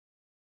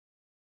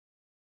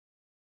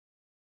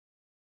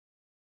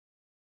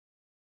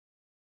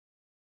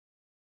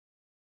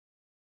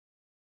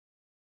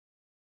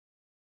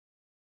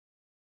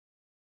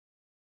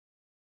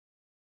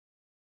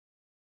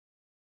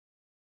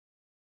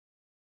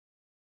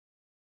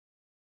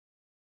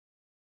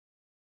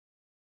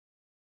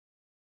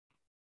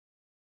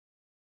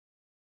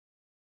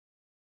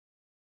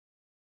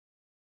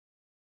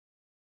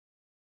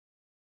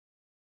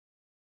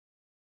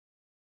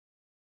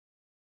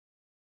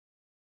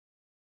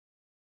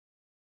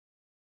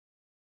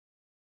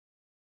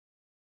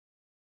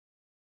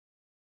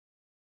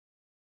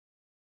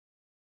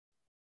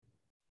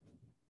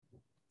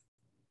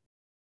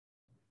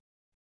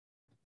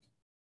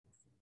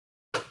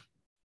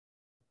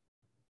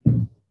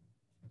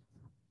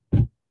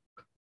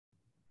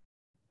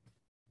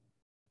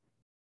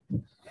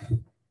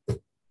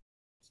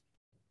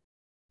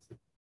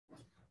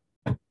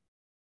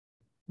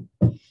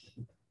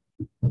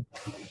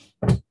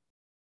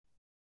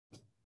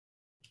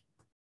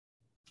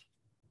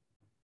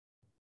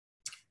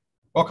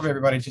Welcome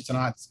everybody to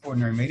tonight's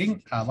ordinary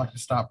meeting. I'd like to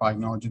start by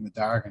acknowledging the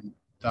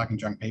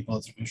Darug People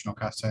as traditional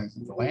custodians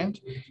of the land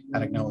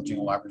and acknowledging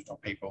all Aboriginal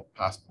people,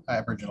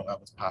 Aboriginal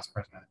elders past,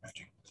 present and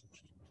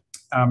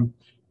emerging.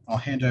 I'll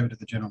hand over to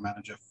the General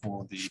Manager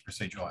for the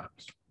procedural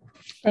items.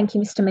 Thank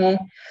you, Mr Mayor.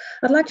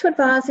 I'd like to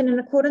advise in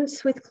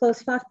accordance with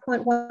clause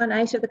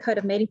 5.18 of the Code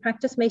of Meeting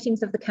Practice,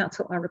 meetings of the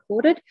Council are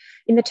recorded.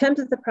 In the terms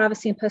of the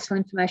Privacy and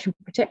Personal Information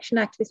Protection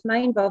Act, this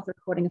may involve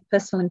recording of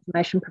personal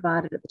information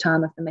provided at the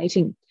time of the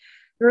meeting.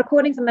 The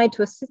recordings are made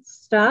to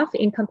assist staff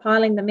in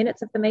compiling the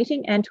minutes of the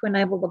meeting and to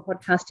enable the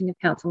podcasting of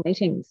council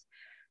meetings.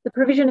 The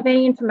provision of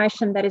any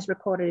information that is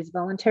recorded is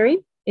voluntary.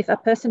 If a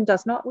person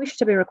does not wish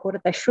to be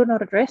recorded, they should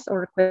not address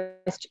or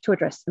request to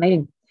address the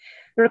meeting.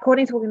 The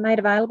recordings will be made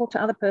available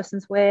to other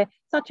persons where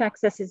such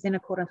access is in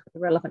accordance with the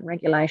relevant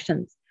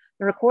regulations.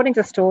 The recordings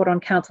are stored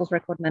on Council's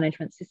record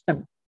management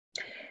system.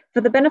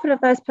 For the benefit of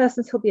those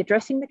persons who will be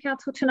addressing the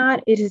Council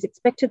tonight, it is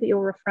expected that you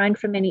will refrain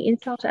from any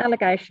insult,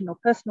 allegation or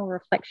personal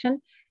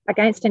reflection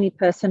against any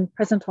person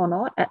present or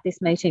not at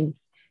this meeting.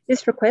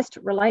 This request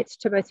relates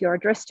to both your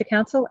address to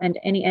Council and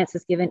any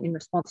answers given in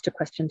response to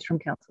questions from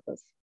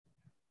councillors.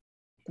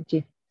 Thank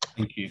you.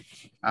 Thank you.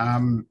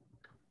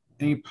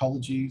 Any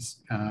apologies?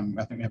 I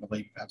think we have a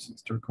leave of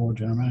absence to record,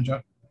 General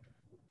Manager.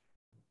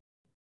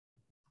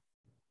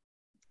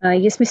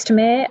 Yes, Mr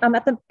Mayor.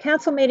 At the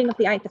Council meeting of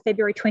the 8th of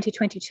February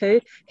 2022,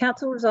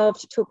 Council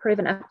resolved to approve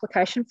an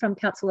application from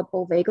Councillor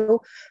Paul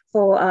Vegal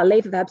for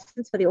leave of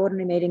absence for the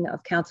ordinary meeting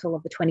of Council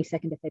of the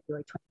 22nd of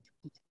February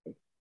 2022.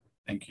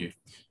 Thank you.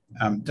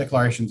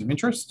 Declarations of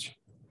interest.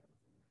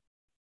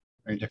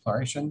 Any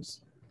declarations?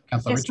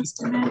 Councillor Yes,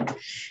 Mr Mayor.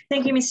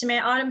 Thank you, Mr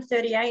Mayor. Item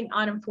 38,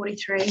 item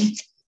 43.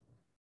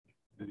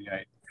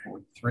 38,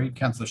 43.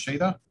 Councillor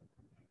Sheether.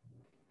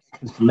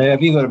 Mr Mayor,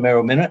 have you got a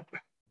mayoral minute?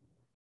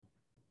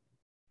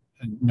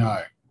 No.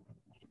 Are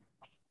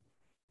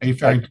you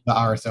referring to the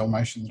RSL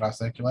motion that I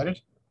circulated?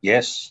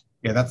 Yes.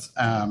 Yeah, that's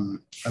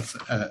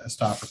a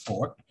staff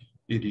report.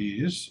 It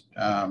is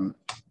item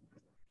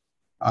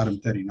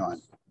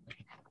 39.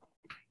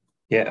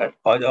 Yeah,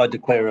 I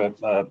declare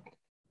a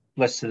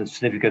less than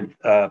significant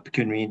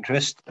pecuniary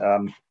interest.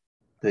 Get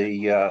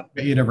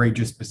you to read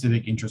your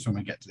specific interest when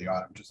we get to the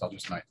item. I'll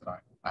just note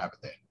that I have it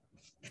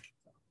there.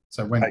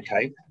 So when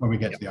we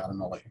get to the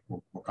item,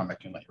 we'll come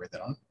back to you and let you read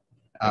that on.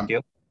 Thank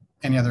you.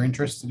 Any other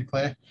interests to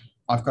declare?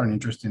 I've got an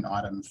interest in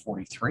item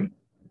 43.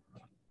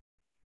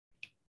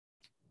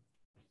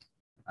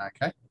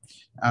 Okay.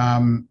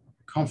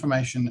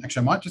 Confirmation.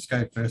 Actually, I might just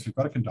go first. We've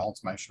got a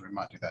condolence motion. We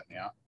might do that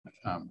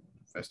now.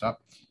 First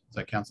up.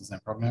 So Councillor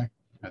Zamprogno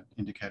had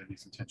indicated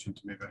his intention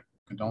to move a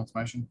condolence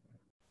motion.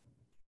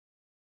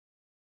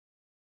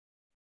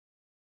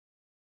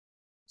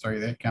 Sorry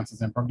there,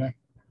 Councillor Zamprogno,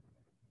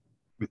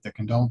 with the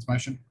condolence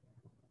motion.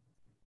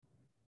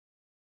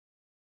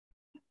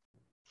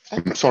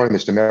 I'm sorry,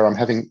 Mr Mayor, I'm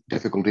having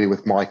difficulty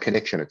with my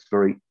connection. It's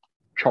very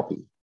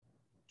choppy.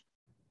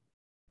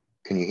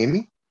 Can you hear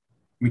me?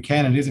 We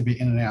can. It is a bit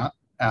in and out.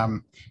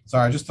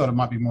 Sorry, I just thought it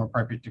might be more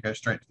appropriate to go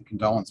straight to the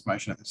condolence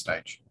motion at this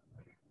stage.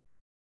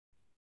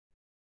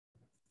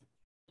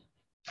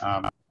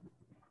 Can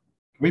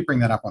we bring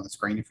that up on the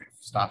screen if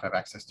staff have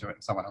access to it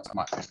and someone else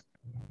might do it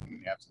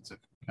in the absence of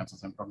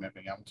Councillor Zamprogno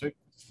being able to?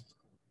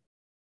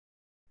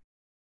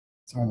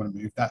 Someone want to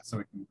move that so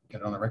we can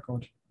get it on the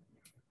record?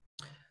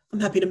 I'm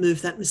happy to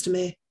move that, Mr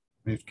Mayor.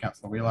 Moved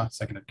Councillor Wheeler,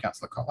 seconded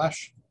Councillor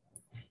Kotlash.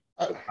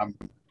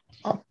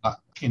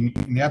 In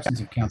the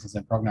absence of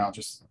Councillor Zamprogno, I'll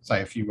just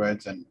say a few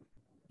words and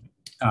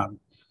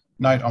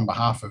note on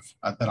behalf of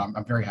that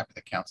I'm very happy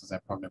that Councillor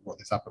Zamprogno brought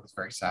this up. It was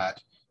very sad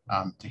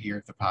to hear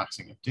of the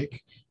passing of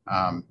Dick,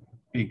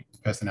 big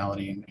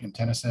personality in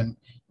Tennyson,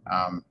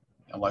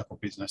 a local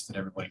business that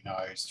everybody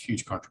knows,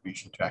 huge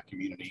contribution to our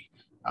community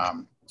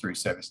through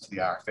service to the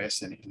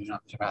RFS and in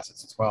other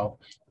facets as well.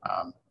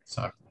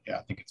 So yeah,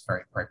 I think it's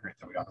very appropriate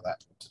that we honour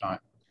that tonight.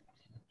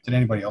 Did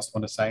anybody else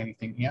want to say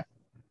anything here?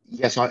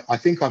 Yes, I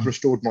think I've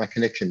restored my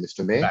connection,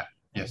 Mr Mayor.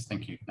 Yes,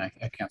 thank you. No,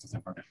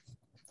 Councillor Zamprogno.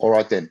 All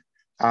right then.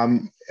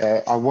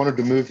 I wanted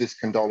to move this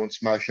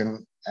condolence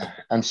motion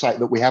and say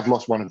that we have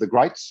lost one of the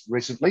greats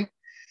recently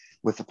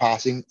with the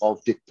passing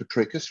of Dick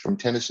Petrikis from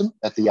Tennyson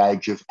at the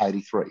age of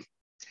 83.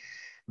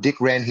 Dick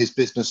ran his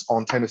business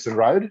on Tennyson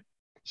Road,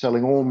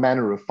 selling all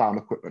manner of farm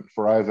equipment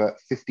for over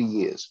 50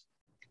 years.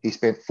 He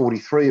spent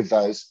 43 of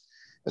those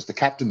as the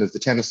captain of the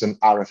Tennyson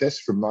RFS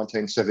from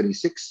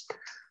 1976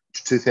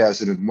 to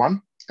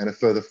 2001, and a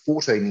further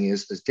 14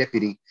 years as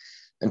deputy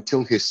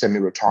until his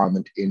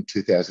semi-retirement in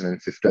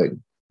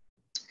 2015.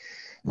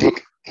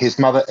 Dick, his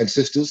mother and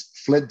sisters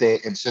fled their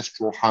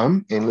ancestral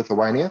home in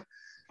Lithuania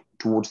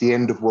towards the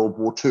end of World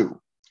War II.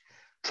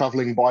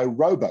 Travelling by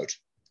rowboat,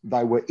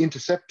 they were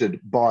intercepted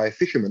by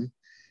fishermen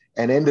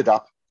and ended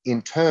up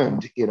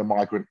interned in a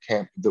migrant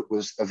camp that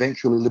was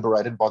eventually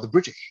liberated by the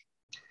British.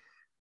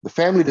 The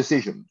family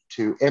decision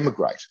to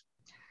emigrate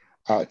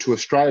to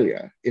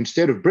Australia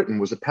instead of Britain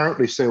was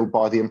apparently sealed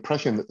by the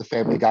impression that the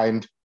family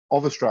gained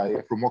of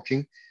Australia from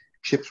watching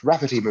Chips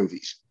Rafferty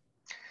movies.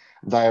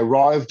 They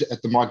arrived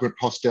at the migrant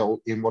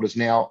hostel in what is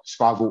now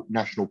Skyville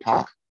National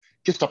Park,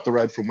 just up the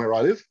road from where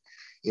I live,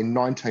 in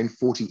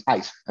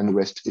 1948, and the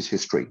rest is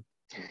history.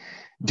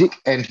 Dick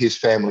and his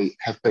family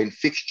have been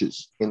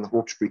fixtures in the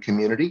Hawkesbury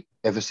community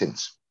ever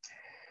since.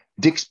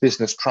 Dick's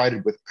business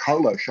traded with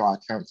Colo Shire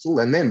Council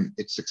and then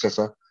its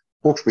successor,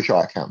 Hawkesbury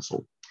Shire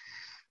Council.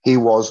 He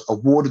was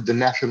awarded the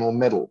National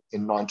Medal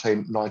in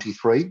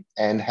 1993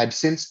 and had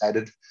since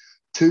added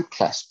 2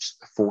 clasps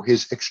for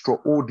his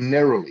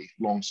extraordinarily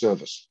long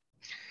service.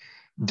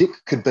 Dick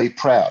could be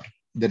proud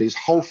that his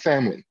whole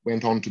family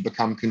went on to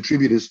become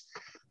contributors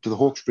to the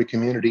Hawkesbury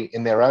community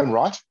in their own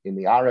right, in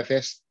the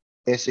RFS,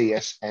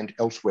 SES and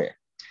elsewhere.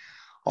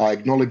 I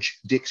acknowledge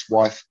Dick's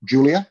wife,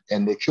 Julia,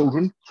 and their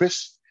children,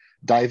 Chris,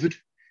 David,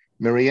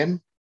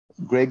 Marianne,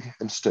 Greg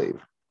and Steve.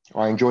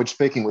 I enjoyed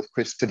speaking with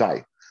Chris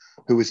today,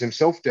 who was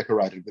himself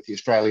decorated with the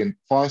Australian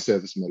Fire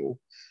Service Medal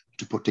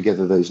to put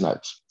together these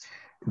notes.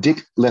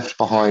 Dick left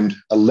behind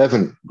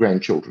 11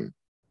 grandchildren,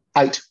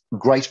 8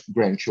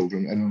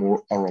 great-grandchildren, and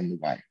more are on the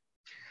way.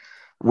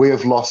 We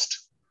have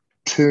lost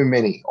too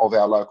many of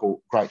our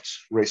local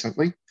greats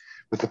recently,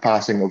 with the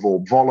passing of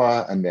Orb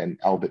Voller and then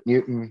Albert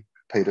Newton,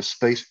 Peter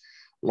Speet,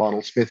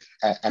 Lionel Smith,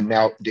 and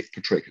now Dick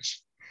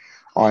Petrekis.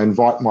 I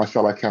invite my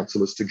fellow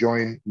councillors to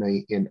join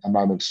me in a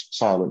moment's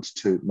silence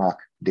to mark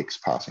Dick's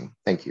passing.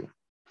 Thank you.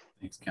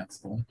 Thanks,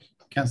 Councillor.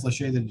 Councillor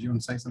Sheether, did you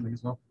want to say something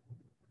as well?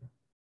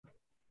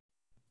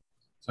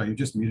 So you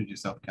just muted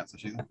yourself, Councillor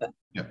Sheether.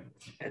 Yep.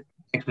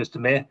 Thanks, Mr.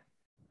 Mayor.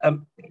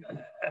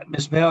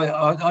 Mr. Mayor,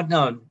 I've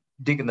known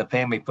Dick and the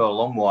family for a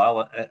long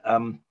while.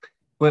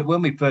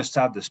 When we first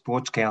started the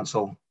Sports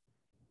Council,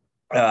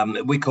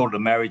 we called it a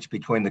marriage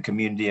between the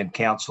community and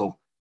council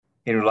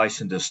in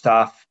relation to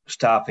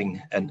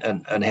staffing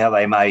and how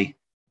they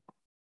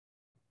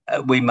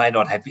we may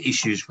not have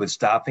issues with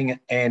staffing.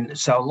 And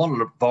so a lot of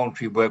the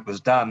voluntary work was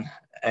done.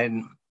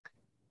 And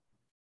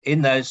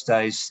in those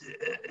days,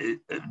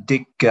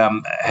 Dick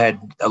had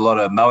a lot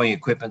of mowing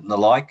equipment and the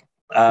like.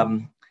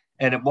 And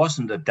it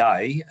wasn't a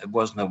day, it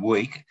wasn't a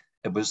week,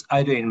 it was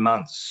 18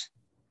 months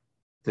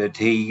that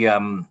he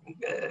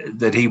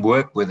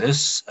worked with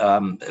us.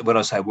 When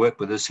I say work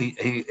with us,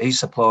 he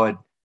supplied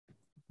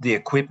the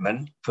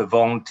equipment for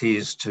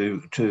volunteers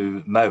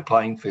to mow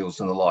playing fields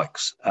and the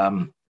likes.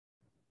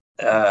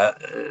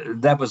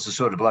 That was the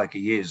sort of bloke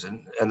he is,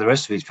 and the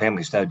rest of his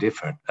family is no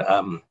different.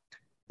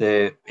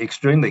 They're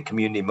extremely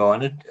community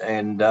minded,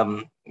 and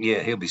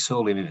yeah, he'll be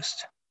sorely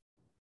missed.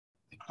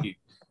 Thank you,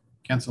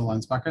 Councillor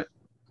Lansbucket.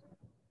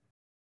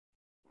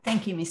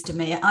 Thank you, Mr.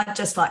 Mayor. I'd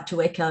just like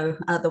to echo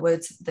the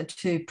words the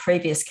 2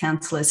 previous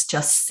councillors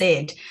just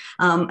said,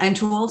 and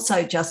to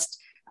also just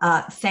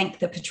thank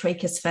the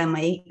Petrekis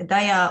family.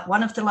 They are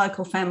one of the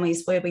local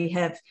families where we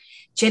have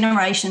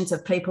generations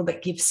of people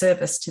that give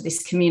service to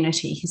this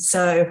community.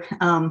 So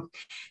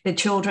the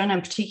children,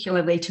 and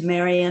particularly to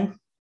Marianne,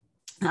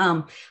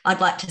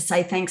 I'd like to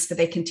say thanks for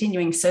their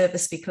continuing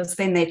service, because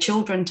then their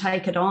children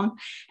take it on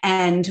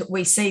and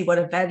we see what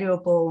a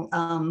valuable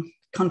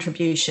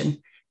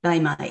contribution they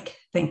make.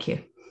 Thank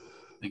you.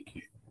 Thank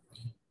you.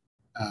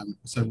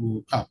 So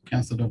we'll,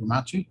 Councillor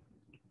Dogomachi.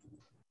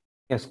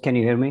 Yes, can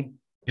you hear me?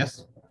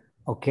 Yes.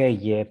 Okay,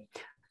 yeah.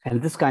 And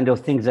this kind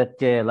of things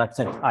that, like I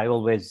said, I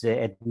always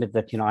admit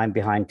that, I'm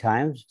behind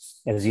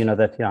times, as you know,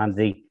 that I'm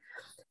the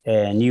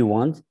new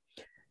one.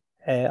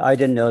 I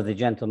didn't know the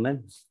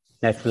gentleman.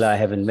 Naturally, I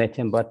haven't met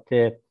him, but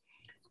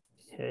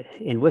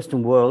in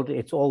Western world,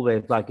 it's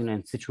always like,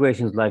 in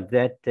situations like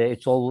that,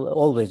 it's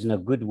always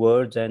good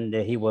words, and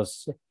he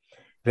was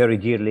very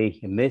dearly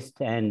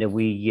missed, and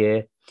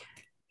we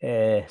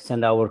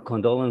send our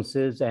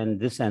condolences and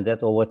this and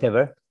that or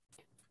whatever.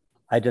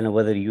 I don't know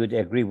whether you'd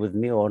agree with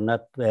me or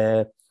not.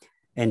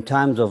 In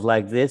times of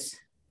like this,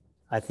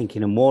 I think,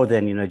 more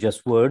than,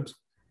 just words,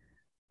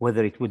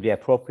 whether it would be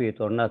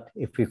appropriate or not,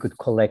 if we could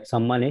collect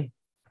some money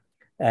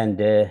and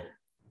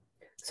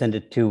send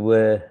it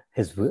to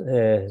his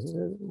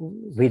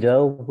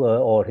widow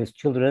or his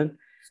children.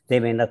 They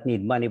may not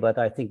need money, but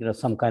I think,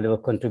 some kind of a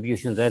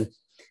contribution. Then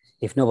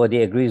if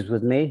nobody agrees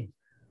with me,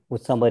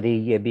 would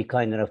somebody be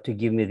kind enough to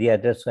give me the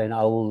address, and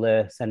I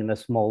will send him a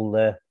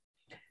small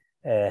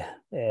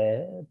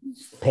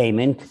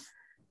payment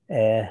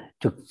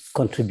to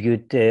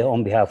contribute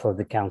on behalf of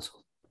the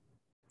council.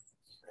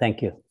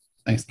 Thank you.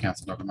 Thanks,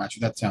 Councillor Dogomachi.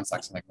 That sounds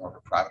like something more of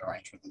a private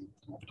arrangement than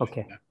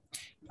okay.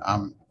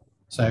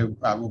 So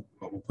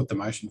we'll put the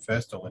motion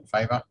first. All in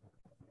favour?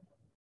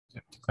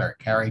 Declare it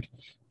carried,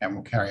 and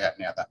we'll carry out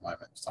now that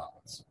moment of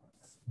silence.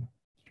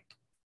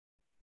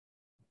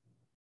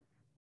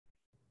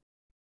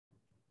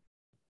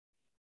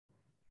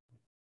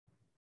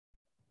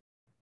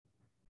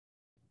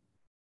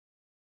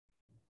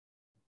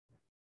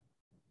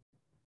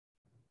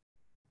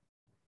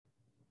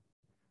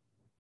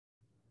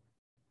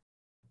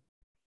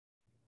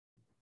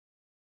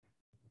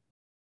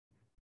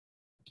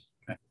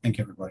 Okay, thank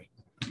you, everybody.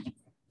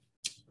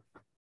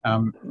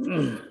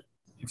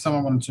 If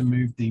someone wanted to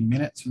move the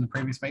minutes from the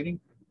previous meeting.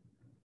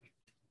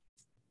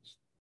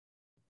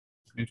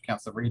 Moved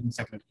Councillor Reardon,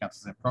 seconded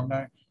Councillor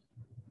Zamprogno.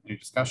 Any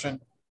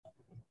discussion?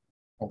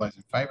 All those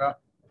in favour?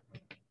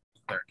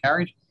 They're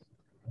carried.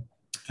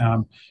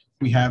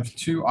 We have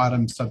 2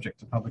 items subject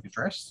to public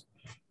address.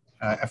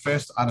 Our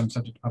first item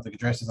subject to public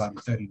address is item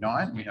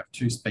 39. We have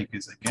 2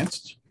 speakers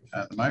against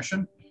the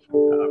motion,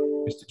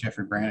 Mr.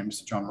 Jeffrey Brand and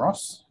Mr. John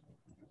Ross.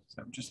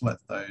 So just let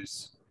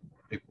those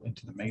people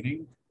into the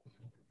meeting.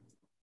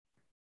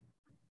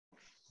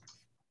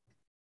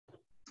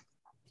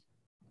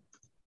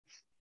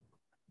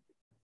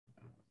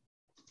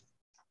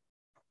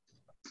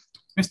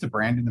 Mr.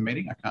 Brand in the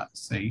meeting? I can't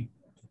see.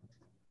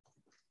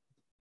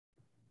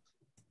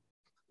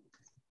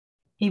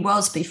 He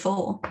was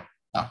before.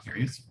 Oh, here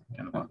he is.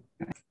 Down the bottom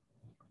of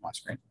my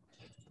screen.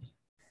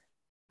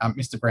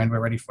 Mr. Brand,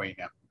 we're ready for you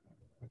now.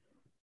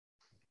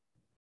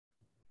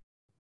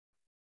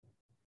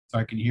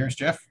 Sorry, can you hear us,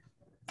 Jeff?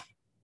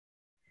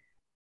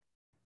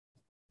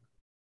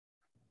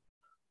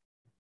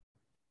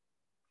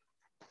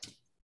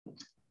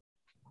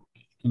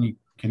 Can you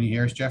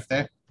hear us, Jeff,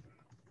 there?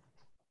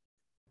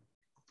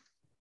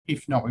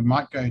 If not, we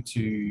might go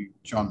to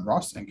John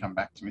Ross and come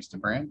back to Mr.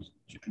 Brand.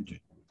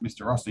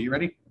 Mr. Ross, are you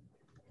ready?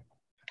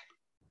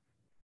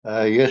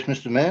 Yes,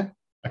 Mr. Mayor.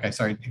 Okay,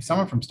 sorry. If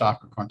someone from staff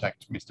could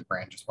contact Mr.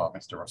 Brand just while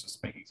Mr. Ross is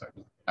speaking, so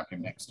we'll have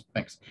him next.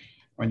 Thanks.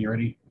 When you're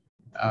ready,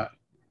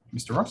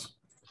 Mr. Ross.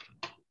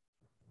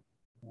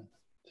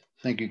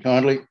 Thank you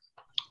kindly.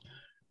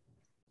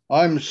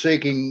 I'm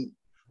seeking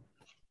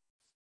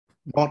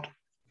not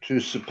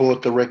to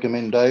support the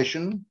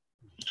recommendation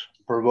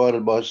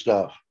provided by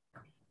staff.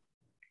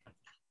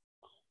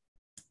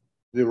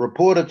 The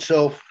report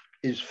itself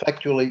is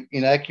factually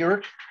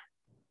inaccurate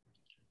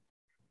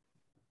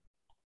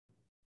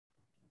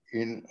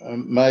in a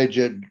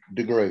major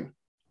degree.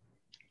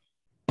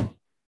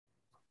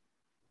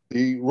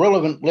 The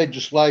relevant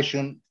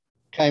legislation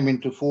came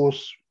into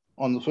force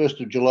on the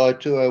 1st of July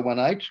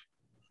 2018.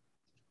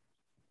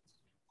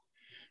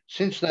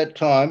 Since that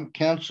time,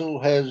 Council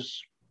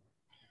has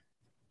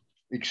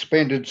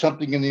expended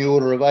something in the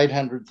order of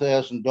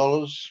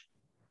 $800,000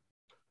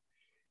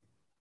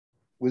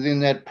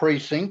 within that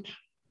precinct,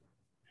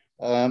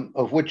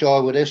 of which I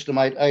would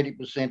estimate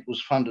 80%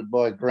 was funded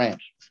by a grant.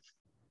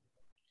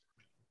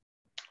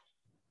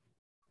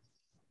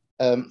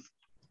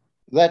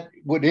 That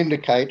would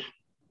indicate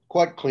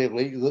quite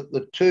clearly that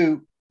the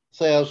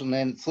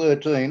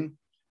 2013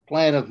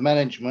 Plan of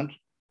Management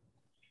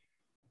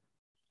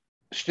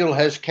still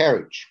has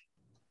carriage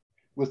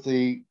with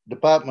the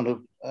Department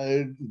of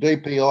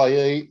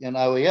DPIE and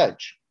OEH.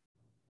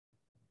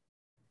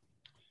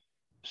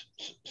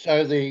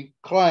 So the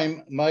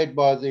claim made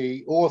by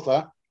the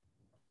author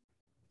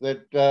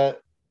that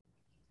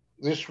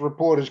this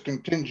report is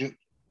contingent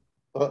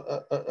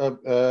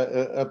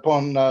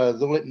upon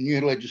the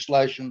new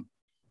legislation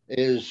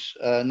is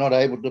not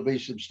able to be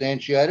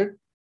substantiated.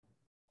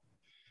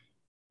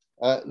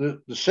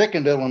 The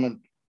second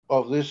element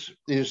of this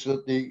is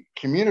that the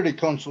community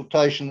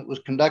consultation that was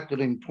conducted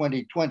in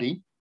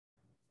 2020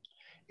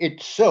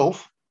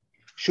 itself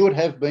should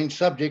have been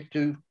subject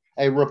to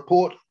a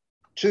report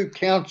to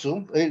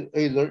Council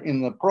either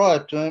in the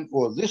prior term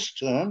or this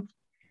term,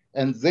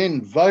 and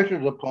then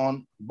voted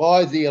upon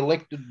by the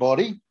elected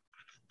body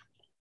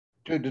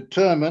to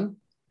determine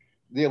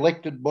the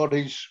elected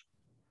body's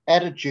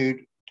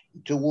attitude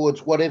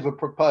towards whatever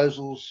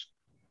proposals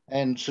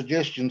and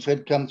suggestions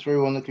had come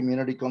through on the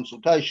community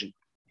consultation.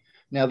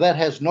 Now, that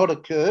has not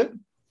occurred,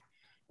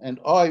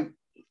 and I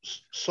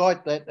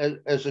cite that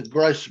as a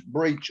gross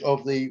breach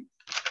of the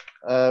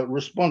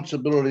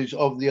responsibilities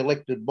of the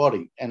elected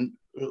body, and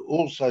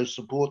also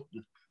support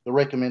the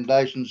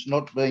recommendations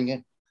not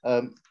being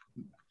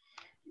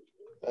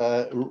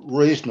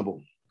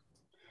reasonable.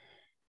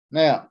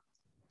 Now,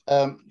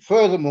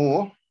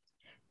 furthermore,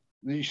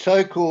 the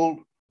so-called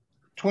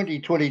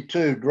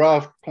 2022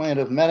 Draft Plan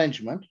of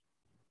Management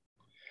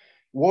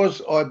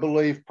was, I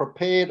believe,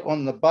 prepared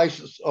on the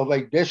basis of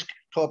a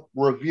desktop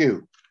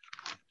review.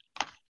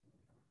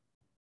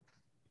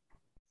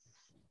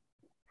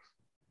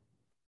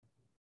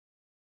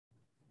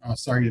 Oh,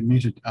 sorry, you're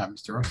muted,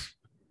 Mr. Ross.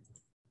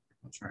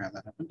 Not sure how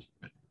that happened,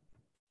 but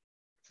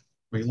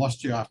we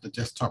lost you after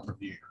desktop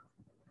review.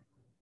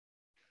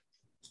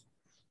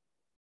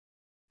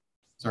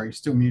 Sorry, you're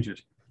still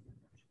muted.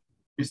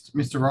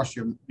 Mr. Ross,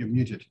 you're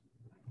muted.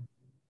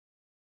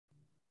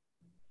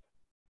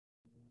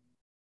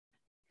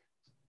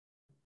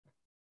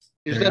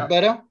 Is that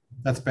better?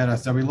 That's better.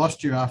 So we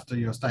lost you after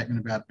your statement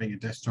about being a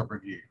desktop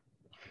review.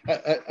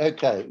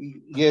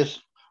 Okay, yes.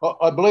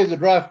 I believe the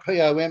draft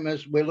POM,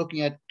 as we're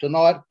looking at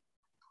tonight,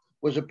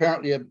 was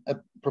apparently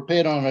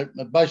prepared on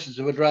a basis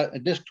of a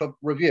desktop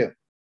review.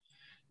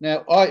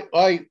 Now,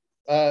 I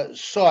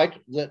cite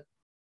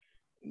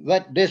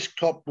that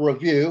desktop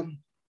review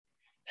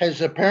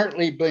has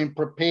apparently been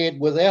prepared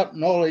without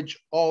knowledge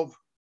of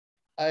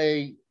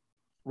a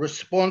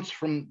response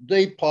from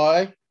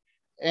DPI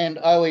and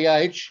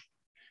OEH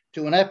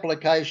to an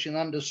application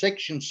under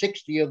Section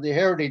 60 of the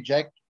Heritage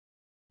Act,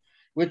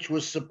 which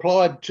was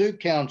supplied to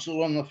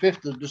Council on the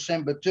 5th of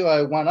December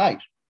 2018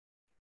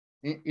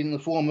 in the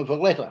form of a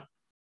letter.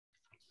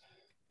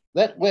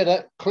 That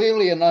letter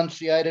clearly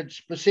enunciated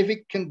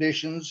specific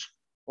conditions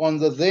on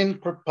the then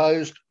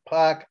proposed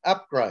park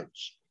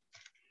upgrades.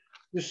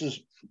 This is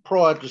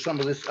prior to some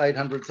of this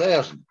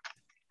 800,000.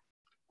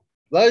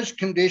 Those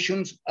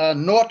conditions are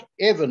not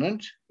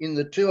evident in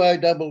the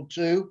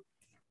 2022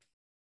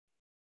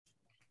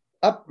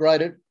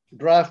 upgraded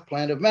draft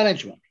plan of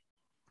management.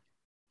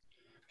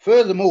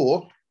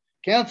 Furthermore,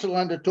 council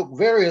undertook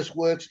various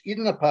works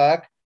in the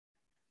park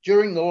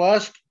during the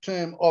last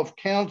term of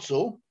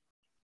council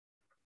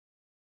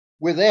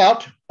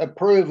without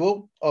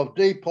approval of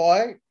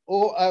DPI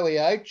or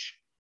OEH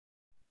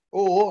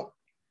or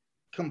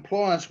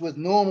compliance with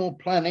normal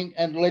planning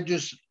and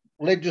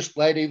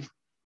legislative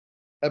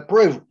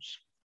approvals.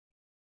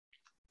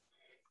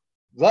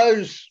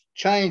 Those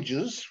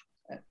changes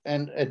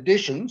and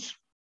additions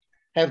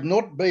have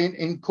not been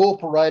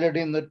incorporated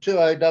in the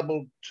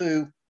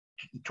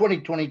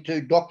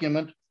 2022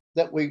 document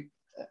that we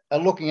are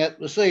looking at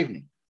this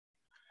evening,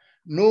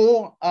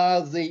 nor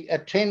are the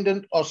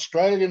attendant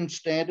Australian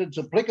standards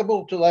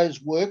applicable to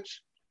those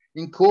works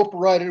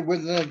incorporated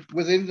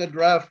within the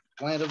draft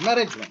plan of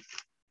management.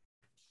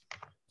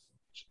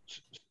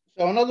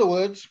 So in other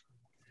words,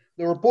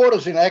 the report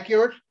is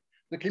inaccurate,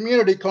 the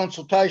community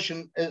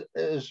consultation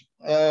is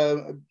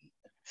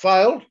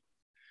failed.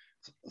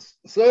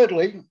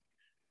 Thirdly,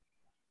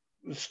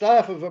 the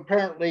staff have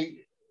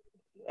apparently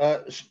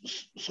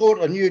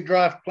sought a new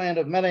draft plan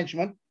of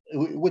management,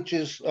 which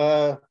is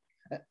an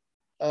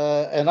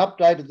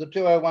update of the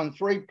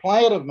 2013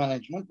 plan of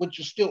management, which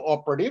is still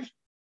operative.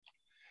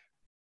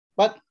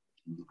 But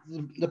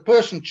the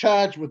person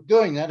charged with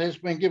doing that has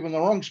been given the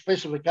wrong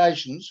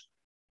specifications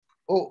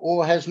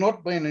or has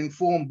not been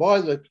informed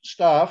by the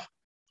staff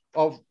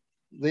of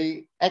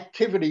the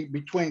activity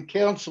between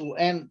council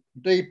and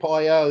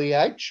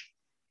DPI-OEH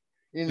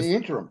in the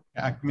interim.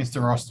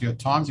 Mr. Ross, your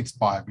time's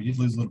expired. We did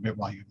lose a little bit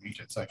while you were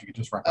muted, so if you could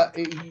just wrap up.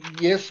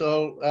 Yes,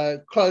 I'll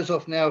close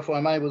off now, if I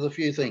may, with a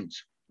few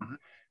things.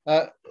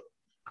 The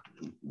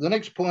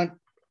next point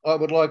I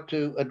would like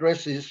to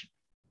address is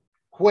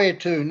where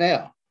to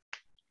now.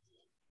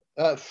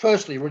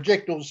 Firstly,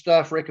 reject all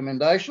staff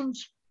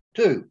recommendations.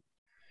 2,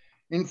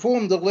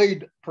 inform the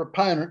lead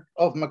proponent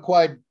of the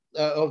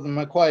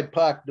Macquarie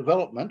Park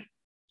development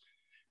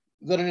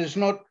that it is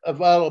not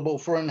available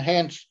for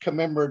enhanced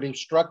commemorative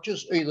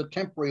structures, either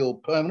temporary or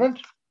permanent.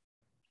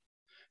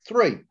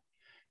 3,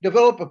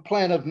 develop a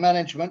plan of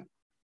management,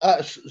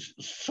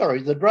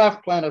 the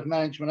draft plan of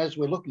management as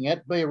we're looking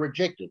at be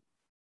rejected.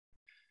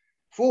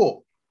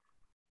 4,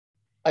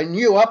 a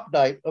new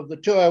update of the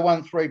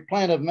 2013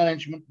 plan of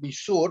management be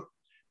sought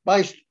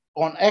based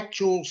on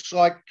actual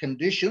site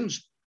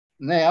conditions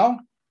now,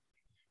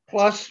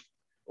 plus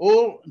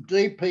all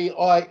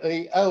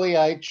DPIE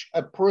OEH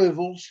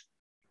approvals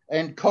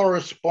and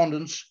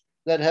correspondence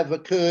that have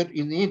occurred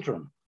in the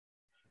interim.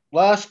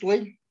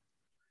 Lastly,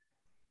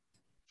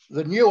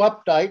 the new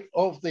update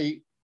of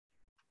the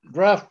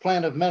draft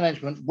plan of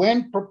management,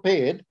 when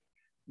prepared,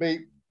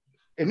 be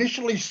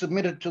initially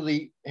submitted to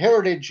the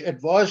Heritage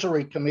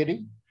Advisory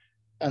Committee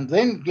and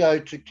then go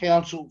to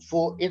council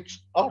for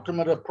its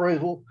ultimate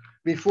approval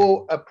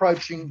before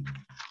approaching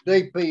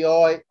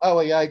DPI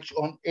OEH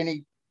on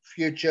any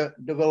future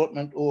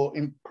development or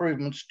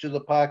improvements to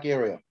the park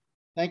area.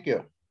 Thank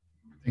you.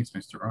 Thanks,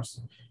 Mr.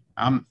 Ross.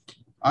 I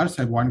just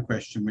had one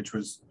question, which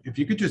was if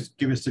you could just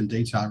give us some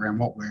detail around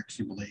what works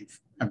you believe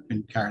have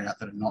been carried out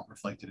that are not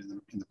reflected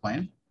in the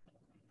plan.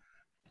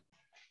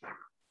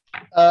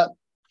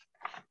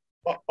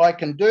 I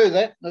can do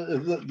that.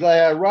 They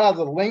are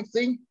rather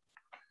lengthy.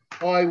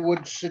 I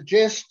would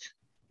suggest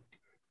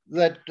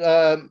that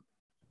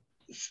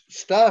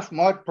staff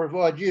might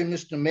provide you,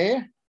 Mr.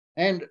 Mayor,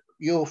 and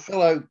your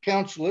fellow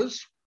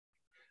councillors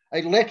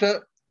a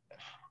letter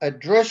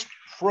addressed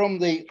from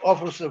the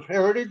Office of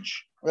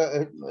Heritage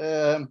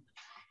in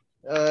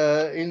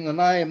the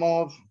name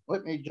of,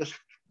 let me just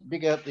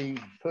dig out the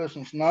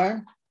person's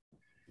name.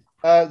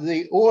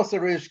 The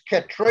author is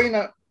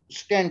Katrina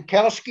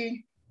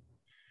Stankowski.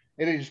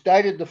 It is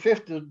dated the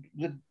 5th of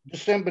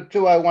December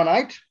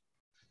 2018.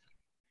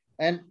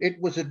 And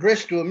it was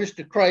addressed to a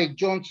Mr. Craig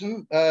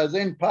Johnson,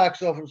 then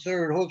Parks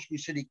Officer at Hawkesbury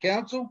City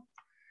Council.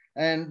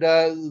 And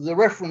the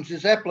reference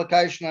is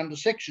application under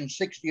Section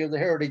 60 of the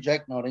Heritage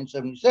Act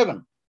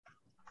 1977.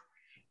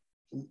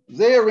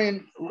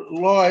 Therein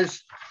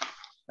lies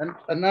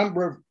a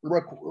number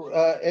of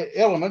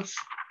elements.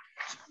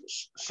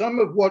 Some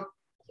of what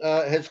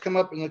has come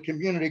up in the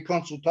community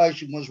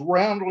consultation was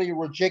roundly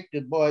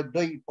rejected by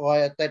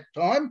DPI at that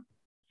time.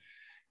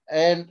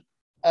 And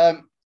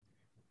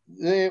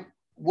their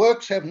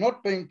works have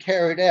not been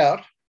carried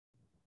out,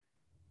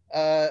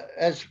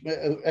 as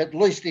at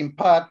least in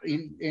part,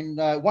 in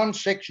one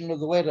section of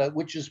the letter,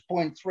 which is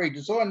point 3,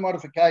 design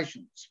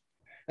modifications.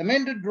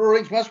 Amended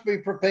drawings must be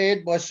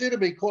prepared by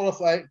suitably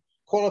qualified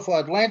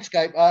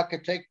landscape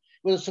architect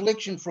with a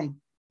selection from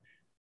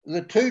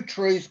the 2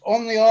 trees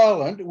on the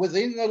island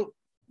within the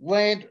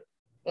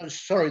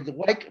the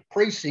lake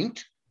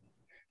precinct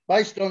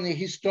based on the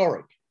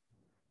historic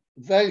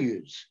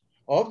values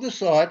of the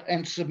site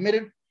and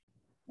submitted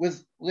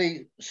with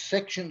the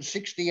Section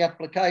 60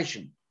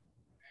 application.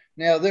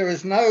 Now, there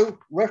is no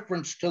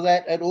reference to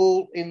that at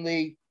all in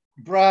the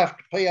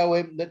draft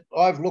POM that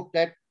I've looked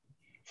at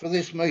for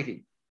this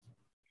meeting.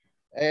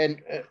 And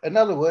in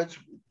other words,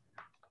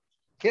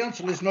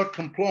 council is not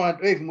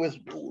compliant even with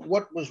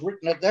what was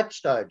written at that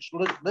stage,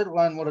 let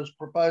alone what it's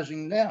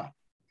proposing now.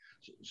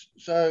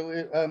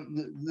 So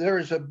there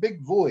is a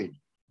big void,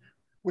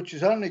 which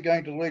is only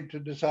going to lead to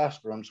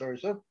disaster. I'm sorry,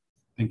 sir.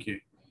 Thank you.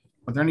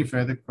 Are there any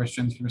further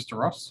questions for Mr.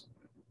 Ross?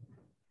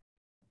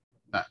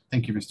 No,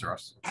 thank you, Mr.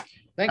 Ross.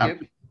 Thank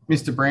you.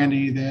 Mr. Brand, are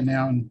you there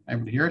now and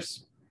able to hear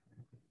us?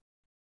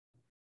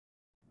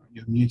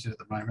 You're muted at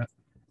the moment.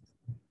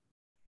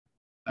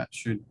 That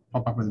should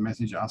pop up with a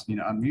message asking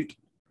you to unmute.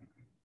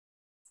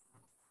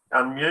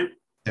 Unmute.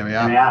 There we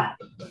are.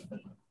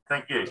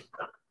 Thank you.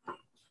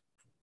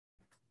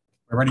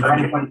 We're ready for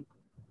you.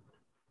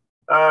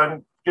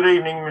 Good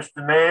evening,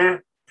 Mr.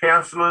 Mayor,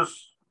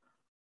 councillors,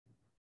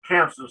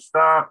 council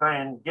staff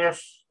and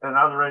guests and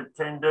other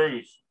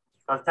attendees.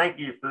 I thank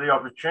you for the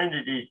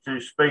opportunity to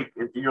speak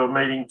at your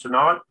meeting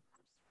tonight.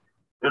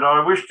 That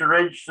I wish to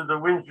register the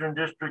Windsor and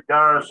District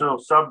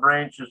RSL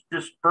sub-branch's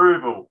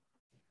disapproval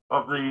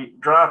of the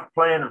draft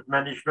plan of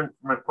management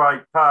for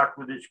Macquarie Park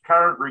with its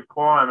current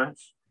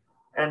requirements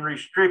and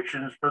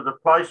restrictions for the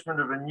placement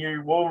of a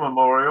new war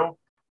memorial,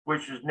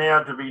 which is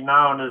now to be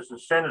known as the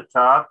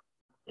Cenotaph,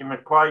 in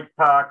Macquarie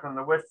Park on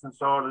the western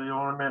side of the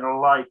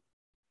Ornamental Lake.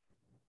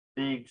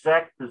 The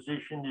exact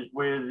position is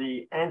where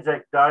the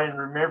Anzac Day and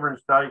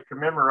Remembrance Day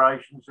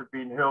commemorations have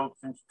been held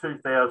since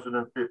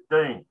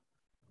 2015.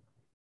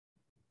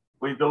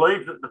 We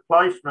believe that the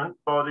placement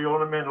by the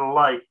Ornamental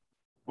Lake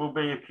will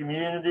be a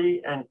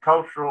community and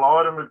cultural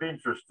item of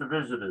interest to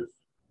visitors.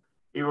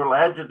 It will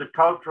add to the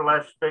cultural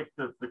aspect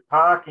of the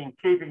park in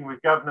keeping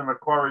with Governor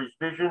Macquarie's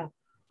vision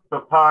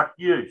for park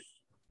use.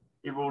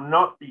 It will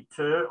not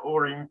deter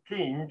or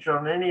impinge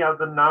on any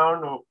other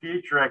known or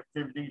future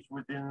activities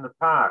within the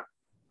park.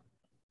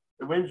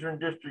 The Windsor and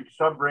District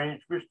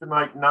sub-branch wish to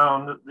make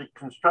known that the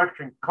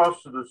construction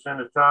costs of the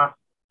Cenotaph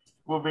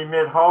will be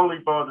met wholly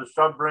by the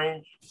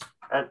sub-branch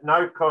at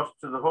no cost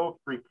to the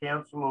Hawkesbury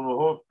Council or the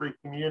Hawkesbury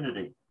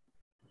community.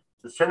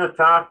 The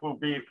Cenotaph will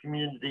be a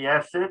community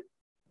asset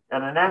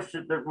and an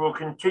asset that will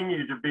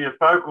continue to be a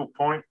focal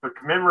point for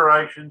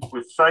commemorations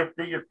with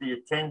safety of the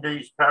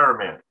attendees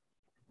paramount.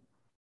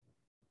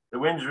 The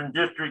Windsor and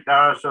District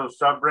RSL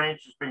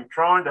sub-branch has been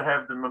trying to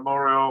have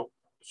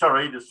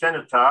the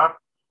Cenotaph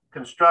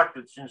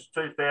constructed since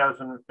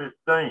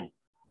 2015.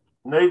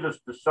 Needless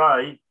to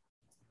say,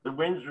 the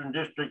Windsor and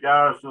District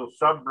RSL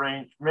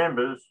sub-branch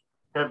members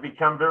have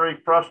become very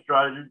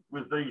frustrated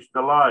with these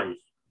delays.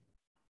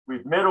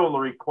 We've met all the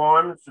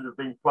requirements that have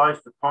been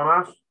placed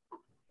upon us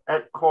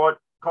at quite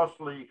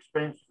costly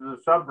expense to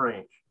the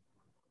sub-branch.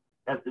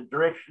 At the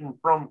direction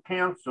from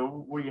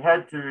council, we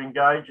had to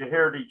engage a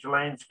heritage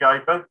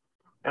landscaper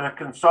and a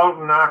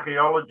consultant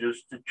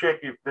archaeologist to check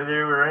if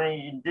there were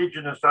any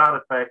Indigenous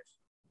artefacts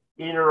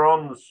in or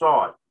on the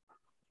site.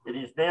 It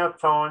is now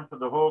time for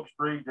the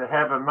Hawkesbury to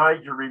have a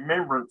major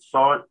remembrance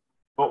site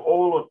for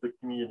all of the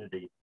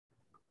community.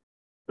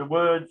 The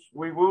words,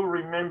 "we will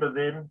remember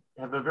them,"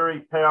 have a very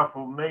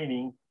powerful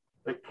meaning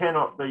that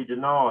cannot be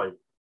denied.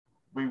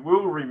 We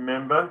will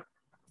remember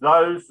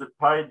those that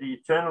paid the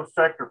eternal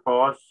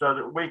sacrifice so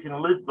that we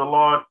can live the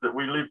life that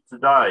we live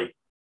today.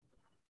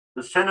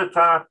 The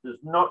Cenotaph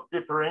does not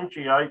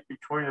differentiate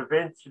between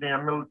events in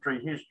our military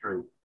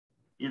history.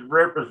 It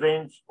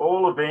represents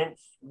all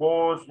events,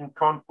 wars and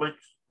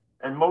conflicts,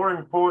 and more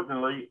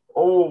importantly,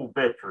 all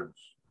veterans.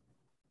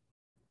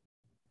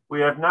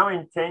 We have no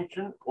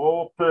intention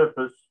or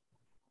propose,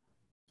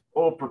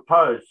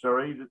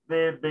 that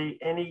there be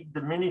any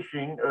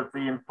diminishing of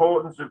the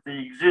importance of the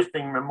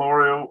existing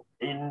memorial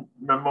in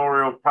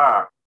Memorial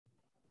Park.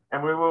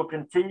 And we will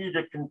continue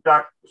to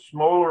conduct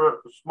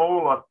smaller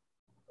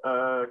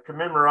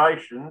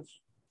commemoration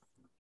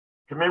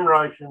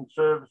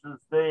services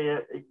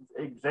there,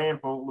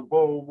 example, the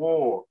Boer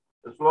War,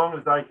 as long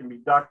as they can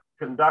be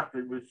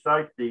conducted with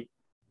safety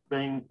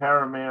being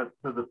paramount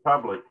to the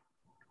public.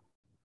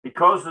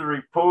 Because the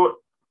report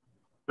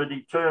for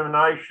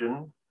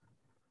determination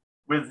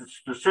with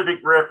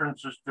specific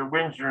references to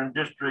Windsor and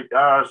District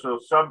RSL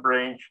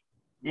sub-branch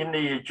in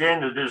the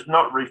agenda does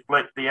not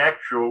reflect the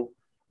actual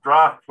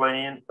draft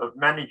plan of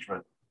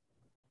management.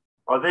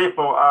 I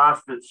therefore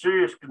ask that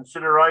serious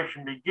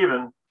consideration be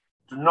given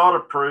to not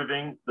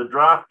approving the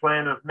draft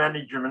plan of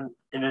management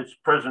in its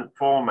present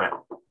format.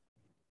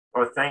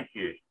 I thank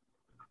you.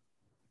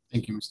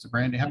 Thank you, Mr.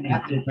 Brand. Do you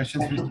have any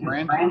questions, Mr.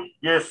 Brand?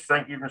 Yes,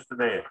 thank you, Mr.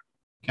 Mayor.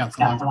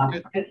 Councillor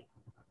Lunkett.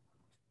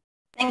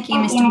 Thank you,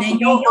 Mr. Mayor.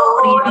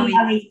 Your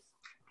audio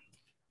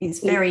is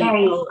very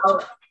loud.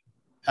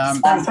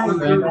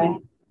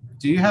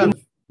 Do you have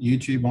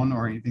YouTube on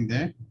or anything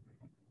there?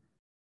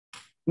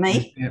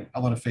 Me? Yeah, a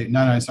lot of feedback.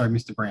 No, sorry,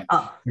 Mr. Brand.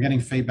 Oh. We're getting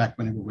feedback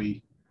whenever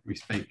we we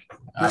speak.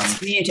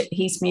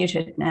 He's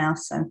muted now,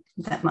 so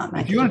that might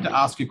make If you wanted to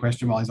ask your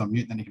question while he's on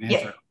mute, then you can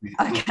answer it.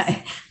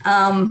 Okay.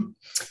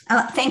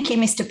 Thank you,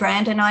 Mr.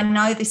 Brandon. I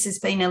know this has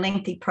been a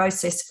lengthy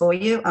process for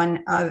you.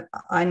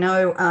 I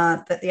know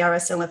that the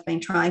RSL have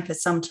been trying for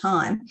some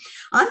time.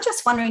 I'm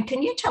just wondering,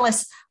 can you tell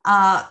us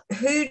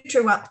who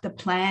drew up the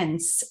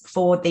plans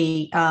for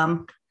the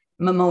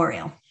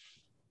memorial,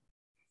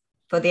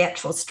 for the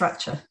actual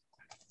structure?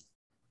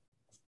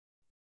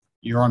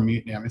 You're on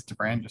mute now, Mr.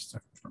 Brand, just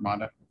a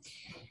reminder.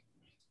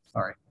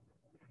 Sorry.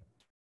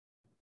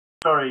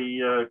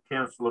 Sorry,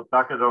 Councillor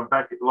Bucket, I'm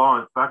back at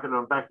Lyons. Bucket,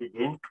 I'm back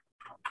again.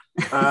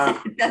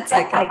 That's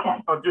okay.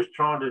 I'm just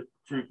trying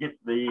to get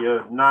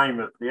the name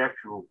of the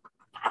actual.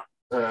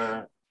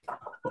 I'm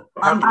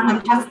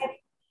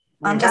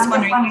just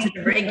wondering, is it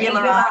a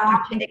regular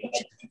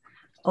architect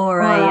or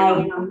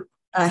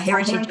a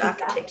heritage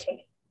architect?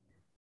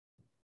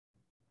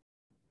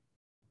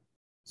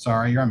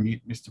 Sorry, you're on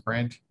mute, Mr.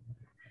 Brand.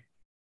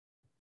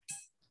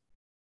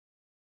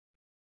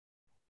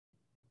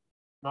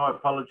 My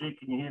apology.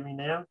 Can you hear me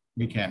now?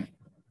 We can.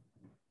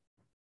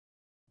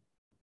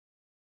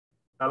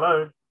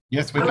 Hello?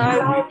 Yes, we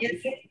can.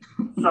 Yes.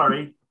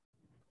 Sorry.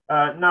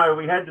 No,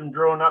 we had them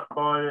drawn up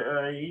by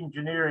an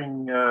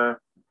engineering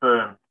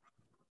firm.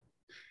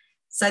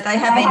 So they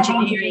have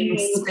engineering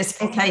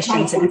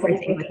specifications and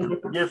everything with them?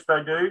 Yes,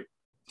 they do.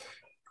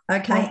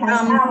 Okay.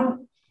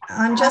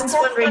 I'm just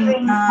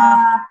wondering,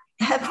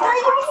 have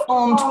they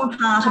formed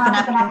part of an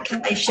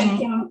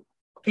application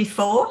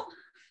before?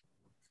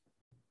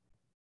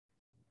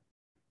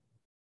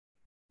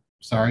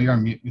 Sorry, you're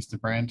on mute, Mr.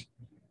 Brand.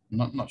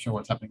 I'm not sure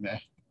what's happening there.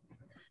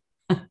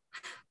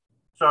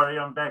 Sorry,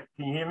 I'm back.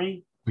 Can you hear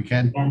me? We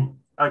can.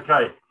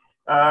 Okay.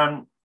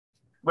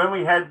 When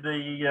we had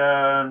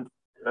the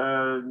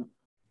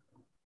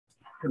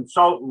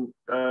consultant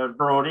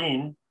brought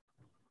in,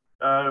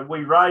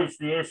 we raised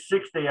the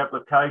S60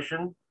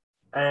 application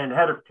and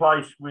had it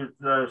placed with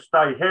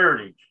State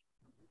Heritage.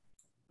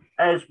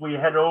 As we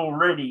had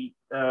already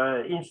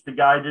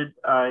instigated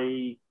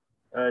a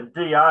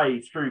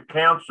DA through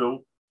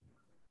council,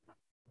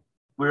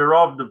 we were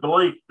of the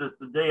belief that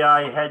the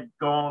DA had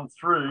gone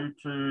through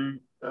to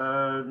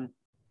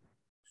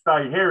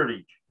State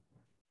Heritage.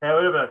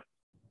 However,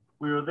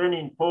 we were then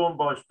informed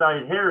by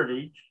State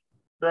Heritage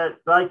that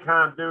they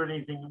can't do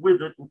anything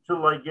with it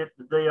until they get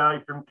the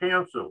DA from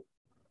council.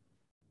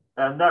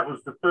 And that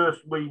was the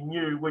first we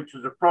knew, which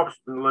is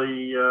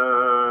approximately,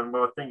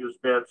 I think it was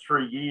about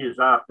 3 years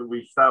after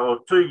we started, or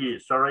 2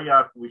 years, sorry,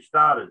 after we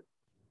started,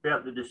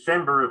 about the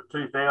December of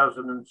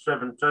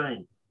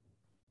 2017.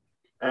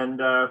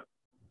 And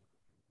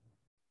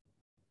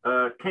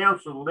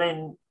council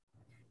then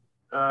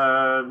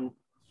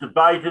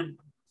debated,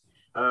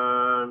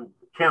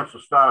 council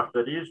staff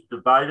that is,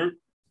 debated,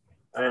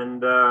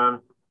 and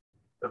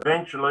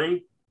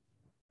eventually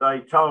they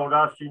told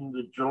us in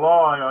the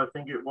July, I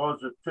think it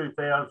was, of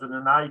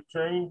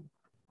 2018,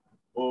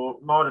 or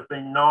it might have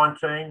been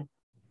 19,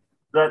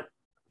 that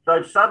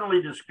they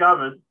suddenly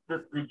discovered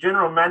that the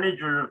general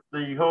manager of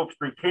the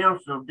Hawkesbury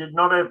Council did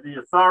not have the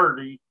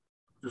authority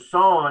to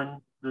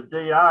sign the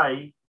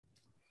DA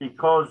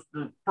because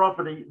the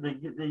property,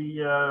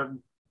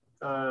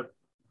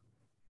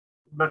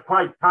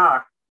 McQuaid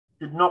Park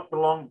did not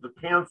belong to the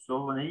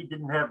council and he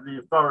didn't have the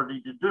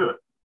authority to do it.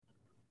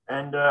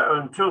 And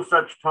until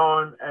such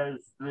time as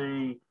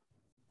they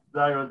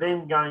were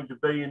then going to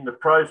be in the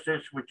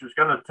process, which was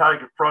going to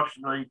take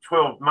approximately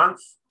 12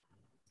 months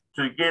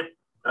to get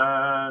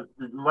the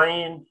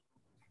land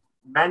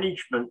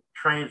management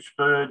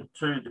transferred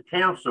to the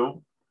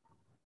council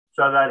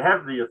so they'd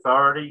have the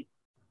authority,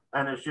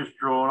 and it's just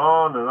drawn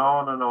on and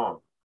on and on.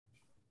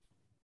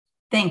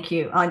 Thank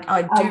you.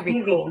 I do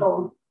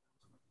recall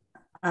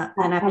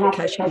an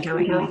application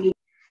going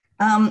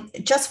on.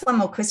 Just one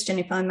more question,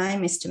 if I may,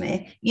 Mr.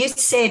 Mayor. You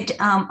said,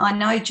 I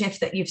know, Jeff,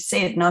 that you've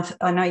said, and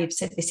I know you've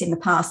said this in the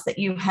past, that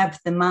you have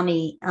the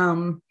money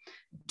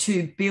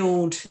to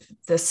build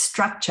the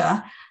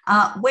structure.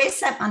 Where's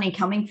that money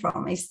coming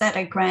from? Is that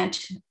a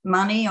grant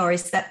money, or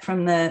is that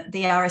from the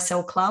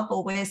RSL club,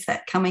 or where's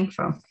that coming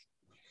from?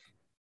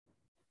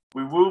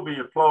 We will be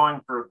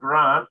applying for a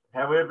grant.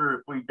 However,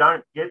 if we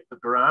don't get the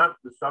grant,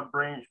 the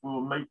sub-branch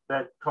will meet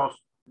that cost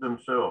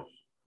themselves.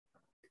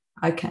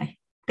 Okay,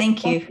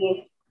 thank you.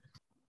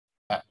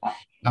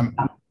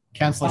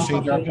 Councillor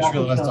Sheeder, I've just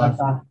realised I've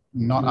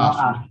not asked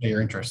you to declare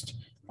your interest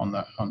on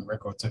the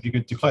record. So if you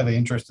could declare the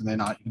interest, and then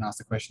you can ask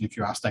the question if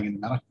you are staying in the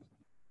matter.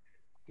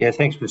 Yeah,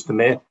 thanks, Mr.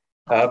 Mayor.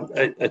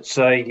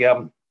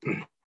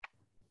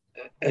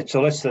 It's a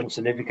less than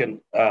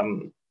significant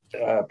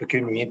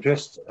pecuniary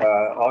interest.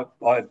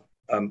 I'm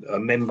a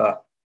member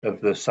of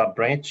the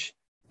sub-branch.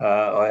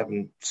 I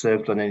haven't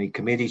served on any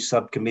committees,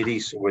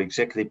 subcommittees, or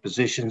executive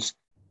positions,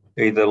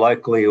 either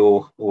locally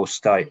or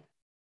state.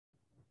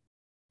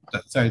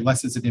 So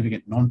less than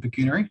significant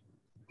non-pecuniary?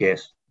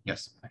 Yes.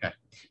 Yes, okay.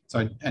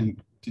 So,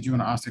 and did you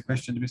want to ask a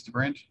question to Mr.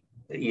 Brand?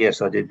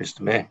 Yes, I did,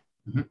 Mr. Mayor.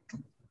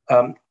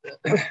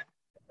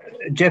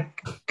 Jeff,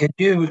 can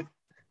you,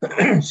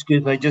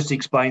 excuse me, just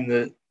explain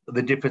the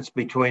the difference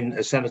between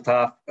a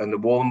cenotaph and the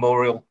war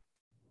memorial.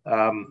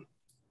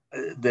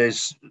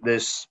 There's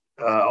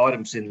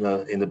items in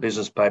the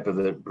business paper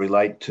that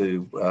relate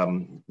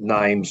to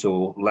names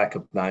or lack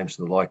of names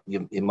and the like.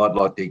 You might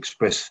like to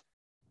express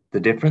the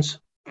difference.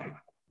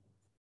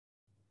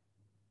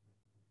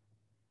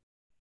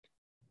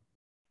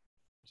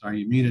 Sorry,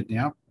 you're muted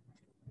now.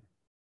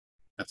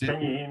 That's it.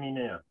 Can you hear me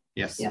now?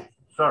 Yes. Yeah.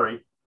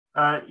 Sorry.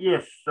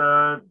 Yes,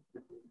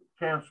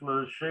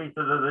 Councillor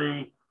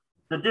Sheether,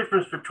 the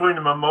difference between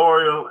a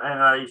memorial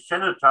and a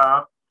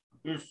cenotaph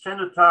is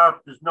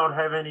cenotaph does not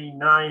have any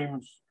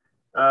names,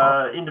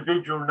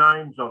 individual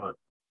names on it.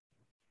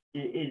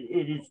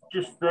 It is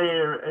just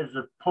there as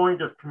a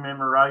point of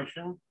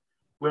commemoration,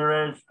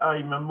 whereas a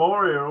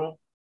memorial,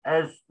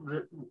 as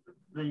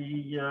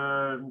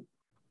the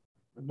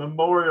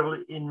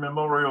memorial in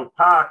Memorial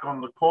Park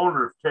on the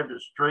corner of Tebbit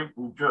Street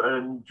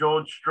and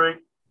George Street,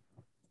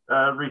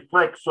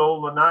 reflects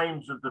all the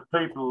names of the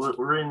people that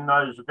were in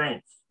those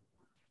events.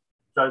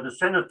 So the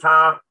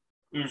cenotaph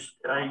is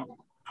a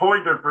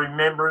point of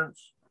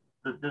remembrance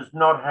that does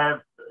not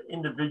have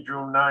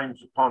individual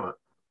names upon it.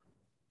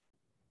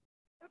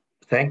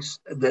 Thanks.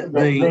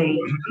 The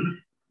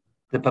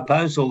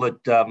proposal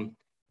that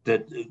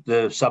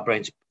the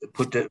sub-branch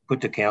put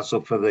to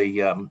council for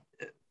the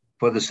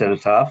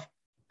cenotaph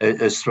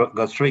has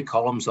got 3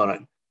 columns on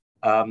it.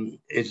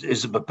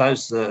 Is it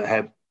proposed to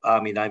have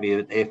Army, Navy,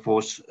 and Air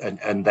Force,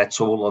 and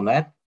that's all on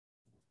that?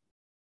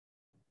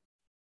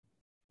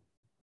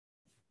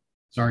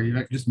 Sorry,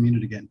 you just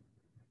muted again.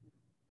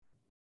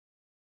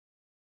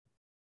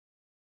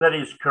 That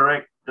is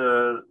correct,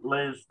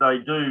 Les. They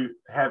do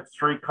have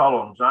 3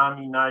 columns,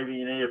 Army,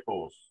 Navy, and Air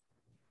Force.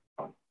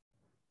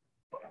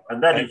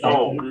 And that is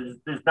all.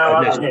 There's no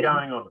other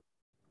going on it.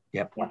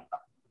 Yep.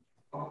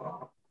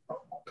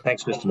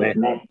 Thanks, Mr.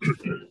 Mayor.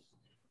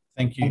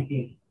 Thank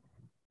you.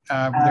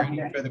 Were there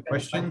any further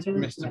questions,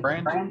 Mr.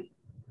 Brand?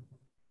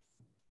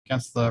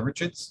 Councillor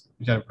Richards,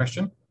 you have a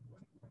question?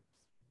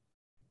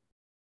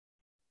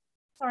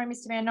 Sorry,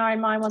 Mr. Mayor, no,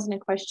 mine wasn't a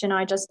question.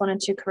 I just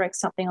wanted to correct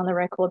something on the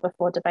record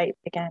before debate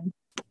began.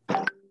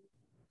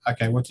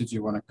 Okay, what did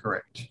you want to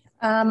correct?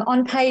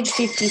 On page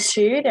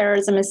 52, there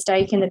is a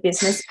mistake in the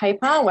business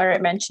paper where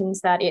it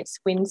mentions that it's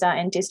Windsor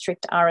and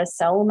District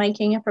RSL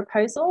making a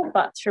proposal,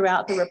 but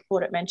throughout the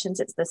report it mentions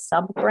it's the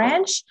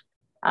sub-branch.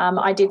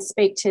 I did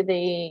speak to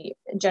the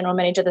General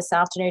Manager this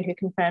afternoon who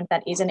confirmed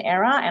that is an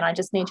error, and I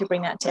just need to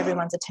bring that to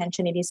everyone's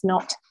attention. It is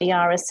not the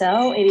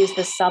RSL, it is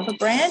the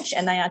sub-branch,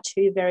 and they are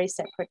 2 very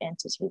separate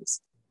entities.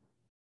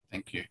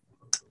 Thank you.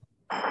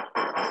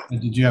 And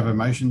did you have a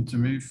motion to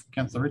move,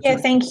 Councillor Richards? Yeah,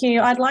 thank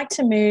you. I'd like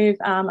to move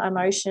a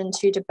motion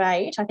to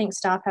debate. I think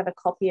staff have a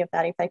copy of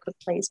that, if they could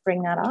please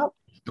bring that up.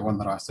 The one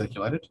that I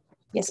circulated?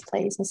 Yes,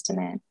 please, Mr.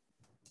 Mayor.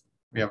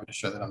 Be able to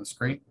show that on the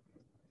screen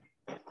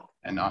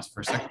and ask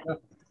for a seconder.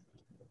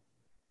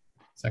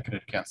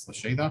 Seconded, Councillor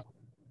Sheether.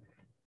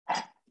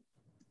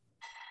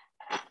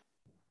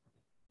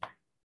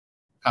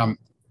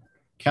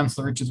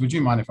 Councillor Richards, would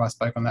you mind if I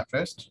spoke on that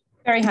first?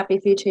 Very happy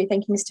for you too.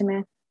 Thank you, Mr.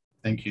 Mayor.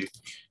 Thank you.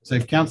 So,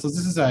 councillors,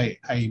 this is a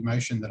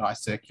motion that I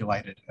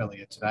circulated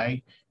earlier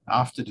today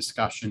after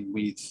discussion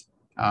with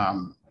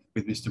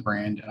Mr.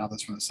 Brand and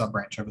others from the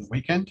sub-branch over the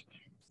weekend.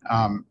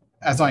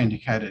 As I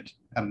indicated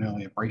at an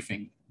earlier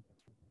briefing,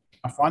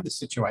 I find the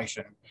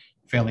situation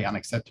fairly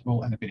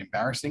unacceptable and a bit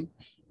embarrassing.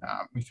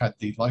 We've had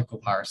the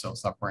local RSL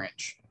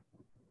sub-branch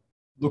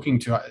looking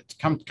to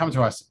come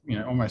to us,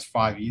 almost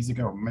 5 years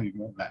ago, or maybe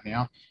more than that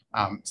now,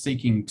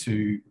 seeking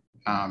to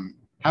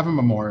have a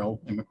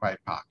memorial in Macquarie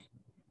Park.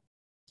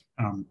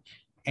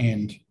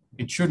 And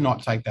it should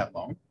not take that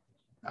long.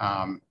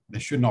 There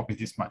should not be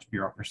this much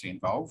bureaucracy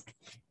involved.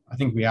 I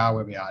think we are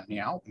where we are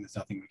now, and there's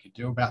nothing we can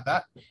do about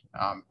that.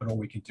 But all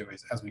we can do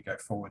is, as we go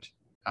forward,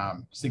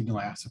 signal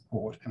our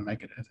support and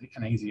make it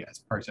an easy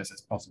process as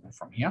possible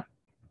from here.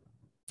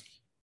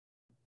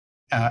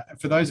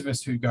 For those of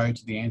us who go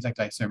to the Anzac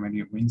Day ceremony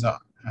at Windsor,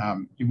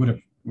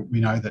 we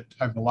know that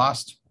over the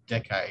last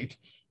decade,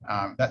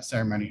 that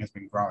ceremony has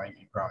been growing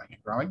and growing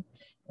and growing.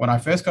 When I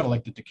first got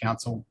elected to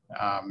council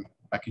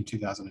back in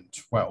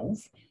 2012,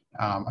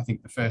 I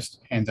think the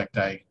first Anzac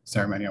Day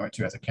ceremony I went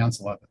to as a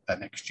councillor that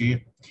next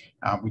year,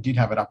 we did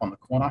have it up on the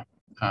corner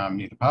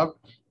near the pub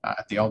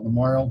at the old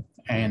memorial,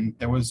 and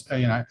there was,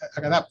 at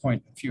that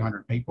point, a few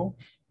hundred people,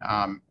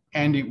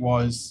 and it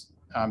was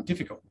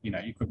difficult.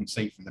 You couldn't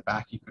see from the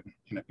back. You couldn't,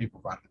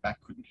 people right at the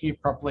back couldn't hear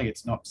properly.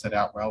 It's not set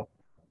out well.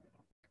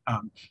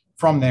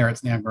 From there,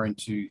 it's now grown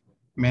to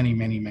many,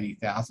 many, many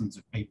thousands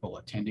of people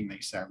attending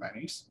these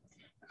ceremonies.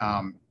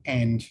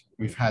 And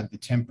we've had the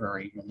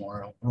temporary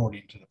memorial brought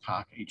into the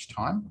park each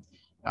time.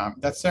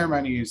 That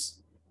ceremony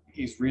is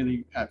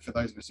really, for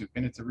those of us who've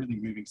been, it's a really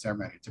moving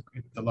ceremony.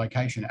 The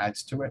location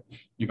adds to it.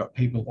 You've got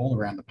people all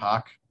around the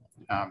park,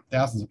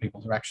 thousands of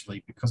people who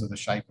actually, because of the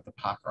shape of the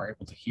park, are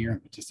able to hear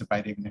and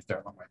participate even if they're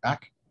a long way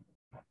back.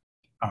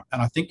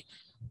 And I think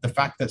the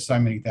fact that so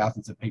many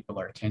thousands of people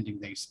are attending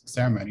these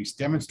ceremonies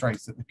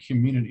demonstrates that the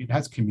community, it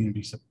has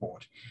community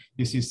support.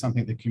 This is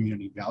something the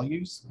community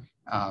values,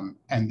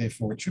 and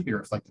therefore it should be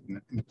reflected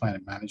in the plan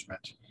of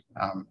management,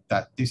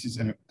 that this is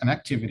an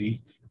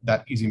activity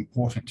that is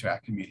important to our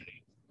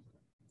community.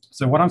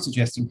 So what I'm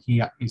suggesting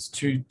here is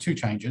two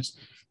changes.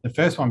 The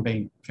first one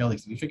being fairly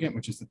significant,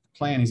 which is that the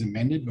plan is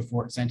amended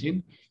before it's sent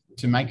in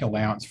to make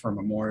allowance for a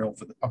memorial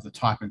of the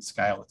type and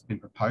scale that's been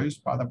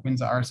proposed by the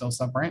Windsor RSL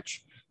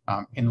sub-branch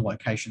in the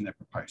location they've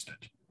proposed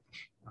it.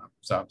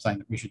 So I'm saying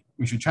that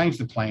we should change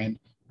the plan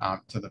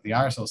so that the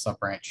RSL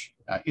sub-branch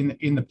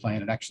in the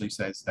plan, it actually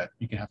says that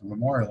you can have a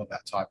memorial of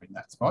that type in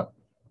that spot.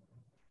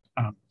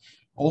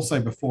 Also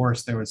before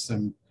us, there was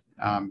some,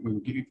 we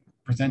were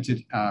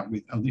presented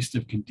with a list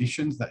of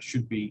conditions that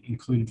should be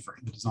included for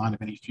the design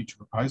of any future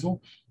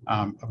proposal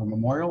of a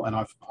memorial. And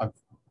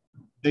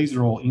these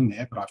are all in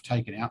there, but I've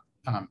taken out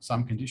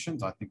some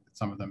conditions. I think that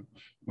some of them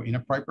were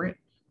inappropriate.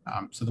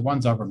 So the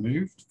ones I've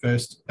removed,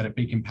 first, that it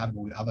be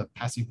compatible with other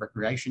passive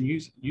recreation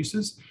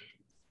uses.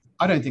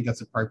 I don't think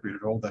that's appropriate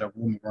at all, that a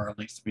war memorial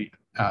needs to be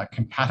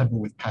compatible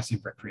with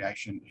passive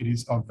recreation. It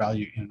is of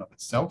value in and of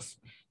itself.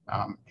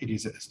 It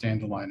is a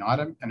standalone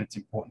item and it's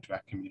important to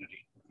our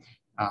community.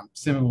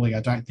 Similarly,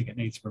 I don't think it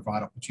needs to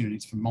provide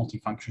opportunities for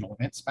multifunctional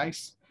event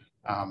space.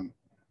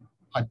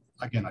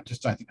 Again, I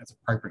just don't think that's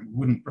appropriate. We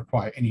wouldn't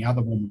require any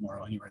other war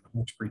memorial anywhere in the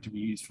Hawkesbury to be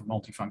used for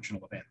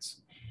multifunctional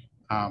events.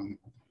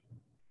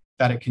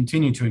 That it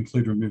continue to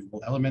include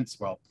removable elements.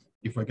 Well,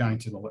 if we're going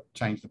to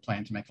change the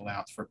plan to make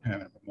allowance for a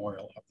permanent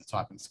memorial of the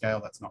type and scale,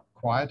 that's not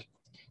required.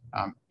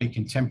 Be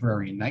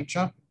contemporary in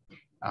nature.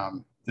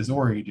 There's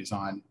already a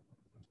design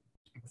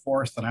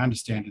before us that I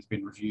understand has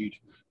been reviewed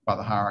by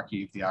the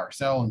hierarchy of the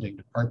RSL and deemed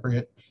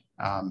appropriate.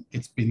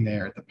 It's been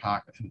there at the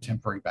park on a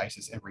temporary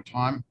basis every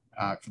time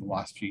for the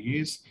last few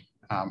years.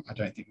 I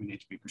don't think we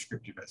need to be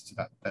prescriptive as to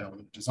that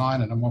element of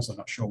design, and I'm also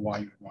not sure why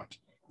you would want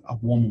a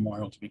war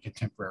memorial to be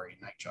contemporary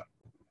in nature.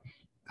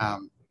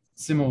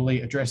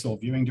 Similarly, address all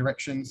viewing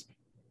directions.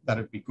 That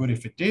would be good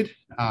if it did,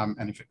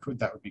 and if it could,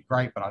 that would be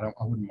great, but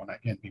I wouldn't want to,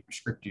 again, be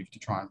prescriptive to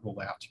try and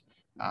rule out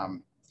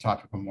the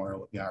type of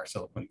memorial that the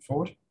RSL are putting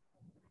forward.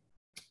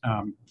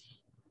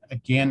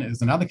 Again,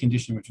 there's another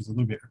condition which was a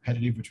little bit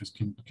repetitive, which was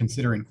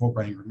consider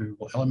incorporating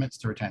removable elements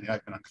to retain the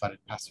open, uncluttered,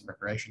 passive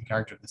recreation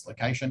character of this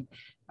location.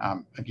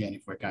 Again,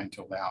 if we're going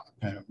to allow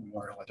a permanent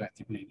memorial, I don't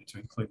think we need to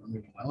include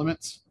removable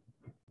elements.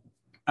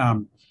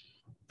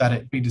 That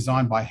it be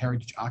designed by a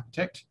heritage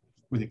architect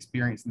with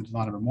experience in the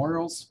design of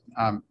memorials.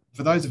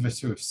 For those of us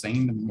who have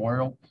seen the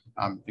memorial,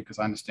 because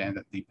I understand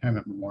that the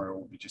permanent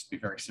memorial will just be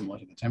very similar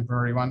to the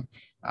temporary one.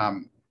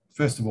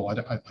 First of all, I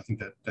think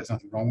that there's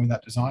nothing wrong with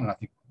that design, and I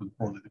think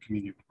broadly the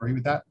community would agree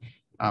with that.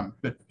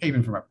 But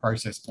even from a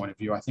process point of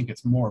view, I think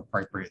it's more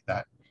appropriate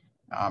that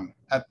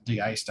at the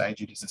DA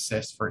stage, it is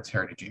assessed for its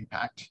heritage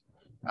impact,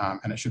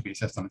 and it should be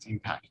assessed on its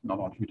impact, not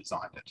on who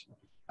designed it.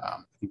 I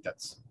think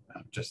that's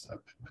just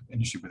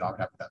an issue I would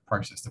have with that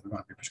process, that we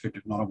want to be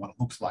prescriptive not on what it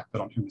looks like,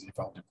 but on who was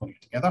involved in putting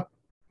it together.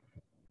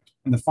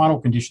 And the final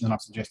condition that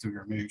I've suggested we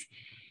remove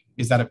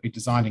is that it be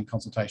designed in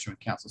consultation with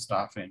council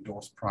staff and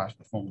endorsed prior to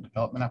the formal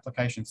development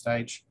application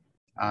stage.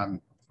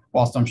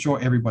 Whilst I'm sure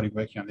everybody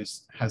working on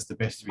this has the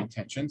best of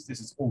intentions, this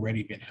has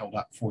already been held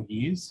up for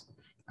years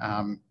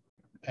and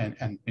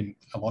been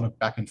a lot of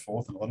back and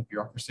forth and a lot of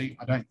bureaucracy.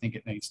 I don't think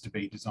it needs to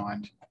be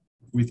designed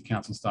with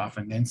council staff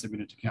and then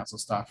submitted to council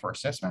staff for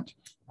assessment.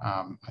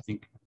 I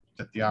think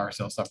that the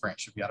RSL sub-branch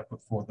should be able to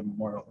put forward the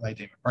memorial they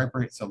deem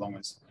appropriate, so long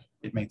as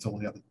it meets all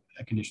the other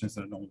conditions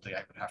that a normal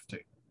DA would have to.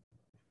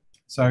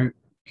 So,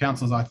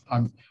 councillors,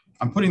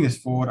 I'm putting this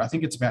forward. I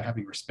think it's about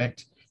having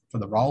respect for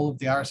the role of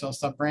the RSL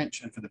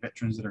sub-branch and for the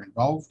veterans that are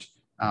involved.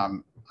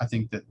 I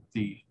think that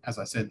as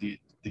I said, the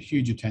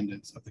huge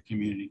attendance of the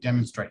community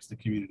demonstrates the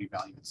community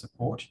value and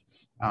support.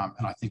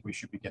 And I think we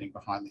should be getting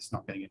behind this,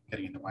 not getting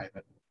in the way of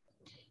it.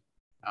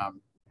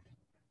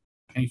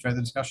 Any further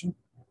discussion?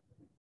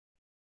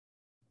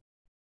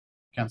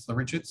 Councillor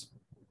Richards.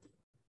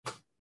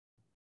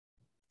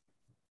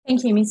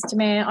 Thank you, Mr.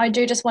 Mayor. I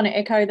do just want to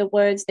echo the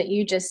words that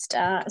you just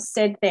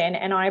said then,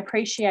 and I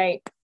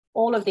appreciate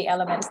all of the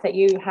elements that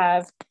you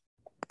have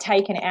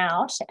taken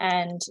out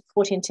and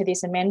put into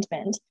this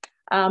amendment.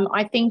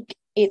 I think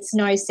it's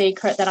no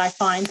secret that I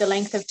find the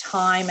length of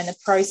time and the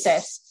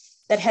process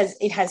that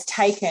it has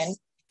taken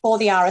for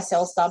the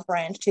RSL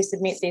sub-branch to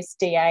submit this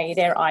DA,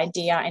 their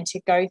idea, and to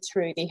go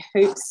through the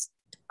hoops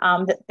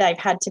that they've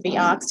had to be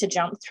asked to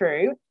jump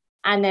through,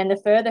 and then the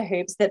further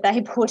hoops that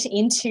they put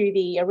into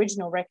the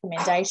original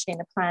recommendation in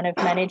the plan of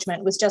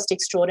management was just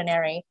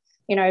extraordinary.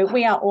 You know,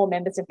 we are all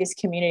members of this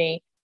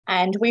community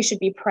and we should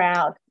be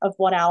proud of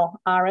what our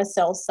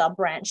RSL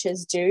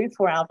sub-branches do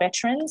for our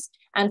veterans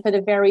and for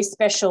the very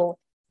special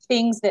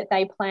things that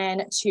they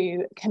plan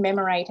to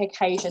commemorate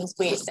occasions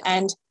with.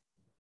 And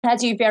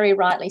as you very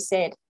rightly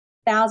said,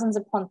 thousands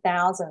upon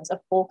thousands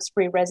of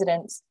Hawkesbury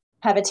residents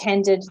have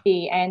attended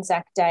the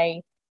Anzac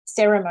Day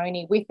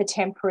ceremony with the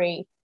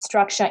temporary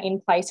structure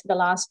in place for the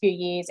last few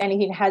years, and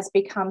it has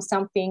become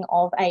something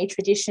of a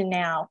tradition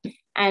now.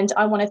 And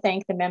I want to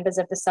thank the members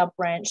of the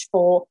sub-branch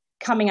for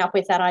coming up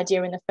with that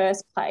idea in the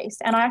first place.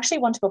 And I actually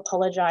want to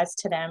apologise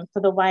to them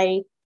for the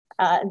way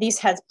this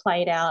has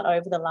played out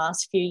over the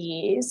last few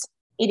years.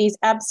 It is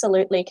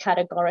absolutely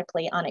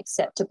categorically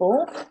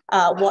unacceptable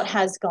what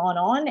has gone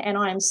on. And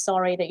I am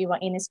sorry that you are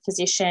in this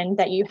position,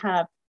 that you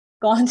have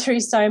gone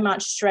through so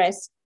much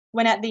stress,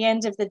 when at the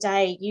end of the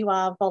day, you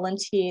are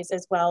volunteers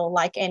as well,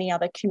 like any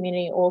other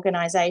community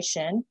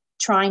organisation,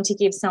 trying to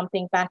give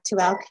something back to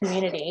our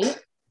community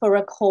for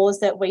a cause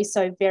that we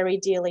so very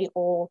dearly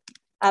all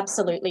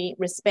absolutely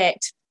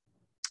respect.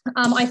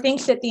 I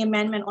think that the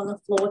amendment on the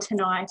floor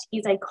tonight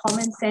is a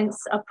common sense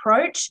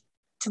approach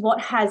to what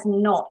has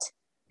not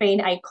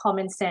been a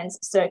common sense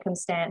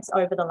circumstance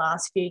over the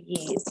last few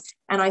years.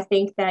 And I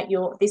think that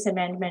this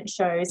amendment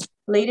shows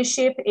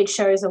leadership. It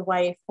shows a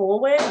way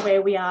forward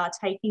where we are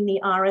taking the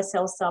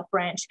RSL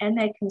sub-branch and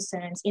their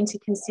concerns into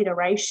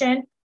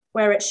consideration,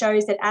 where it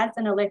shows that as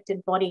an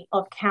elected body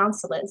of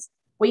councillors,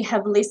 we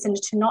have listened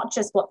to not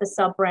just what the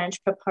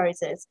sub-branch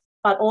proposes,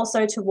 but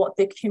also to what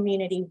the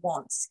community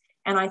wants.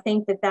 And I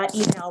think that that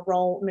is our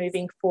role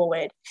moving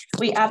forward.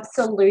 We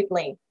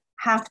absolutely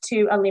have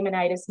to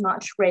eliminate as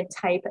much red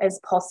tape as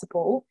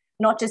possible,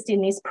 not just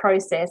in this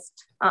process,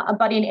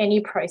 but in any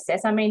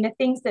process. I mean, the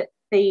things that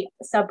the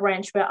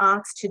sub-branch were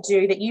asked to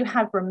do that you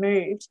have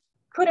removed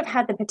could have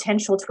had the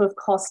potential to have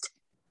cost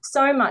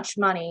so much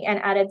money and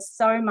added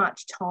so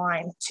much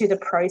time to the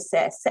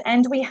process.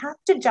 And we have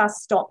to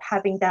just stop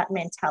having that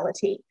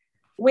mentality.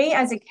 We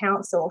as a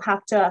council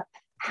have to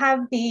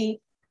have the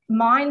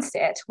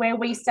mindset where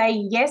we say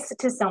yes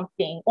to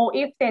something, or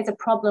if there's a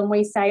problem,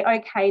 we say,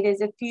 okay,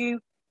 there's a few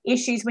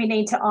issues we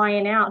need to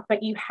iron out,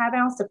 but you have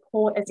our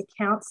support as a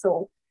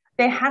council.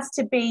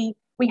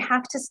 We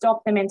have to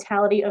stop the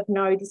mentality of,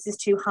 no, this is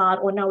too hard,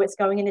 or no, it's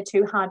going in the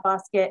too hard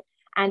basket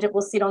and it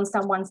will sit on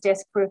someone's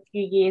desk for a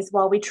few years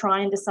while we try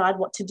and decide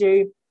what to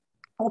do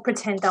or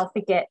pretend they'll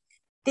forget.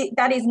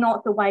 That is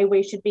not the way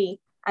we should be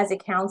as a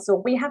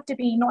council. We have to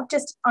be not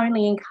just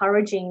only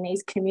encouraging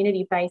these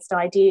community-based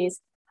ideas,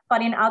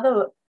 but in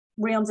other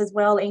realms as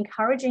well,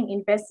 encouraging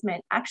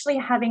investment, actually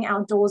having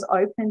our doors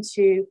open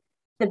to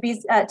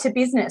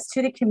business,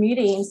 to the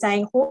community, and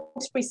saying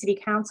Hawkesbury City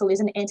Council is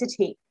an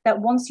entity that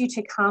wants you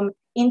to come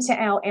into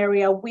our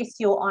area with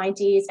your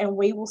ideas and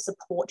we will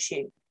support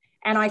you.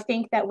 And I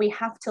think that we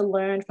have to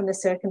learn from the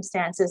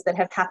circumstances that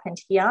have happened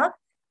here.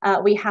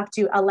 We have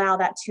to allow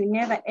that to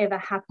never, ever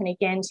happen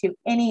again to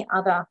any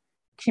other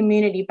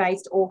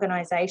community-based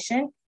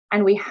organisation.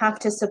 And we have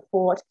to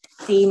support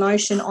the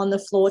motion on the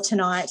floor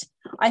tonight.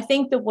 I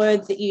think the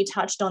word that you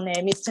touched on there,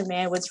 Mr.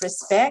 Mayor, was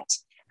respect.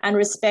 And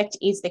respect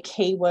is the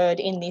key word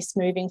in this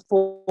moving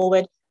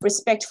forward.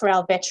 Respect for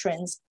our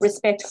veterans,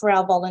 respect for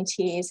our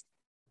volunteers,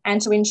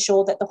 and to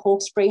ensure that the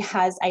Hawkesbury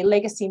has a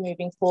legacy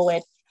moving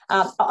forward.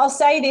 I'll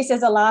say this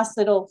as a last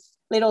little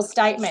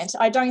statement.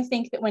 I don't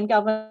think that when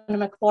Governor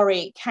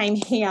Macquarie came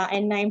here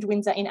and named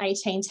Windsor in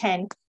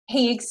 1810,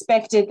 he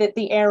expected that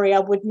the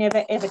area would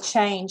never, ever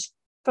change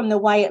from the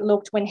way it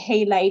looked when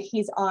he laid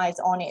his eyes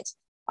on it.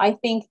 I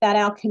think that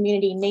our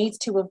community needs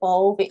to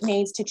evolve. It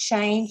needs to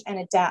change and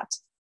adapt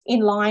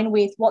in line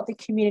with what the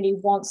community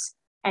wants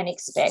and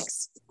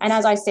expects. And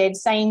as I said,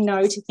 saying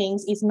no to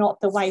things is not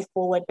the way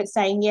forward, but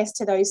saying yes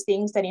to those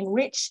things that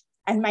enrich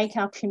and make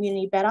our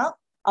community better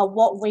are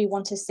what we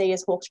want to see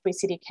as Hawkesbury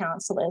City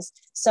Councillors.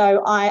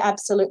 So I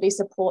absolutely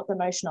support the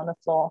motion on the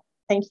floor.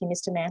 Thank you,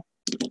 Mr. Mayor.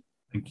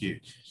 Thank you.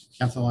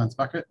 Councillor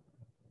Lyons-Bucket.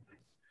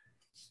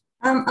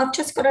 I've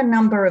just got a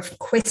number of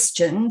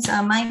questions,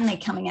 mainly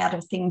coming out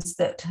of things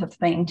that have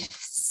been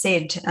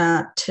said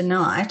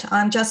tonight.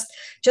 I'm just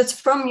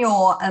from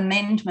your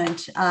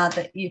amendment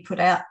that you put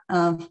out,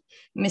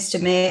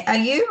 Mr. Mayor.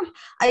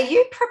 Are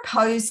you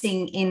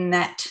proposing in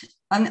that?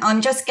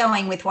 I'm just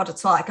going with what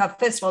it's like.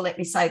 First of all, let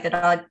me say that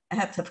I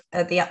have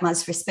the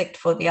utmost respect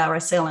for the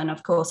RSL, and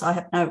of course I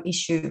have no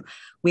issue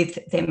with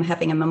them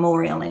having a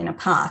memorial in a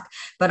park.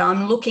 But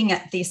I'm looking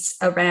at this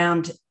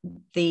around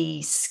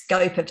the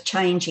scope of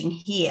changing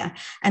here.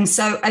 And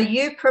so are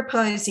you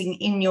proposing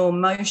in your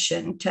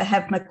motion to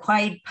have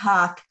McQuaid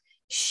Park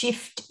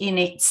shift in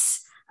its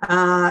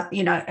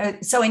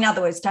so in other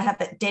words, to have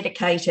it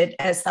dedicated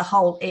as the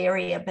whole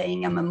area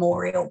being a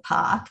memorial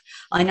park?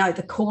 I know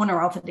the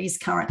corner of it is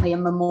currently a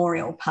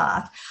memorial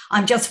park.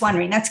 I'm just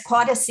wondering, that's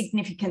quite a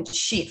significant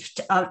shift.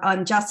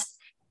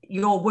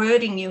 Your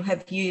wording you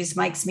have used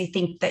makes me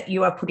think that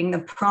you are putting the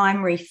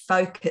primary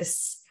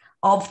focus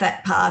of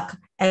that park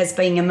as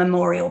being a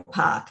memorial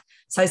park.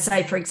 So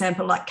say, for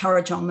example, like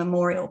Currajong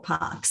Memorial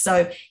Park.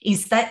 So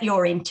is that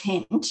your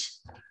intent?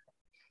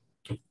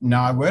 No,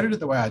 I worded it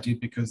the way I did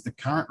because the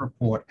current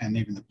report and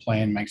even the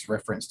plan makes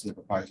reference to the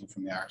proposal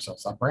from the RSL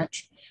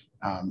sub-branch.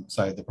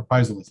 So the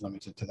proposal is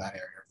limited to that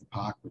area of the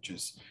park, which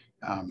is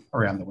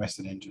around the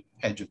western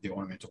edge of the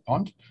ornamental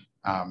pond.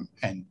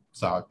 And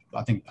so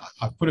I think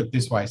I've put it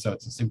this way so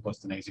it's the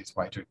simplest and easiest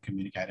way to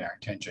communicate our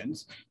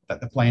intentions, that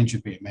the plan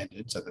should be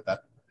amended so that that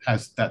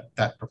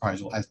that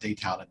proposal as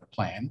detailed in the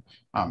plan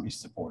is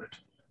supported.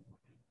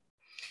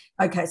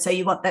 Okay, so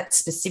you want that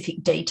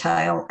specific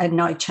detail and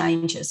no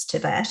changes to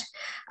that.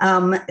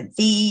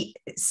 The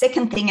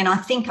second thing, and I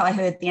think I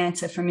heard the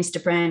answer from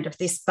Mr. Brand of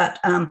this, but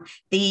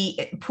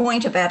the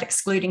point about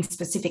excluding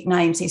specific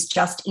names is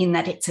just in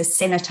that it's a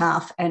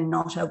cenotaph and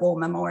not a war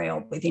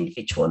memorial with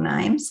individual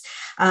names.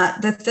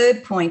 The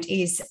third point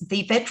is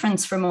the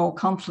veterans from all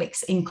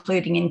conflicts,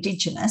 including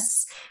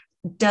Indigenous.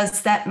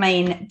 Does that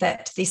mean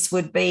that this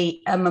would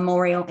be a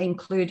memorial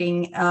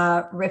including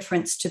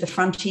reference to the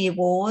frontier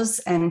wars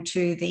and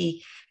to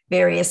the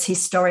various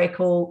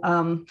historical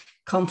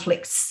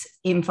conflicts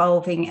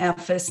involving our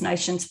First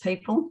Nations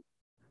people?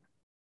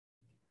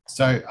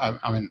 So,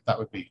 I mean, that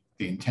would be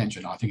the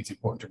intention. I think it's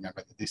important to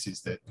remember that this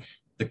is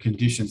the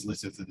conditions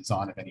list of the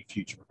design of any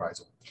future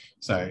proposal.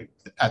 So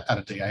at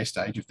a DA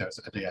stage, if there was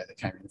a DA that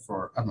came in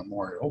for a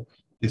memorial,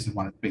 this is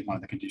one of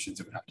the conditions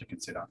that we'd have to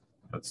consider.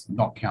 It's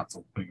not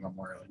council putting a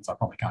memorial in, so I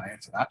probably can't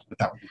answer that, but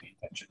that would be the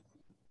intention.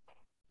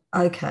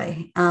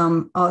 Okay.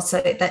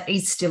 So that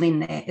is still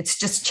in there. It's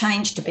just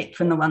changed a bit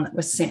from the one that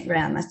was sent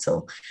around, that's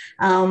all.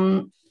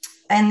 And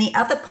the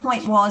other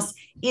point was,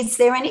 is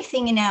there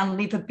anything in our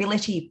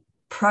livability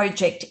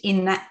project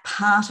in that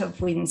part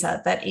of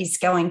Windsor that is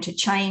going to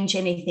change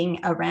anything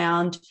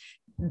around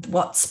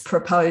what's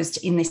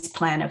proposed in this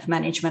plan of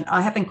management?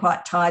 I haven't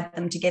quite tied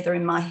them together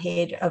in my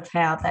head of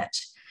how that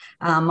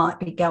might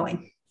be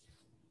going.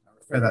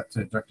 I'll refer that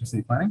to Director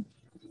City Planning.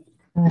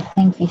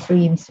 Thank you, through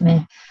you, Mr.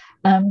 Mayor.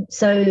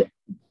 So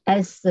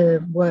as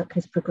the work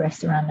has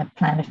progressed around the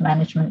plan of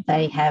management,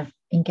 they have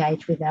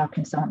engaged with our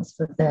consultants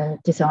for the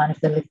design of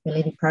the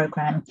livability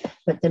program,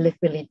 but the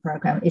livability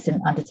program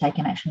isn't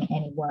undertaking actually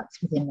any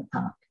works within the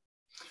park.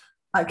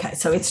 Okay,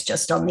 so it's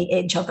just on the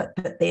edge of it,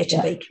 but there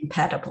to be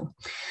compatible.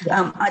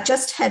 I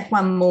just had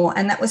one more,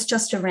 and that was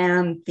just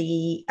around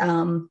the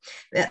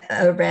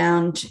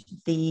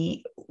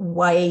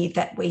way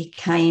that we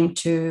came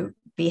to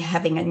be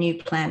having a new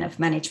plan of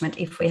management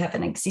if we have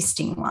an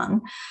existing one.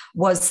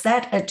 Was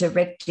that a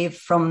directive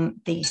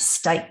from the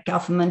state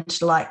government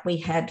like we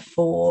had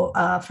for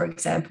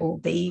example,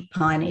 the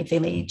Pioneer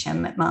Village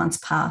and McMahon's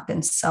Park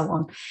and so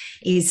on?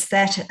 Is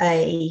that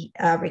a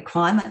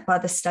requirement by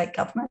the state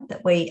government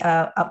that we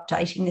are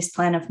updating this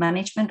plan of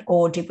management,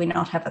 or did we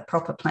not have a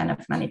proper plan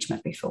of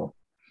management before?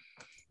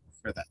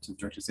 For that to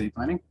Director City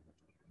Planning.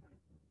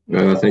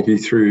 Thank you.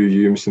 Through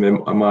you, Mr.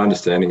 Mayor, my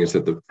understanding is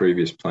that the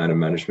previous plan of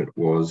management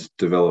was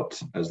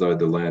developed as though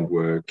the land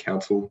were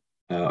council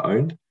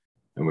owned,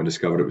 and when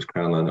discovered it was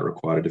Crown land, that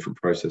required a different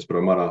process. But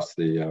I might ask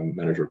the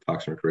Manager of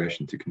Parks and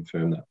Recreation to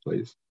confirm that,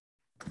 please.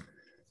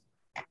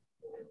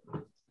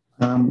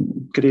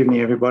 Good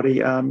evening, everybody.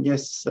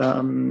 Yes,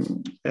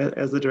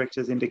 as the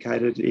Director has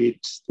indicated,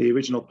 the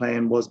original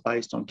plan was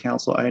based on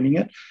council owning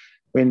it.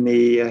 When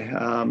the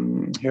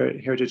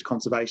Heritage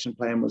Conservation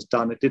Plan was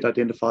done, it did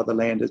identify the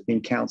land as being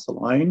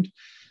council owned.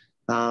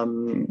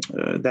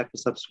 That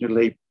was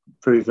subsequently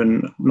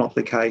proven not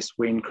the case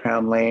when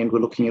Crown Land were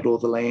looking at all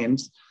the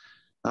lands.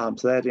 So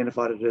they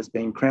identified it as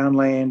being Crown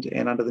land,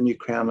 and under the new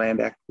Crown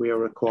Land Act, we are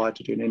required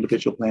to do an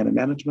individual plan of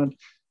management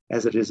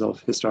as it is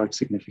of historic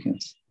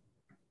significance.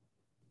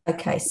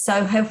 Okay,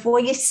 so have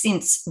we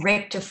since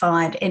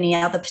rectified any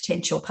other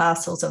potential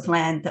parcels of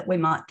land that we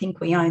might think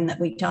we own that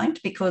we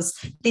don't? Because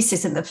this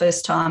isn't the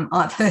first time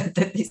I've heard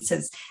that this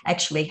has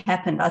actually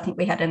happened. I think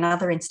we had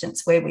another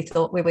instance where we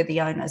thought we were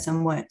the owners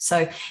and weren't.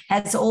 So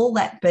has all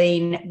that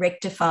been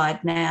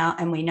rectified now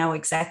and we know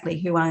exactly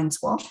who owns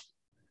what?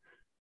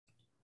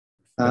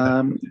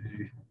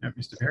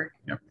 Mr. Perry.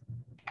 Yep.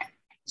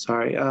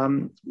 Sorry.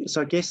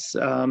 So I guess...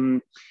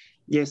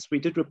 yes, we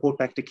did report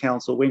back to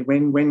council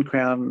when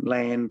Crown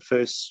Land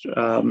first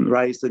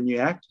raised the new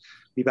act.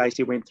 We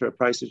basically went through a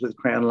process with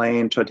Crown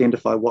Land to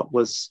identify what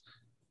was,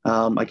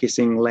 I guess,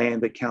 in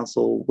land that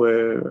council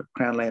were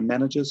Crown Land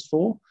managers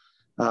for.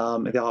 There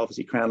are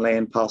obviously Crown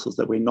Land parcels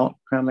that we're not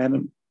Crown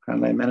Land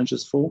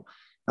managers for.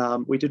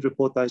 We did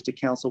report those to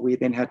council. We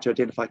then had to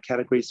identify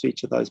categories for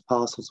each of those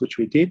parcels, which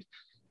we did,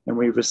 and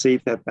we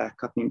received that back,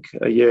 I think,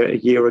 a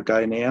year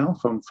ago now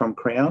from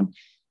Crown.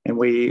 And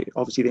we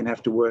obviously then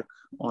have to work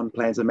on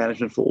plans of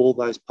management for all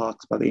those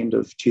parks by the end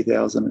of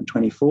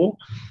 2024.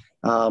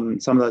 Some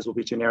of those will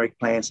be generic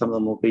plans, some of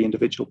them will be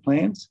individual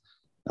plans.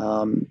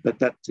 But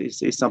that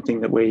is something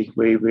that we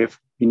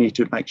need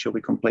to make sure we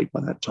complete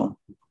by that time.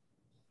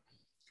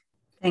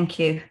 Thank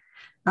you.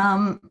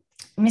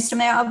 Mr.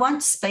 Mayor, I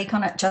won't speak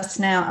on it just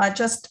now. I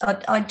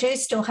do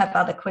still have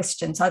other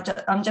questions.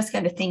 I'm just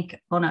going to think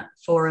on it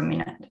for a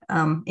minute,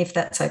 if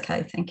that's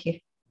okay. Thank you.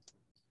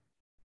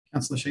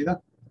 Councillor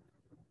Sheether.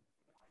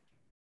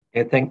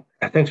 Yeah, thanks,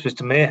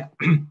 Mr. Mayor.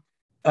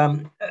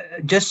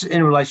 Just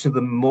in relation to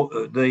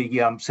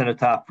the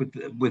cenotaph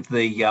with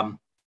the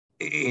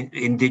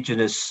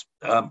Indigenous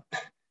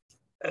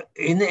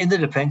in the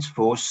Defence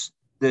Force,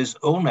 there's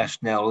all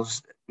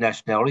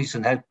nationalities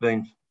and have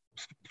been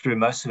through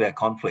most of our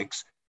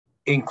conflicts,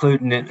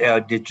 including our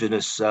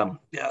Indigenous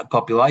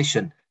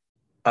population.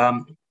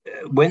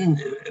 When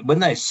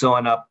they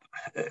sign up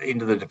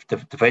into the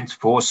Defence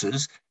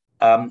Forces,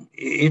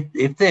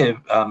 if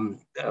they're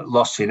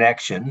lost in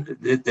action,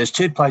 there's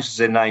two places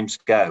their names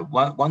go.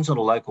 One's on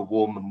a local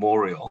war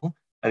memorial,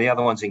 and the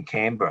other one's in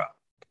Canberra.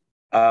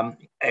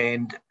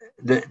 And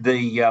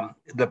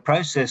the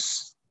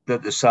process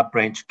that the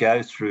sub-branch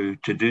go through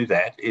to do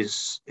that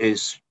is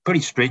pretty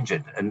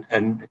stringent.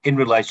 And in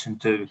relation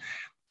to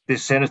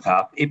this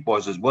cenotaph, it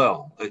was as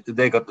well.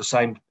 They got the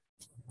same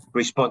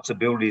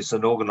responsibilities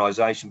an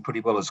organisation pretty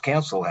well as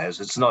council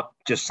has. It's not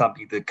just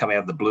something that come out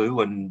of the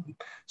blue and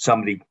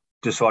somebody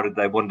decided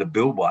they wanted to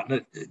build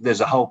one.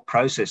 There's a whole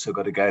process they've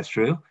got to go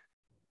through.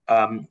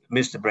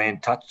 Mr.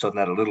 Brand touched on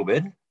that a little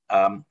bit,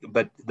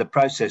 but the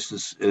process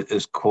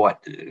is quite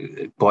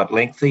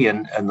lengthy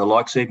and the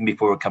likes even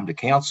before it come to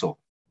council.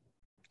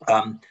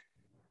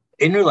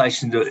 In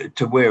relation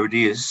to where it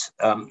is,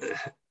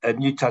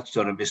 and you touched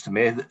on it, Mr.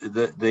 Mayor,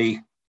 the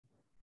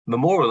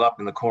memorial up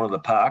in the corner of the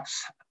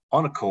parks,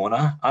 on a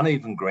corner,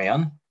 uneven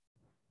ground,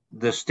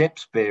 the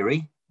steps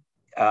vary.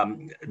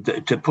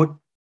 To put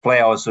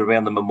flowers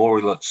around the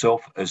memorial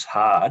itself is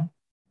hard.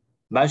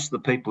 Most of the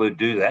people who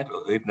do that,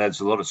 even though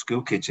there's a lot of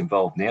school kids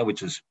involved now,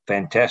 which is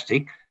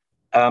fantastic,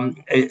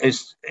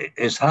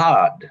 is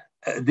hard.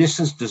 This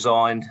is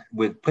designed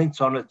with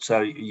plinths on it,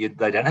 so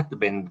they don't have to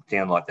bend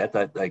down like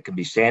that. They can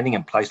be standing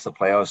and place the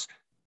flowers,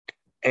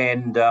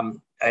 and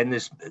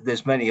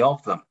there's many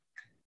of them.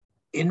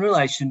 In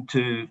relation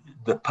to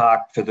the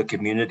park for the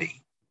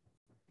community,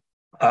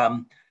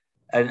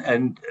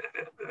 and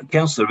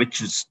Councillor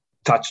Richards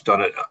touched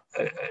on it,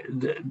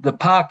 the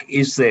park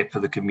is there for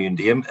the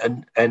community,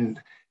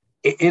 and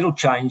it'll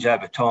change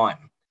over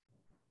time.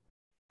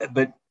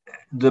 But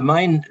the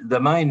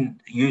main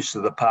use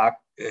of the park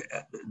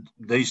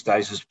these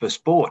days is for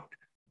sport,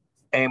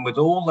 and with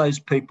all those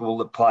people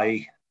that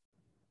play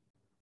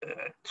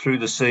through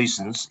the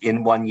seasons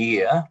in 1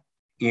 year,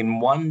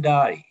 in one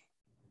day,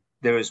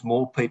 there is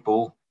more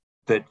people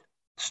that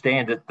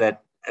stand at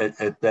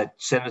that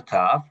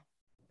cenotaph,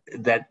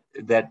 that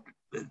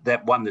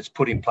one that's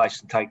put in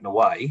place and taken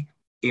away,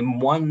 in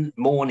one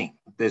morning.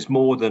 There's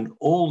more than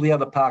all the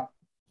other park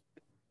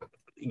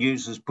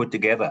users put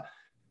together.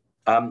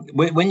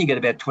 When you get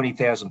about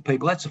 20,000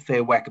 people, that's a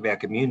fair whack of our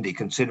community,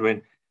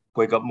 considering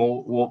we've got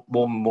more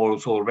war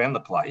memorials all around the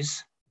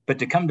place. But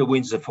to come to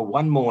Windsor for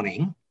one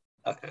morning,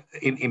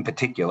 in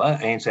particular,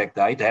 Anzac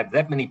Day, to have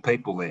that many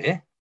people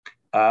there,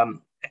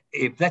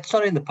 if that's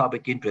not in the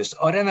public interest,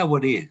 I don't know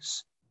what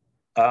is.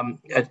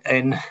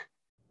 And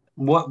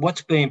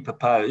what's being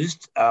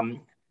proposed,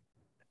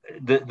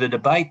 the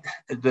debate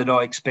that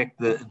I expect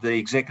the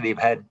executive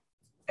had,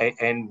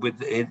 and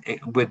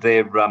with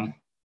their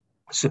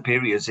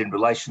superiors in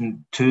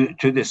relation to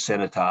this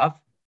cenotaph,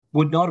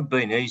 would not have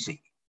been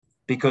easy,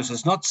 because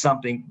it's not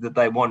something that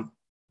they want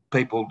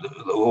people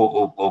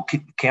or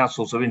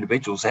councils or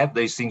individuals to have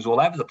these things all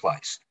over the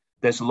place.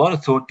 There's a lot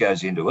of thought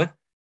goes into it,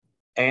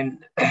 and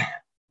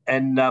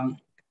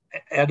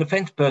our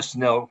defence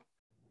personnel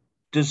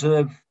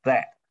deserve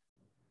that.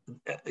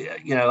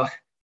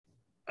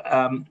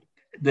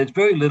 There's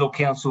very little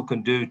council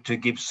can do to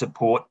give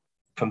support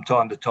from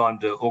time to time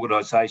to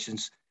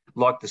organisations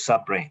like the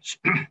sub-branch.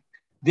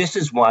 This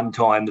is one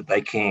time that they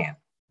can.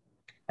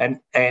 And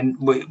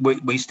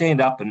we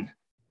stand up and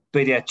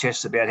beat our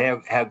chests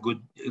about how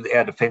good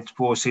our Defence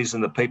Force is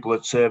and the people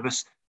that serve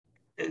us.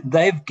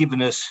 They've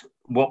given us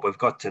what we've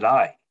got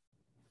today.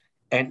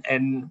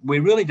 And we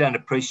really don't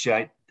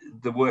appreciate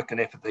the work and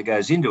effort that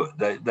goes into it.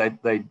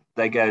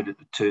 They go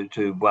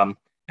to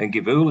and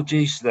give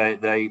eulogies. They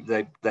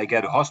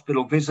go to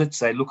hospital visits.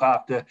 They look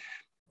after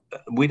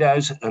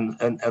widows and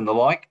the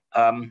like.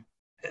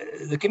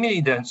 The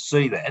community don't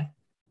see that,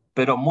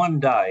 but on one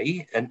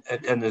day, and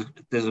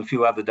there's a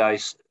few other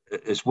days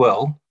as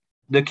well,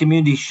 the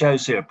community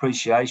shows their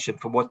appreciation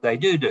for what they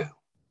do.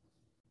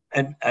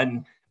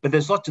 But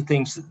there's lots of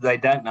things that they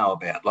don't know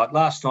about. Like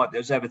last night, there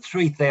was over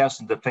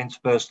 3,000 defence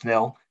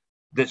personnel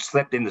that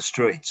slept in the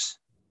streets.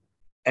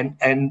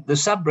 And the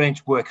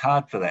sub-branch work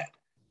hard for that.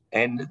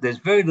 And there's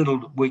very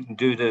little we can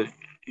do to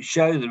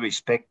show the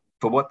respect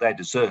for what they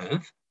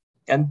deserve.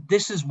 And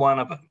this is one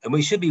of them. And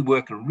we should be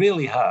working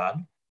really hard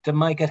to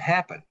make it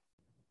happen.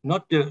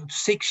 Not do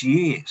 6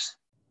 years.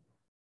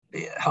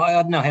 I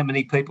don't know how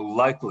many people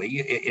locally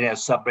in our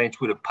sub-branch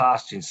would have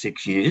passed in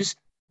 6 years,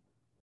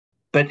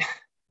 but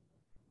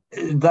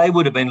they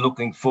would have been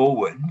looking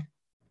forward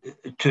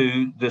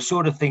to the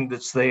sort of thing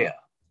that's there,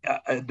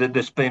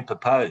 that's been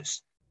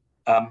proposed.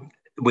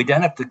 We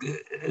don't have to,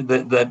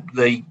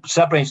 the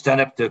sub-branch don't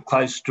have to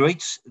close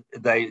streets.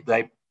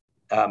 They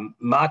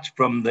march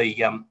from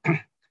the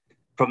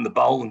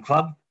bowling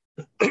club,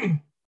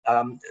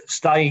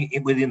 stay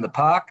within the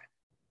park,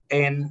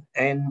 and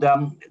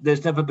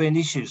there's never been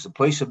issues. The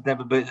police have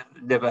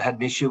never had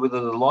an issue with it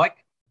or the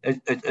like.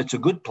 It's a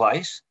good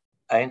place,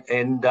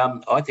 and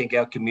I think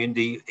our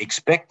community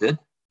expect it,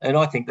 and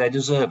I think they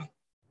deserve it.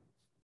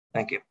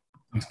 Thank you.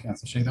 Thanks,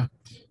 Councillor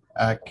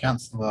Sheether.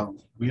 Councillor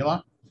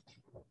Wheeler.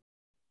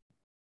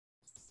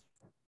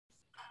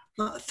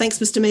 Thanks,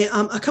 Mr. Mayor.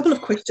 A couple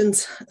of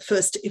questions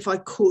first, if I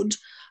could.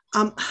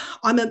 I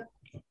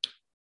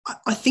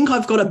think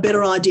I've got a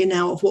better idea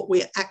now of what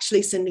we're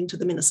actually sending to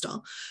the Minister.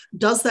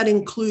 Does that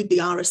include the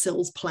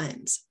RSL's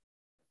plans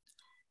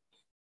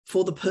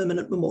for the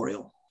permanent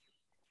memorial?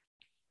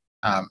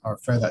 I'll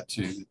refer that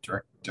to the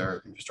Director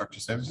of Infrastructure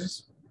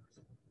Services.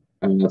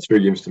 Through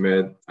you, Mr.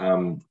 Mayor.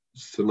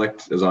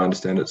 Select, as I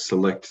understand it,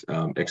 select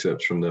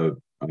excerpts from the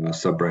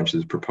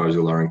sub-branch's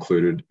proposal are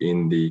included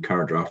in the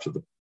current draft of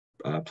the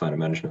plan of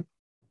management.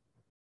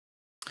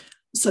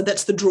 So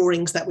that's the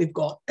drawings that we've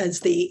got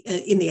as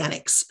in the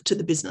annex to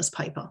the business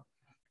paper.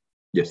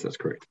 Yes, that's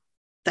correct.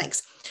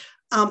 Thanks.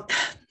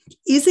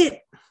 Is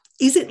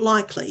it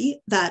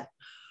likely that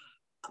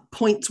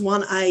points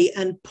 1A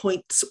and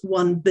points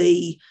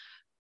 1B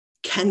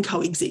can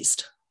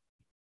coexist?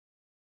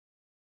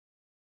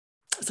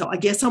 So I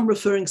guess I'm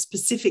referring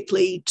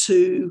specifically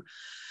to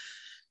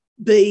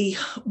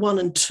B1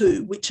 and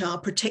 2, which are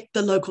protect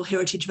the local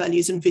heritage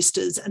values and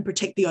vistas and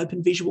protect the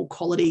open visual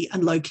quality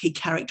and low-key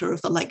character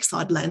of the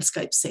lakeside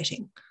landscape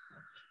setting.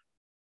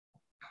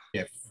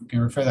 Yeah, we can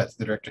refer that to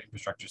the Director of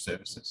Infrastructure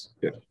Services.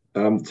 Yeah.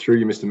 Through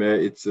you, Mr. Mayor,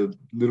 it's a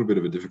little bit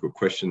of a difficult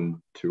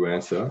question to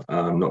answer,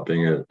 not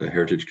being a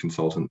heritage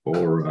consultant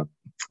or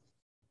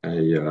a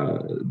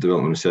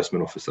development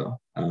assessment officer.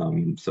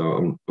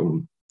 So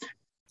I'm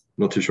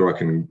not too sure I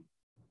can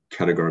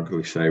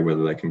categorically say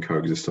whether they can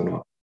coexist or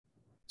not.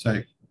 So,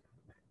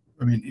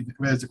 I mean, if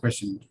there's a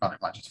question, I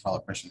might just follow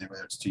a question there,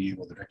 whether it's to you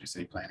or the Director of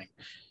City Planning.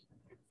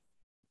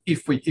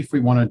 If we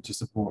wanted to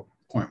support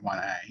point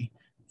 1A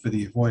for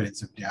the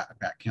avoidance of doubt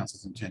about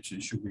council's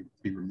intentions, should we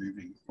be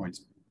removing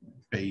points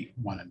B,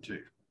 1 and 2?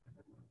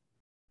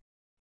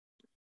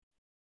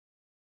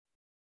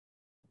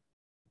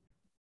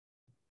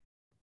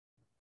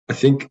 I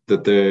think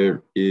that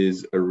there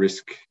is a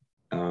risk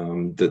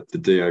that the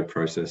DA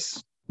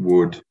process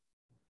would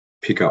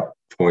pick up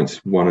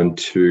points 1 and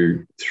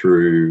 2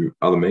 through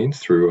other means,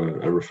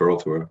 through a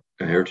referral to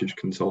a heritage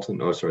consultant,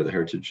 the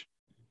heritage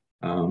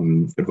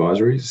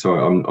advisory. So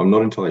I'm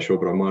not entirely sure,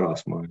 but I might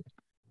ask my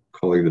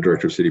colleague, the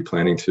Director of City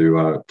Planning,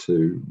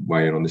 to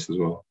weigh in on this as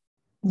well.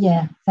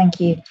 Yeah, thank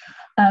you.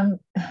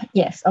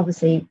 Yes,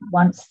 obviously,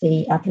 once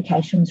the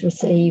application's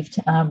received,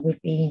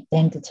 we'd be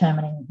then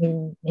determining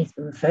who needs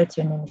to be referred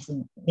to, and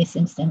in this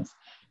instance,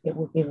 it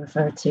would be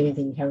referred to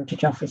the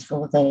Heritage Office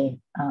for their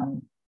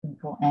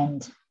input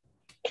and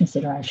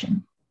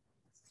consideration.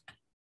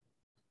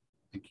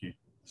 Thank you.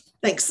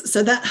 Thanks.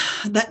 So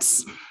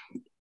that's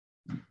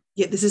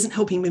this isn't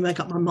helping me make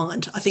up my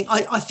mind. I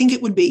think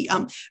it would be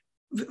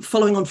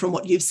following on from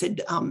what you've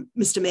said,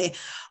 Mr. Mayor.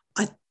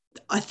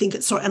 I think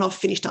it's sorry, and I've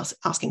finished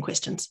asking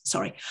questions.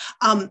 Sorry.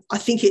 I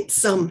think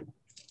it's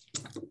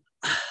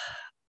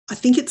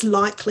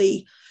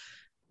likely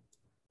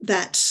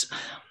that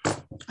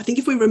I think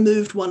if we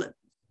removed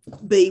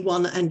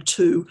B1 and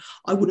 2,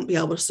 I wouldn't be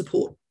able to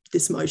support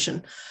this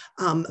motion.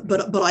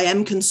 But I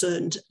am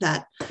concerned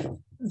that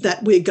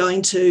we're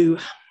going to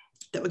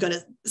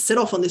set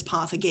off on this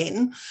path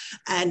again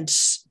and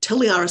tell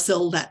the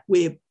RSL that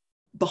we're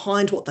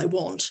behind what they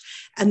want,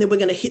 and then we're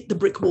going to hit the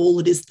brick wall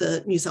that is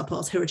the New South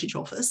Wales Heritage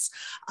Office,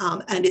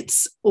 and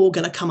it's all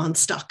going to come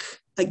unstuck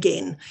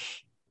again.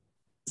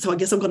 So I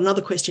guess I've got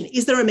another question.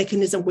 Is there a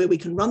mechanism where we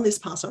can run this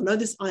past? I know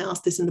this, I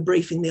asked this in the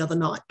briefing the other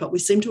night, but we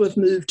seem to have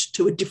moved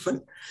to a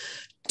different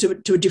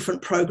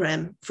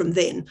program from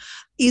then.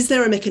 Is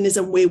there a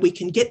mechanism where we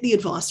can get the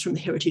advice from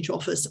the Heritage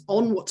Office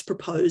on what's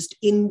proposed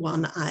in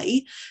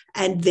 1A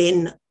and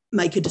then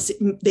make a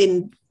decision,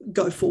 then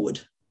go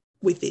forward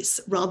with this,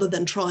 rather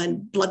than try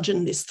and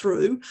bludgeon this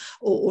through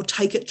or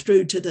take it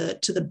through to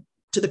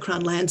the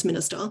Crown Lands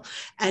Minister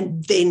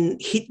and then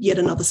hit yet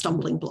another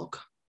stumbling block?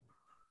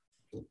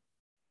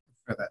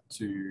 For that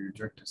to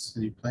Director of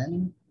City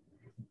Planning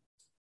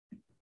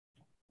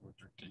or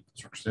Director of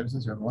Infrastructure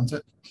Services, whoever wants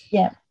it.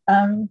 Yeah.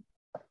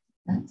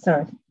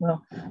 Sorry.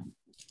 Well,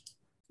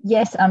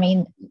 yes. I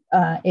mean,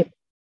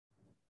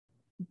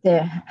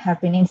 there have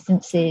been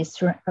instances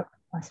through,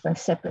 I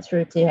suppose, separate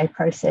through a DA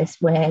process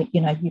where,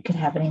 you could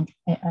have a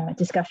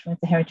discussion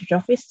with the Heritage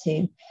Office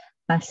to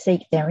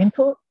seek their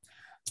input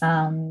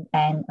and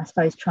I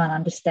suppose try and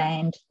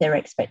understand their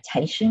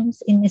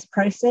expectations in this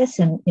process,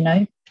 and,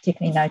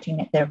 particularly noting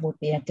that there would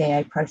be a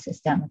DA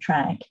process down the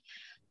track.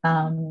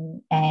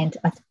 And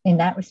in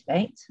that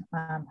respect,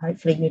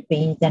 hopefully you'd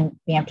be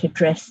able to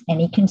address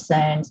any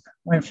concerns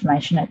or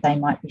information that they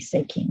might be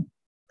seeking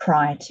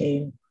prior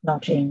to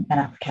lodging an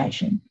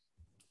application.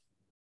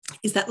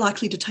 Is that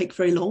likely to take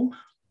very long?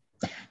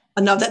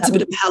 I know that's a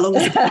bit of how long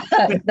is it?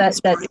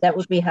 That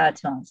would be hard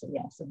to answer.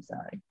 Yes, I'm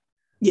sorry.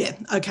 Yeah,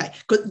 okay.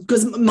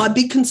 Because my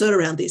big concern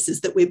around this is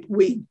that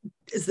we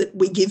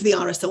give the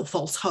RSL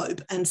false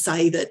hope and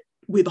say that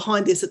we're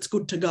behind this, it's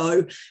good to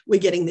go, we're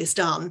getting this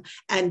done,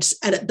 and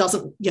it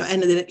doesn't,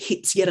 and then it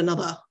hits yet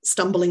another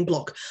stumbling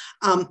block.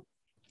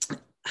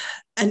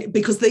 And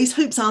because these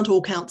hoops aren't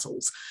all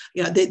councils,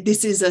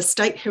 this is a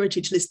state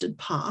heritage listed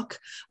park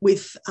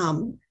with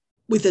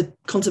with a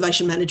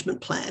conservation management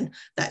plan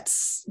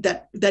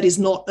that is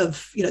not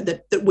of, you know,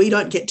 that we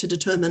don't get to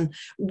determine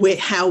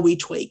how we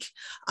tweak.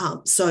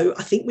 So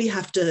I think we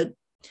have to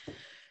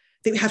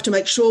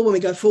make sure when we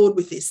go forward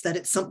with this that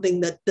it's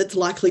something that's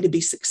likely to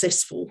be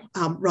successful,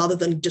 rather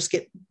than just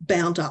get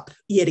bound up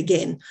yet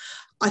again.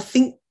 I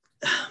think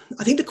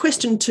the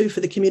question too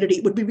for the community,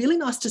 it would be really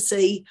nice to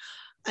see,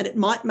 and it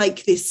might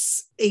make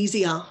this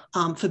easier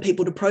for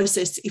people to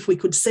process, if we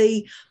could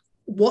see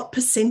what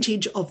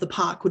percentage of the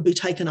park would be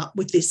taken up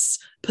with this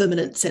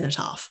permanent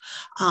cenotaph.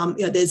 You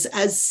know, there's,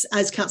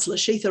 as Councillor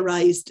Sheetha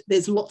raised,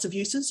 there's lots of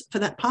uses for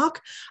that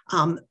park.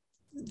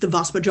 The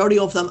vast majority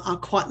of them are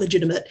quite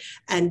legitimate,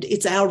 and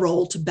it's our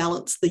role to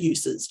balance the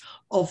uses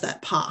of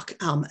that park.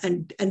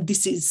 And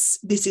this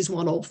is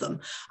one of them.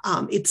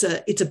 It's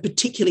a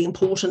particularly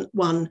important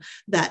one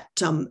that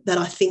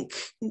I think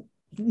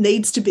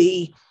needs to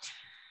be,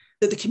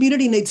 that the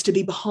community needs to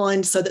be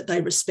behind so that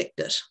they respect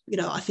it. You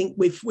know, I think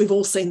we've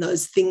all seen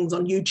those things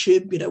on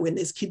YouTube, you know, when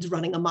there's kids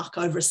running amok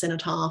over a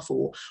cenotaph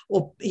or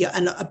yeah,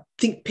 and I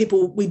think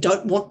we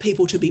don't want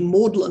people to be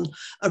maudlin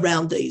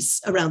around these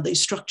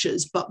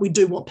structures, but we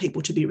do want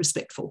people to be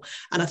respectful.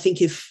 And I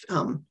think if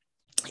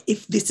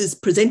this is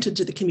presented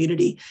to the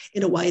community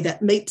in a way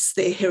that meets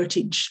their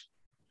heritage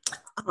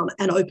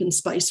and open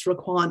space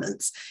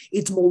requirements,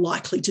 it's more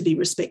likely to be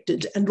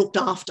respected and looked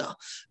after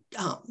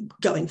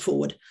going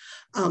forward.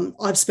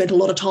 I've spent a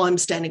lot of time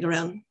standing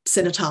around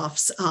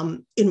cenotaphs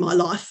in my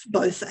life,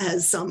 both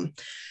as the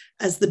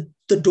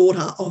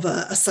daughter of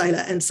a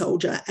sailor and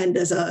soldier, and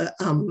as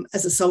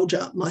a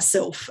soldier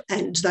myself.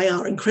 And they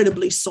are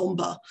incredibly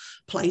sombre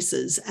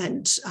places,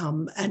 and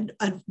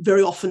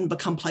very often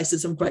become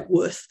places of great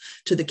worth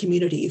to the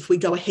community. If we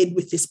go ahead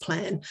with this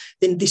plan,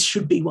 then this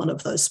should be one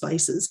of those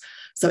spaces.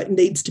 So it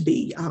needs to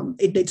be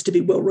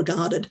well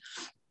regarded.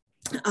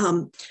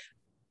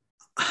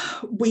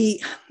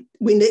 We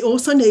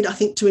also need, I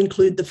think, to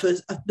include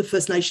the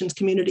First Nations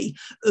community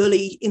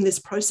early in this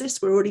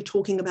process. We're already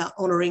talking about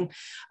honouring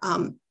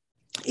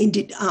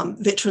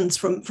veterans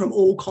from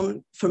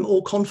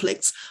all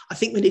conflicts. I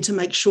think we need to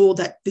make sure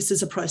that this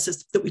is a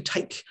process that we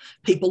take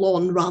people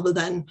on, rather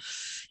than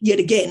yet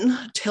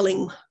again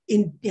telling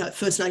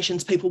First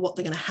Nations people what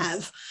they're going to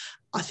have.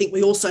 I think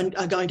we also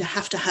are going to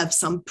have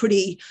some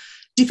pretty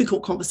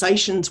difficult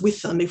conversations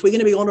with them. If we're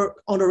going to be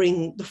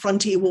honouring the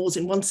frontier wars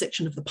in one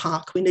section of the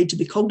park, we need to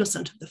be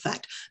cognizant of the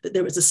fact that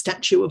there is a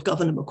statue of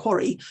Governor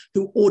Macquarie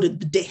who ordered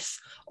the death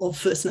of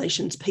First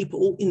Nations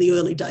people in the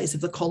early days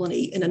of the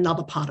colony in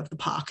another part of the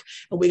park.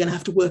 And we're going to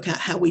have to work out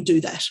how we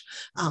do that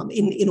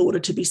in order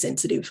to be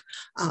sensitive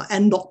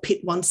and not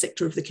pit one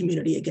sector of the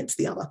community against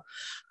the other.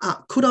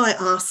 Could I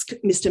ask,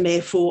 Mr.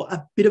 Mayor, for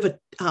a bit of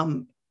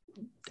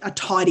a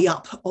tidy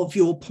up of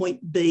your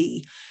point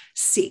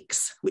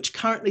B6, which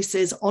currently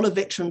says honour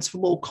veterans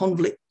from all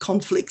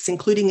conflicts,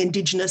 including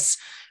Indigenous,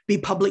 be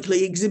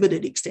publicly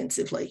exhibited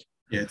extensively.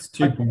 Yeah, it's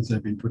 2 points that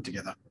have been put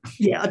together.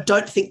 Yeah, I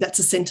don't think that's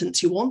a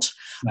sentence you want.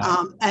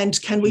 No.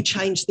 And can we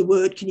change the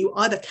word? Can you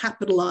either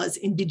capitalise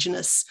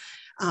Indigenous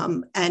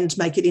and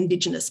make it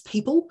Indigenous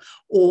people,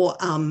 or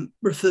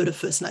refer to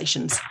First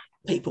Nations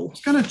people? I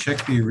was going to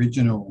check the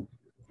original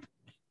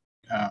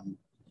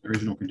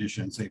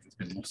condition and see if it's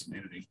been lost in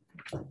editing.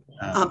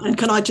 And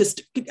can I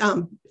just,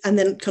 and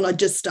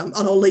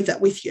I'll leave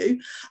that with you,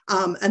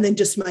 and then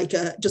just make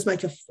a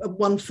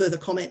one further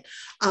comment.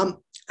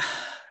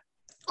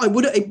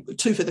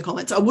 Two further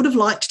comments. I would have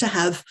liked to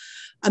have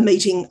a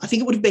meeting. I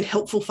think it would have been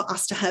helpful for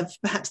us to have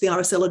perhaps the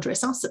RSL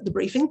address us at the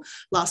briefing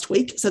last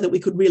week, so that we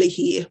could really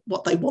hear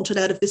what they wanted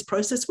out of this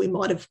process. We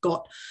might have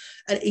got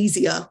to an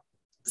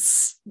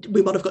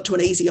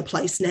easier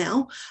place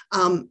now.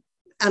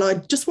 And I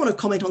just want to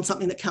comment on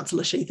something that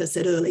Councillor Sheetha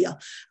said earlier.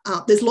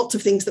 There's lots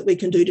of things that we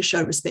can do to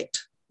show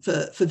respect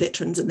for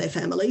veterans and their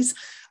families.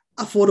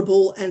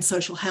 Affordable and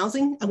social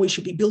housing, and we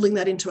should be building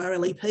that into our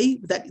LEP.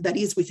 That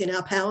is within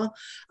our power.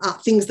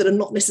 Things that are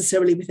not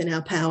necessarily within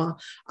our power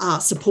are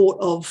support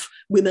of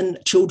women,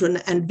 children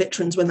and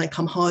veterans when they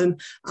come home,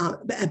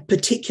 and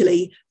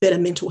particularly better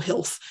mental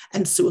health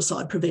and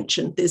suicide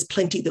prevention. There's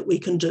plenty that we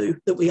can do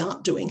that we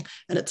aren't doing,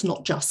 and it's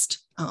not just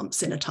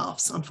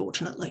cenotaphs,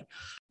 unfortunately.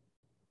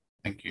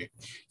 Thank you.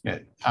 Yeah,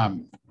 I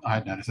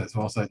had noticed as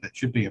well, so that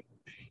should be a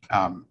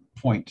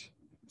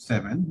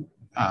 0.7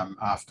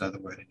 after the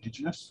word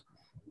Indigenous.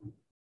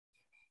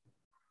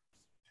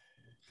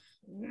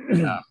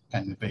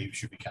 And the B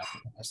should be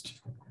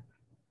capitalised.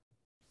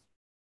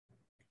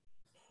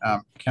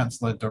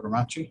 Councillor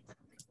Dogamachi.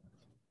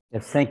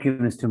 Yes, thank you,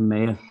 Mr.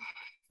 Mayor.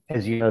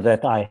 As you know,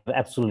 that I have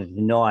absolutely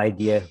no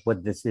idea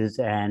what this is,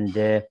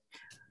 and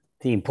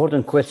the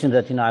important question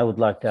that I would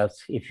like to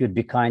ask, if you'd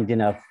be kind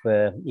enough,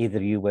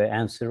 either you will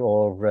answer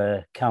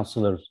or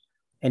councillors,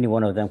 any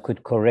one of them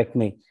could correct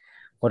me.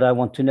 What I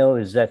want to know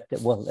is that,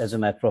 well, as a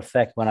matter of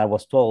fact, when I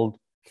was told,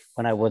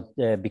 when I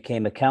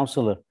became a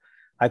councillor,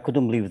 I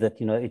couldn't believe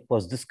that, it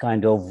was this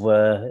kind of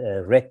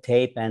red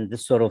tape and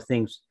this sort of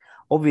things.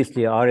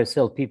 Obviously,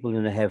 RSL people,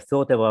 have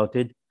thought about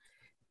it.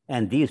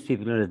 And these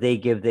people, they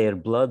gave their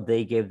blood,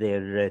 they gave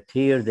their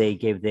tear, they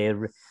gave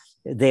their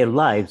their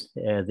lives,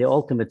 the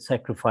ultimate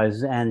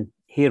sacrifices. And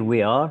here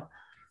we are,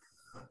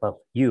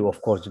 well, you,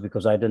 of course,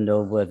 because I don't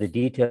know the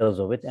details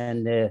of it,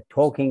 and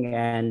talking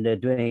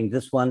and doing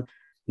this one.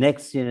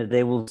 Next,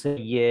 they will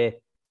say,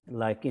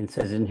 like it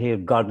says in here,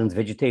 gardens,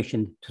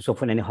 vegetation to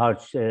soften any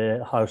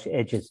harsh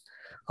edges.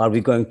 Are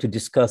we going to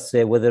discuss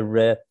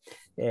whether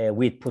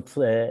we put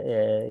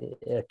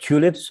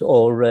tulips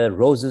or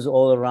roses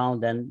all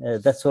around and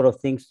that sort of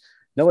things?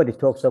 Nobody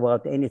talks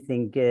about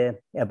anything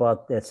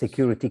about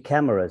security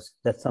cameras.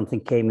 That's something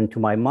came into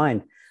my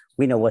mind.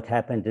 We know what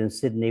happened in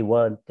Sydney,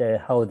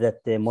 how that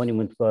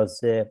monument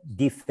was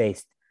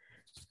defaced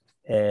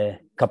a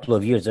couple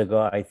of years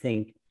ago, I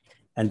think.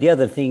 And the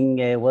other thing,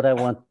 what I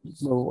want,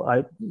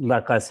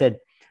 like I said,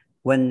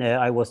 when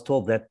I was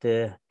told that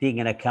being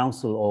in a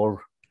council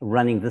or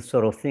running this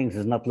sort of things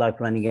is not like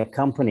running a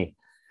company.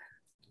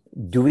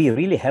 Do we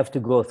really have to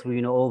go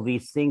through, all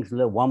these things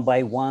one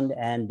by one?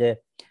 And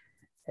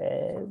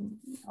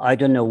I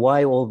don't know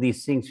why all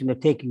these things,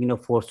 taking,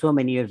 for so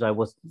many years.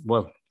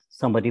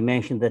 Somebody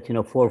mentioned that,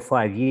 4 or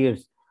 5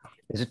 years.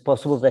 Is it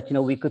possible that,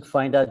 we could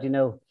find out,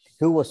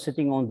 who was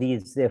sitting on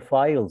these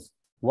files?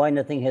 Why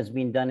nothing has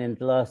been done in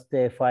the last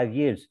 5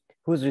 years?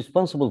 Who's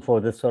responsible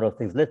for this sort of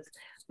things? Let's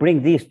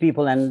bring these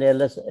people and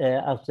let's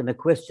ask them a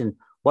question.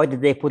 Why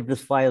did they put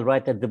this file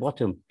right at the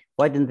bottom?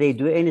 Why didn't they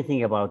do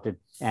anything about it?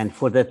 And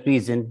for that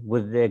reason,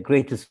 with the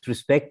greatest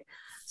respect,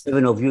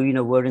 7 of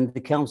you, were in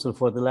the council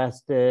for the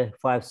last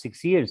 5,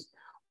 6 years.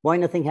 Why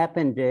nothing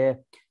happened?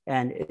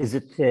 And is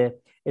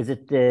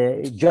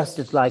it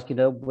justice, like,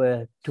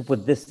 to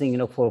put this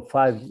thing, for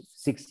 5,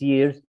 6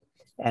 years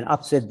and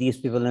upset these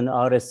people in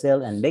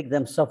RSL and make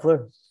them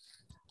suffer?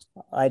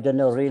 I don't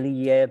know,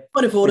 really.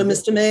 Point of order,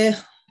 Mr. Mayor.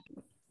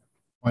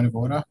 Point of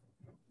order.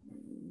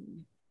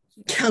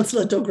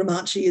 Councillor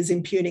Dogramachi is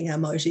impugning our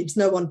motives.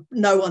 No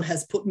one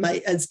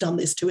has done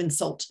this to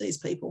insult these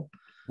people.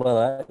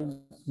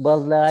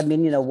 Well, I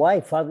mean,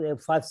 why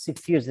 5,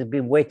 6 years have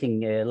been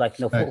waiting?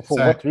 For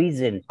what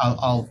reason?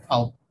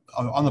 I'll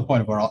on the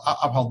point of order, I'll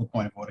uphold the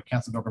point of order.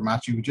 Councillor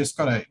Dogramachi, we just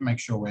got to make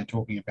sure we're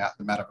talking about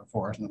the matter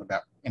before us, not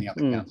about any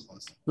other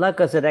councillors.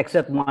 Like I said,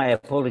 accept my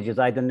apologies.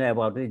 I don't know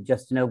about it.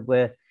 Just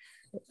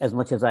as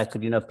much as I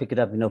could, pick it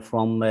up,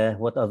 from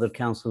what other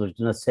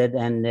councillors said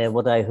and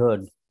what I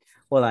heard.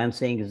 All I'm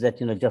saying is that,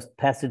 just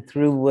pass it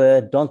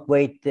through. Don't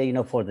wait,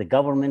 for the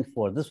government,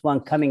 for this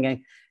one coming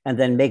in, and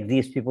then make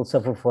these people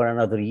suffer for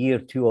another year,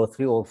 2 or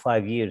 3 or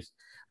 5 years.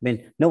 I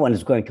mean, no one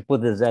is going to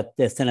put this at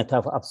the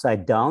cenotaph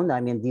upside down.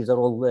 I mean, these are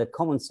all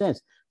common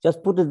sense.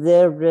 Just put it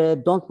there.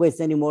 Don't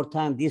waste any more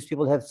time. These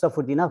people have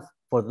suffered enough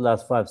for the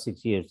last 5,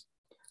 6 years.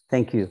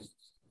 Thank you.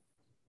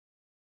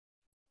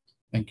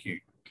 Thank you.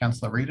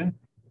 Councillor Reardon.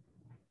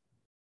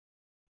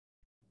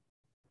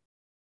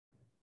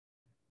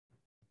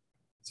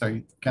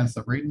 Sorry,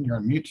 Councillor Reardon, you're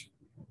on mute.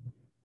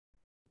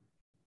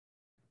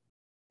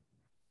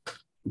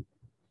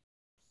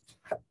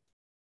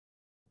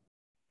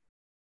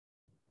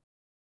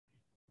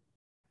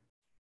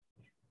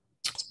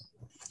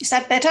 Is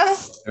that better?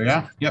 There we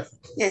are. Yep.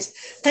 Yes.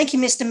 Thank you,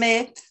 Mr.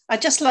 Mayor.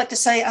 I'd just like to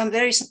say I'm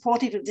very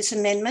supportive of this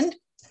amendment.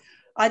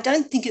 I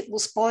don't think it will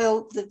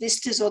spoil the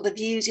vistas or the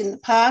views in the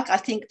park. I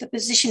think the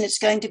position it's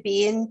going to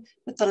be in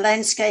with the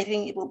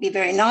landscaping, it will be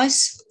very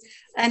nice.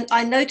 And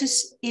I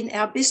noticed in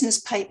our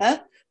business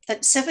paper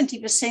that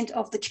 70%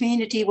 of the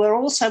community were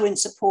also in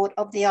support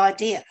of the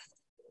idea.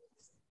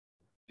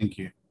 Thank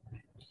you.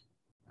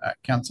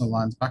 Councillor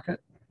Lyons-Bucket.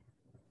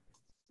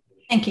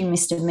 Thank you,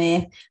 Mr.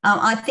 Mayor.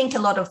 I think a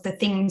lot of the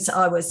things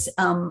I was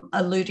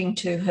alluding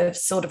to have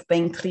sort of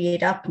been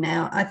cleared up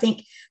now. I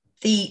think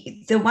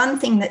the one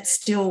thing that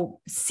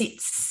still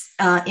sits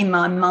in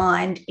my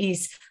mind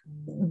is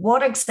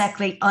what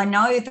exactly, I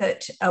know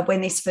that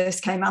when this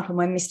first came up and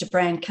when Mr.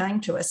 Brand came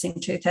to us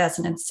in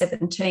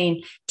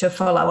 2017 to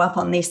follow up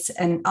on this,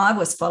 and I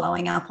was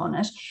following up on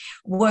it,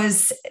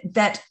 was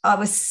that I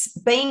was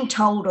being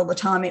told all the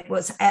time it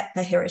was at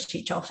the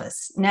Heritage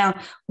Office. Now,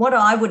 what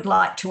I would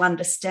like to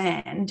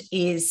understand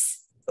is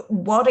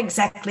what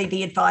exactly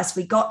the advice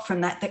we got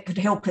from that could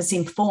help us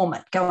inform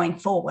it going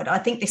forward. I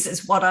think this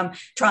is what I'm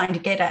trying to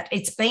get at.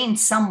 It's been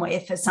somewhere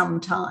for some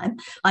time.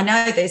 I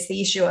know there's the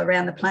issue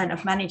around the plan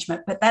of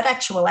management, but that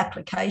actual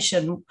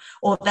application,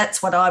 or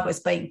that's what I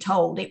was being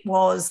told, it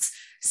was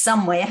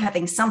somewhere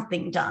having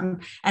something done.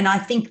 And I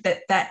think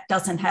that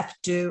doesn't have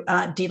to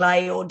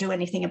delay or do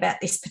anything about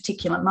this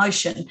particular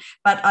motion.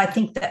 But I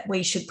think that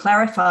we should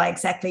clarify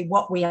exactly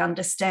what we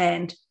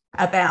understand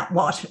about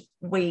what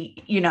we,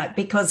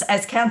 because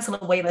as Councillor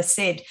Wheeler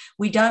said,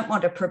 we don't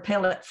want to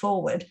propel it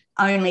forward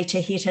only to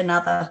hit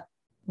another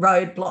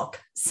roadblock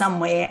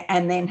somewhere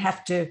and then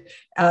have to,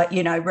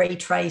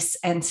 retrace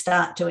and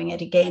start doing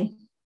it again.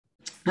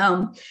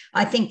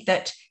 I think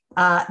that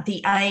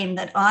the aim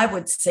that I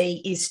would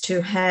see is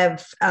to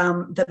have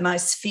the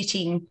most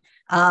fitting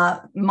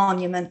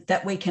monument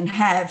that we can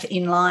have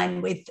in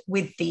line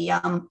with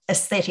the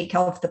aesthetic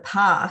of the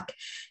park,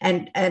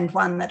 and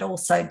one that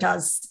also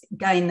does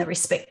gain the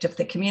respect of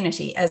the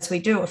community, as we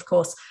do, of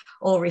course,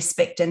 all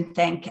respect and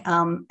thank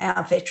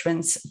our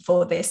veterans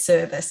for their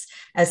service.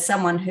 As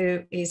someone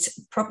who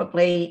is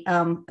probably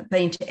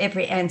been to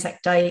every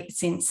Anzac Day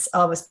since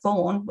I was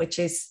born, which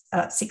is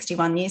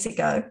 61 years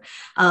ago,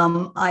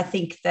 I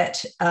think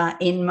that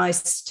in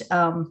most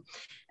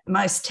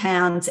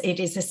towns, it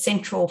is a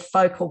central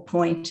focal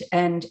point,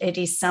 and it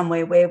is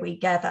somewhere where we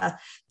gather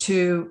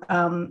to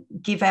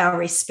give our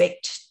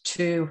respect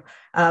to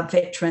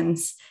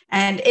veterans.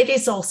 And it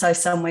is also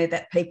somewhere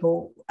that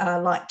people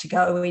like to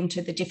go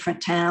into the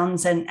different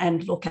towns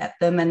and look at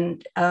them.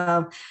 And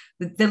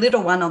the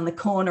little one on the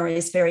corner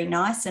is very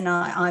nice, and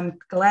I'm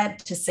glad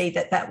to see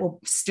that that will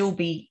still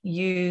be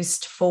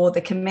used for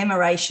the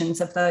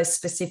commemorations of those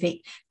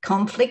specific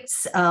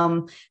conflicts,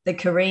 the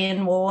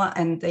Korean War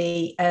and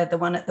the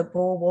one at the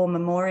Boer War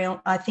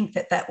Memorial. I think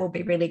that that will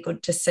be really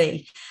good to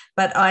see.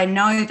 But I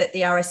know that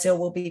the RSL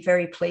will be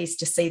very pleased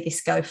to see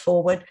this go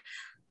forward.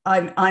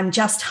 I'm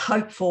just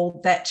hopeful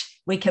that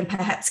we can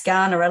perhaps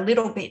garner a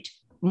little bit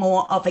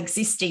more of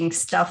existing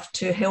stuff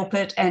to help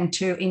it and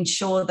to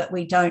ensure that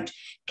we don't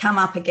come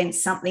up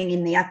against something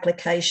in the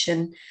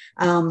application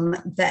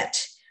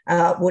that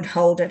would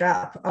hold it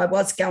up. I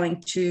was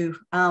going to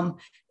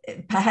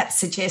perhaps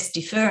suggest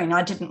deferring.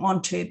 I didn't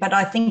want to, but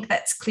I think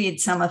that's cleared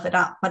some of it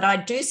up. But I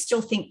do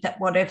still think that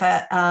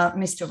whatever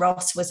Mr.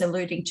 Ross was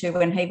alluding to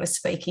when he was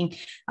speaking,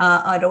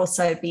 I'd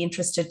also be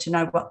interested to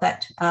know what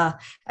that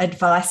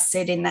advice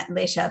said in that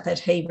letter that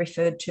he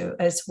referred to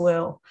as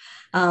well.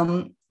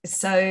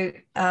 So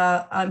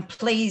I'm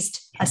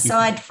pleased,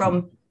 aside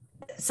from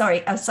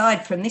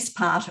this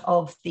part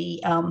of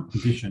the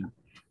condition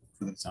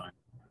for the design.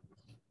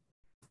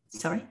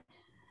 Sorry.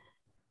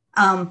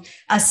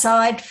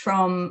 Aside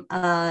from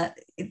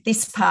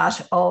this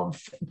part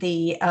of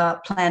the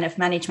plan of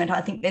management, I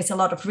think there's a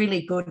lot of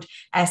really good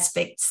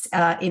aspects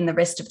in the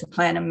rest of the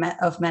plan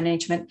of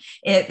management.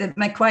 The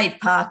McQuaid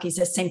Park is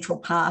a central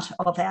part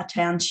of our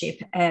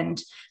township,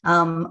 and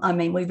I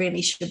mean, we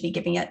really should be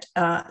giving it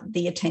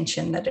the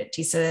attention that it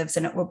deserves,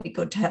 and it will be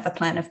good to have a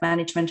plan of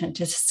management and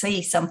to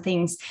see some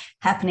things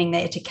happening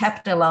there to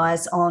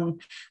capitalise on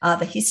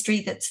the history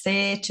that's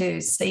there,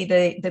 to see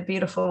the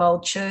beautiful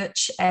old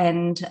church,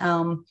 and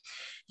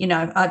you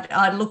know,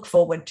 I look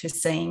forward to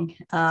seeing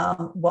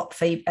what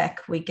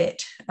feedback we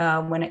get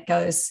when it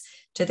goes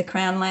to the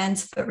Crown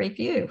Lands for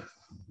review.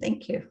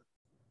 Thank you.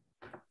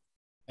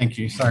 Thank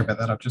you. Sorry about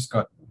that. I've just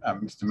got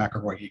Mr.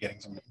 McEvoy here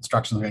getting some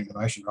instructions on getting the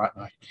motion right,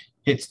 and I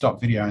hit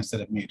stop video instead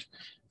of mute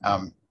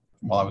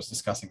while I was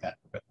discussing that.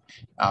 But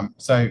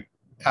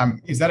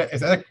is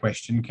that a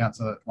question,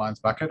 Councillor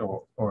Lyons-Bucket,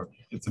 or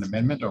it's an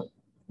amendment, or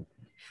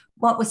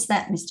what was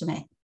that, Mr.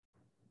 Mayor?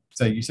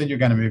 So you said you're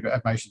going to move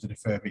a motion to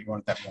defer, but you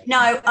wanted that more.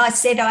 No, I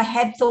said I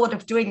had thought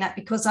of doing that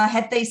because I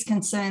had these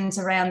concerns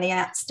around the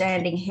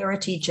outstanding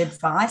heritage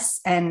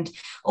advice, and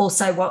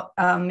also what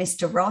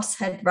Mr. Ross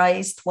had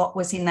raised, what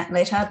was in that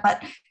letter.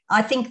 But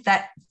I think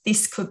that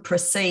this could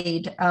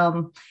proceed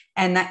and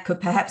that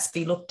could perhaps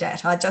be looked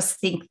at. I just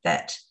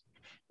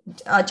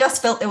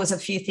felt there was a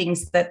few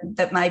things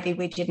that maybe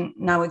we didn't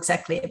know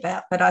exactly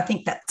about, but I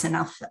think that's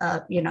enough,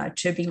 you know,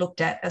 to be looked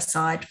at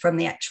aside from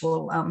the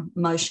actual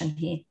motion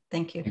here.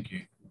 Thank you. Thank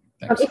you.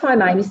 If I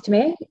may, Mr.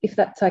 Mayor, if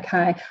that's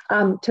okay,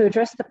 to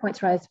address the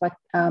points raised by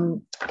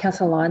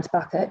Councillor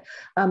Lyons-Bucket,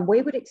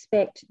 we would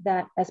expect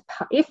that,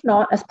 if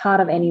not as part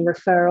of any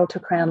referral to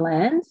Crown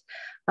Lands,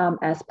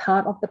 as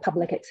part of the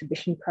public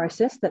exhibition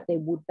process, that there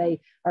would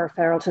be a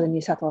referral to the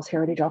New South Wales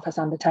Heritage Office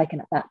undertaken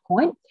at that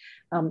point,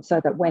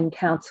 so that when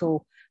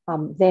Council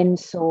then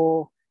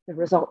saw the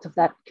results of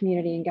that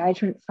community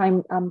engagement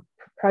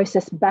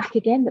process back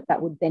again, that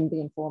would then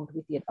be informed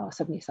with the advice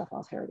of New South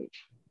Wales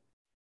Heritage.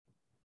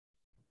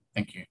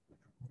 Thank you.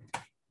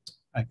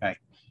 Okay.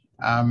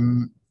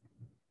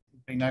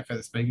 Being no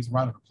further speakers,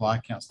 right of reply,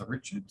 Councillor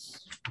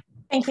Richards.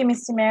 Thank you,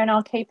 Mr. Mayor, and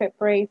I'll keep it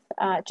brief.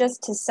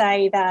 Just to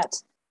say that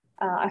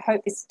I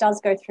hope this does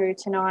go through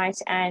tonight,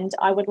 and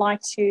I would like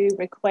to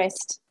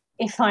request,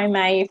 if I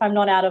may, if I'm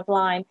not out of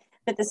line,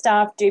 that the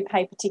staff do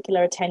pay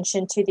particular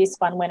attention to this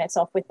one when it's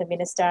off with the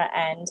Minister,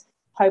 and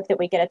hope that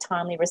we get a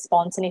timely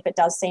response. And if it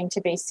does seem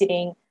to be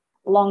sitting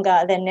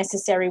longer than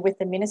necessary with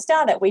the Minister,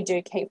 that we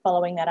do keep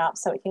following that up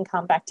so it can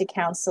come back to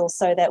Council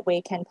so that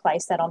we can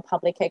place that on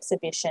public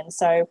exhibition.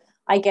 So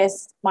I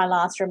guess my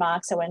last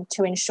remarks are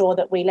to ensure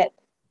that we let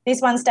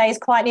this one stays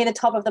quite near the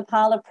top of the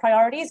pile of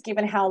priorities,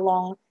 given how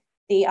long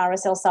the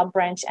RSL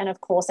sub-branch and, of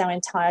course, our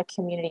entire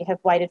community have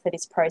waited for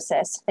this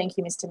process. Thank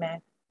you, Mr. Mayor.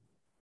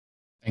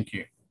 Thank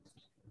you.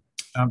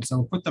 So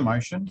we'll put the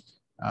motion.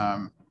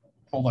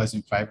 All those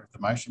in favour of the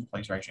motion,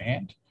 please raise your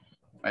hand.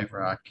 In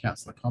favour are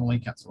Councillor Connolly,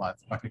 Councillor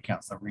Lyons-Bucket,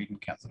 Councillor Reardon,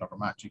 Councillor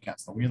Dobramarchi,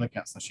 Councillor Wheeler,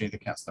 Councillor Sheether,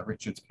 Councillor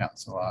Richards,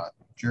 Councillor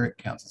Jurek,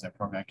 Councillor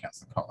Zamprogno,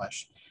 Councillor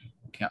Kotlash,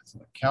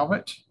 Councillor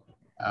Calvert.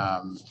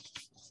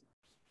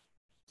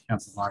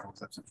 Councillor Michael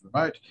is absent from the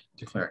vote.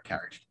 Declare it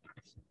carried.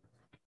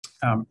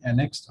 Our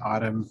next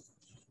item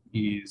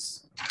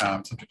is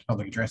subject to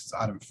public address, is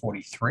item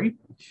 43.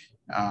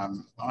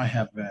 I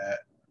have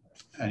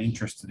an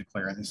interest to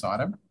declare in this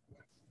item.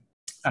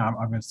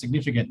 I'm a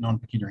significant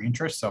non-pecuniary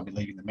interest, so I'll be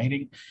leaving the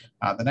meeting.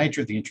 The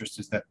nature of the interest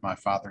is that my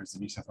father is the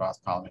New South Wales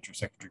Parliamentary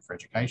Secretary for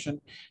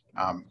Education.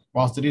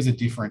 Whilst it is a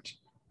different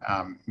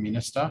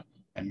minister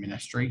and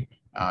ministry,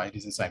 it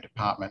is the same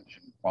department,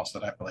 and whilst I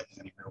don't believe there's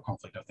any real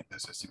conflict, I think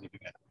there's a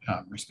significant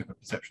risk of a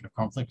perception of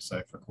conflict.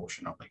 So for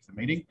caution, I'll leave the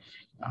meeting,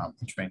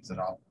 which means that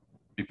I'll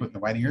be put in the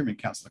waiting room and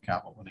Councillor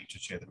Carwell will need to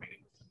chair the meeting.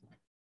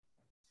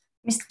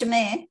 Mr.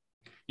 Mayor,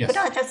 yes. Could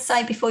I just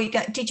say before you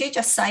go, did you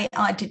just say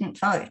I didn't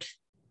vote?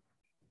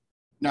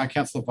 No,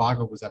 Councillor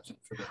Weigel was absent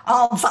for the...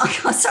 Oh,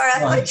 Weigel, sorry,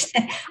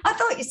 I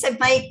thought you said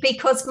me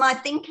because my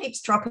thing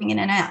keeps dropping in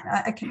and out.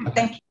 Okay,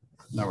 thank you.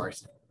 No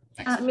worries.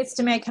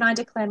 Mr. Mayor, can I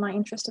declare my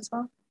interest as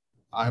well?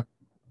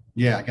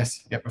 Yeah, I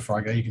guess, yeah, before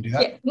I go, you can do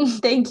that. Yeah,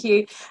 thank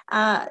you.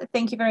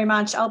 Thank you very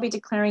much. I'll be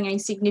declaring a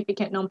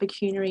significant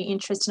non-pecuniary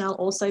interest, and I'll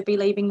also be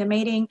leaving the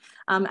meeting.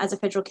 As a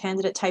federal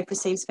candidate, TAFE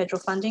receives federal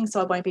funding,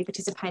 so I won't be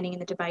participating in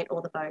the debate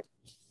or the vote.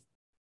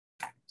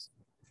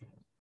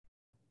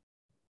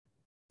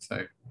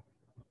 So.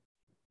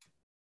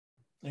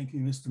 Thank you,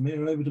 Mr.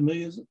 Mayor. Over to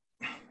me, is it?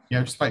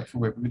 Yeah, just wait for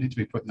we need to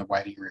be put in the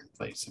waiting room,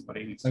 please.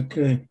 Somebody needs to...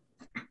 Okay.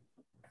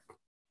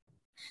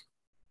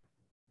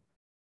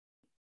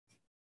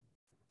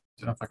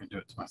 I don't know if I can do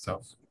it to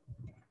myself.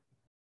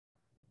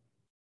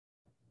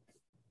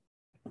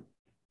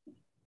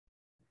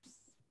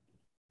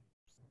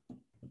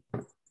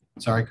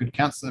 Sorry, could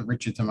Councillor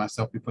Richards and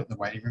myself be put in the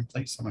waiting room,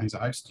 please? Someone who's a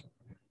host.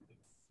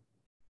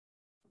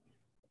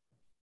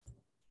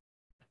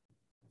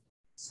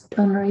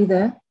 Donna, are you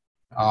there?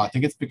 Oh, I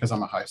think it's because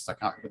I'm a host. I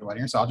can't get the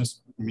waiting room, so I'll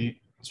just mute,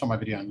 stop my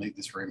video and leave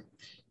this room.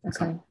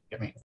 Okay.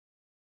 Get me.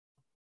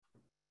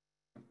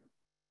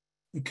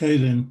 Okay,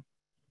 then.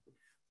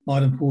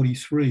 Item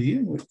 43,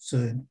 which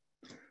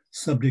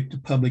subject to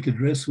public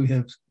address. We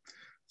have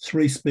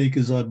 3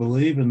 speakers, I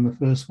believe, and the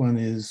first one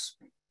is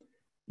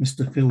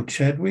Mr. Phil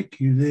Chadwick.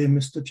 You there,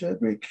 Mr.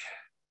 Chadwick?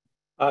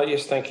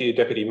 Yes, thank you,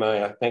 Deputy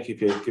Mayor. Thank you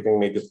for giving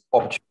me the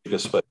opportunity to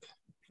speak.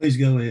 Please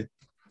go ahead.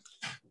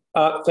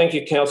 Thank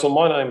you, Council.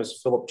 My name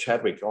is Philip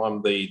Chadwick.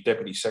 I'm the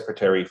Deputy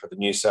Secretary for the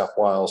New South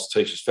Wales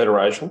Teachers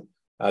Federation,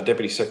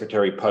 Deputy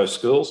Secretary Post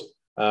Schools.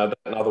 That,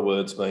 in other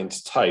words,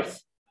 means TAFE.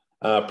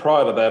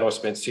 Prior to that, I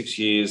spent 6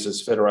 years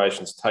as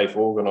Federation's TAFE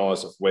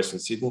organiser for Western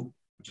Sydney,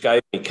 which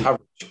gave me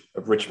coverage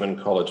of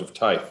Richmond College of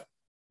TAFE.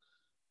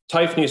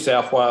 TAFE New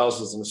South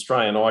Wales is an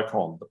Australian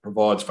icon that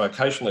provides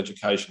vocational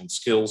education and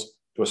skills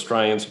to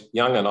Australians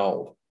young and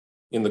old,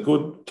 in the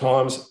good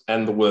times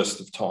and the worst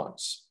of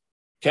times.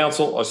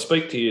 Council, I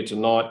speak to you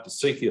tonight to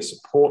seek your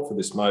support for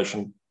this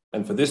motion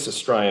and for this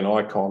Australian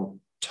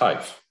icon,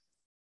 TAFE.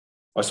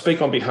 I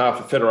speak on behalf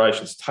of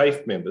Federation's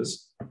TAFE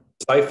members as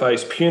they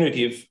face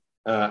punitive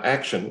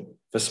action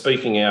for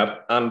speaking out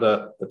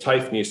under the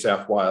TAFE New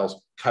South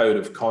Wales Code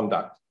of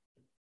Conduct.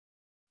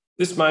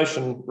 This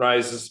motion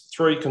raises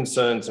 3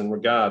 concerns in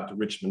regard to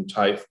Richmond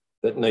TAFE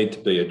that need to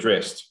be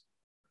addressed.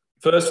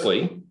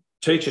 Firstly,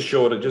 teacher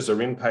shortages are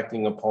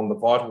impacting upon the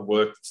vital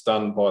work that's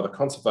done by the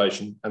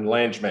conservation and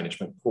land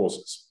management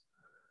courses.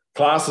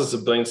 Classes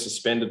have been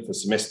suspended for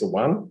semester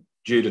 1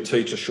 due to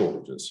teacher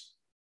shortages.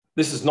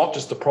 This is not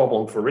just a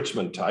problem for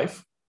Richmond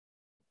TAFE.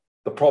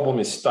 The problem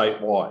is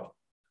statewide.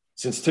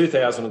 Since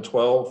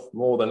 2012,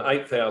 more than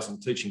 8,000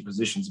 teaching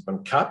positions have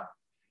been cut.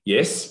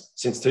 Yes,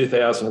 since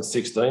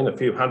 2016, a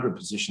few hundred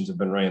positions have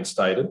been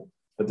reinstated,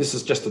 but this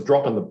is just a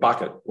drop in the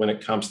bucket when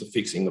it comes to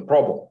fixing the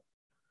problem.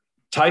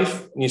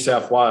 TAFE New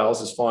South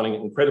Wales is finding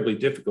it incredibly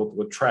difficult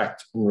to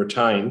attract and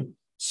retain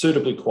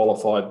suitably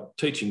qualified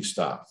teaching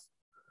staff.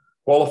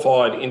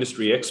 Qualified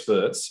industry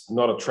experts are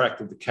not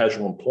attracted to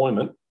casual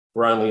employment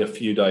for only a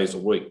few days a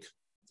week.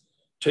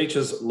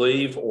 Teachers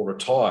leave or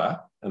retire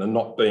and are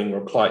not being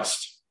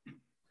replaced.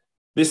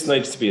 This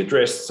needs to be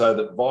addressed so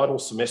that vital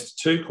semester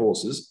 2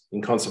 courses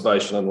in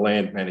conservation and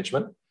land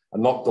management are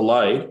not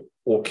delayed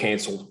or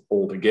cancelled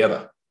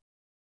altogether.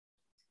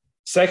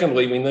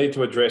 Secondly, we need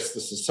to address the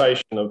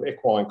cessation of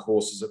equine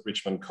courses at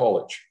Richmond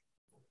College.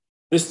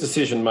 This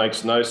decision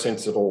makes no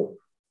sense at all.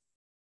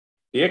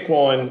 The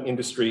equine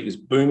industry is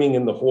booming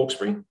in the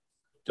Hawkesbury.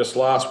 Just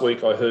last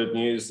week, I heard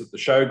news that the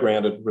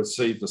showground had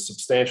received a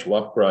substantial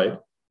upgrade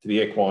to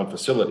the equine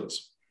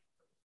facilities.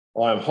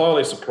 I am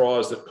highly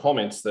surprised at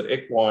comments that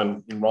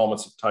equine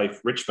enrolments at TAFE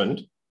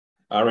Richmond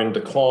are in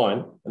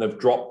decline and have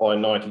dropped by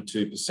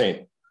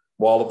 92%,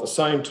 while at the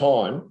same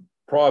time,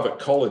 private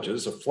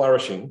colleges are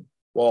flourishing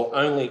while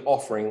only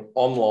offering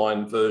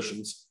online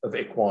versions of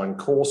equine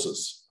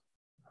courses.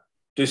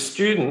 Do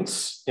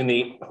students in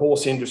the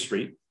horse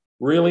industry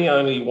really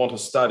only want to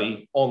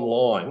study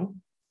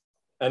online?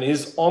 And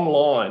is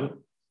online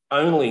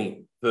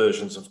only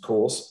versions of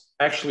course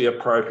actually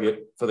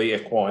appropriate for the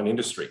equine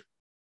industry?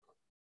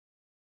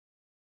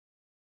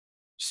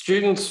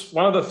 Students,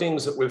 one of the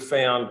things that we've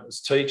found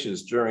as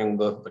teachers during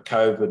the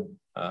COVID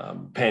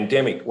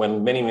pandemic,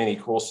 when many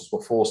courses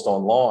were forced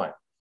online,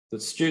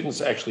 that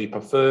students actually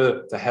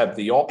prefer to have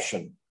the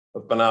option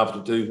of being able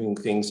to do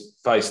things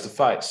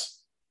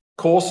face-to-face.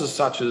 Courses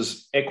such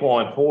as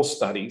equine horse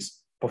studies,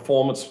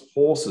 performance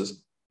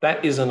horses,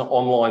 that is an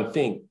online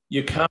thing.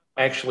 You can't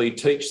actually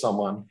teach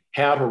someone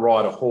how to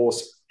ride a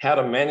horse, how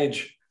to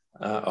manage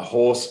a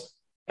horse,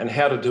 and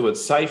how to do it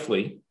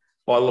safely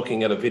by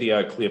looking at a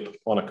video clip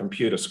on a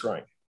computer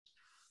screen.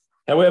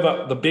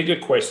 However, the bigger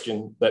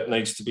question that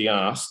needs to be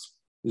asked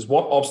is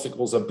what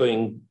obstacles are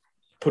being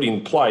put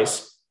in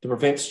place to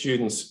prevent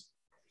students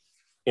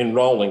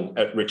enrolling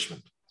at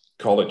Richmond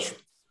College.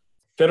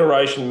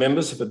 Federation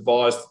members have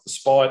advised that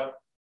despite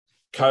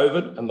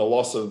COVID and the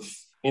loss of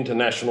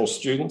international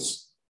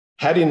students,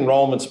 had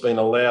enrolments been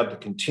allowed to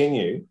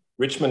continue,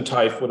 Richmond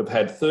TAFE would have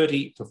had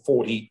 30 to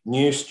 40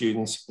 new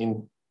students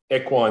in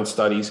equine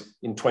studies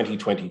in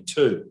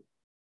 2022.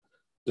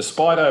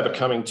 Despite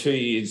overcoming 2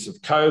 years of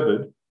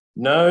COVID,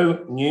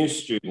 no new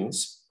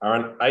students are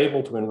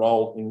unable to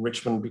enrol in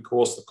Richmond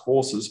because the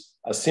courses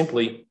are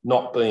simply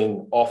not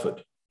being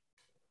offered.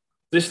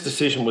 This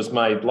decision was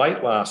made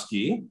late last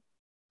year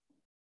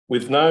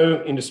with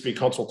no industry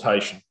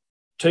consultation.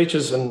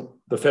 Teachers and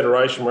the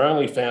Federation were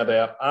only found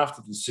out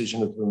after the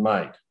decision had been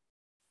made.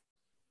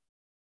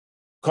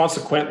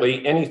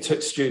 Consequently, any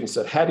students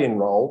that had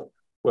enrolled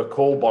were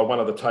called by one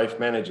of the TAFE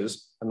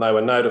managers and they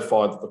were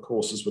notified that the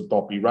courses would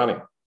not be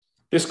running.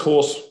 This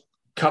course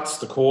cuts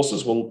the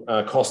courses will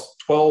cost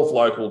 12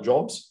 local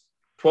jobs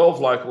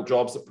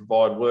that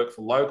provide work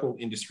for local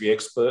industry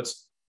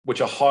experts,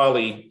 which are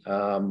highly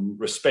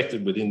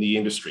respected within the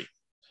industry.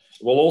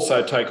 It will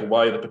also take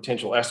away the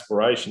potential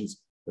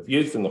aspirations of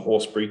youth in the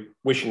horse breed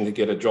wishing to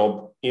get a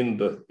job in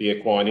the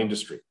equine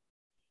industry.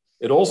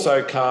 It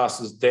also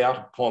casts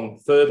doubt upon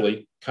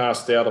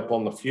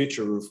the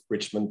future of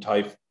Richmond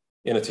TAFE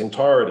in its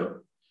entirety.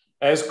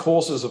 As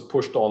courses are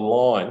pushed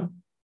online,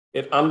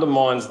 it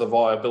undermines the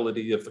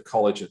viability of the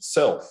college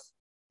itself.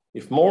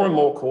 If more and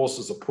more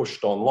courses are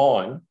pushed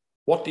online,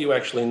 what do you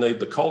actually need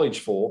the college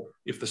for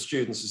if the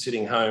students are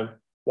sitting home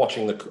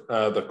watching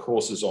the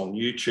courses on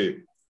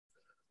YouTube?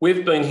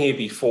 We've been here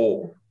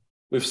before.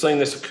 We've seen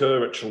this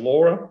occur at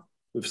Chullora.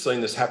 We've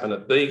seen this happen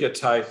at Bega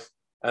TAFE.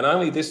 And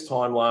only this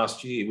time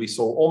last year, we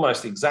saw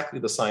almost exactly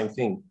the same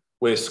thing,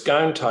 where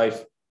Scone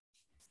TAFE,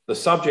 the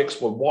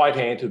subjects were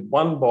white-handed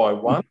one by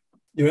one.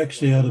 You're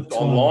actually out of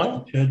time,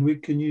 online.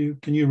 Chadwick. Can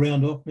you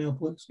round off now,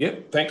 please?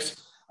 Yep,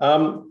 thanks.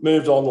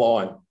 Moved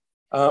online.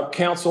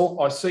 Council,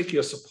 I seek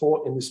your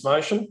support in this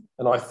motion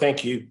and I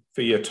thank you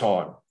for your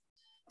time.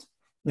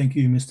 Thank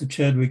you, Mr.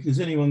 Chadwick. Has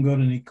anyone got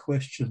any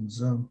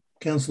questions?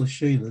 Councillor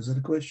Sheila, is that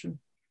a question?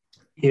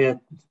 Yeah,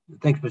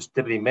 thanks, Mr.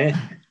 Deputy Mayor.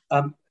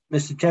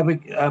 Mr.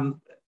 Chadwick,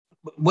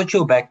 what's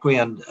your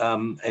background?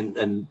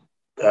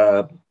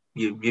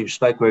 You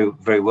spoke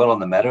very well on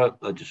the matter.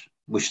 I just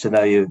wish to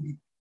know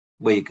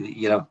what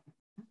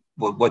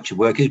your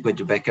work is, what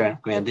your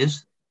background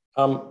is.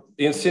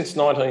 Since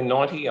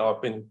 1990, I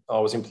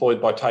was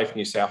employed by TAFE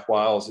New South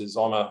Wales.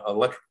 I'm an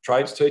electrical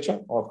trades teacher.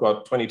 I've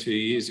got 22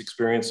 years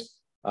experience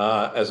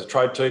as a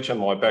trade teacher.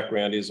 My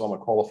background is I'm a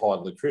qualified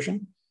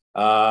electrician.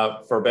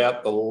 For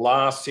about the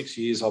last 6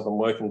 years, I've been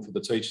working for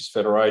the Teachers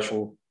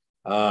Federation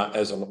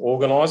as an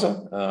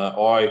organiser.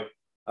 I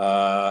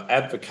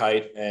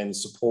advocate and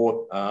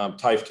support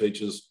TAFE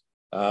teachers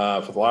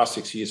for the last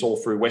 6 years all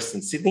through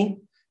Western Sydney.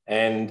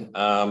 And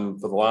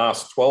for the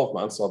last 12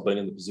 months, I've been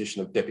in the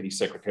position of Deputy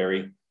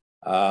Secretary,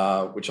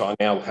 which I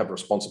now have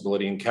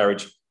responsibility and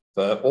carriage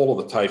for all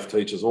of the TAFE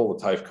teachers, all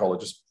the TAFE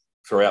colleges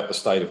throughout the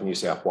state of New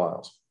South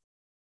Wales.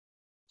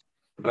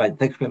 Great,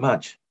 thanks very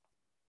much.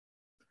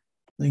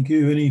 Thank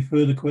you. Any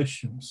further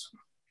questions?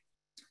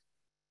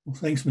 Well,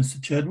 thanks,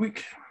 Mr.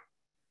 Chadwick.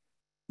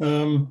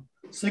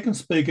 Second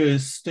speaker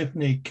is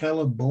Stephanie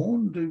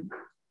Calaborn.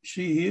 Is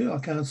she here? I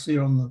can't see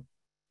her on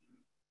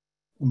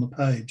the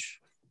page.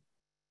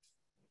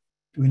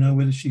 Do we know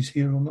whether she's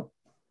here or not?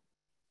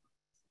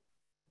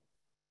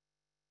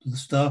 Do the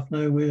staff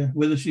know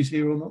whether she's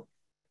here or not?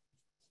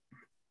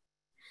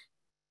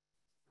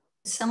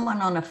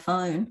 Someone on a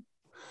phone.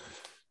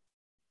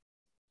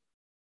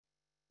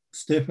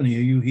 Stephanie,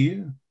 are you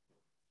here?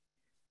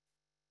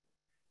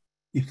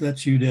 If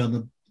that's you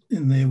down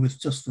in there with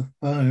just the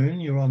phone,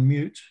 you're on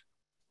mute.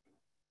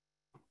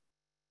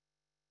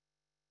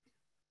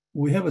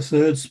 We have a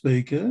third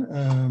speaker,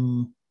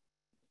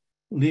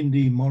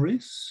 Lindy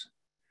Morris.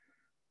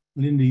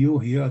 Lindy, you're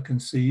here. I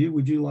can see you.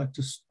 Would you like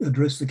to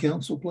address the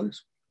council,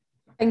 please?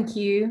 Thank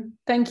you.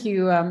 Thank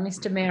you,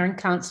 Mr. Mayor and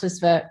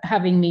councillors, for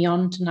having me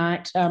on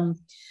tonight.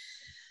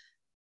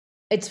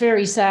 It's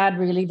very sad,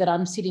 really, that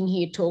I'm sitting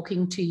here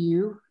talking to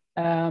you.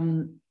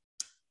 The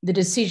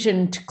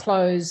decision to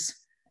close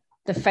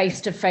the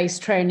face-to-face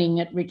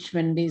training at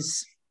Richmond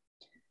is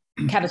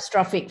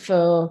catastrophic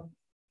for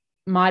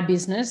my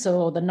business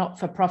or the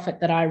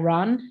not-for-profit that I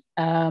run.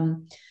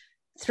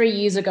 3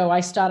 years ago, I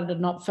started a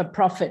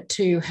not-for-profit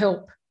to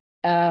help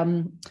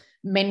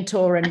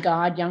mentor and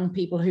guide young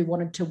people who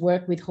wanted to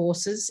work with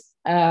horses,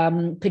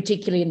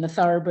 particularly in the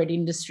thoroughbred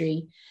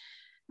industry,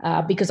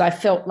 because I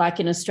felt like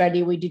in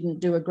Australia we didn't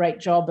do a great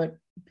job at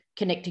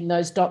connecting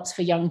those dots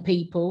for young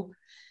people.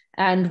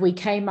 And we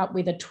came up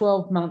with a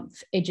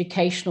 12-month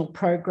educational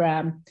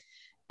program.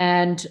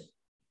 And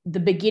the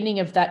beginning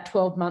of that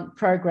 12-month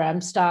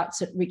program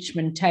starts at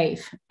Richmond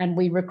TAFE, and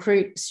we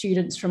recruit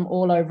students from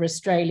all over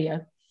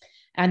Australia,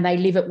 and they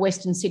live at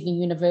Western Sydney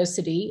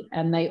University,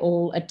 and they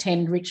all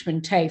attend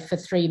Richmond TAFE for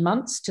 3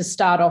 months to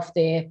start off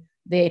their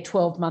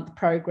 12-month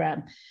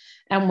program.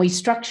 And we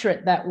structure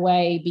it that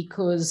way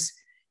because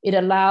it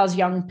allows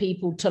young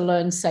people to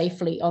learn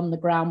safely on the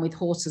ground with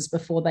horses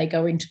before they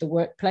go into the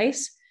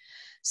workplace.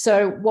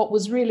 So what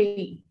was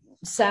really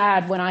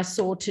sad when I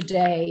saw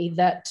today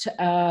that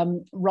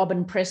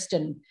Robin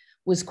Preston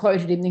was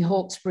quoted in the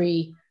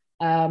Hawkesbury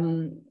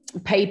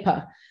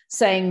paper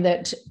saying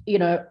that, you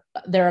know,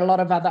 there are a lot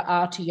of other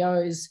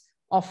RTOs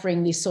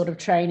offering this sort of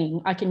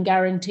training. I can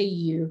guarantee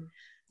you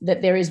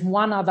that there is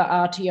one other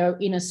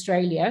RTO in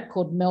Australia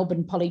called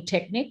Melbourne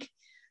Polytechnic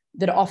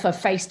that offer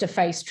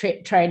face-to-face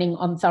training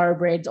on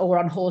thoroughbreds or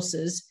on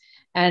horses.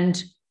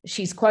 And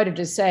she's quoted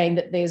as saying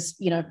that there's,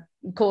 you know,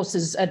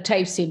 courses at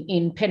TAFEs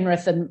in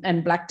Penrith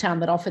and Blacktown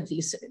that offered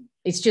this.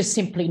 It's just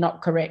simply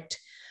not correct.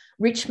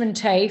 Richmond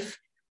TAFE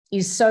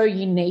is so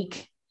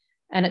unique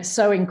and it's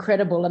so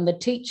incredible. And the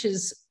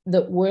teachers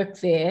that work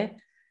there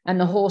and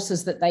the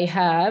horses that they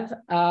have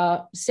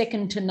are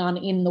second to none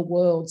in the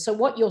world. So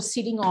what you're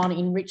sitting on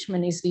in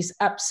Richmond is this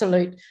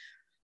absolute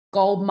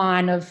gold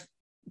mine of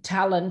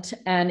talent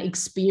and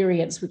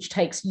experience, which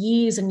takes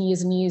years and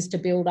years and years to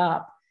build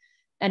up.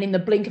 And in the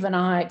blink of an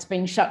eye, it's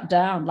been shut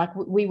down. Like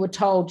we were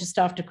told just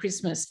after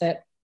Christmas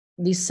that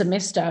this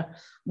semester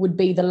would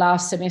be the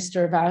last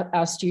semester of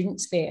our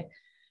students there.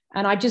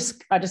 And I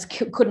just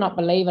could not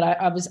believe it.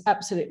 I was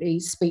absolutely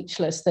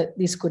speechless that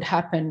this could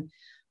happen.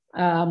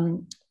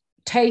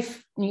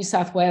 TAFE New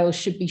South Wales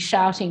should be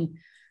shouting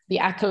the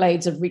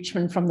accolades of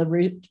Richmond from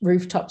the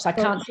rooftops. I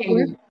can't tell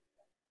you.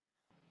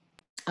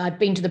 I've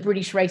been to the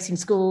British Racing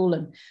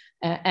School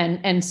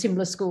and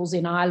similar schools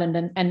in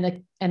Ireland,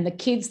 and the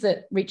kids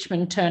that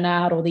Richmond turn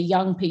out, or the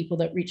young people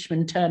that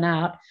Richmond turn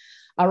out,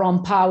 are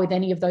on par with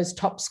any of those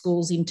top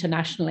schools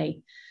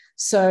internationally.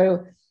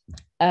 So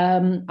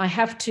I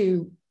have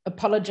to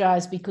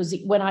apologise because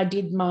when I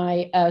did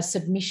my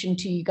submission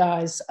to you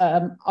guys,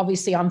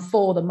 obviously I'm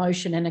for the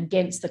motion and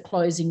against the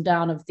closing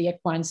down of the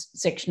equine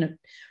section of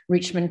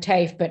Richmond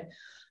TAFE. But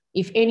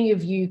if any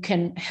of you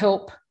can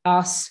help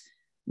us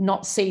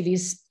not see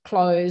this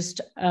closed.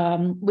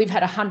 We've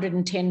had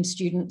 110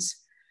 students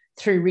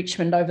through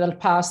Richmond over the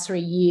past 3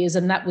 years,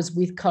 and that was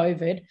with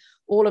COVID.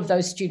 All of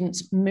those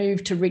students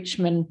moved to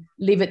Richmond,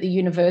 live at the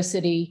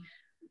university.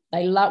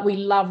 We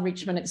love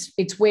Richmond.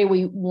 It's where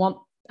we want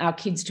our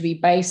kids to be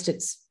based.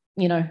 It's,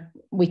 you know,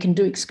 we can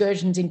do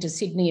excursions into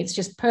Sydney. It's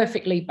just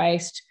perfectly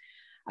based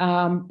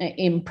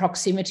in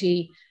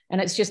proximity, and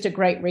it's just a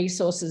great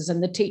resources,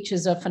 and the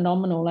teachers are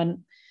phenomenal. And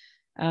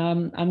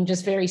I'm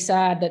just very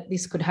sad that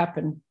this could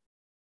happen.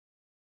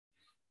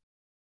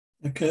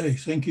 Okay,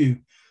 thank you.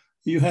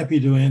 Are you happy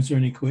to answer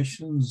any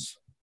questions,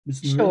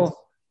 Ms. Maurice?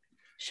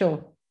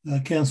 Sure.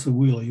 Councillor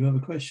Wheeler, you have a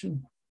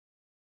question?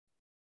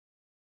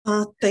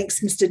 Thanks,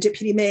 Mr.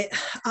 Deputy Mayor.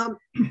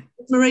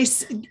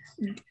 Maurice,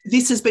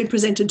 this has been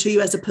presented to you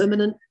as a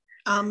permanent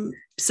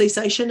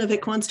cessation of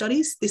equine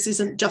studies. This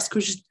isn't just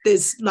because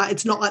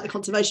it's not like the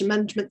conservation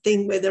management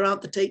thing where there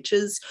aren't the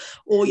teachers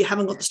or you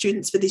haven't got the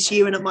students for this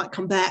year and it might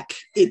come back.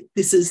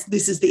 This is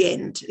the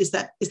end. Is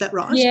that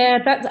right?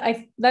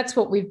 Yeah, that's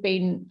what we've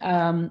been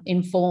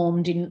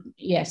informed in.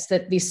 Yes,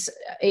 that this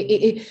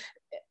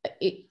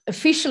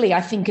officially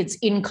I think it's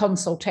in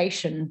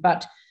consultation,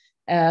 but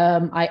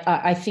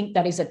I think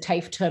that is a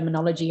TAFE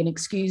terminology, and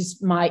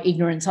excuse my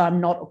ignorance, I'm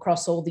not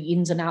across all the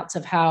ins and outs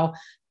of how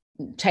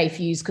TAFE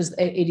used because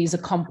it is a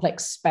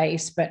complex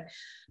space, but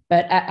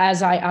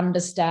as I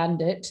understand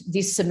it,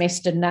 this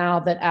semester now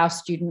that our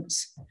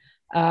students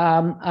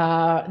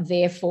are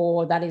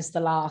therefore that is the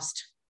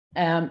last,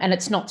 and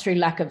it's not through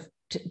lack of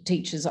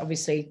teachers.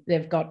 Obviously,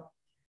 they've got,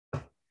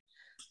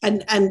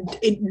 and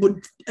it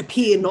would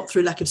appear not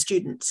through lack of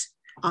students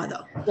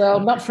either. Well,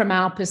 not from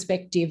our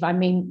perspective. I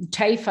mean,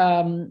 TAFE,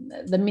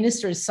 the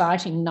minister is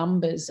citing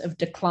numbers of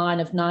decline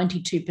of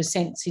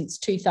 92% since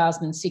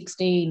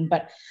 2016,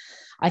 but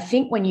I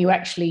think when you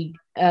actually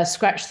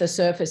scratch the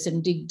surface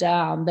and dig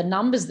down, the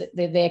numbers that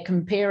they're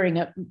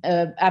comparing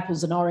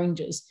apples and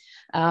oranges.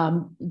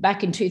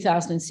 Back in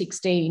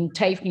 2016,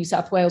 TAFE New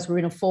South Wales were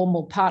in a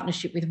formal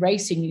partnership with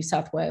Racing New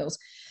South Wales,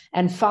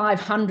 and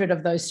 500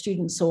 of those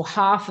students, or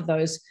half of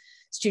those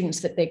students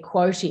that they're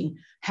quoting,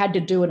 had to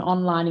do an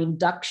online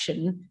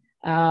induction,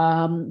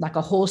 like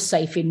a horse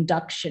safe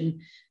induction,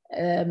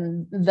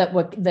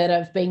 that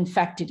have been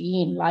factored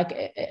in.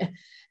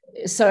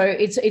 So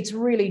it's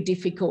really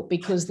difficult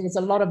because there's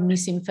a lot of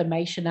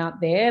misinformation out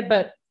there.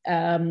 But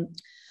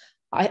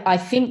I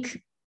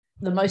think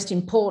the most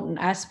important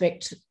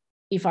aspect,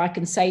 if I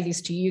can say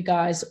this to you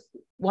guys,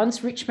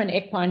 once Richmond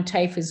Equine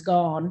TAFE is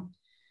gone,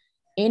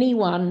 any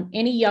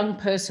young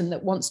person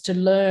that wants to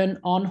learn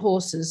on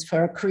horses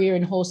for a career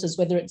in horses,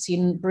 whether it's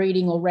in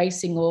breeding or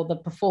racing or the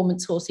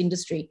performance horse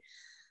industry,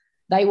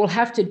 they will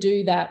have to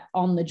do that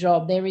on the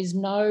job. There is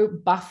no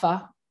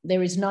buffer.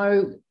 There is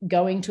no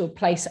going to a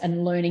place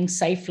and learning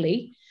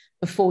safely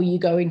before you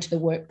go into the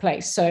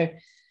workplace. So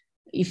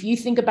if you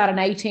think about an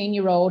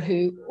 18-year-old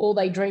who all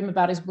they dream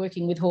about is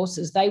working with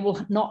horses, they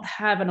will not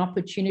have an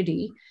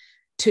opportunity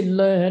to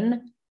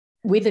learn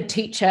with a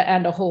teacher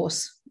and a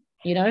horse.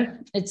 You know,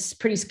 it's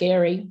pretty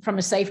scary. From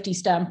a safety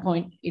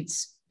standpoint,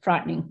 it's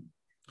frightening.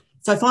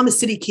 So if I'm a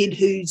city kid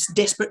who's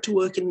desperate to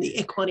work in the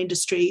equine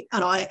industry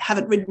and I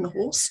haven't ridden a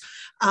horse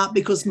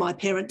because my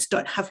parents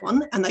don't have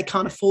one and they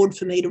can't afford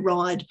for me to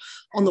ride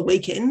on the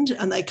weekend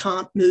and they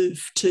can't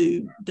move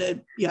to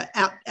the, you know,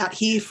 out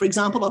here, for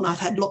example, and I've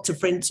had lots of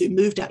friends who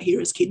moved out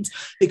here as kids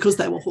because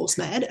they were horse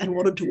mad and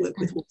wanted to work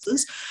with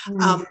horses.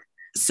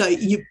 So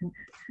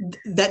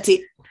that's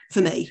it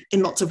for me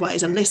in lots of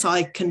ways. Unless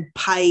I can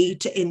pay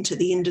to enter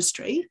the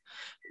industry,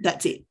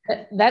 that's it.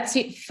 That's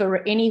it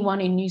for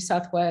anyone in New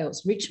South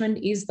Wales. Richmond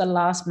is the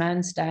last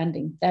man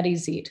standing. That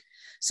is it.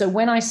 So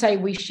when I say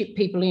we ship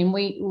people in,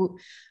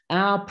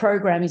 our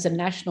program is a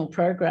national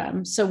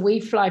program. So we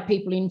fly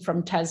people in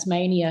from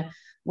Tasmania,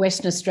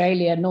 Western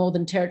Australia,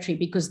 Northern Territory,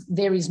 because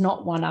there is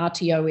not one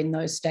RTO in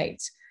those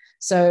states.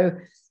 So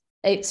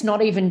it's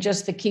not even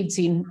just the kids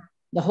in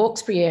the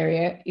Hawkesbury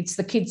area, it's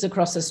the kids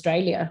across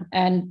Australia.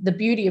 And the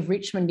beauty of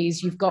Richmond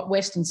is you've got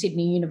Western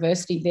Sydney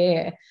University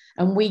there,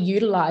 and we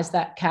utilise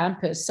that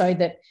campus so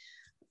that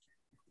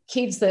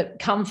kids that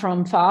come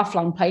from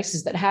far-flung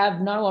places that have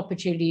no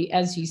opportunity,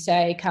 as you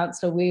say,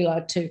 Councillor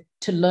Wheeler,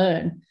 to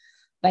learn,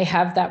 they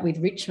have that with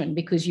Richmond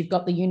because you've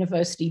got the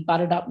university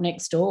butted up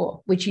next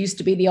door, which used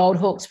to be the old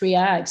Hawkesbury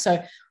Ag.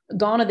 So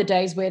gone are the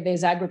days where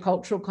there's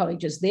agricultural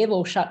colleges. They've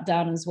all shut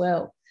down as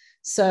well.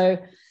 So,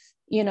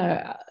 you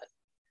know,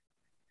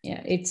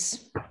 yeah,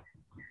 it's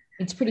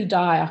pretty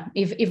dire.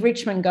 If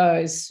Richmond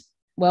goes,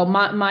 well,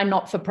 my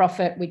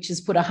not-for-profit, which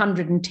has put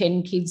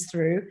 110 kids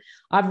through,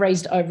 I've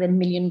raised over $1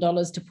 million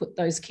to put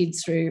those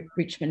kids through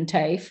Richmond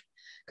TAFE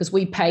because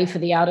we pay for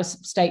the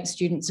out-of-state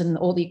students and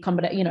all the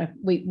accommodation. You know,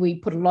 we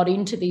put a lot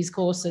into these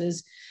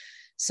courses.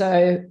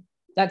 So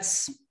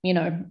that's, you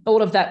know,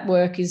 all of that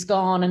work is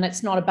gone, and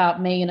it's not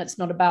about me and it's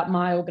not about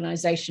my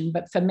organisation,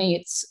 but for me,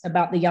 it's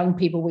about the young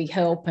people we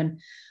help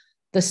and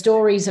the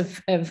stories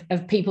of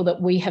people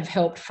that we have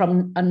helped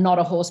from a not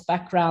a horse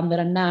background that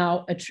are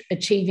now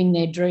achieving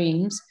their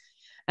dreams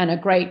and are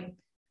great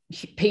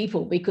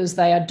people because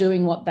they are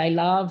doing what they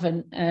love.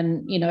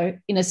 And you know,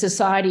 in a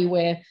society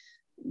where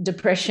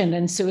depression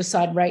and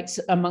suicide rates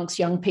amongst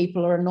young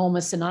people are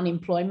enormous and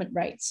unemployment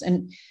rates.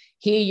 And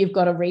here you've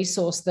got a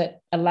resource that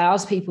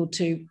allows people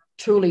to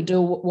truly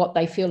do what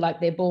they feel like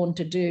they're born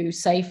to do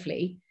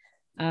safely.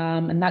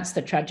 And that's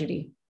the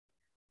tragedy.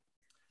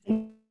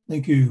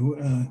 Thank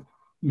you,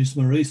 Ms.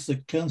 Maurice.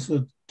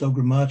 Councillor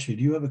Dogramachi,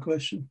 do you have a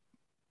question?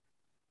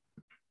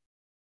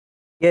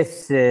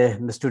 Yes,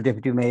 Mr.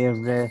 Deputy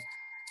Mayor.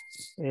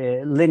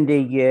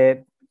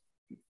 Lindy,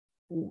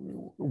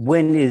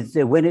 when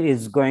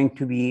is going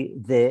to be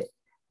the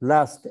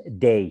last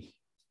day?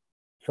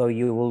 So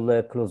you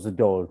will close the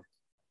door.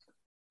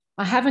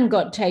 I haven't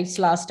got TAFE's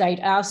last date.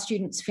 Our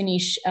students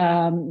finish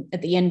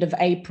at the end of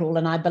April,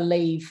 and I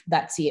believe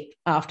that's it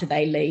after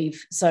they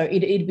leave. So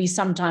it'd be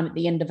sometime at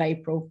the end of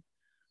April.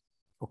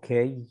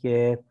 Okay.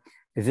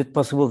 Is it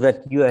possible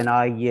that you and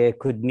I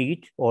could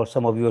meet, or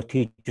some of your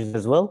teachers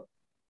as well?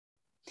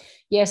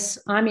 Yes,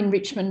 I'm in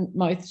Richmond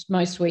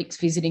most weeks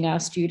visiting our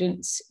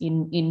students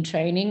in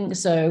training.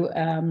 So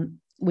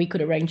we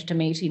could arrange to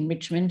meet in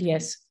Richmond,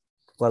 yes.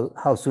 Well,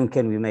 how soon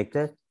can we make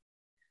that?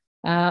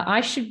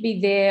 I should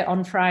be there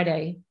on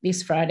Friday,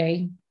 this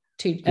Friday.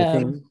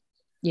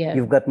 Yeah.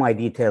 You've got my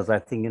details. I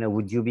think,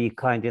 would you be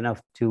kind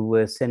enough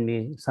to send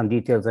me some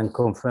details and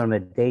confirm a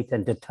date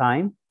and the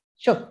time?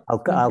 Sure.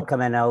 I'll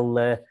come and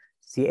I'll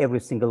see every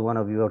single one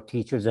of your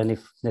teachers and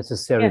if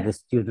necessary, the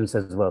students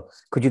as well.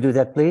 Could you do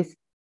that, please?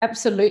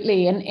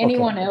 Absolutely. And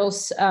anyone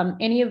else,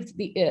 any of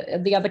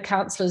the other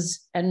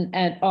councillors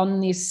and on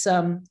this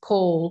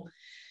call,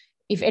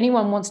 if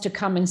anyone wants to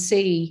come and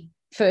see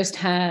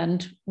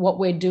firsthand what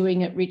we're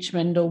doing at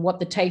Richmond or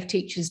what the TAFE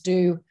teachers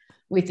do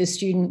with the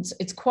students,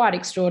 it's quite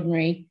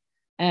extraordinary.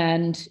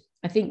 And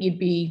I think you'd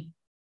be,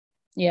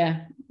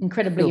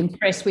 incredibly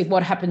impressed with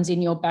what happens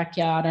in your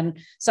backyard. And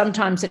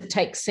sometimes it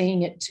takes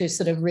seeing it to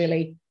sort of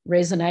really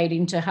resonate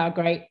into how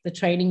great the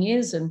training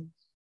is. And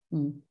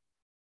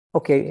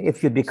Okay,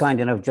 if you'd be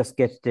kind enough, just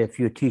get a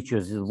few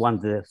teachers on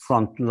the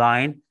front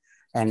line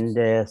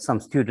and some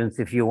students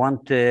if you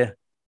want.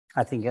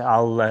 I think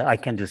I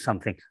can do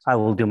something. I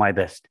will do my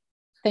best.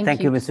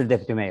 Thank you, Mr.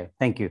 Deputy Mayor.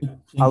 Thank you.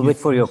 I'll wait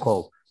for your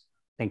call.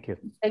 Thank you.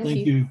 Thank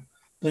you.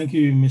 Thank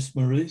you, Ms.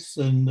 Maurice.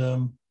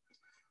 And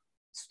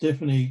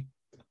Stephanie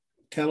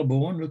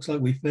Caliborn, looks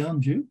like we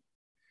found you.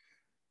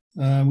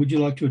 Would you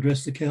like to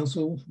address the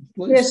council,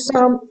 please? Yes,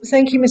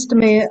 thank you, Mr.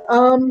 Mayor.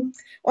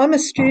 I'm a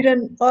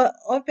student.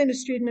 I've been a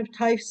student of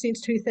TAFE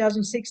since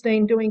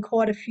 2016, doing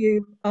quite a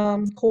few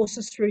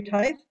courses through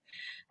TAFE.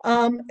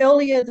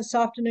 Earlier this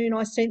afternoon,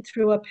 I sent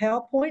through a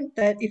PowerPoint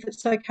that, if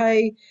it's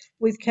okay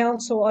with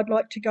council, I'd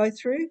like to go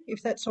through,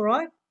 if that's all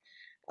right.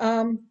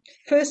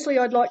 Firstly,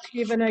 I'd like to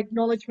give an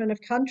acknowledgement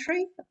of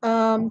country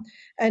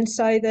and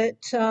say that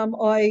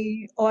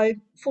I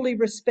fully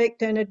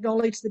respect and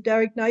acknowledge the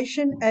Darug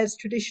Nation as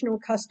traditional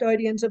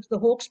custodians of the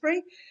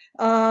Hawkesbury,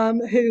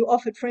 who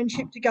offered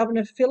friendship to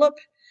Governor Phillip.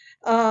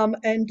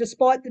 And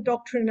despite the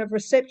doctrine of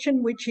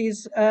reception, which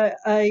is a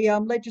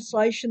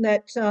legislation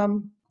that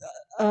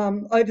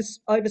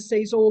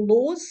oversees all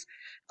laws,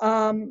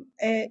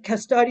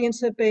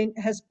 custodians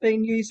has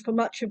been used for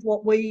much of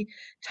what we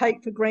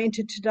take for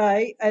granted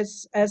today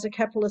as a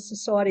capitalist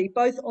society,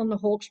 both on the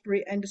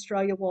Hawkesbury and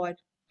Australia-wide.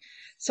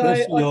 So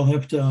firstly, I'll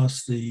have to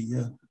ask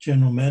the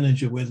General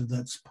Manager whether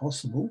that's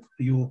possible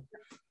for your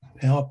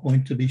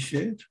PowerPoint to be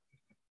shared.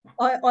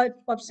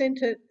 I've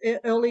sent it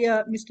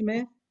earlier, Mr.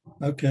 Mayor.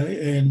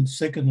 Okay, and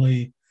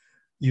secondly,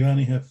 you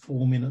only have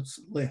 4 minutes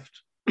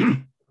left.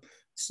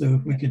 So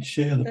if we could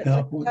share the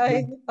PowerPoint.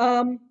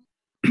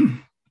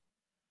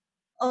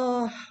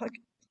 Okay.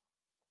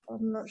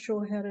 I'm not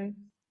sure how to.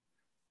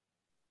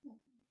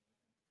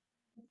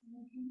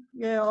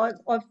 Yeah,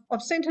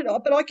 I've sent it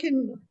up, but I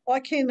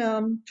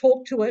can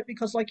talk to it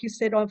because, like you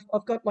said,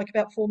 I've got like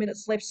about 4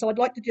 minutes left. So I'd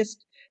like to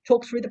just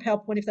talk through the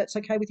PowerPoint if that's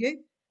okay with you.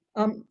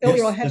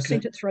 Earlier I have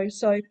sent it through.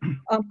 So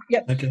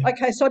yeah.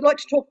 Okay. So I'd like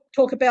to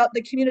talk about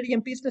the community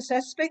and business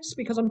aspects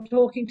because I'm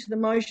talking to the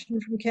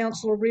motion from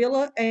Councillor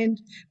Wheeler,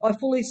 and I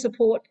fully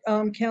support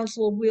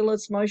Councillor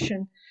Wheeler's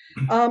motion.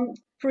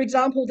 For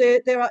example,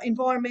 there are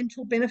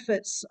environmental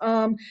benefits.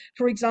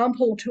 For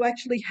example, to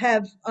actually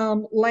have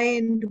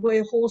land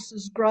where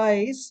horses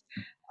graze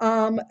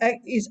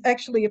is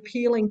actually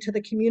appealing to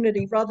the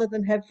community rather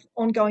than have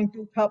ongoing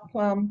built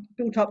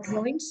up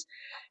dwellings.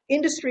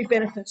 Industry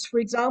benefits,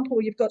 for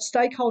example, you've got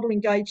stakeholder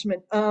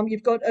engagement,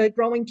 you've got a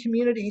growing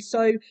community.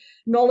 So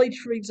knowledge,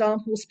 for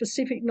example,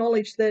 specific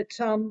knowledge that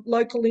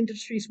local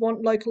industries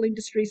want, local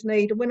industries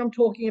need. And when I'm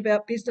talking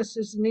about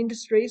businesses and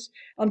industries,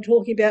 I'm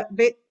talking about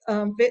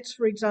vets,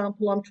 for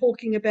example. I'm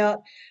talking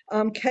about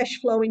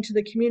cash flow into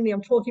the community.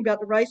 I'm talking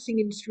about the racing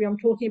industry. I'm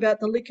talking about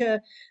the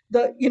liquor,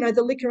 the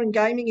liquor and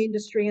gaming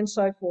industry and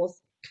so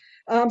forth.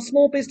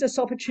 Small business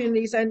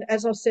opportunities and,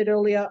 as I've said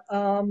earlier,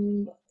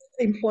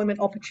 employment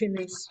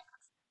opportunities.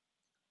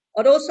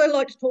 I'd also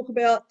like to talk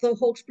about the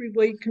Hawkesbury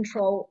weed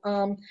control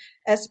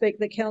aspect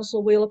that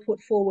Councillor Wheeler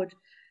put forward,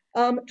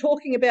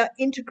 talking about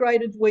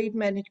integrated weed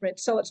management.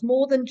 So it's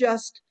more than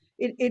just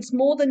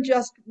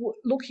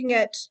looking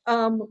at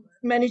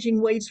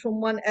managing weeds from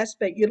one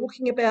aspect. You're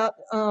looking about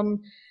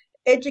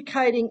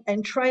educating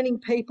and training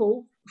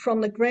people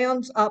from the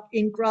grounds up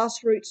in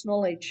grassroots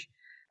knowledge,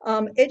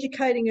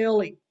 educating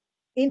early,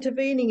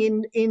 intervening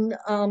in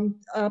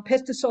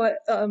pesticide,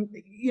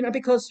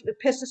 because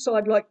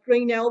pesticide like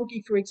green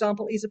algae, for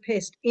example, is a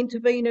pest.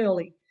 Intervene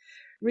early.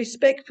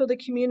 Respect for the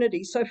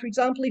community. So, for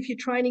example, if you're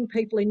training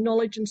people in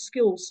knowledge and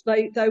skills,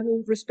 they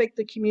will respect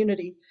the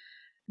community.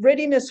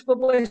 Readiness for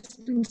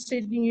Western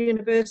Sydney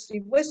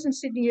University. Western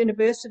Sydney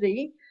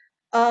University,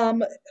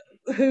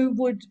 who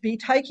would be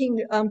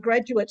taking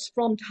graduates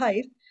from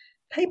TAFE,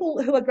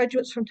 people who are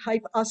graduates from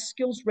TAFE are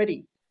skills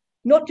ready.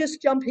 Not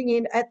just jumping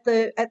in at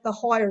the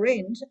higher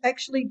end,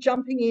 actually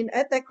jumping in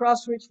at that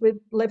grassroots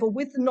level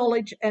with the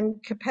knowledge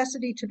and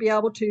capacity to be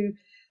able to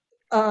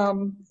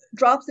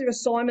draft their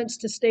assignments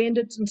to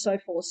standards and so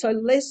forth. So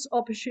less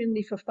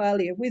opportunity for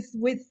failure with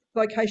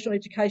vocational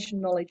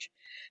education knowledge.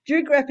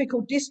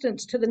 Geographical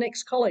distance to the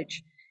next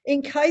college.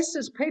 In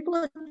cases, people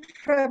are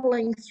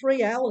travelling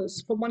 3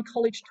 hours from one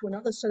college to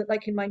another so that they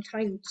can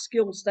maintain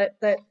skills that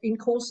in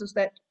courses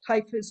that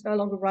TAFE is no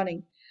longer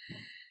running.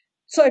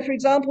 So, for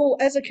example,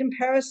 as a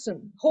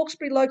comparison,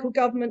 Hawkesbury local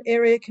government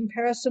area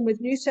comparison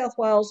with New South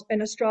Wales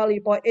and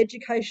Australia by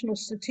educational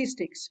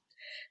statistics.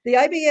 The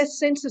ABS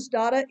census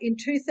data in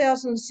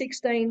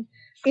 2016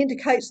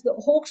 indicates that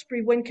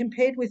Hawkesbury, when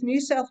compared with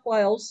New South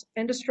Wales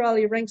and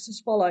Australia, ranks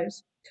as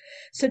follows.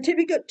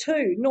 Certificate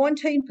 2,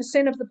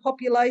 19% of the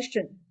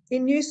population.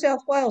 In New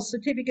South Wales,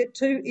 Certificate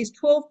 2 is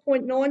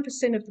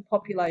 12.9% of the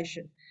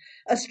population.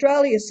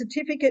 Australia,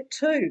 Certificate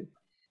 2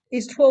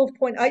 is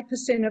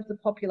 12.8% of the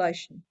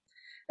population.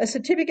 A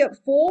Certificate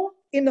 4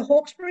 in the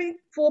Hawkesbury,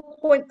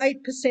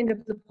 4.8%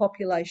 of the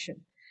population.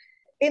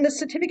 In the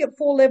Certificate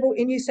 4 level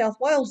in New South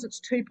Wales, it's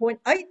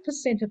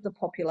 2.8% of the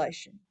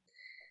population.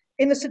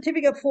 In the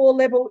Certificate 4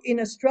 level in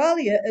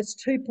Australia, it's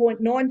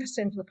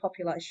 2.9% of the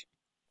population.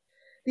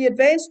 The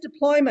Advanced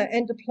Diploma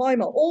and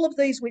Diploma, all of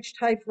these which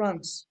TAFE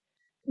runs,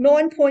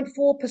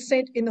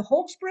 9.4% in the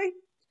Hawkesbury,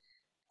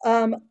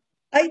 I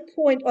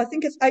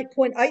think it's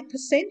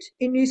 8.8%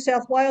 in New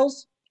South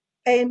Wales,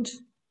 and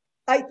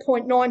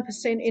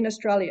 8.9% in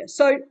Australia.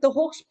 So the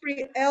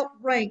Hawkesbury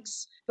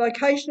outranks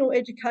vocational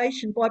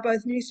education by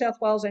both New South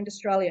Wales and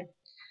Australia.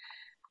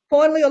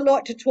 Finally, I'd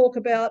like to talk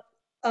about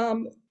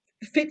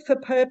fit for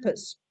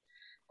purpose.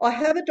 I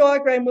have a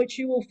diagram which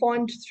you will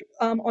find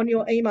on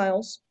your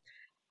emails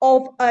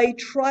of a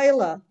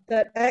trailer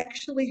that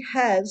actually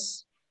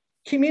has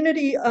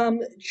community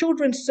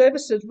children's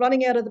services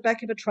running out of the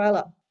back of a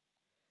trailer,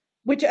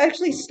 which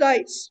actually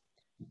states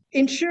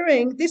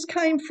ensuring this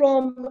came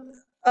from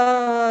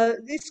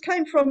This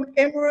came from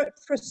Emirate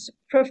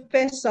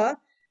Professor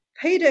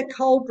Peter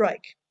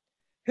Coldrake,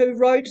 who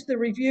wrote the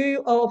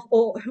review of,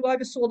 or who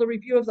oversaw the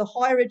review of the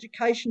higher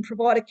education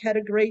provider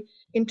category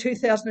in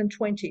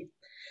 2020.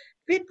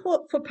 Fit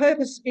for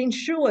purpose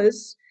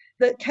ensures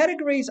that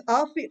categories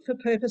are fit for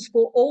purpose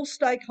for all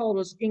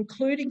stakeholders,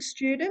 including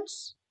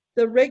students,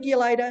 the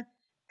regulator,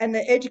 and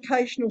the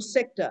educational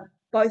sector,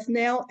 both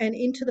now and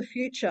into the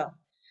future.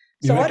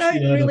 So I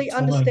don't really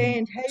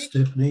understand how you,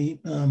 Stephanie.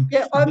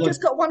 Yeah, I've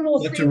just got one more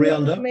like thing. to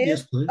round up? Mayor.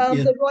 Yes, please.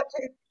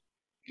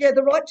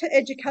 The right to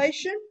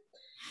education.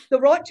 The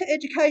right to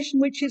education,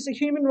 which is a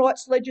human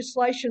rights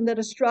legislation that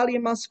Australia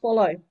must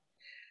follow.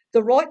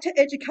 The right to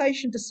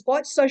education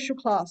despite social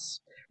class,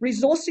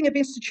 resourcing of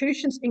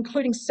institutions,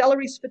 including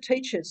salaries for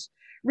teachers,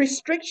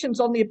 restrictions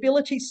on the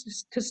ability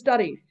to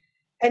study,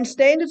 and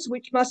standards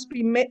which must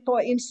be met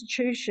by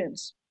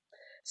institutions.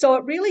 So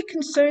it really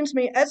concerns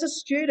me as a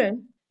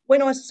student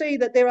when I see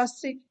that there are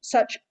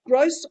such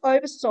gross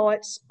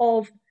oversights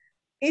of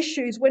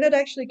issues when it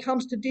actually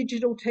comes to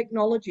digital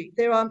technology.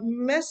 There are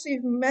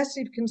massive,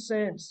 massive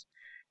concerns.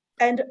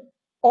 And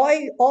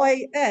I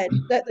add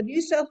that the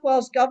New South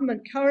Wales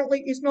government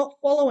currently is not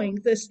following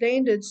the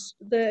standards,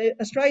 the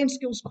Australian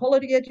Skills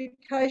Quality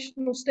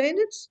Educational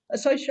Standards,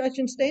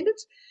 Association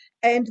standards,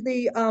 and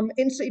the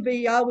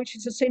NCVER, which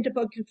is the Centre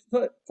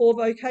for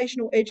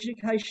Vocational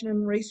Education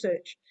and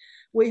Research.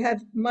 We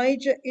have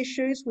major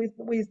issues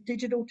with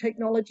digital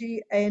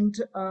technology, and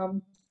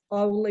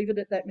I will leave it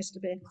at that,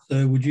 Mr. Mayor.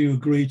 So would you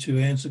agree to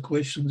answer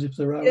questions if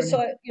there are Yes,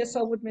 any? Yes,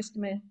 I would, Mr.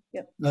 Mayor.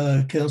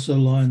 Yep. Councillor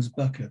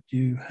Lyons-Bucket, do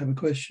you have a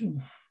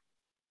question?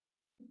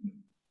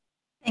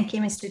 Thank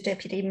you, Mr.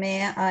 Deputy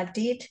Mayor. I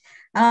did.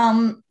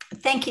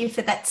 Thank you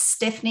for that,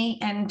 Stephanie.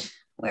 And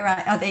where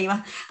are, oh, there you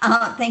are.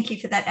 Thank you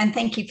for that. And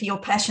thank you for your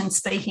passion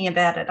speaking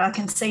about it. I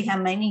can see how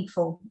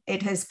meaningful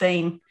it has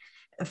been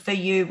for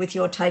you with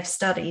your TAFE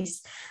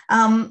studies.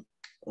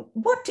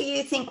 What do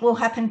you think will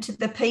happen to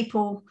the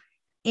people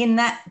in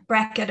that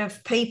bracket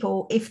of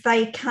people if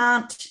they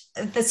can't,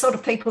 the sort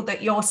of people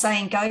that you're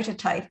saying go to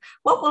TAFE,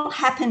 what will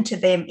happen to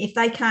them if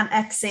they can't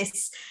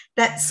access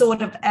that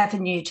sort of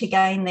avenue to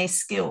gain their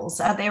skills?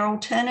 Are there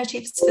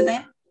alternatives for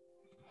them?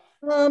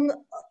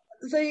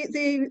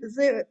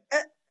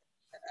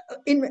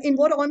 In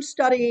what I'm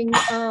studying,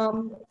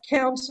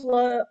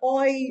 councillor,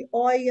 I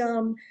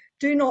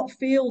do not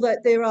feel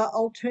that there are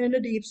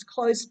alternatives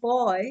close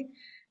by.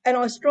 And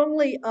I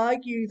strongly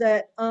argue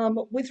that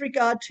with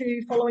regard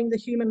to following the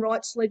human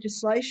rights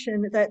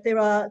legislation, that there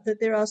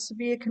are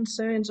severe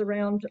concerns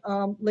around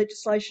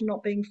legislation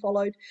not being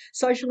followed,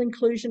 social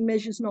inclusion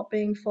measures not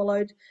being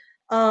followed,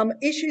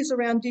 issues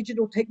around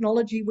digital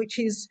technology, which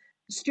is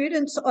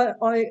students,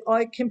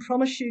 I can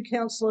promise you,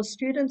 councillor,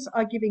 students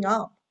are giving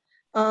up.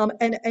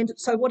 And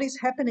so what is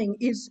happening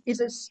is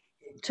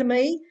to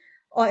me,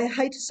 I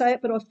hate to say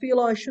it, but I feel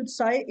I should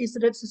say it, is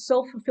that it's a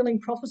self-fulfilling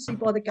prophecy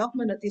by the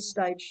government at this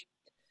stage.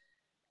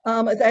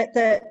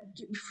 That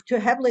to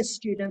have less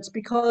students,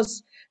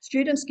 because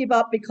students give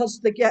up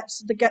because the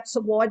gaps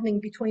are widening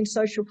between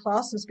social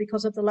classes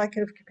because of the lack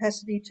of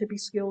capacity to be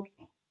skilled.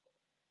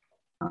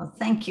 Oh,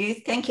 thank you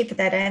for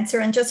that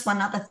answer. And just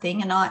one other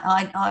thing, and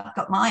I've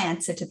got my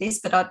answer to this,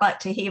 but I'd like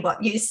to hear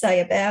what you say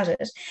about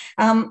it.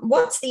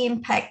 What's the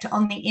impact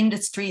on the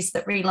industries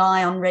that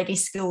rely on ready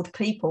skilled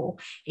people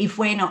if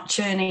we're not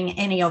churning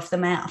any of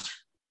them out?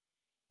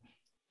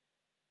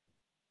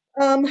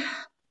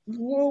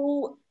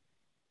 Well,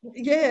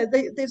 yeah,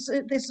 there's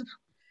a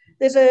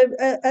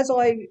as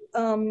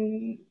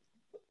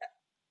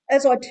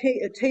I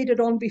teed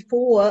it on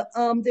before,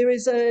 there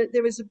is a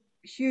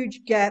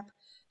huge gap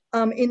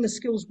in the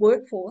skills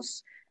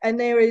workforce, and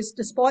there is,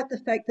 despite the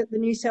fact that the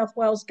New South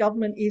Wales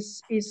government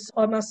is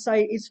I must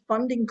say is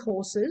funding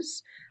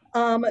courses,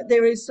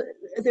 there is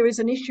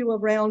an issue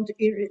around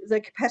the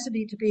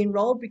capacity to be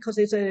enrolled because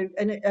there's a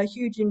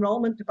huge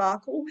enrolment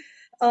debacle,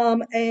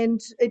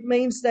 and it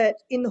means that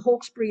in the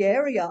Hawkesbury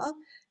area,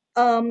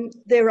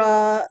 there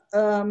are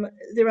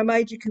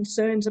major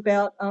concerns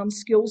about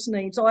skills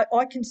needs. I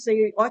can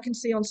see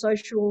on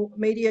social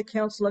media,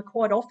 councillor,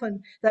 quite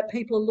often that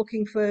people are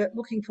looking for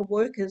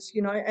workers,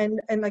 you know,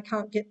 and they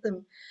can't get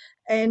them.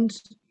 And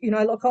you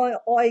know, like I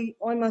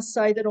must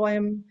say that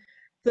I'm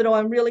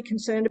really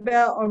concerned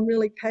about. I'm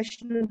really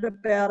passionate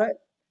about it,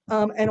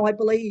 and I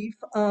believe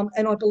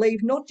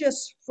not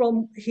just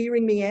from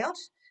hearing me out,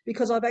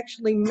 because I've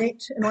actually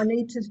met, and I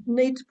need to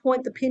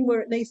point the pin where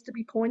it needs to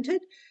be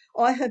pointed.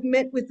 I have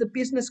met with the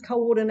business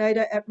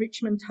coordinator at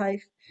Richmond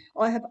TAFE.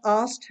 I have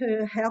asked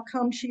her how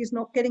come she is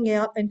not getting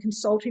out and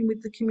consulting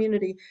with the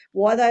community,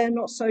 why they are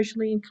not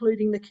socially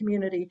including the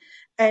community.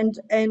 And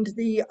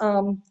the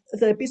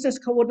business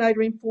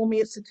coordinator informed me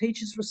it's the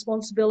teacher's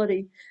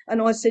responsibility.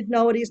 And I said,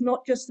 no, it is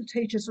not just the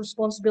teacher's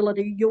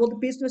responsibility. You're the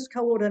business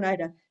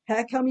coordinator.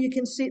 How come you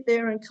can sit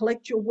there and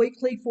collect your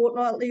weekly,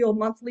 fortnightly or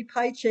monthly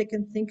paycheck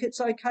and think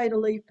it's okay to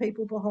leave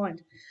people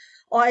behind?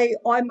 I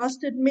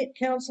must admit,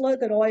 councillor,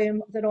 that I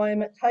am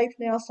at TAFE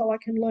now so I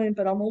can learn,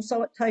 but I'm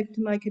also at TAFE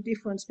to make a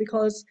difference,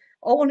 because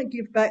I want to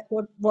give back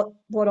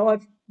what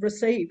I've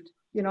received.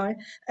 you know,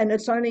 and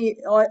it's only,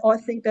 I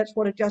think that's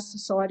what a just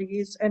society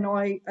is, and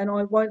I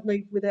won't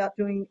leave without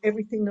doing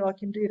everything that I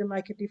can do to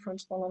make a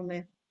difference while I'm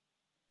there.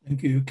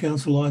 Thank you.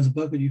 Councillor Lyons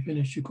Bucket, you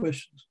finished your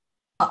questions?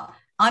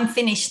 I'm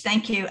finished.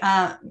 Thank you,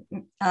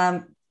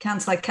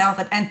 Councillor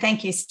Calvert, and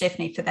thank you,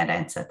 Stephanie, for that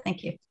answer.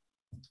 Thank you.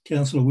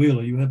 Councillor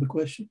Wheeler, you have a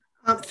question?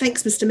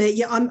 Thanks, Mr. Mayor.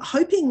 Yeah, I'm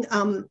hoping,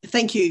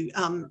 thank you,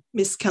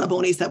 Ms.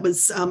 Calabornis, that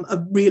was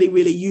a really,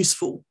 really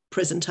useful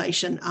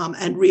presentation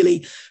and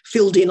really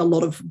filled in a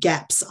lot of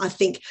gaps. I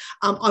think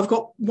I've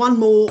got one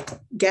more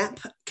gap.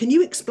 Can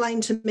you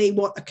explain to me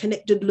what a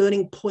connected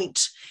learning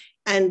point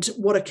and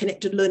what a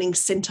connected learning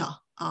centre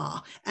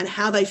are and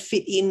how they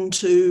fit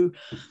into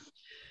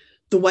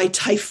the way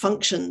TAFE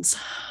functions?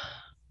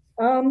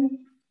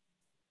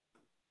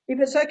 If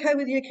it's okay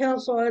with you,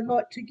 Councillor, I'd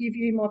like to give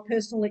you my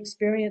personal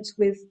experience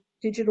with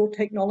digital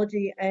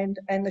technology and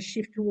the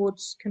shift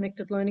towards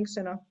connected learning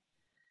centre.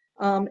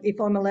 If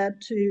I'm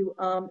allowed to,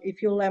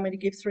 if you'll allow me to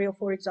give 3 or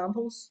 4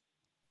 examples.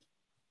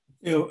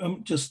 Yeah,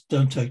 just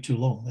don't take too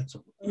long. That's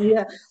all.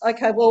 Yeah.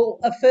 Okay. Well,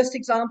 a first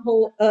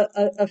example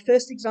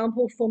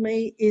for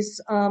me is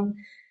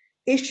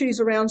issues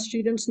around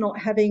students not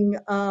having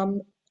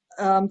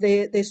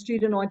their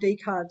student ID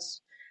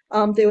cards.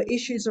 There were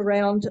issues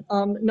around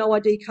no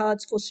ID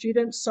cards for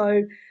students,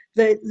 so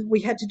that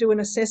we had to do an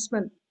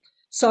assessment.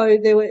 So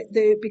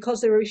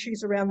because there were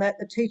issues around that,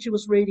 the teacher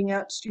was reading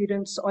out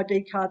students'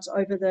 ID cards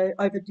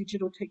over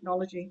digital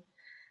technology.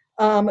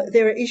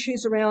 There are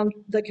issues around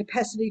the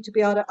capacity to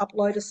be able to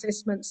upload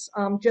assessments.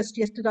 Just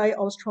yesterday, I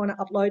was trying to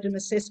upload an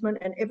assessment,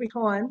 and every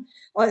time,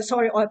 I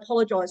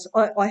apologise.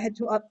 I had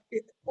to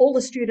all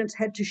the students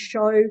had to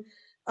show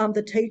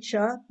the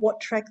teacher what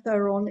track they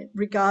were on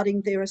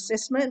regarding their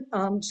assessment,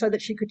 so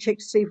that she could check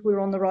to see if we were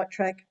on the right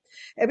track.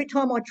 Every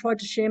time I tried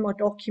to share my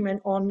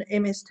document on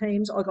MS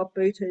Teams, I got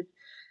booted.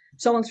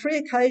 So on 3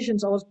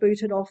 occasions, I was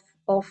booted off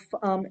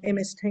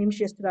MS Teams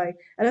yesterday,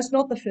 and it's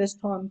not the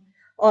first time.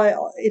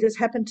 It has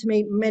happened to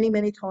me many,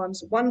 many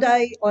times. One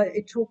day,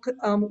 it took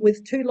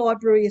with 2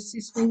 librarians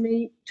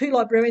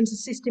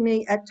assisting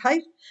me at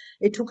TAFE.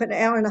 It took an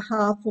hour and a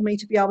half for me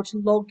to be able to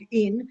log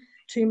in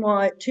to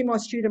my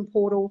student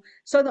portal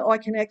so that I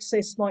can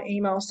access my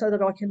email, so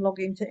that I can log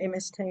into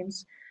MS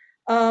Teams.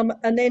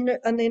 And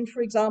then,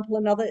 for example,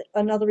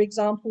 another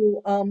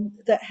example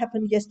that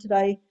happened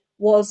yesterday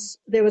was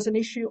there was an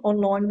issue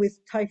online with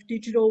TAFE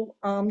Digital.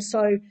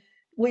 So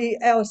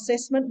our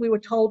assessment, we were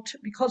told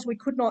because we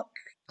could not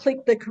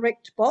click the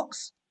correct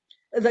box,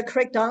 the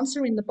correct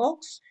answer in the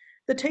box,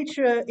 the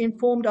teacher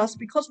informed us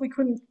because we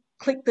couldn't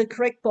click the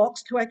correct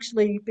box to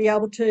actually be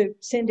able to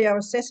send our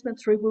assessment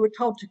through, we were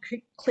told to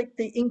click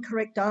the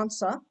incorrect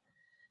answer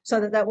so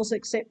that was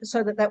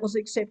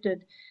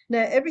accepted.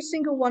 Now, every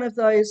single one of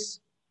those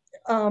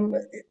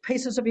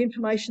pieces of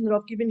information that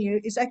I've given you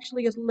is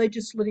actually a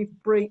legislative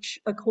breach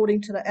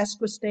according to the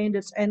ASQA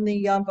standards and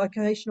the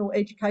Vocational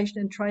Education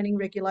and Training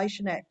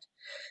Regulation Act.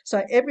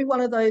 So every one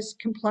of those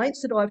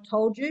complaints that I've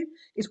told you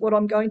is what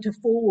I'm going to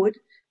forward,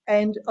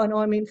 and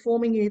I'm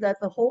informing you that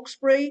the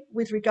Hawkesbury,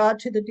 with regard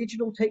to the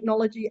digital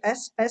technology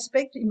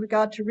aspect in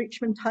regard to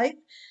Richmond TAFE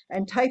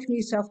and TAFE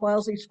New South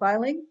Wales, is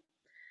failing.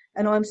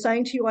 And I'm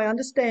saying to you, I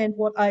understand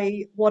what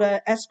a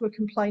ASQA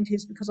complaint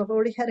is, because I've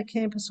already had a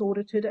campus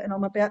audited and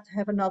I'm about to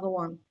have another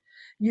one.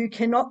 You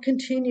cannot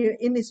continue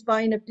in this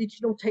vein of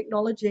digital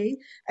technology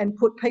and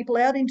put people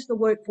out into the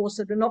workforce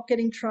that are not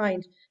getting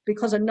trained,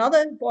 because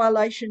another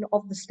violation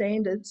of the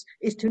standards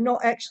is to not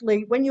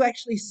actually, when you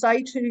actually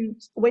say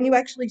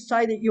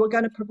that you are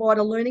going to provide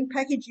a learning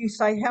package, you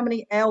say how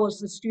many hours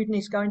the student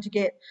is going to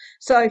get.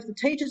 So if the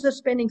teachers are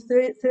spending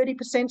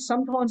 30%,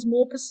 sometimes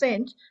more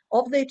percent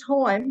of their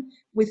time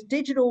with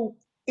digital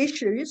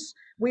issues,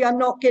 we are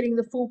not getting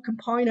the full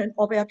component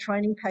of our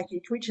training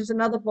package, which is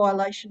another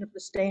violation of the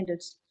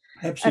standards.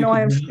 Perhaps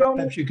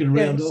you can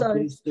round off,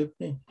 please,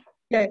 Stephanie.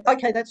 Yeah,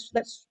 okay, that's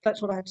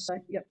what I have to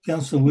say. Yeah.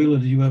 Councillor Wheeler,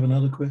 do you have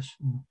another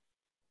question?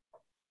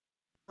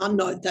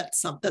 No,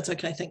 that's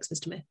okay. Thanks,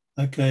 Mr. Mayor.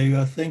 Okay,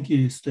 thank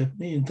you,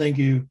 Stephanie, and thank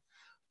you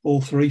all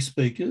 3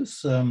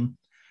 speakers.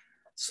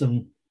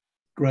 Some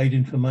great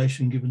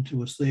information given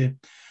to us there.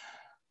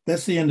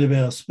 That's the end of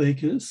our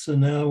speakers. So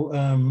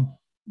now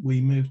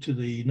we move to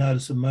the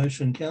notice of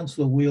motion.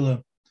 Councillor Wheeler,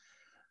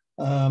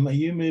 are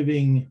you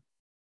moving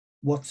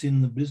what's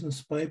in the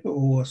business paper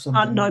or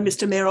something? No,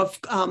 Mr. Mayor,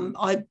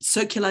 I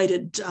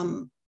circulated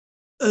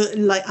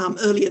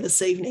earlier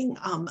this evening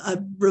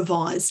a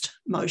revised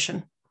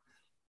motion.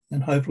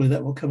 And hopefully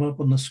that will come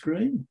up on the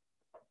screen.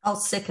 I'll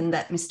second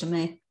that, Mr.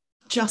 Mayor.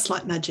 Just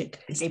like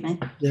magic.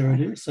 There it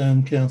is.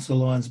 And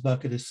Councillor Lyons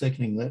Bucket is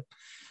seconding that.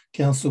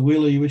 Councillor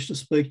Wheeler, you wish to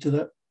speak to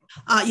that?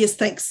 Yes,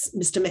 thanks,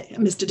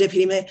 Mr.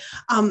 Deputy Mayor.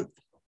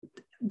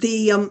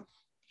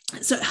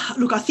 So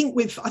look, I think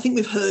we've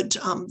heard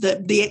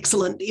the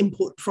excellent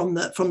input from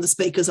the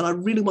speakers, and I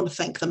really want to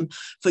thank them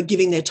for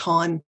giving their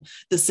time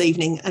this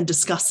evening and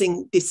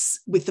discussing this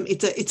with them.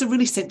 It's a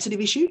really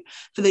sensitive issue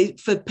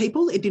for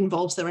people. It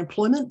involves their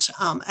employment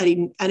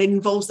and it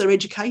involves their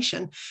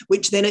education,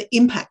 which then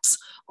impacts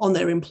on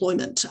their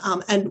employment.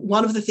 And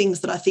one of the things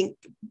that I think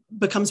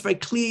becomes very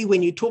clear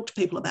when you talk to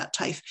people about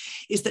TAFE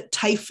is that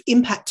TAFE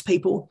impacts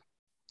people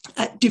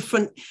at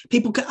different,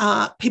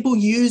 people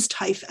use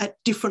TAFE at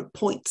different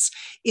points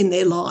in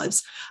their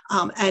lives.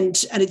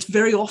 And it's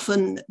very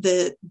often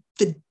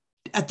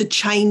at the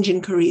change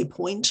in career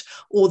point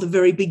or the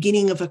very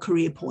beginning of a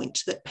career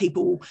point that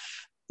people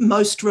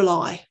most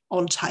rely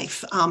on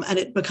TAFE, and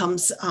it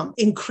becomes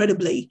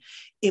incredibly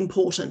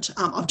important.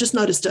 I've just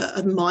noticed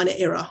a minor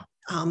error.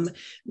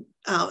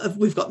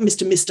 We've got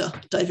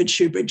Mr. David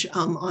Shoebridge.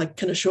 I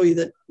can assure you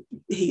that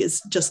he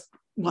is just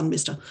one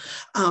mister.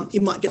 He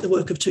might get the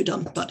work of two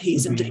done, but he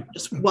is indeed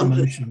just one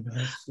person.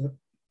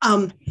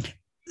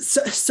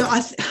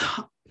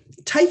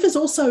 TAFE is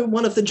also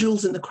one of the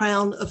jewels in the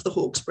crown of the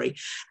Hawkesbury,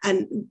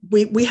 and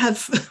we have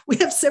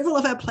several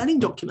of our planning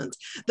documents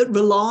that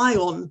rely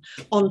on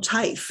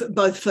TAFE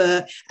both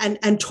for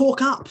and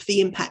talk up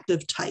the impact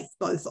of TAFE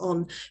both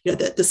on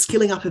the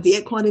skilling up of the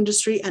equine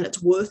industry and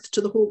its worth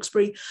to the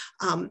Hawkesbury,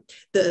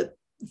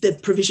 the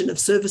provision of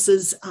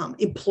services,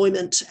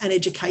 employment and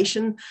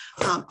education,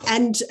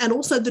 and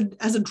also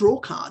as a draw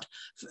card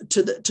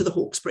to the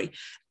Hawkesbury,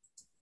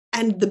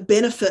 and the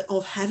benefit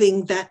of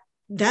having that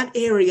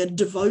area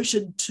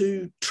devoted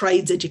to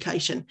trades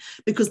education,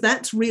 because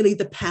that's really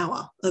the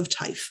power of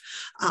TAFE,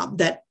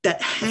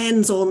 that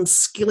hands-on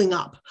skilling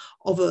up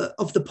of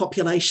the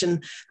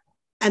population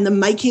and the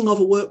making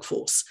of a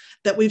workforce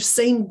that we've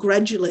seen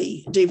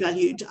gradually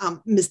devalued.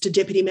 Mr.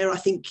 Deputy Mayor, I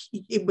think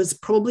it was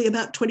probably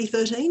about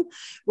 2013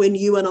 when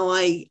you and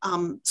I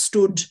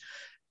stood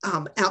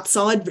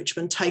outside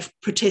Richmond TAFE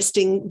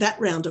protesting that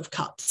round of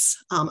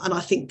cuts. And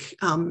I think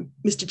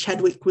Mr.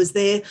 Chadwick was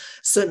there,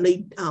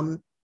 certainly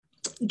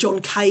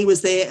John Kay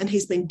was there, and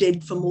he's been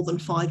dead for more than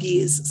 5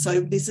 years.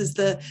 So this is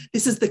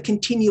the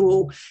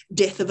continual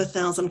death of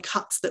 1,000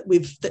 cuts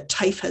that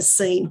TAFE has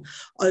seen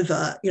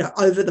over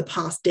the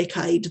past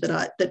decade that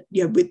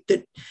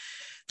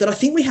I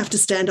think we have to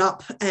stand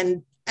up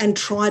and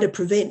try to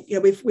prevent.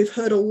 We've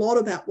heard a lot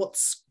about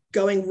what's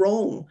going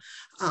wrong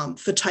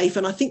for TAFE,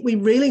 and I think we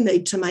really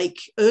need to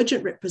make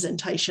urgent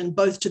representation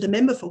both to the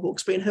member for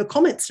Hawkesbury, and her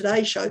comments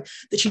today show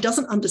that she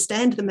doesn't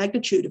understand the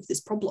magnitude of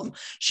this problem.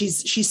 She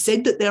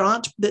said that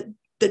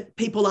that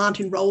people aren't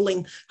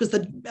enrolling because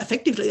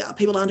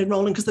people aren't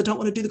enrolling because they don't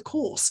want to do the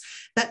course.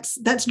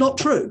 That's not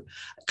true.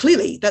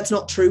 Clearly, that's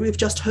not true. We've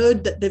just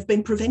heard that they've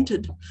been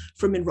prevented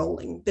from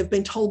enrolling. They've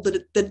been told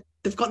that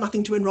they've got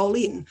nothing to enrol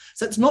in.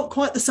 So it's not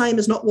quite the same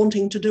as not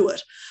wanting to do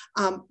it.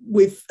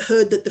 We've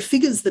heard that the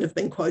figures that have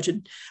been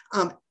quoted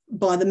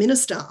by the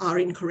minister are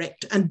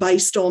incorrect and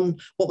based on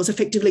what was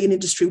effectively an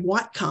industry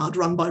white card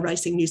run by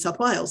Racing New South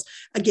Wales.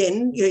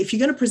 Again, if you're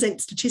going to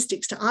present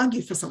statistics to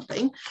argue for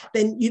something,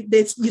 then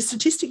your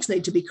statistics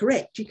need to be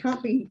correct. You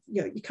can't be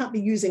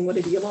using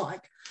whatever you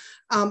like.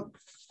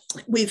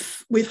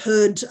 We've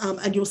heard,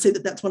 and you'll see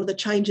that that's one of the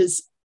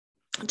changes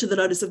to the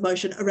notice of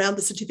motion around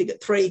the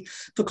Certificate 3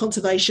 for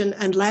conservation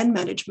and land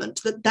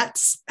management,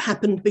 that's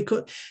happened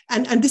because,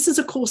 and this is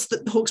a course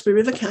that the Hawkesbury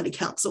River County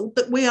Council,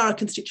 that we are a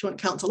constituent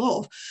council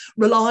of,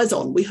 relies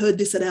on. We heard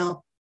this at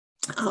our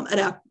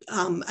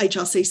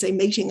HRCC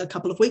meeting a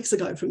couple of weeks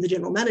ago from the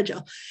General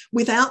Manager.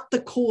 Without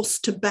the course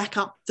to back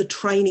up the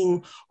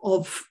training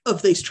of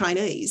these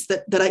trainees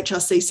that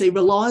HRCC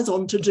relies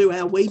on to do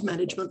our weed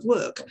management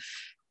work,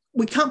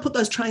 we can't put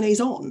those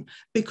trainees on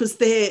because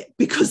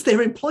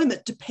their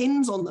employment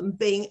depends on them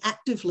being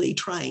actively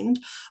trained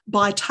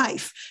by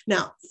TAFE.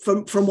 Now,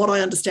 from what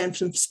I understand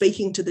from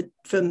speaking to the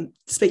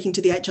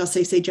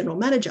HRCC General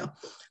Manager,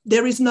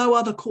 there is no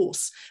other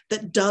course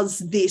that does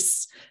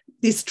this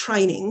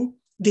training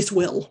this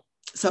well.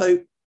 So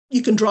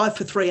you can drive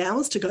for 3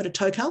 hours to go to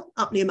Tokal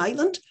up near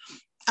Maitland,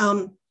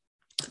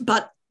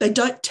 but they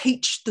don't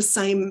teach the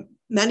same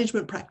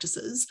management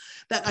practices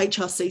that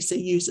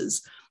HRCC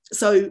uses.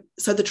 So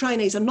the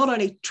trainees are not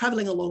only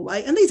travelling a long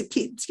way, and these are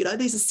kids,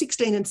 these are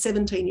 16 and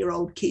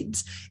 17-year-old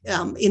kids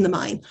in the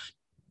main.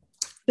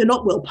 They're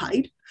not well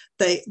paid.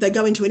 They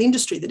go into an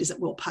industry that isn't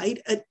well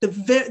paid. At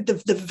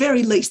the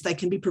very least, they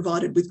can be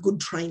provided with good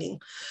training.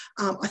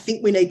 I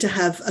think we need to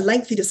have a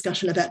lengthy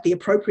discussion about the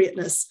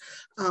appropriateness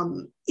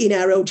in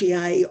our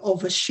LGA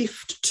of a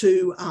shift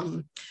to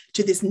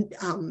this.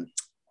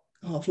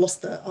 I've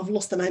lost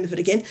the name of it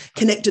again,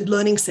 Connected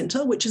Learning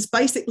Centre, which is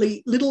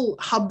basically little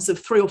hubs of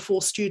 3 or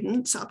 4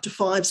 students, up to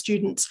 5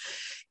 students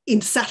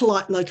in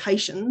satellite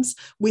locations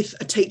with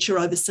a teacher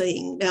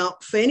overseeing. Now,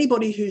 for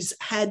anybody who's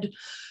had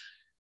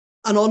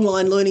an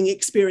online learning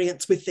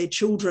experience with their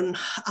children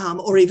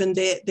or even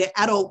their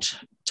adult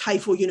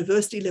TAFE or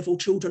university level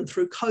children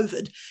through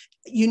COVID,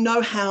 you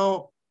know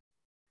how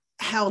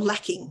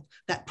lacking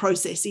that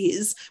process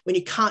is when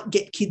you can't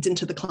get kids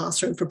into the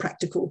classroom for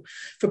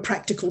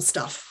practical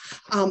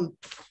stuff.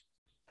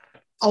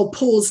 I'll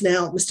pause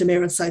now, Mr.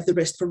 Mayor, and save the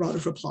rest for right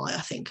of reply,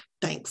 I think.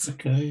 Thanks.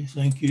 Okay,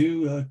 thank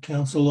you.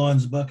 Councillor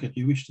Lyons-Bucket,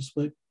 you wish to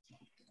speak?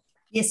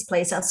 Yes,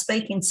 please. I'll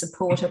speak in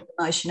support of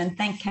the motion and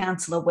thank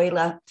Councillor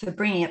Wheeler for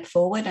bringing it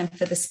forward and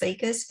for the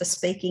speakers for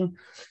speaking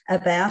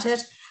about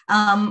it.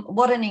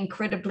 what an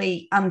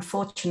incredibly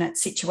unfortunate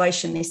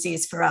situation this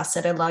is for us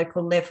at a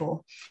local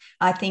level.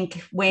 I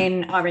think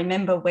I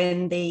remember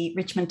when the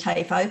Richmond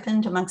TAFE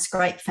opened amongst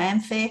great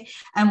fanfare,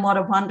 and what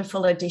a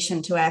wonderful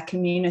addition to our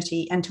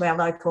community and to our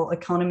local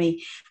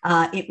economy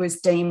it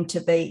was deemed to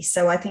be.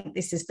 So I think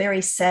this is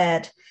very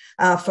sad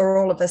for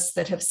all of us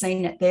that have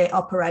seen it there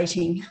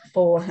operating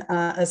for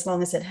as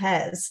long as it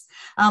has.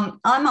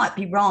 I might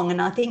be wrong,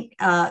 and I think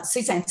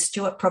Suzanne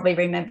Stewart probably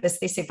remembers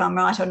this if I'm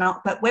right or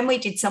not, but when we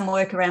did some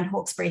work around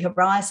Hawkesbury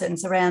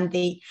Horizons, around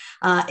the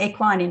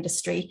equine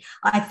industry,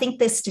 I think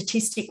the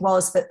statistic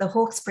was that the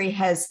Hawkesbury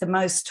has the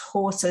most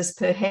horses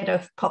per head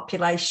of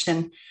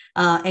population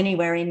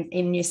anywhere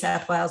in New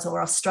South Wales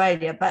or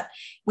Australia, but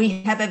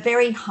we have a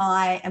very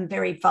high and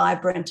very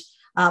vibrant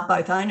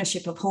both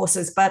ownership of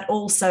horses, but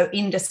also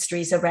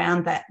industries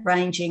around that,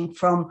 ranging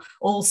from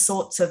all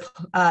sorts of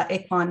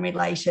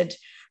equine-related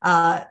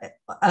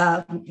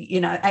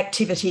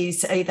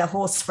activities, either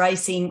horse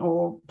racing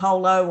or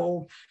polo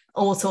or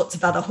all sorts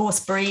of other,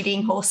 horse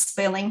breeding, horse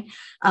spelling.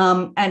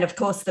 And of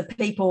course, the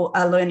people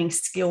are learning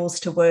skills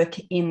to work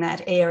in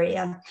that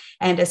area.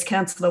 And as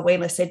Councillor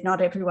Wheeler said,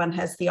 not everyone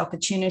has the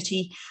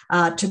opportunity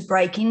to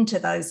break into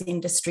those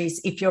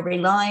industries. If you're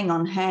relying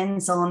on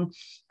hands-on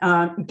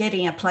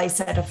getting a place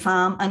at a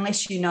farm,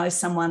 unless you know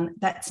someone,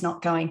 that's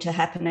not going to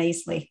happen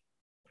easily.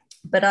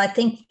 But I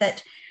think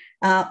that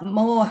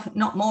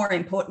not more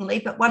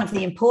importantly, but one of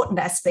the important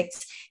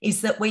aspects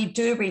is that we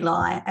do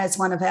rely, as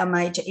one of our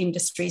major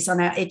industries, on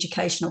our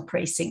educational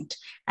precinct,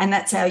 and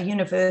that's our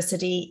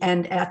university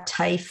and our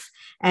TAFE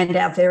and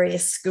our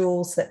various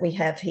schools that we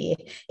have here.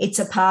 It's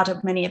a part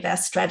of many of our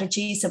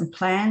strategies and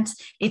plans.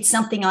 It's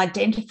something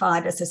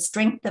identified as a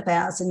strength of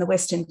ours in the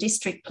Western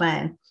District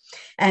Plan.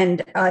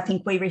 And I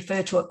think we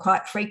refer to it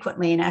quite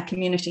frequently in our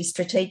community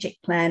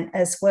strategic plan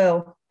as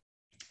well.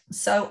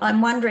 So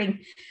I'm wondering,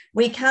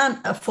 we can't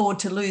afford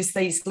to lose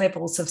these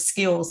levels of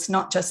skills,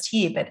 not just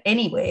here, but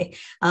anywhere.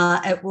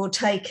 It will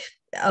take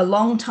a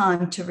long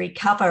time to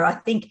recover. I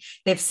think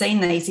they've seen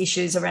these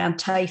issues around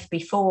TAFE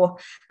before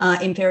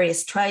in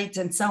various trades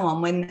and so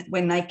on.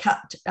 When they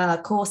cut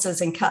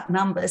courses and cut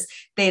numbers,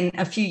 then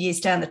a few years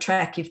down the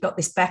track, you've got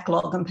this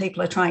backlog and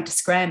people are trying to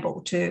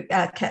scramble to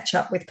catch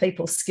up with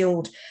people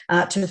skilled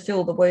to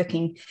fill the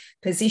working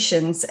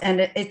positions. And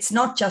it's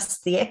not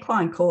just the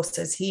equine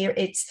courses here.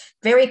 It's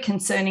very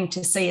concerning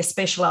to see a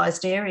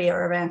specialised area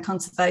around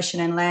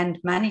conservation and land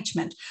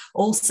management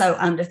also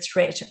under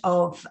threat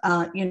of,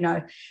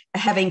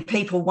 having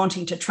people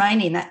wanting to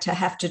train in that to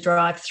have to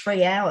drive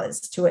 3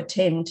 hours to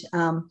attend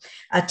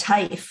a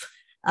TAFE.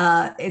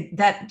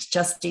 That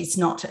just is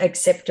not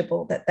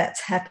acceptable that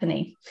that's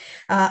happening.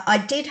 I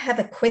did have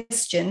a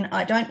question.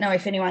 I don't know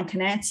if anyone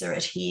can answer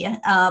it here,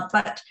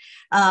 but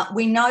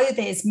we know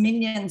there's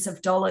millions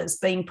of dollars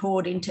being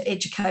poured into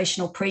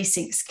educational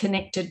precincts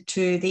connected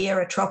to the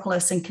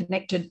Aerotropolis and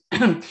connected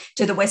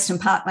to the Western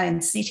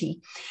Parkland City.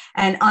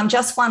 And I'm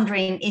just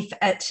wondering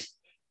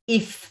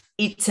if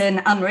it's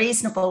an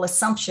unreasonable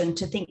assumption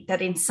to think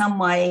that in some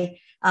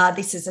way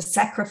this is a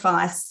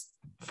sacrifice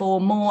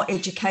for more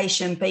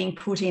education being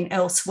put in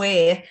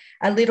elsewhere,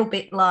 a little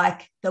bit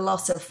like the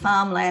loss of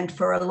farmland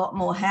for a lot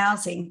more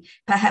housing.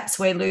 Perhaps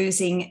we're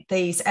losing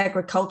these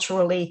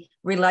agriculturally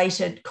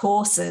related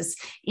courses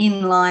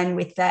in line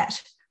with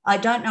that. I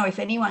don't know if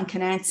anyone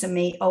can answer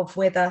me of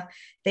whether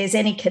there's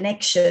any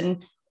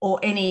connection or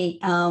any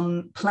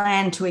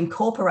plan to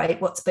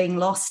incorporate what's being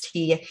lost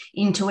here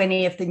into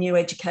any of the new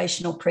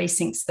educational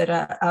precincts that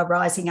are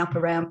rising up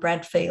around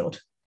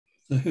Bradfield.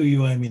 So who are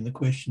you aiming the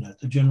question at?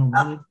 The General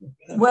Manager?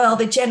 Well,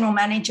 the General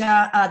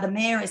Manager, the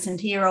Mayor isn't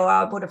here, or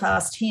I would have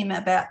asked him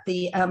about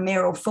the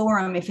mayoral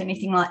forum if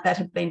anything like that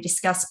had been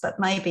discussed, but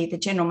maybe the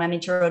General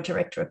Manager or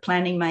Director of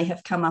Planning may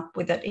have come up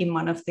with it in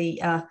one of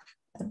the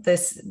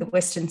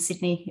Western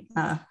Sydney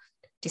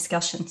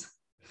discussions.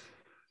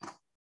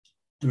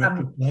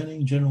 Director of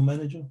Planning, General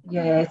Manager?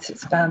 Yeah,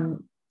 it's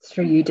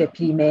through you,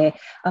 Deputy Mayor.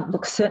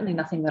 Look, certainly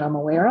nothing that I'm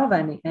aware of,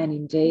 and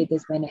indeed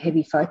there's been a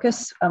heavy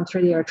focus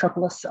through the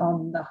Aerotropolis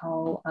on the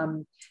whole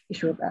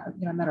issue of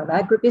matter of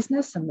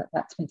agribusiness, and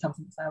that's been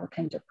something that they were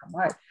keen to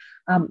promote.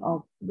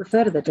 I'll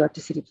refer to the Director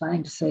of City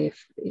Planning to see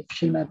if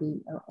she may be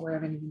aware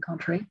of anything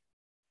contrary.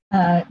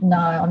 No,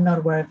 I'm not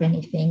aware of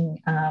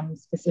anything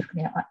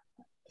specifically.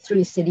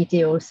 Through City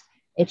Deals,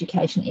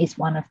 education is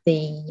one of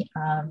the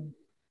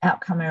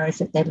outcome areas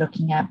that they're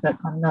looking at, but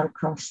I'm not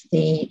across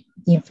the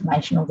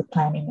information or the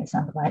planning that's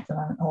underway at the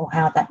moment, or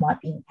how that might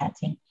be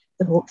impacting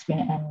the Hawkesbury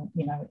and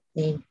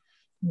the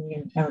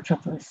new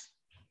Aerotropolis.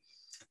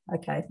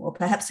 Okay, well,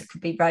 perhaps it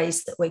could be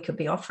raised that we could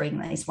be offering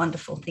these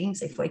wonderful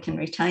things. If we can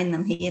retain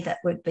them here, that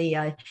would be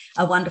a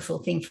wonderful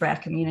thing for our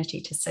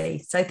community to see.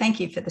 So thank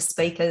you for the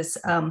speakers.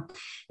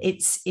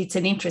 It's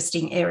an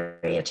interesting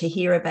area to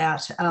hear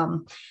about,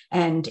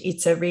 and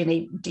it's a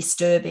really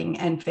disturbing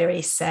and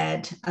very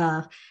sad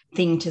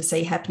thing to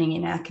see happening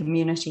in our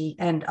community.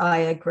 And I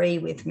agree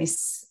with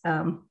Miss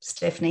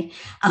Stephanie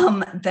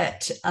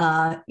that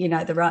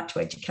the right to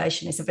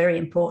education is a very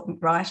important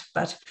right,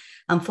 but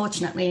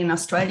unfortunately in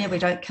Australia we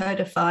don't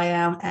codify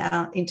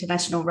our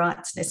international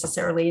rights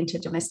necessarily into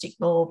domestic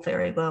law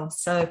very well.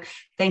 So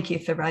thank you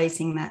for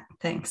raising that.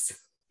 Thanks.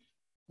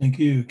 Thank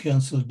you,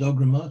 Councillor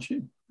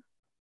Dogramacci.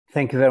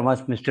 Thank you very much,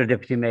 Mr.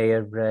 Deputy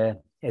Mayor.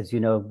 As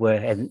you know,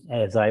 and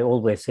as I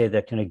always say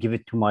that, give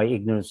it to my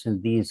ignorance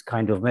in these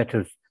kind of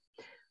matters.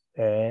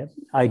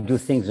 I do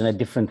things in a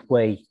different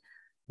way.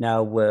 Now,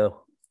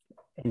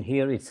 in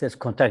here it says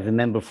contact the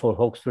member for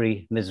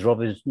Hawkesbury, Ms.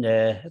 Robbins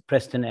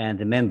Preston, and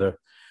the member,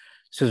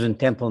 Susan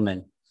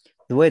Templeman.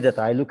 The way that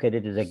I look at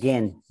it is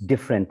again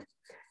different.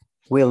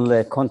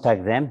 We'll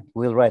contact them,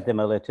 we'll write them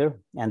a letter,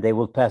 and they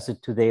will pass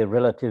it to their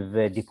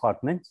relative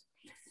departments,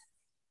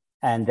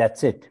 and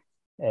that's it.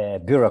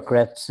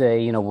 Bureaucrats,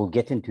 will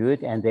get into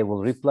it and they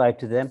will reply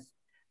to them.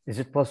 Is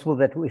it possible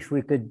that if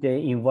we could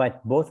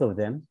invite both of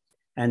them,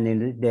 and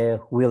then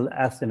we'll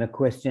ask them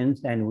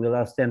questions and we'll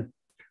ask them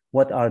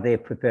what are they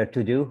prepared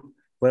to do?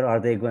 Where are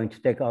they going to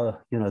take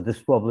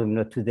this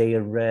problem to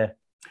their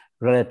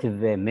relative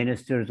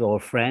ministers or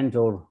friends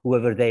or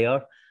whoever they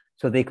are,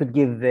 so they could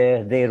give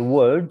their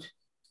words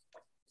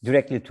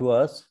directly to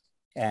us,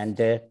 and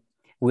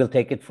we'll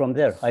take it from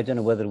there. I don't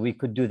know whether we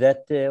could do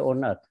that or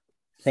not.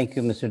 Thank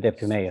you, Mr.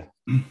 Deputy Mayor.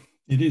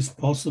 It is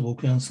possible,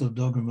 Councillor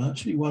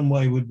Dogramacci. One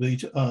way would be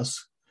to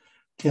ask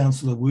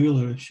Councillor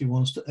Wheeler if she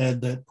wants to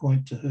add that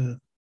point to her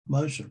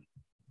motion.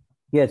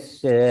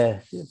 Yes,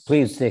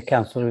 please,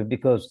 Councillor,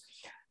 because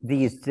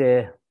these,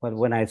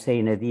 when I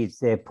say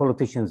these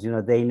politicians,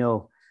 they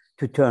know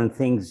to turn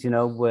things,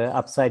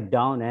 upside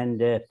down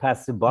and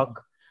pass the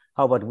buck.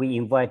 How about we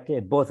invite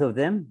both of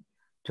them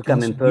to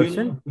come in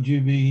person? Wheeler, would you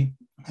be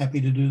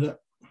happy to do that?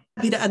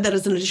 Happy to add that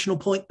as an additional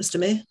point, Mr.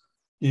 Mayor.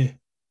 Yeah.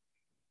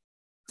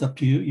 It's up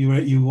to you.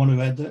 You want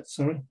to add that?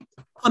 Sorry.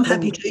 I'm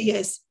happy to.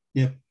 Yes.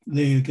 Yep.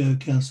 There you go,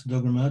 Councillor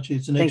Dogramacci.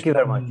 It's an Thank you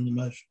very much. in the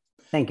motion.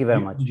 Thank you very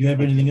much. Do you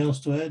have anything else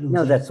to add?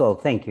 No, that's all.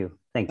 Thank you.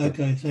 Thank you.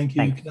 Okay. Thank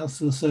you,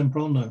 Councillor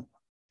Samprondo.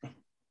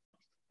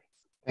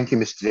 Thank you,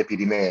 Mr.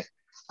 Deputy Mayor.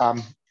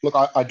 Look,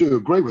 I do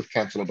agree with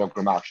Councillor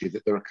Dogramacci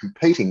that there are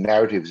competing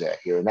narratives out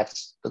here, and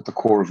that's at the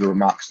core of the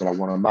remarks that I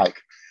want to make,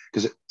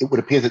 because it would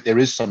appear that there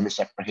is some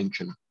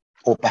misapprehension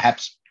or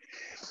perhaps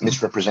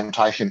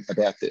misrepresentation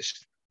about this.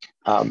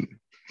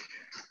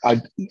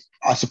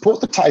 I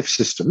support the TAFE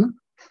system,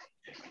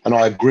 and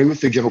I agree with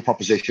the general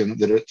proposition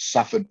that it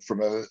suffered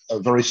from a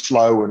very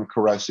slow and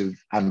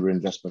corrosive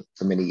underinvestment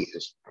for many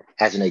years.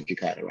 As an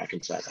educator, I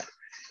can say that.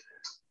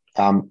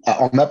 On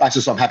that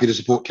basis, I'm happy to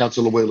support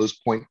Councillor Wheeler's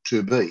point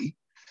 2B,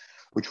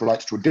 which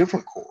relates to a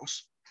different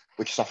course,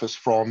 which suffers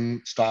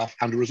from staff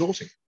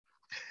under-resourcing.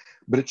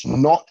 But it's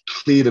not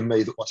clear to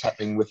me that what's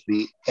happening with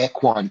the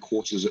equine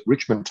courses at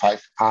Richmond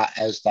TAFE are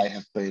as they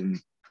have been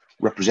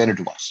represented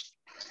to us.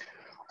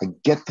 I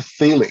get the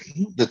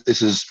feeling that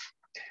this is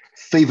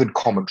fevered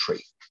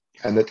commentary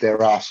and that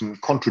there are some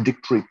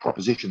contradictory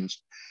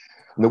propositions,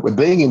 and that we're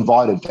being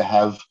invited to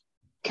have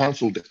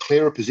council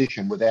declare a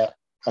position without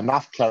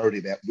enough clarity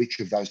about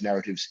which of those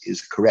narratives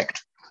is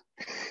correct.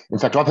 In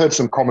fact, I've heard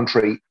some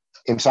commentary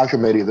in social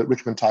media that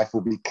Richmond TAFE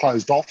will be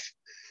closed off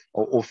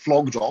or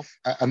flogged off,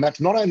 and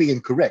that's not only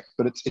incorrect,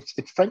 but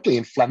it's frankly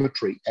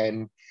inflammatory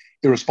and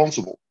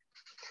irresponsible.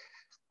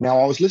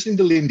 Now, I was listening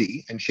to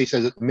Lindy, and she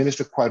says that the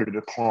minister quoted a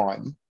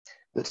decline,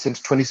 that since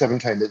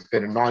 2017, there's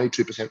been a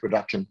 92%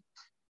 reduction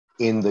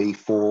in the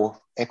 4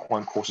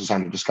 equine courses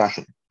under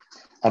discussion.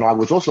 And I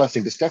was also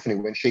listening to Stephanie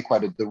when she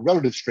quoted the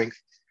relative strength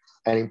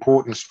and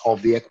importance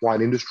of the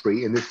equine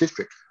industry in this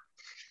district.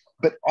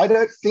 But I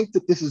don't think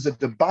that this is a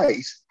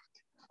debate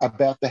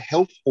about the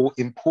health or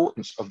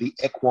importance of the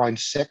equine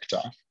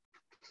sector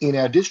in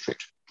our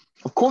district.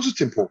 Of course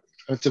it's important,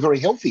 and it's a very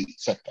healthy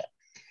sector,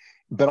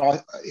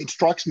 but it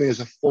strikes me as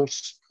a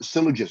false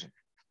syllogism.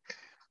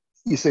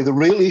 You see, the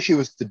real issue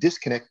is the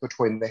disconnect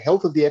between the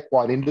health of the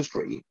equine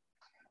industry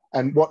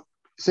and what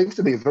seems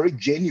to be a very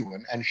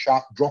genuine and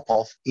sharp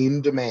drop-off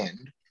in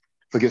demand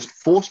for just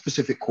 4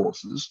 specific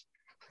courses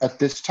at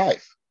this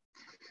TAFE.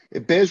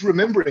 It bears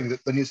remembering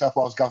that the New South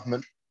Wales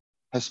government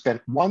has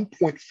spent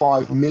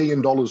 $1.5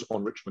 million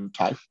on Richmond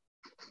TAFE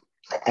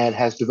and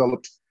has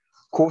developed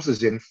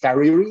courses in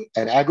farriery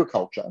and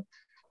agriculture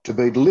to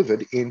be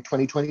delivered in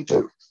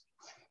 2022.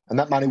 And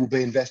that money will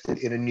be invested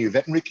in a new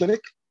veterinary clinic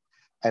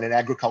and in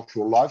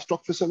agricultural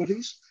livestock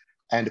facilities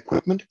and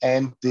equipment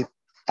and the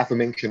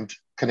aforementioned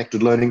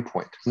connected learning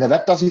point. Now,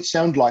 that doesn't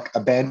sound like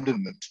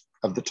abandonment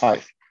of the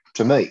TAFE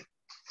to me.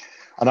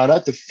 And I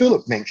note that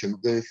Philip mentioned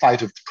the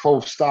fate of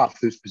 12 staff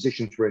whose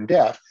positions were in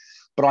doubt,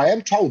 but I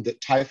am told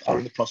that TAFE are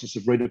in the process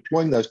of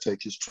redeploying those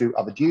teachers to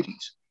other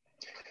duties.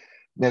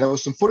 Now, there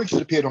was some footage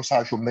that appeared on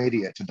social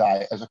media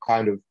today as a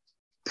kind of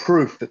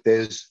proof that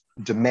there's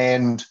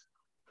demand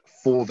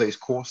for these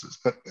courses.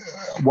 But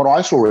what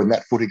I saw in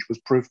that footage was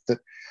proof that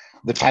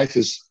the TAFE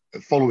is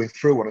following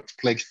through on its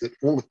pledge that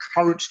all the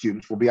current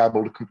students will be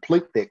able to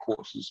complete their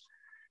courses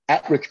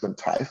at Richmond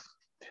TAFE,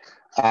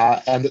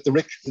 and that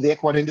the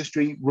equine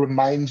industry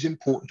remains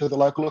important to the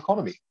local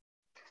economy.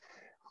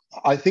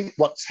 I think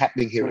what's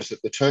happening here is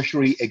that the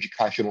tertiary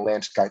educational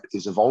landscape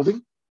is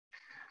evolving.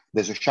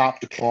 There's a sharp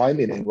decline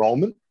in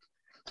enrolment.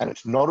 And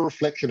it's not a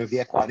reflection of the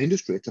equine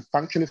industry. It's a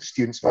function of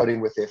students voting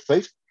with their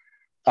feet,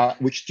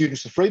 which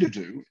students are free to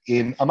do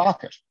in a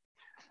market.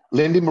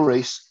 Lindy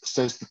Maurice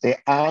says that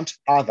there aren't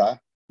other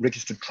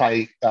registered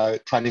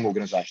training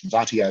organisations,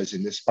 RTOs,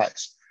 in this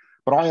space.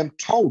 But I am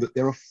told that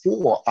there are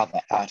 4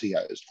 other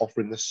RTOs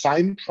offering the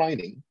same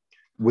training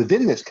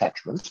within this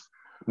catchment,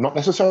 not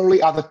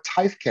necessarily other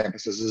TAFE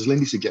campuses, as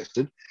Lindy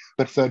suggested,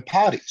 but third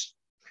parties.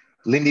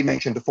 Lindy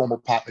mentioned a formal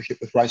partnership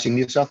with Racing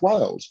New South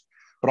Wales,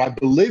 but I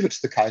believe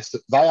it's the case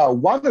that they are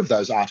one of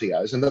those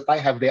RTOs and that they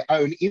have their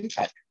own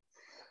intake.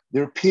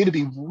 There appear to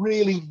be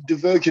really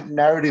divergent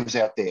narratives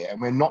out there,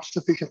 and we're not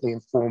sufficiently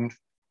informed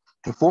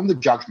to form the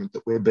judgment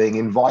that we're being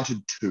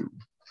invited to.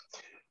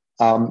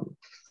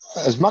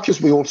 As much as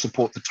we all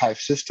support the TAFE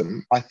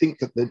system, I think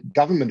that the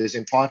government is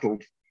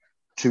entitled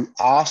to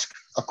ask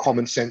a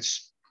common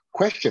sense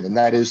question, and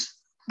that is,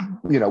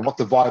 what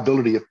the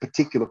viability of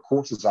particular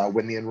courses are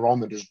when the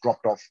enrolment has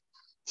dropped off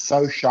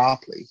so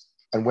sharply,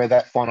 and where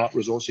that finite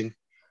resourcing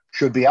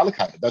should be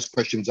allocated. Those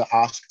questions are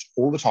asked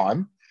all the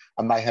time,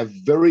 and they have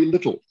very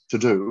little to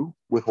do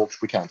with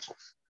Hawkesbury Council.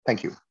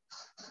 Thank you.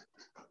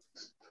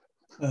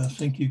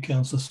 Thank you,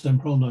 Councillor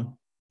Stemprolno.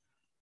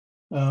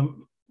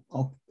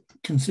 I'll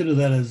consider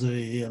that as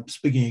a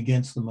speaking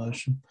against the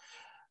motion.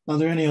 Are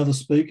there any other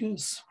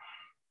speakers?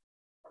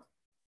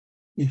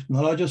 If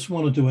not, I just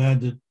wanted to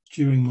add that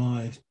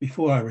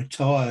before I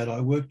retired, I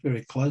worked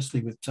very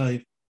closely with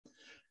TAFE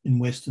in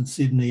Western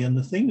Sydney, and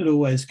the thing that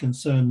always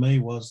concerned me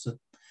was that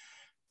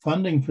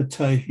funding for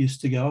TAFE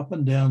used to go up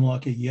and down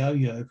like a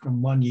yo-yo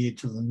from one year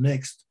to the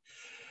next,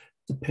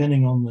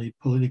 depending on the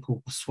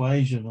political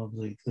persuasion of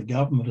the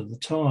government at the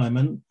time.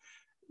 And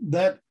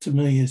that, to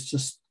me, is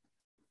just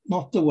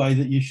not the way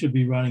that you should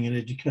be running an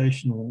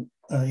educational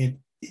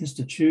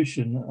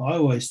institution. I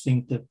always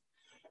think that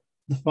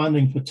the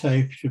funding for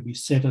TAFE should be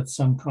set at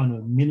some kind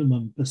of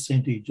minimum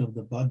percentage of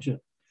the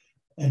budget,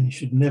 and you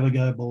should never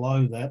go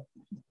below that.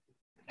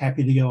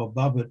 Happy to go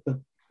above it, but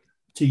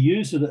to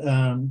use it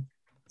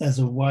as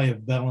a way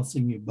of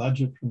balancing your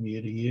budget from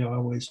year to year, I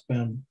always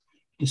found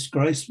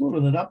disgraceful,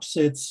 and it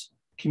upsets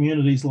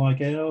communities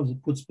like ours.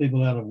 It puts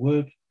people out of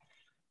work.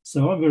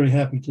 So I'm very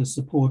happy to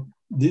support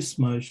this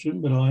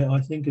motion, but I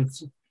think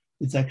it's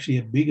actually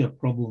a bigger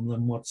problem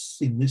than what's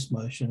in this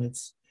motion.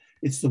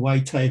 It's the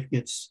way TAFE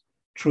gets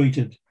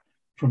treated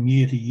from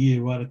year to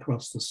year right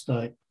across the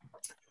state.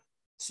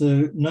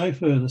 So no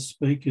further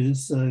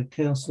speakers.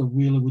 Councillor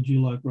Wheeler, would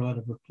you like right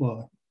of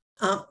reply?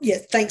 Yeah,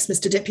 thanks,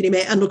 Mr. Deputy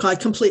Mayor. And look, I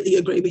completely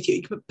agree with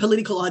you.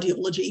 Political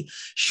ideology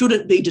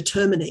shouldn't be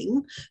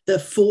determining the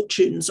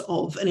fortunes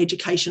of an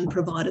education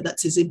provider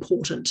that's as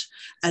important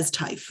as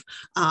TAFE.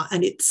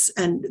 And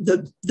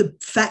the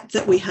fact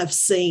that we have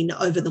seen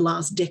over the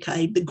last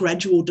decade the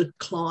gradual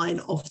decline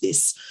of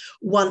this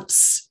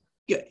once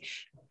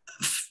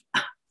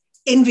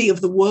envy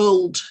of the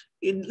world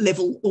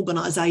level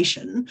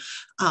organisation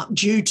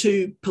due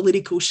to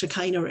political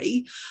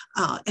chicanery,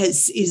 and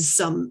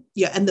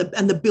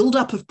the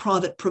build-up of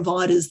private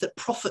providers that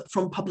profit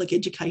from public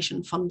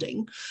education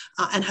funding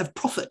and have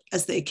profit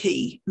as their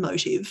key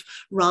motive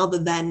rather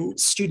than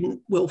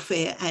student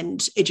welfare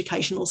and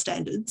educational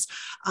standards,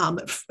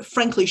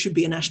 frankly should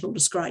be a national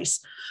disgrace.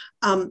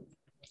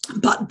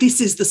 But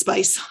this is the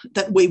space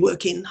that we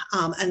work in,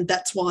 and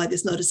that's why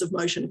this notice of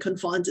motion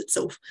confines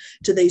itself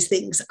to these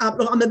things. I'm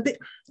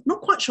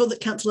not quite sure that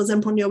Councillor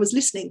Zampronio was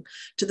listening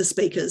to the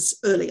speakers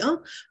earlier.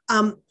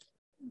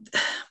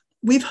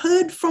 We've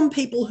heard from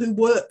people who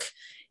work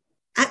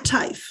at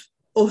TAFE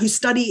or who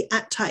study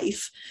at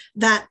TAFE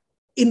that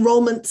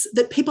enrolments,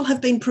 that people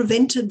have been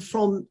prevented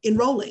from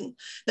enrolling,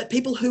 that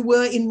people who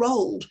were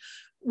enrolled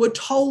were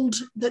told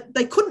that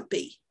they couldn't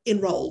be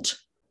enrolled.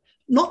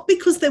 Not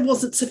because there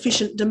wasn't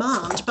sufficient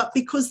demand, but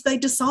because they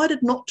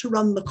decided not to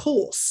run the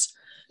course.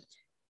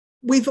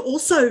 We're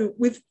also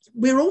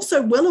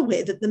well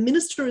aware that the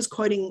minister is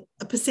quoting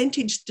a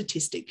percentage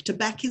statistic to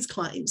back his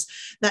claims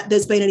that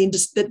there's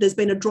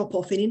been a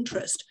drop-off in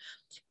interest.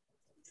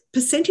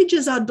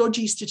 Percentages are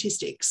dodgy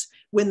statistics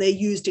when they're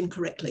used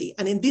incorrectly.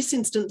 And in this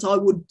instance, I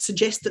would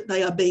suggest that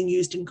they are being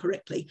used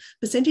incorrectly.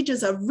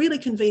 Percentages are really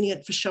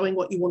convenient for showing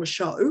what you want to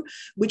show,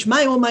 which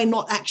may or may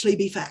not actually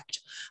be fact.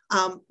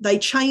 They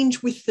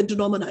change with the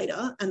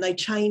denominator and they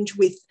change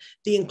with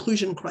the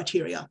inclusion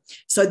criteria.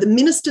 So the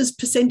minister's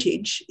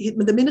percentage,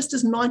 the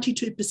minister's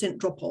 92%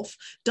 drop-off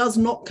does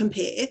not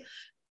compare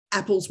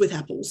apples with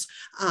apples.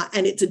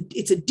 And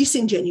it's a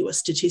disingenuous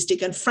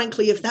statistic. And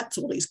frankly, if that's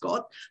all he's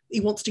got, he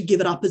wants to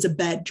give it up as a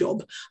bad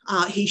job.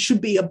 He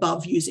should be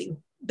above using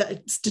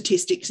the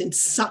statistics in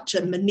such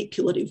a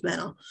manipulative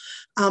manner.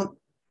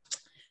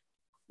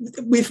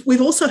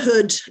 We've also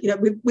heard,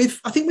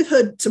 I think we've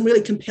heard some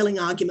really compelling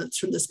arguments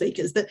from the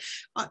speakers that,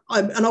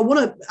 and I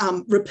want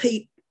to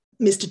repeat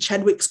Mr.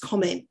 Chadwick's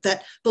comment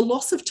that the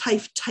loss of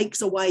TAFE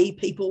takes away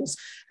people's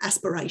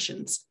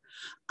aspirations.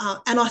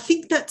 And I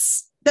think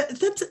that's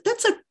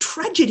a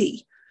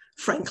tragedy,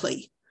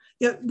 frankly.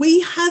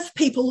 We have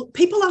people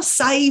are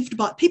saved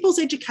by, people's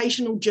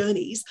educational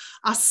journeys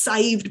are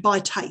saved by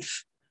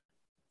TAFE.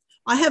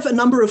 I have a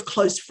number of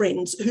close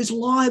friends whose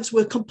lives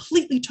were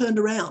completely turned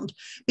around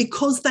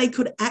because they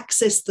could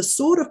access the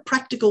sort of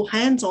practical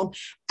hands-on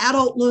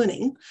adult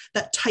learning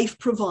that TAFE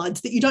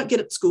provides that you don't get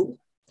at school.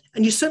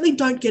 And you certainly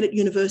don't get at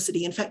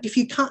university. In fact, if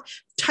you can't,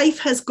 TAFE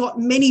has got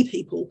many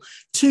people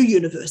to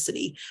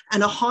university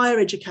and a higher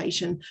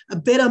education, a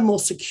better, more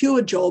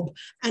secure job,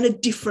 and a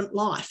different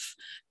life.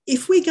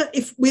 If we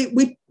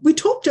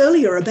talked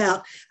earlier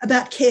about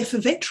care for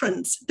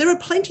veterans, there are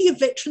plenty of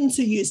veterans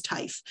who use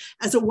TAFE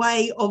as a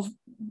way of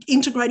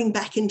integrating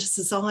back into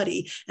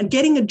society and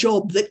getting a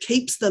job that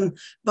keeps them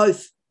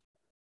both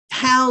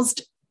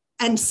housed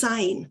and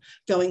sane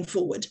going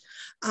forward.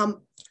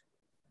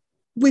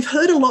 We've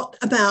heard a lot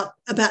about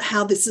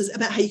how this is,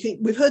 about how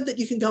we've heard that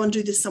you can go and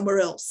do this somewhere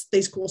else,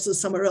 these courses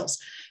somewhere else,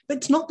 but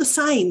it's not the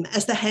same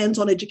as the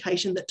hands-on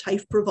education that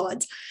TAFE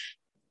provides.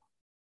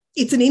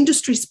 It's an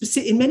industry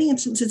specific, in many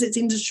instances, it's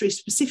industry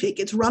specific.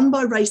 It's run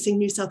by Racing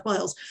New South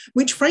Wales,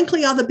 which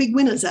frankly are the big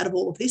winners out of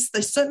all of this.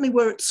 They certainly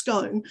were at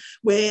Scone,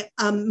 where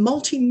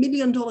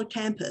multi-million-dollar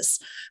campus,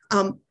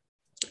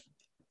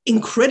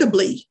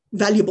 incredibly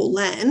valuable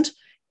land,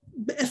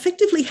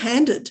 effectively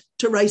handed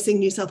to Racing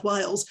New South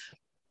Wales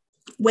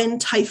when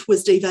TAFE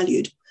was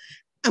devalued.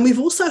 And we've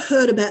also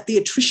heard about the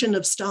attrition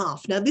of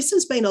staff. Now, this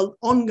has been an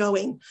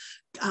ongoing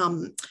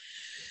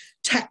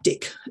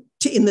tactic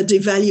in the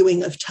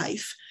devaluing of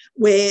TAFE,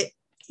 where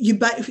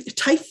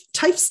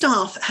TAFE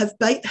staff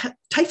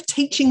TAFE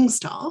teaching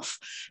staff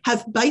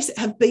have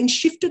been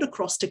shifted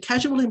across to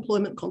casual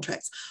employment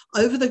contracts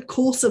over the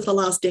course of the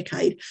last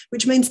decade,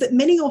 which means that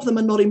many of them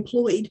are not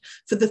employed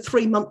for the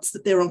 3 months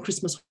that they're on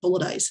Christmas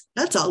holidays.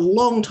 That's a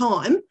long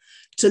time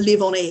to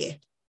live on air.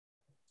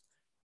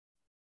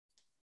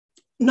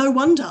 No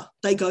wonder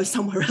they go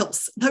somewhere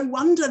else. No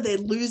wonder they're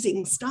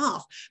losing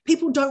staff.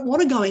 People don't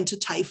want to go into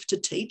TAFE to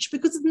teach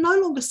because it's no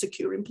longer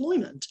secure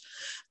employment.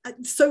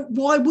 So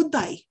why would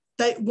they?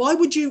 Why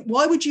would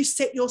you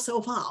set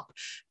yourself up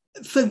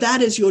for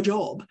that as your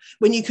job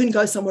when you can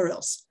go somewhere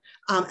else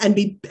and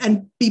be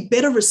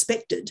better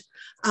respected?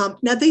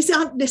 Now, these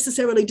aren't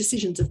necessarily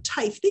decisions of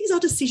TAFE. These are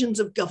decisions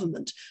of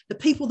government, the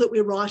people that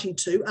we're writing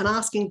to and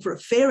asking for a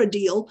fairer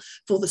deal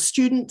for the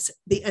students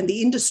and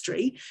the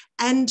industry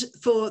and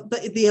for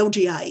the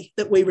LGA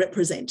that we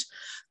represent.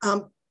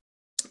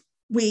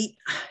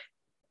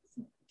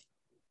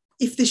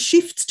 If this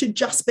shifts to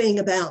just being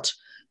about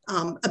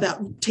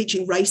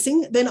teaching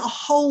racing, then a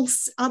whole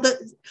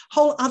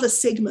other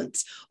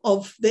segments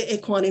of the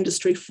equine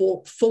industry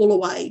fall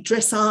away.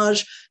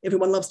 Dressage,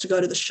 everyone loves to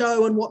go to the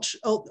show and watch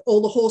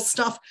all the horse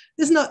stuff.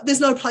 There's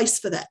no place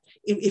for that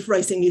if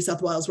Racing New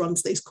South Wales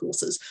runs these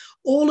courses.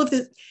 All of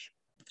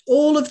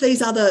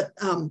these other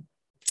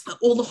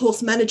all the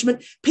horse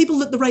management, people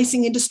that the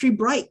racing industry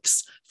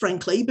breaks,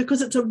 frankly,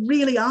 because it's a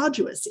really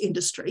arduous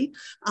industry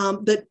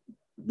that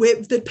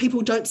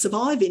people don't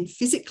survive in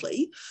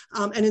physically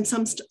and in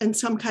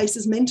some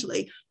cases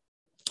mentally,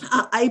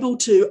 are able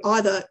to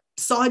either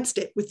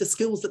sidestep with the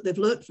skills that they've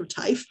learnt from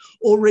TAFE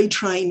or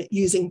retrain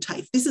using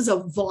TAFE. This is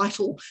a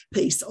vital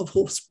piece of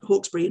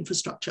Hawkesbury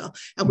infrastructure,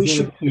 and we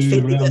should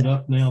round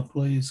up now,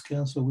 please,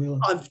 Councillor Wheeler.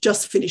 I've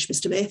just finished,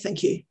 Mr Mayor.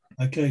 Thank you.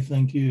 Okay,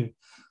 thank you.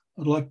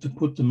 I'd like to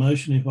put the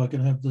motion, if I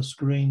can have the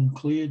screen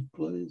cleared,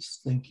 please.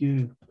 Thank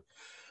you.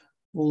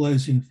 All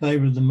those in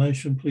favour of the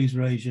motion, please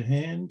raise your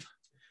hand.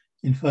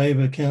 In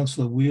favour,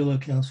 Councillor Wheeler,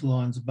 Councillor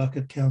Lyons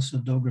Bucket,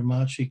 Councillor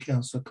Dogramacci,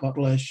 Councillor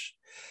Kotlash,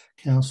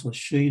 Councillor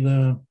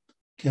Sheether,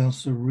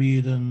 Councillor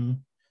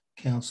Reardon,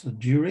 Councillor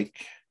Durick,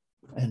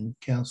 and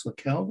Councillor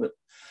Calvert.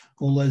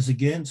 All those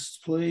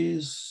against,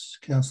 please.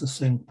 Councillor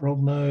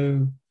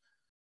Seng-Progno.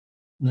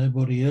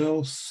 Nobody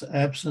else.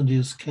 Absent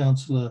is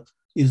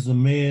the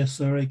Mayor,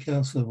 sorry,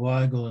 Councillor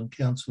Weigel and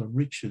Councillor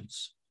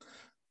Richards.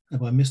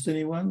 Have I missed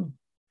anyone?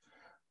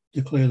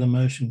 Declare the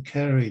motion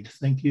carried.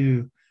 Thank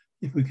you.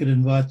 If we could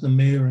invite the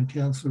Mayor and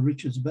Councillor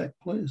Richards back,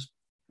 please.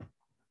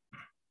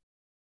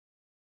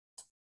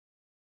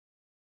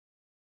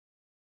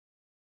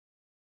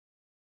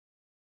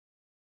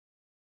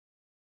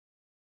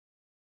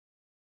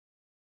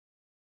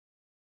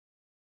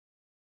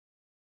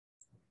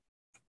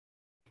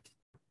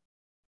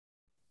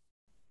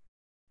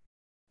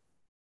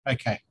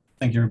 Okay,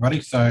 thank you,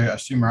 everybody. So I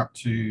assume we're up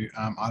to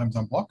items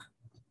on block.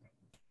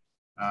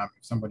 If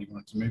somebody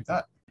wanted to move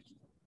that.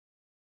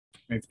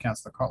 Moved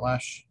Councillor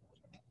Kotlash.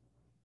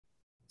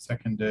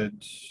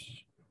 Seconded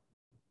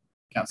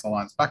Councillor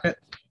Lyons Bucket.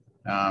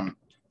 All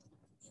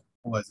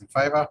those in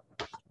favour?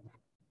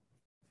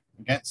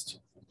 Against?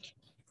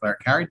 Declare it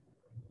carried.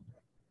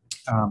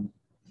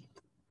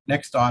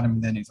 Next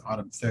item then is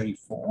item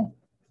 34,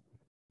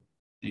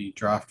 the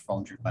draft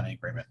voluntary planning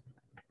agreement.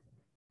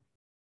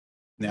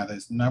 Now,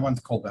 no one's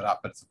called that up,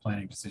 but it's a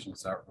planning decision,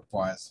 so it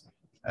requires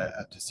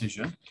a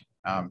decision.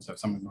 So if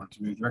someone wanted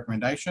to move the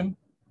recommendation.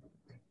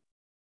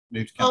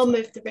 I'll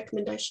move the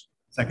recommendation.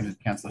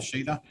 Seconded Councillor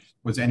Sheether.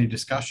 Was there any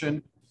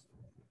discussion?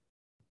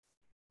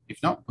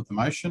 If not, put the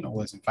motion. All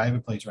those in favour,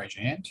 please raise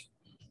your hand.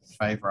 In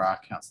favour are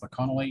Councillor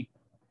Connolly,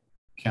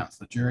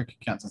 Councillor Durick,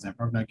 Councillor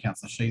Zambrogno,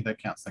 Councillor Sheether,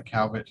 Councillor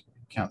Calvert,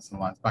 Councillor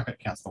Lyons Bucket,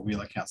 Councillor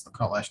Wheeler, Councillor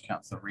Kolash,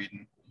 Councillor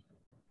Reardon.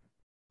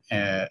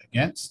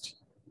 Against?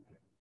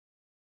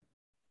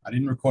 I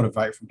didn't record a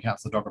vote from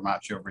Councillor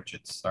Dogramarchi or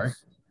Richards, sorry.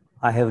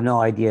 I have no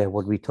idea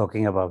what we're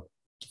talking about.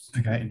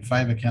 Okay, in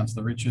favour,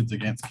 Councillor Richards,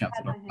 against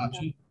Councillor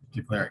Dogramarchi.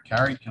 Declare it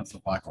carried.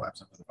 Councillor Michael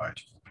absent for the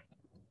vote.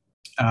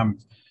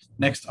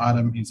 Next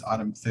item is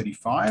item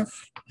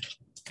 35,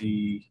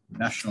 the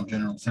National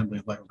General Assembly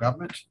of Local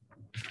Government.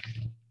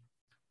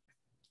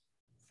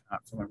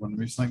 Someone want to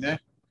move something there?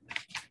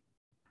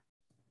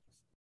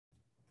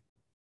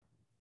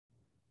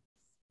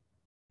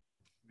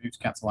 Moves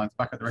Councillor Lyons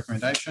Bucket the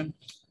recommendation.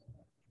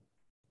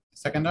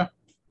 Seconded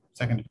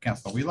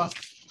Councillor Wheeler.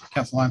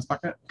 Councillor Lyons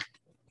Bucket.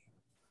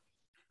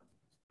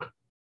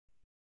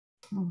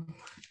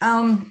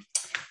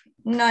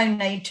 No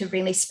need to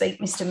really speak,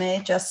 Mr.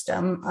 Mayor. Just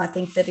I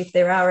think that if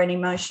there are any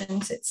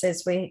motions, it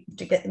says we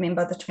to get them in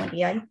by the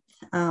 28th,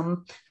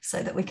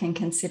 so that we can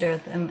consider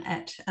them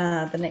at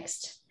the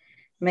next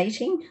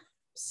meeting.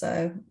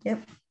 So,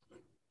 yep.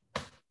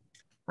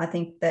 I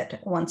think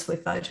that once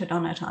we've voted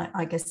on it,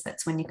 I guess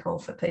that's when you call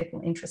for people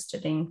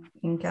interested in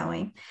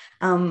going.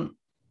 I'm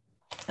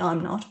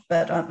not,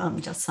 but I'm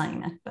just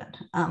saying that. But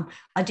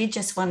I did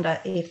just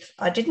wonder if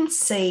I didn't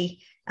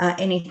see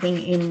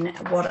anything in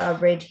what I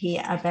read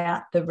here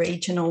about the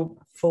regional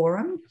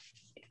forum.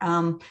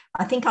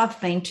 I think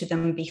I've been to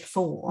them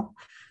before,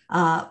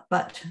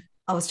 but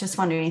I was just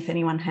wondering if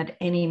anyone had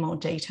any more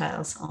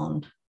details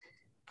on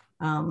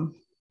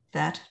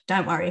that.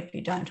 Don't worry if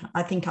you don't.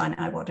 I think I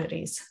know what it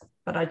is,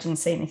 but I didn't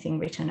see anything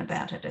written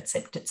about it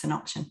except it's an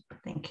option.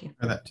 Thank you.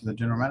 Throw that to the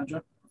General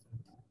Manager.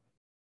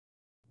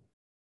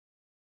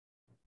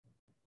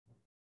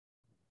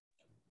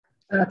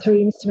 Through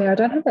you, Mr. Mayor, I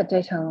don't have that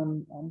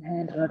detail on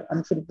hand.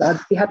 I'd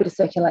be happy to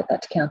circulate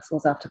that to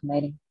councillors after the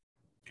meeting.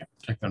 Okay,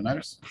 take that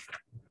notice.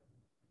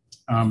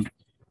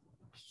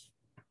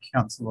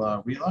 Councillor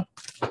Wheeler.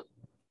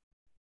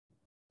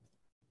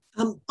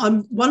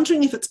 I'm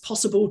wondering if it's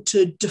possible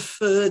to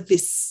defer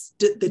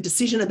the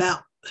decision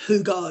about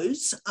who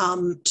goes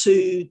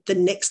to the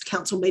next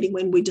council meeting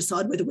when we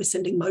decide whether we're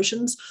sending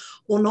motions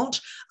or not.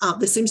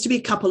 There seems to be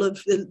a couple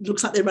of, it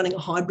looks like they're running a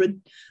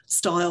hybrid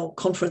style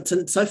conference,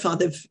 and so far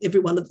every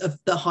one of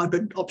the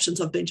hybrid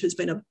options I've been to has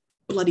been a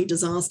bloody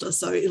disaster.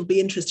 So it'll be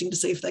interesting to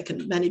see if they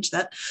can manage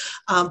that.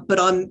 But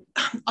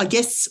I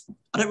guess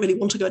I don't really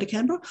want to go to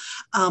Canberra,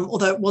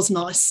 although it was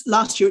nice.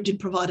 Last year it did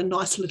provide a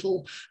nice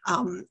little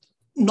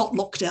not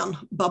lockdown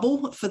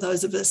bubble for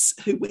those of us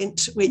who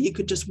went, where you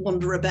could just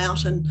wander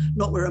about and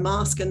not wear a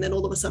mask, and then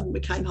all of a sudden we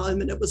came home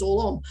and it was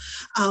all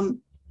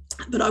on.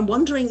 But I'm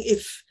wondering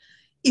if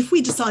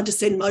we decide to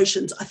send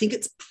motions, I think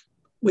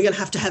we're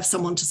going to have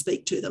someone to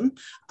speak to them.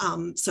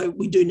 So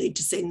we do need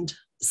to send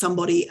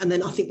somebody, and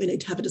then I think we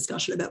need to have a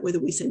discussion about whether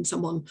we send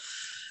someone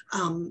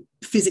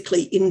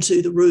physically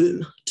into the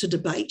room to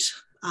debate,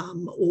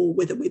 or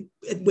whether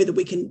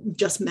we can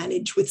just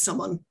manage with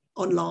someone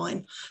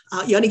online.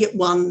 You only get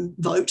one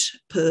vote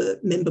per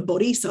member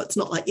body, so it's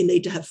not like you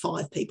need to have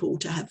 5 people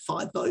to have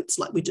 5 votes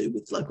like we do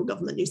with Local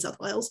Government New South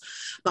Wales.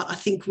 But I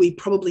think we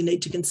probably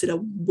need to consider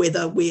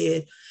whether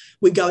we're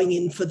going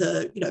in for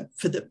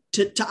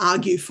to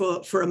argue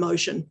for a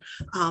motion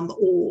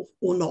or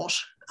not,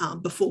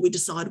 before we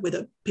decide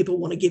whether people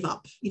want to give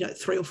up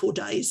 3 or 4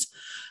 days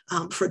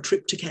for a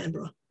trip to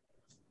Canberra.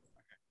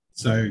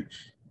 So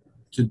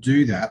to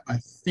do that, I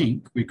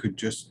think we could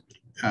just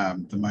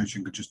the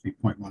motion could just be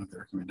point 1 of the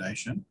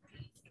recommendation,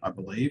 I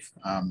believe,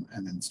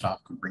 and then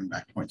staff could bring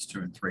back points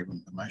 2 and 3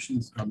 when the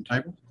motion's on the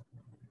table.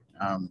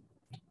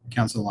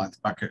 Councillor Lyons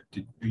Bucket,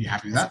 are you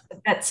happy with that?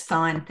 That's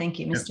fine. Thank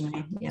you, Mr.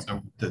 Mayor. Yep.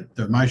 So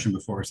the motion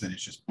before us then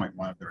is just point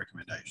 1 of the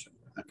recommendation.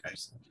 Okay.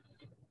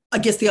 I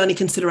guess the only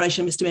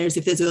consideration, Mr. Mayor, is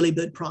if there's early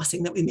bird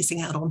pricing that we're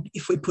missing out on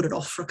if we put it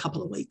off for a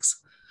couple of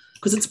weeks,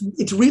 because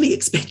it's really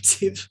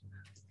expensive.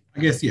 I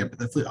guess, yeah, but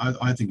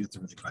I think it's a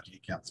really good idea,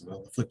 Councillor.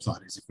 Well, the flip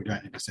side is if we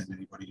don't need to send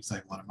anybody, you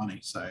save a lot of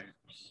money. So,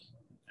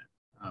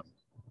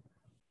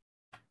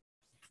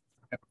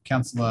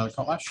 Councillor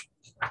Kolash.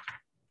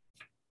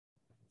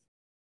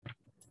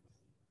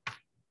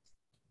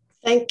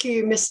 Thank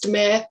you, Mr.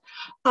 Mayor.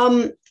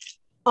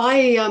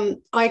 I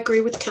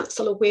agree with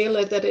Councillor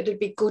Wheeler that it'd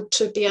be good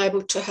to be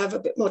able to have a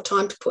bit more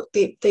time to put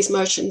these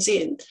motions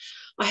in.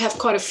 I have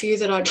quite a few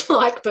that I'd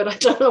like, but I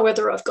don't know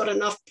whether I've got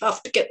enough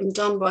puff to get them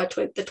done by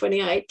the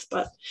 28th.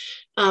 But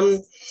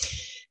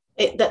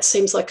that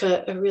seems like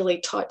a really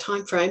tight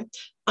time frame.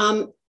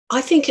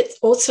 I think it's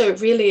also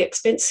really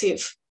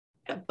expensive,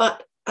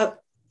 but a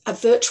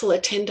virtual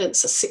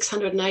attendance of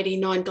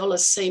 $689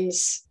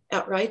 seems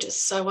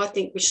outrageous. So I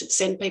think we should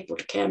send people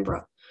to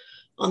Canberra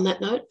on that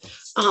note.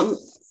 I'm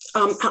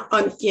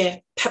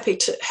happy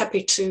to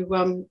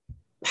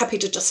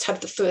just have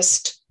the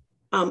first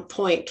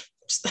point.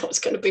 That was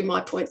going to be my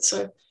point.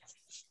 So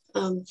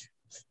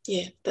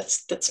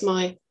that's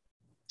my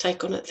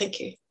take on it.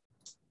 Thank you.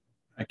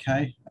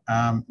 Okay.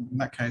 In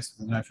that case, if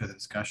there's no further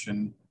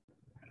discussion,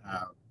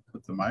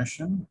 put the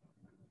motion.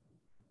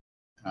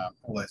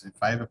 All those in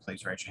favour,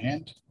 please raise your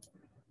hand.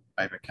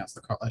 Favour,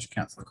 Councillor Kotlash,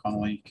 Councillor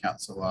Connolly,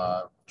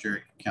 Councillor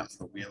Jurek,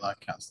 Councillor Wheeler,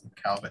 Councillor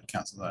Calvert,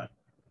 Councillor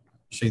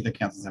Sheether,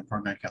 Councillor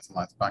Zamprogno, Councillor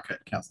Lyons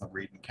Bucket, Councillor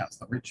Reid and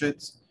Councillor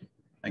Richards.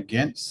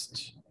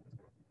 Against,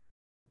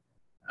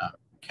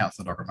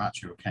 Councillor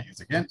Dogamachi is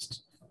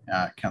against.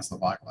 Councillor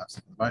Michael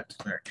absent from the vote.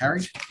 Declare it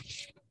carried.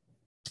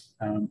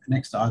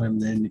 Next item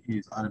then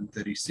is item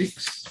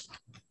 36,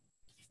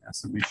 our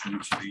submission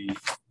to the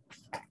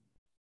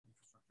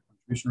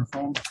contribution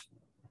reform.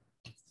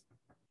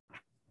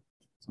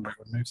 Somebody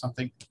would move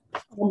something.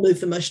 I'll move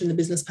the motion in the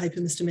business paper,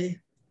 Mr.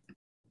 Mayor.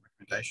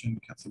 Recommendation,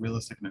 Councillor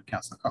Wheeler, seconded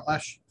Councillor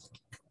Kotlash.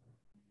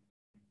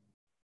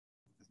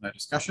 There's no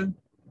discussion.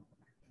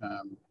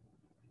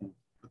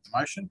 Put the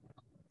motion.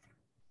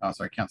 Oh,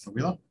 sorry, Councillor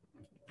Wheeler.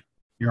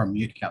 You're on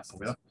mute, Councillor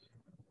Wheeler.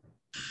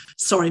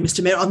 Sorry,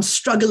 Mr. Mayor, I'm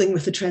struggling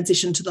with the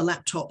transition to the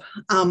laptop.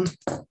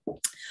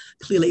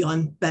 Clearly,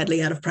 I'm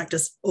badly out of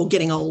practice or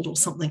getting old or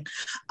something.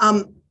 I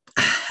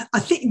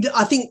think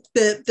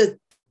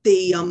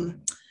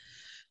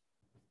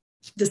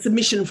the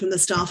submission from the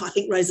staff, I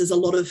think, raises a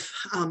lot of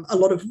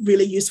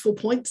really useful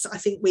points. I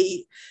think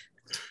we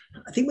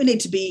need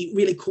to be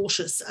really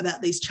cautious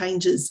about these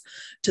changes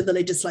to the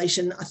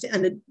legislation.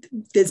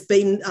 There's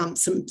been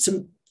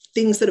some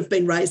things that have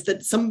been raised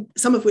that some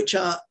of which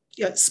are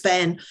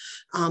span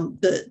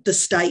the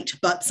state,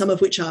 but some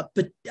of which are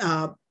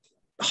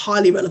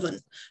highly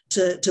relevant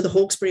to the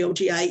Hawkesbury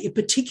LGA,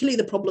 particularly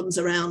the problems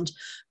around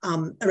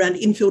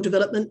infill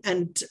development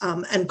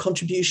and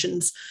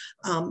contributions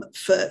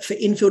for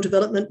infill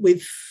development.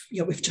 We've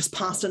just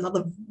passed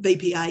another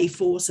VPA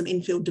for some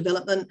infill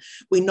development.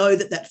 We know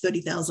that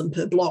 30,000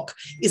 per block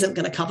isn't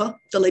going to cover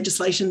the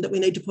legislation that we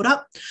need to put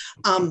up.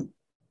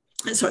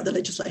 Sorry, the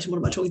legislation, what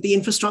am I talking? The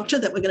infrastructure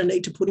that we're going to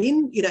need to put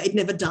in, it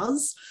never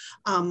does.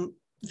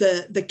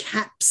 The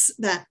caps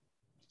that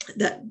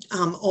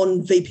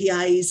on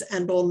VPAs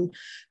and on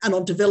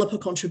developer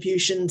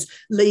contributions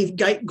leave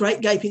great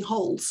gaping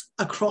holes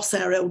across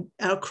our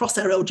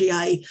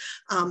LGA.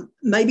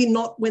 Maybe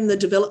not when the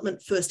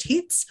development first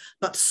hits,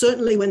 but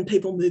certainly when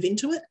people move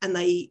into it and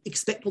they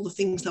expect all the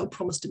things they were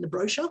promised in the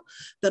brochure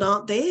that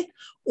aren't there.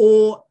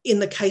 Or in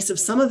the case of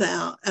some of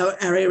our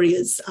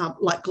areas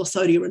like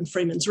Glossodia and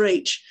Freeman's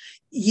Reach,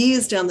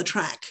 years down the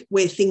track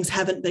where things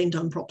haven't been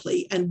done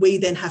properly and we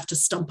then have to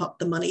stump up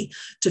the money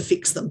to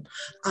fix them.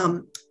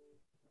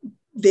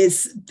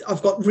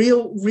 I've got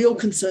real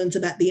concerns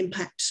about the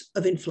impact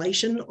of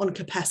inflation on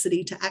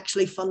capacity to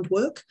actually fund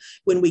work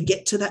when we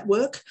get to that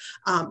work.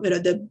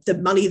 The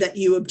money that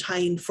you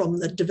obtain from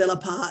the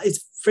developer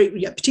is free,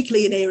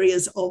 particularly in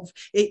areas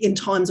in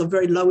times of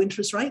very low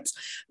interest rates,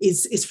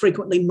 is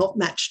frequently not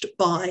matched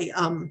by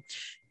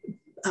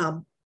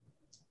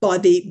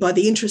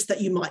the interest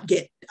that you might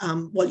get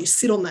while you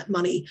sit on that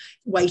money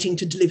waiting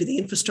to deliver the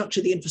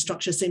infrastructure. The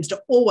infrastructure seems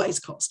to always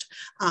cost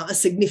a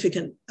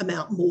significant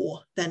amount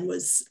more than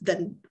was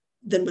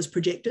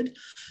projected.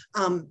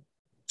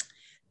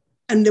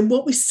 And then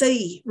what we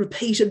see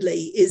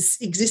repeatedly is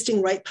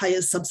existing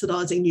ratepayers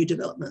subsidising new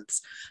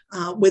developments,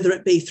 whether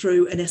it be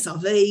through an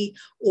SRV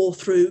or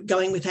through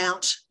going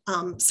without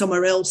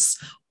somewhere else,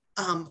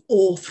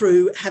 or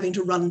through having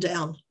to run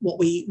down what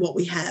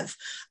we have.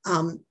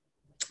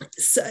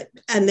 So,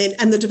 and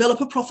the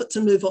developer profits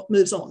and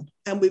moves on,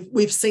 and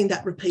we've seen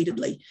that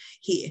repeatedly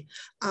here.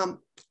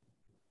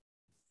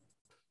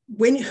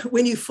 When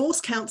you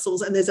force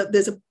councils, and there's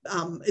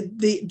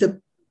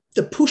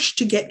the push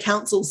to get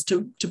councils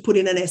to put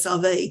in an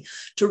SRV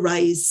to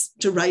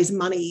raise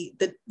money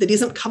that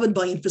isn't covered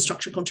by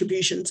infrastructure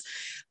contributions,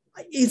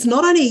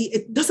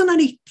 it doesn't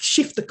only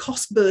shift the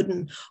cost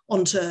burden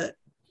onto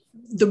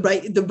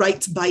the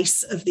rates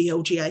base of the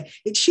LGA,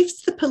 it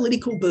shifts the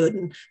political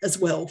burden as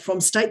well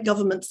from state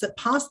governments that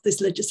passed this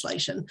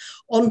legislation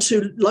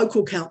onto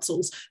local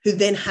councils who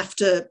then have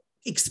to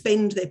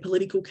expend their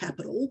political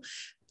capital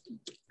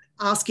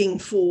asking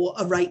for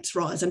a rates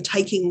rise and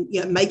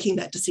making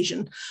that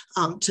decision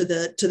to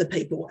the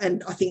people.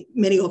 And I think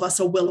many of us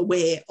are well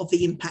aware of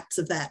the impacts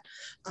of that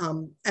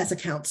as a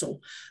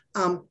council.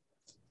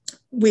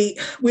 We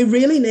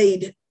really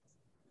need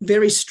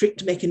very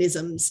strict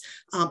mechanisms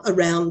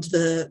around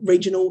the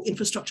regional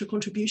infrastructure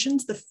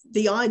contributions.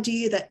 The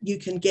idea that you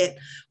can get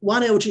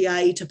one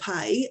LGA to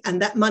pay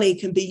and that money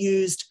can be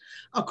used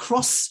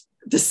across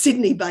the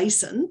Sydney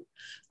Basin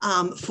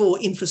for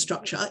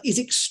infrastructure is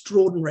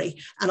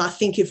extraordinary. And I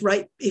think if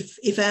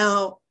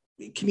our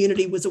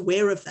community was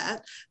aware of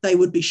that, they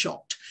would be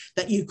shocked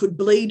that you could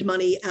bleed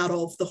money out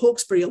of the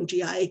Hawkesbury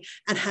LGA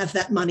and have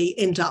that money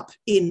end up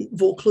in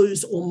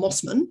Vaucluse or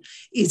Mossman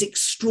is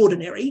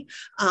extraordinary.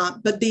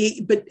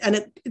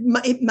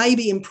 It may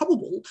be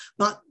improbable,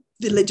 but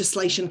the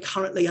legislation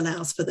currently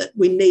allows for that.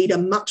 We need a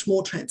much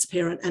more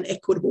transparent and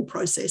equitable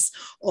process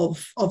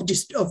of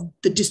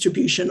the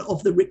distribution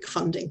of the RIC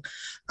funding.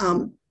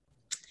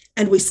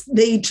 And we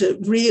need to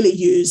really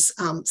use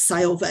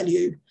sale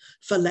value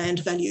for land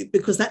value,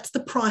 because that's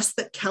the price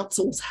that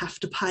councils have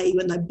to pay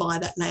when they buy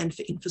that land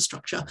for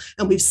infrastructure.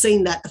 And we've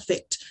seen that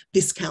affect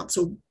this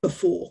council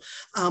before.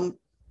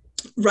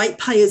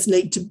 ratepayers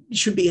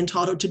should be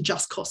entitled to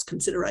just cost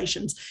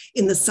considerations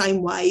in the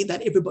same way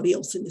that everybody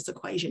else in this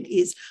equation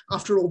is.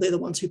 After all, they're the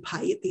ones who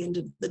pay at the end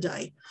of the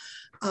day.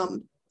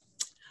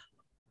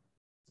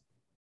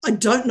 I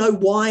don't know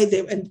why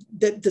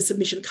the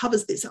submission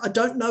covers this. I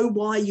don't know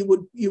why you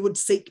would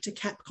seek to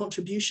cap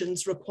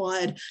contributions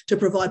required to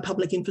provide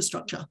public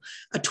infrastructure.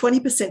 A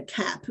 20%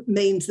 cap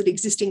means that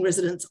existing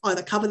residents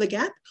either cover the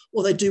gap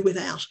or they do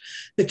without.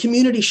 The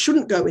community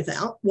shouldn't go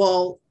without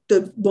while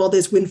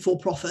there's windfall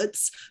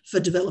profits for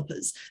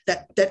developers.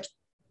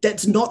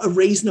 That's not a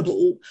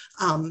reasonable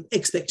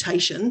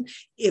expectation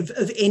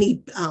of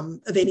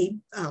anybody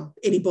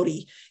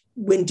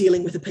when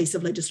dealing with a piece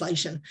of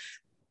legislation.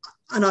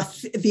 And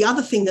the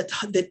other thing that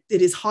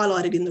it is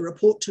highlighted in the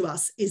report to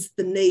us is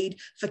the need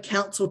for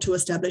council to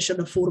establish an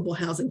affordable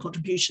housing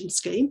contribution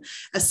scheme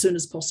as soon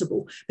as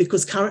possible,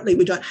 because currently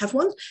we don't have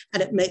one,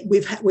 and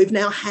we've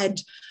now had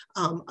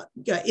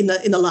in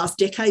the last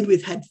decade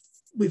we've had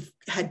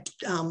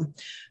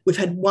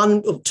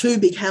one or two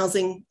big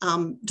housing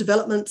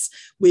developments.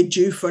 We're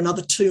due for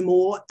another 2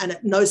 more, and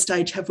at no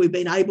stage have we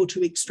been able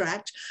to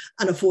extract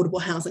an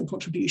affordable housing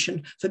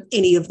contribution from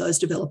any of those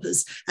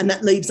developers. And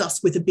that leaves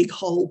us with a big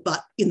hole,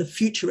 but in the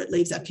future it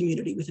leaves our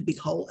community with a big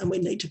hole, and we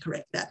need to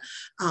correct that.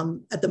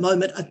 At the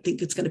moment, I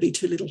think it's going to be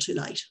too little too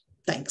late.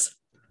 Thanks.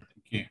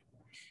 Thank you.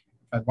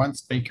 One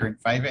speaker in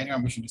favour.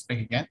 Anyone wishing to speak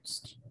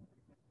against?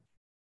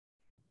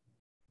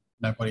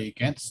 Nobody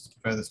against.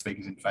 Further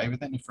speakers in favour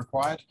then, if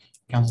required.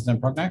 Councillor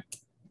Zambrogno.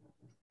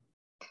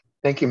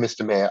 Thank you,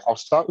 Mr. Mayor. I'll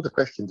start with a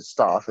question to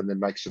staff and then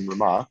make some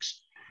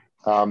remarks,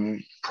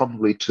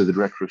 probably to the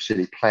Director of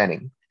City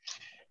Planning.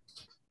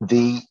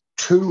 The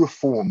 2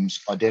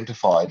 reforms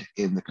identified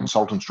in the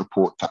consultant's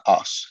report to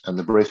us and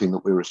the briefing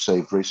that we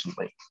received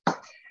recently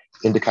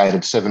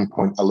indicated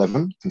 7.11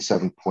 and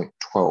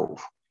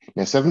 7.12.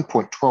 Now,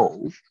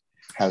 7.12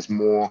 has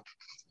more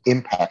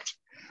impact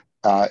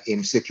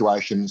in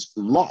situations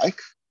like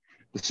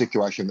the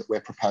situation that we're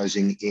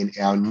proposing in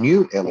our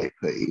new LEP,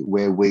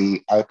 where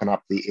we open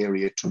up the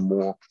area to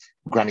more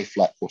granny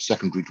flat or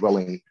secondary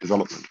dwelling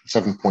development.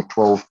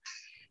 7.12,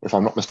 if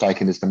I'm not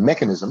mistaken, is the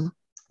mechanism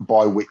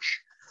by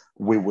which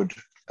we would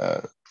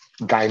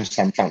gain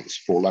some funds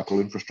for local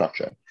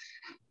infrastructure.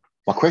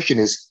 My question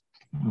is,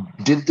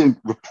 did the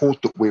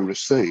report that we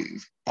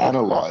received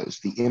analyse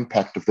the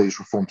impact of these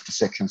reforms to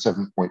section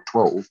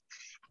 7.12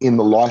 in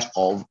the light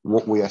of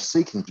what we are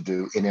seeking to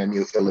do in our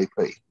new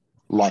LEP,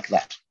 like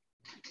that?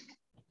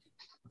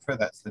 Refer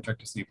that to the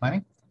Director of City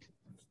Planning.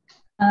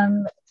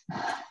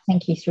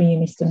 Thank you, through you,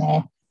 Mr.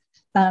 Mayor.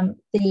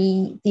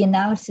 The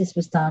analysis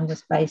was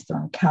based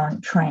on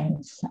current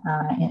trends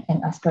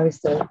and I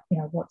suppose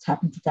what's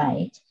happened to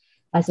date,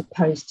 as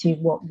opposed to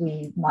what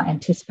we might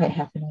anticipate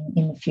happening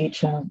in the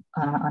future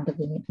under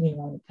the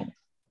new LEP.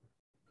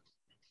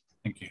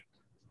 Thank you.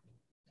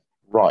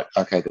 Right.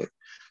 Okay then.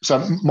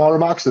 So my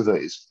remarks are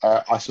these.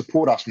 I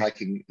support us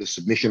making the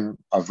submission.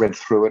 I've read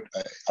through it.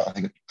 I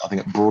think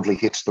it broadly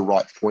hits the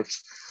right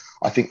points.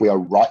 I think we are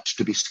right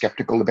to be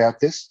sceptical about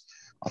this.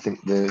 I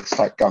think the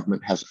state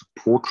government has a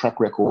poor track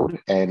record,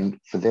 and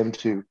for them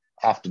to,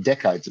 after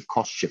decades of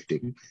cost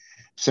shifting,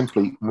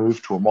 simply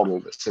move to a model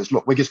that says,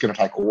 look, we're just going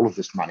to take all of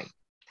this money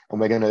and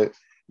we're going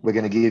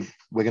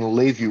to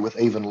leave you with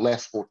even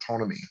less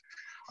autonomy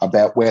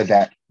about where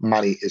that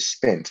money is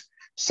spent,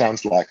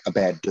 sounds like a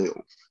bad deal.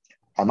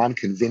 I'm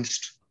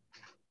unconvinced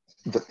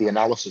that the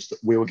analysis that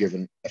we were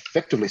given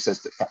effectively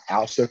says that for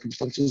our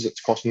circumstances,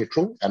 it's cost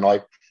neutral. And I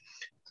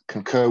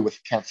concur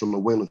with Councillor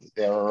Wheeler that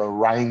there are a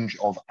range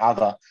of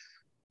other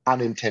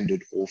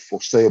unintended or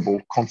foreseeable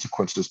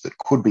consequences that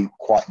could be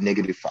quite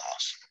negative for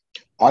us.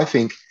 I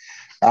think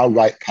our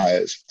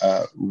ratepayers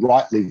are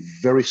rightly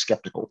very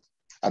sceptical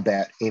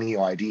about any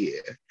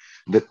idea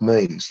that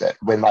means that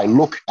when they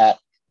look at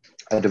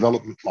a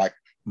development like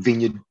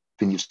Vineyard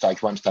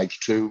Stage 1, Stage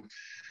 2,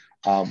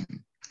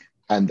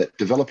 and that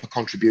developer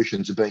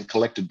contributions are being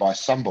collected by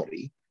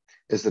somebody,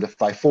 is that if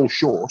they fall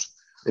short,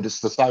 it is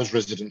that those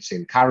residents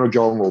in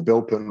Kurrajong or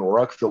Bilpin or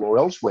Oakville or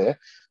elsewhere,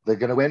 they're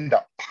going to end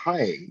up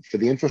paying for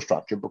the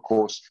infrastructure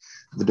because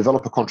the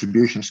developer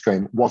contribution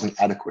scheme wasn't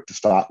adequate to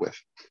start with.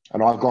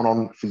 And I've gone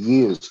on for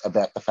years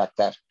about the fact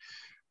that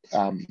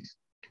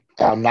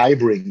our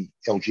neighbouring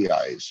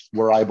LGAs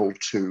were able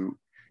to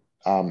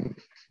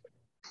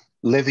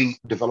levy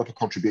developer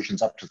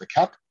contributions up to the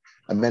cap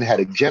and then had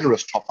a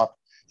generous top-up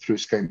through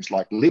schemes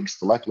like LIGS,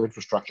 the Local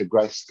Infrastructure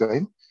Growth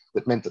Scheme,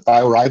 that meant that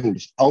they were able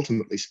to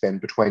ultimately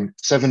spend between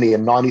 $70,000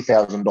 and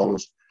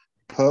 $90,000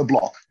 per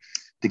block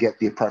to get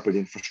the appropriate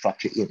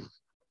infrastructure in.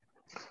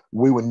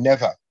 We were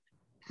never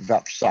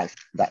vouchsafed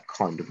that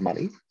kind of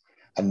money.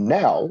 And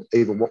now,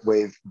 even what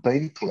we've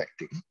been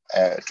collecting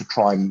to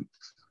try and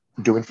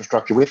do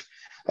infrastructure with,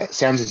 it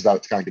sounds as though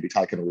it's going to be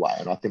taken away.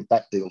 And I think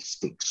that deal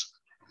stinks.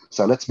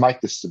 So let's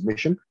make this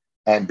submission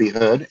and be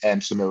heard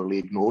and summarily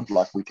ignored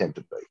like we tend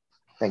to be.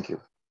 Thank you.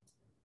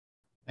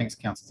 Thanks,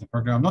 Councillor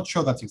Zambrogno. I'm not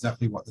sure that's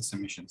exactly what the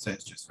submission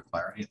says, just for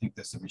clarity. I think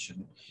the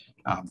submission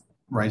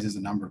raises a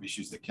number of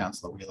issues that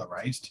Councillor Wheeler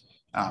raised.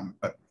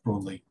 but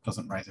broadly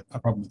doesn't raise a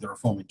problem with the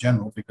reform in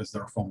general, because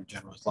the reform in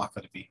general is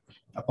likely to be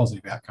a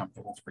positive outcome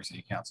for Hawkesbury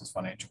City Council's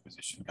financial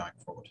position going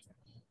forward.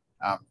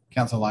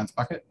 Councillor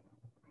Lyons-Bucket.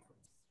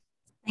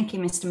 Thank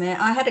you, Mr. Mayor.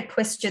 I had a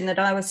question that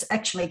I was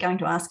actually going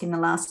to ask in the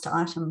last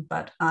item,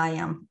 but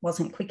I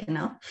wasn't quick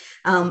enough.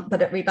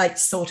 But it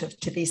relates sort of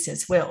to this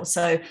as well.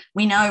 So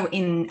we know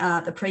in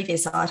the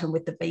previous item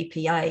with the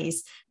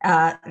BPAs,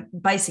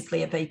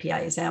 basically a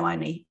BPA is our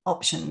only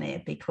option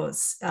there,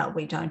 because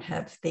we don't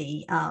have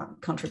the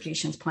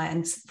contributions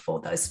plans for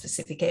those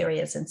specific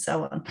areas and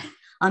so on.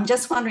 I'm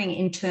just wondering,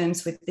 in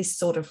terms with this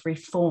sort of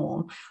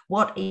reform,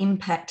 what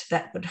impact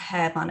that would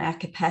have on our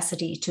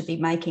capacity to be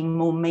making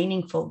more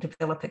meaningful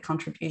developer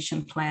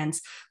contribution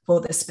plans for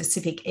the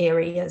specific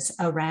areas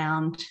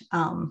around,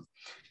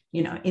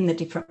 you know, in the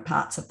different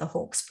parts of the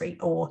Hawkesbury,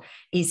 or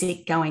is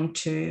it going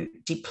to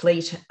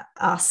deplete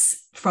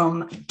us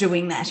from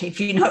doing that,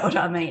 if you know what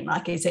I mean?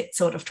 Like, is it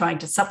sort of trying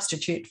to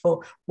substitute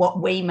for what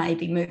we may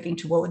be moving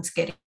towards,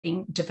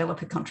 getting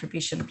developer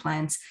contribution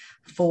plans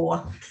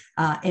for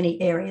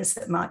any areas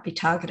that might be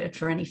targeted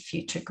for any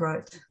future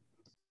growth?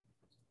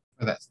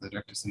 So that's the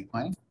Director City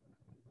Planning.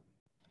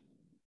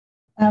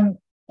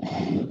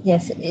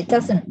 Yes, it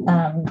doesn't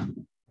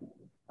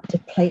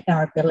deplete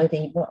our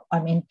ability. I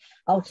mean,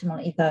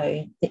 ultimately,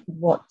 though,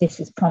 what this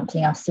is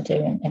prompting us to do,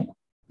 and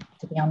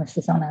to be honest,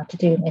 is on our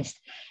to-do list,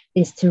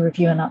 is to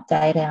review and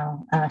update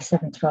our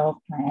 712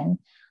 plan.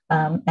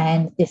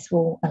 And this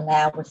will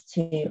allow us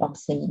to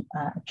obviously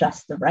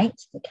adjust the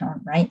rate, the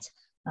current rate,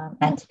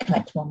 and to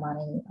collect more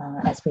money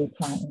as we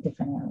apply in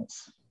different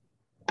areas.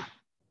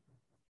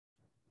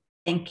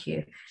 Thank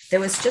you. There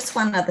was just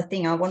one other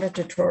thing I wanted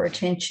to draw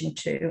attention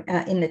to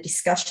in the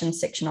discussion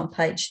section on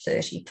page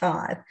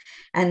 35,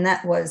 and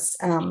that was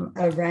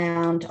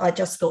around, I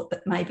just thought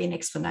that maybe an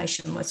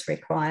explanation was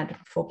required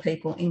for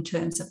people in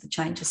terms of the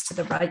changes to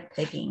the rate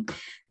pegging,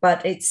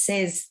 but it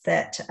says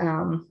that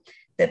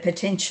the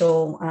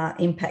potential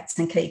impacts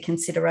and key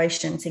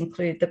considerations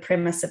include the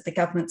premise of the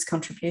government's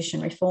contribution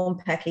reform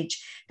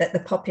package that the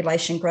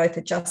population growth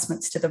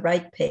adjustments to the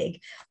rate peg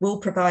will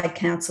provide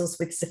councils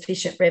with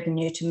sufficient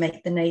revenue to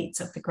meet the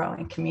needs of the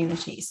growing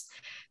communities.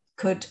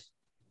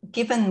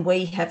 Given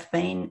we have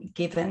been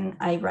given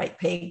a rate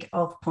peg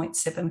of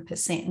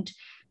 0.7%,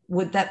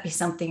 would that be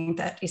something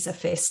that is a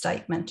fair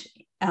statement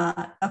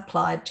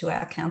applied to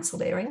our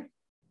council area?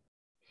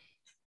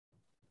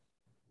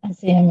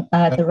 As in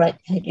the rate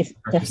peg is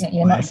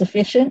definitely not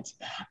sufficient.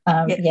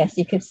 Yes,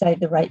 you could say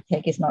the rate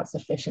peg is not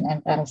sufficient,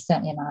 and that is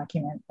certainly an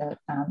argument that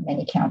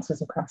many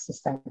councils across the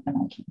state are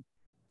making.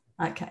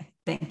 Okay,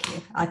 thank you.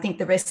 I think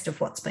the rest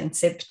of what's been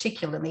said,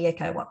 particularly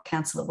echo what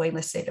Councillor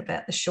Wheeler said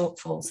about the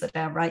shortfalls that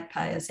our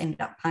ratepayers end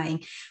up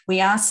paying.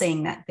 We are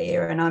seeing that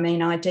there, and I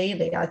mean,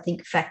 ideally, I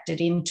think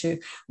factored into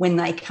when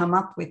they come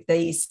up with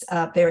these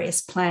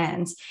various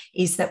plans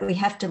is that we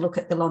have to look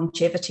at the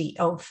longevity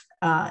of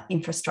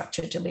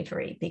infrastructure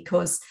delivery,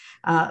 because,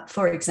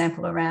 for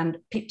example, around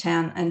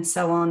Piptown and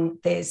so on,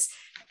 there's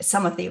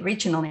some of the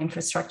original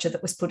infrastructure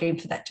that was put in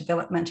for that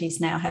development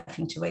is now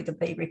having to either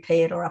be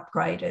repaired or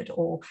upgraded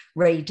or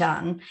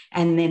redone.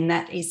 And then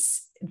that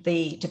is,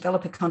 the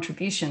developer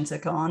contributions are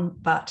gone,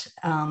 but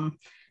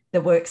the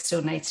work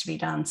still needs to be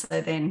done. So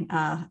then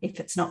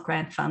if it's not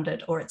grant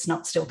funded or it's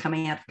not still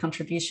coming out of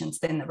contributions,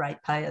 then the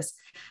ratepayers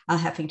are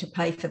having to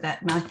pay for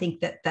that. And I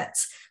think that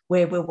that's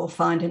where we will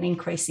find an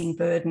increasing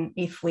burden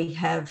if we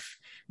have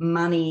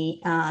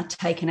money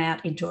taken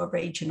out into a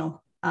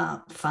regional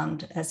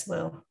fund as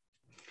well.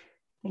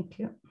 Thank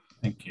you.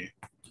 Thank you.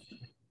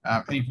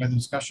 Any further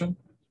discussion?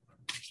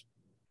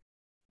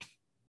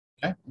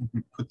 Okay, we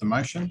can put the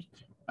motion.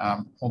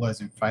 All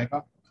those in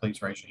favour,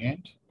 please raise your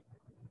hand.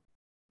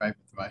 In favour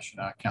of the motion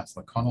are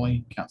Councillor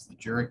Connolly, Councillor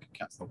Jurek,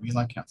 Councillor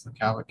Wheeler, Councillor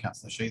Calvert,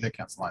 Councillor Sheether,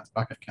 Councillor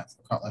Lyons-Bucket,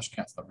 Councillor Kotlash,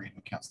 Councillor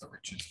Reardon, Councillor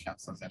Richards,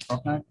 Councillor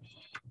Zanprogno.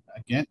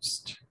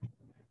 Against,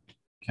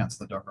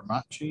 Councillor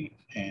Dogramachi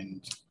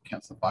and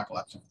Councillor Barkle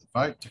absent for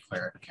the vote.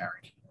 Declare it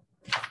carried.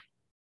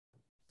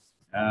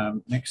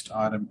 Next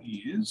item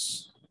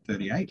is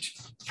 38.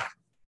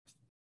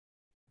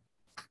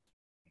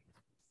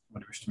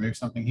 Would you wish to move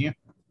something here?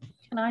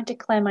 Can I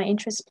declare my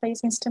interest,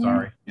 please, Mr. Mayor?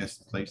 Sorry, yes,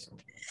 please.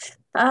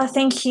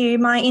 Thank you.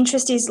 My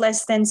interest is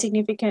less than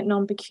significant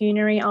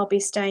non-pecuniary. I'll be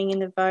staying in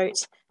the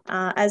vote.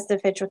 As the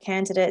federal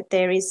candidate,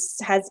 there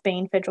has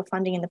been federal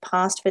funding in the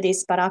past for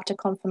this, but after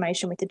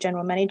confirmation with the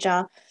General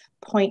Manager,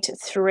 point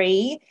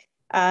 3,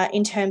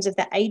 in terms of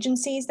the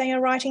agencies they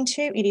are writing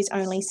to, it is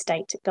only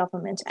state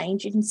government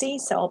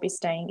agencies, so I'll be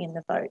staying in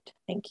the vote.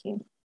 Thank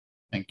you.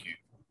 Thank you.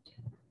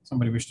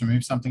 Somebody wish to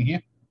move something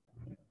here?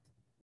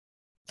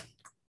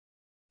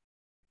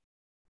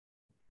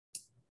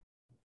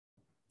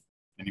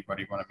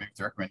 Anybody want to move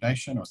the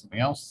recommendation or something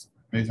else?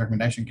 Move the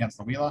recommendation,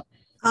 Councillor Wheeler.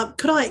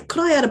 Could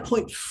I add a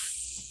point?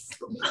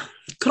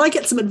 Could I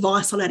get some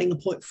advice on adding a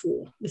point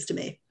 4, Mr.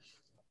 Mayor? Do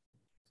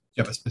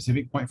you have a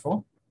specific point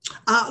 4?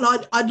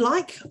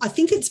 I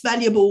think it's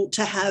valuable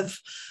to have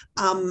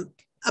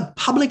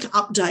public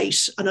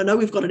update, and I know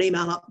we've got an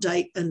email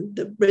update and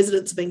the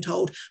residents are being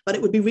told, but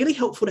it would be really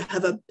helpful to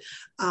have an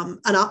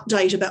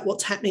update about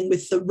what's happening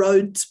with the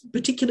roads,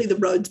 particularly the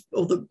roads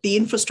or the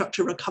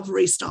infrastructure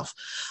recovery stuff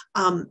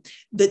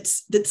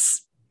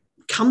that's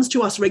comes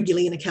to us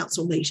regularly in a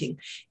council meeting,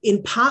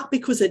 in part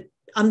because it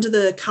under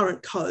the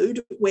current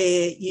code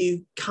where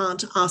you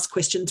can't ask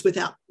questions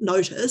without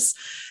notice,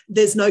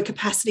 there's no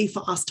capacity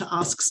for us to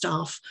ask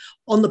staff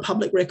on the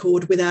public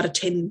record without a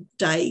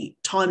 10-day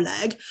time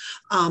lag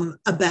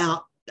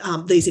about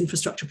these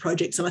infrastructure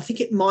projects. And I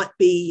think it might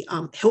be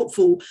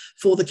helpful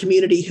for the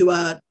community who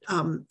are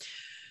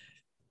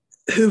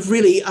who've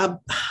really have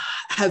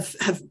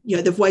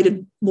they've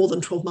waited more than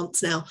 12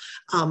 months now,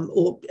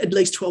 or at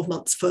least 12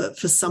 months for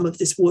some of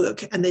this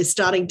work, and they're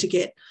starting to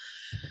get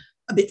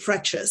a bit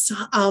fractious.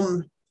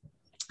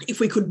 If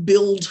we could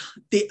build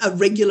a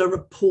regular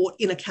report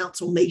in a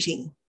council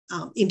meeting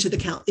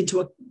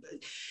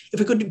if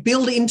we could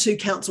build into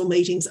council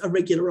meetings a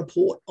regular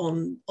report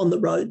on the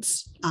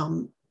roads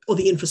or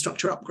the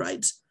infrastructure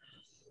upgrades.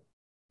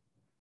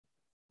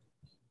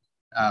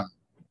 I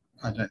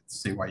don't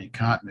see why you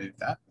can't move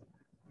that.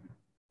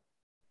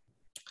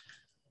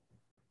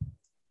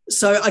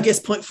 So I guess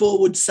point 4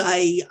 would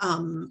say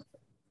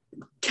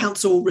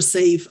council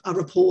receive a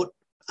report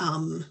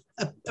to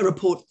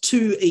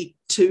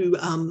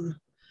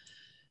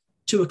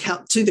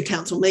the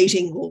council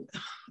meeting, or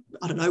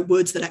I don't know,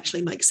 words that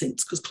actually make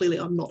sense, because clearly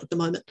I'm not at the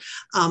moment,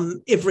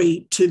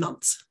 every 2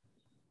 months.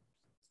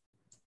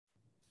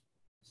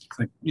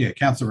 So, yeah,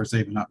 council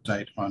receive an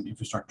update on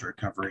infrastructure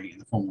recovery in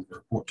the form of a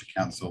report to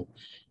council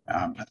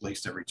at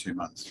least every 2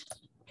 months.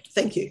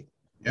 Thank you.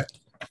 Yeah.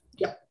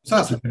 Yeah. So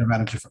that's a bit of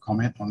manager for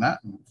comment on that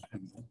and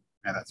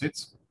how that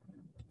sits.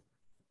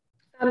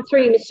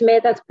 Through you, Mr.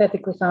 Mayor, that's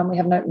perfectly fine. We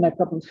have no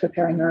problems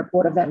preparing a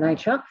report of that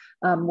nature.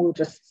 We'll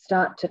just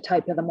start to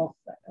taper them off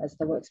as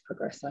the works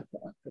progress, I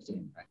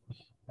presume.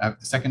 The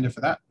seconder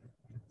for that?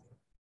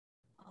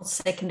 I'll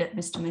second it,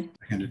 Mr. Mayor.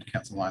 Seconded to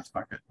Councillor Lyons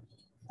Bucket.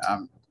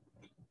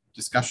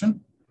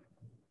 Discussion?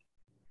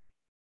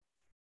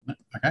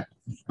 Okay,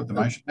 put the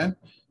motion then.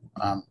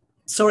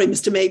 Sorry,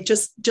 Mr. Mayor,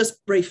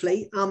 just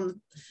briefly.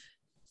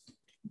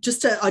 I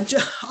just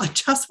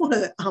want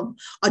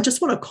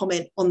to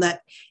comment on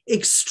that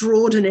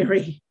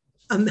extraordinary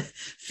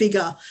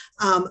figure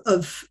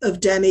of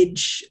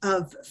damage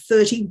of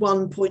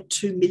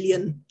 31.2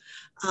 million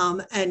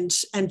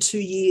and 2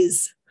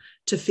 years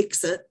to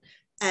fix it,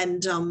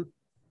 and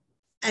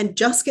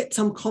just get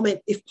some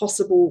comment, if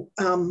possible,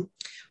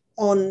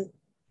 on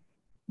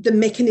the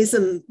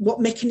mechanism, what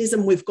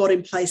mechanism we've got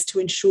in place to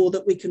ensure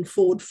that we can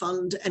forward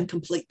fund and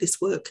complete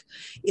this work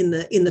in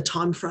the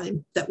time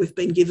frame that we've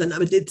been given. I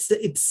mean,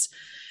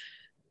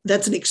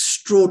 that's an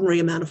extraordinary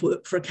amount of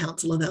work for a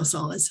council of our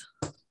size.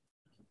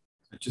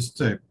 Just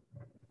to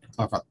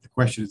clarify, the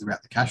question is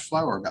about the cash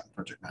flow or about the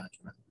project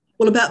management?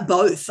 Well, about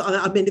both.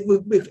 I mean,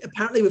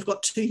 we've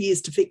got 2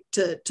 years to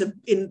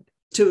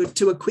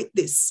acquit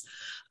this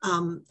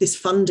this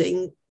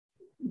funding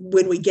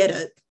when we get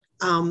it.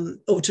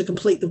 Or to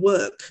complete the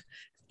work.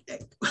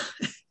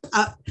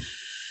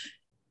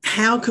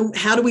 How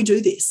do we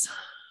do this?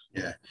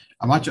 Yeah,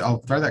 I'll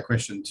throw that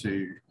question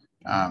to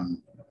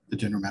the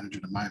General Manager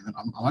in a moment.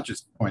 I might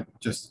just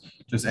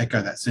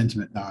echo that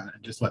sentiment though,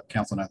 and just let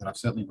Council know that I've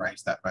certainly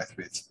raised that both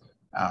with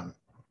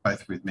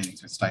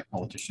meetings with state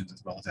politicians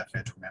as well as our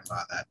federal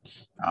member, that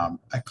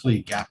a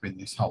clear gap in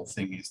this whole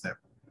thing is that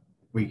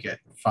we get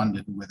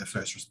funded and we're the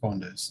first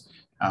responders,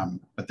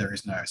 but there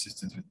is no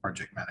assistance with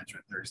project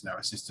management. There is no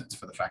assistance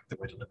for the fact that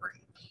we're delivering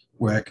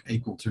work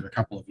equal to a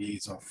couple of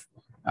years of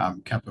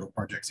capital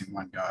projects in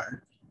one go,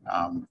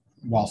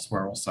 whilst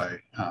we're also,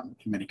 in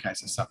many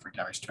cases, suffering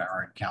damage to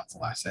our own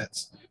council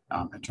assets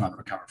and trying to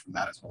recover from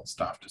that as well as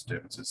staff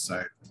disturbances.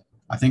 So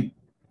I think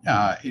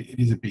it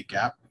is a big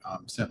gap.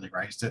 Certainly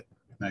raised it,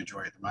 no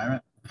joy at the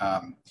moment.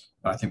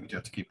 But I think we do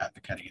have to keep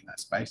advocating in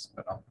that space,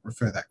 but I'll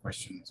refer that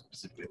question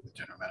specifically to the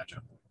General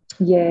Manager.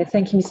 Yeah,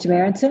 thank you, Mr.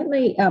 Mayor. And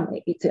certainly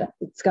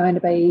it's going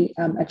to be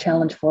a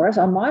challenge for us.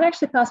 I might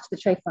actually pass to the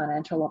Chief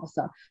Financial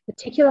Officer,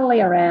 particularly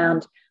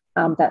around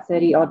that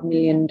 $30-odd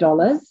million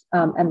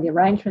and the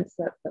arrangements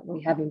that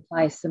we have in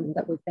place and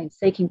that we've been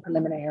seeking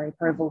preliminary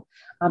approval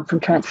from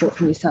Transport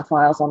for New South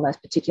Wales on those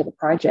particular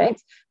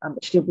projects,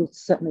 which will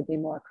certainly be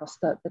more across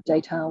the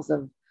details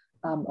of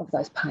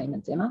those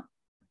payments. Emma?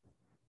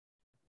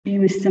 Yeah,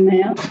 Mr.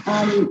 Mayor.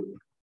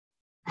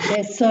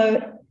 Yes,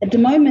 so at the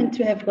moment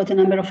we have got a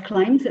number of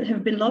claims that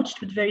have been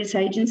lodged with various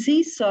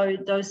agencies. So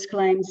those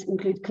claims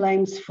include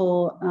claims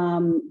for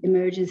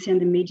emergency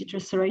and immediate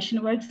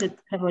restoration works that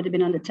have already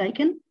been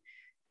undertaken.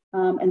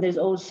 And there's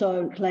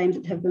also claims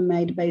that have been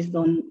made based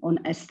on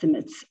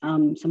estimates,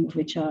 some of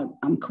which are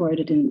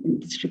quoted in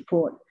this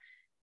report.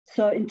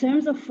 So in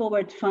terms of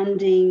forward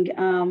funding,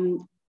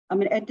 I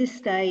mean, at this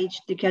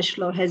stage, the cash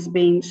flow has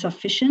been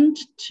sufficient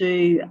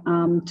to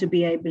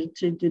be able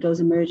to do those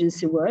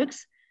emergency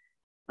works.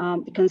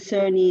 The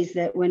concern is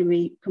that when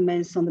we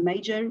commence on the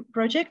major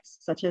projects,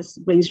 such as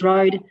Greens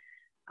Road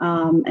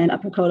and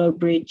Upper Codo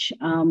Bridge,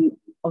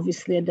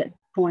 obviously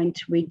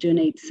point, we do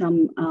need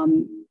some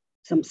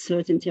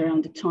certainty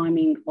around the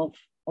timing of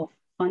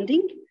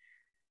funding.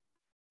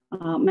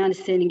 My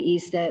understanding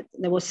is that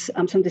there was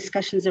some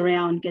discussions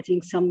around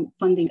getting some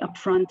funding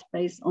upfront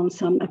based on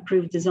some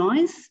approved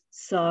designs.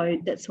 So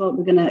that's what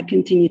we're going to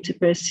continue to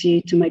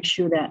pursue to make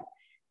sure that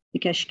the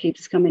cash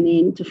keeps coming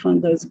in to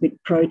fund those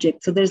big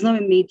projects. So there's no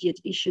immediate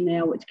issue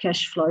now with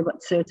cash flow,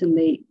 but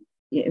certainly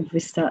if we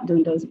start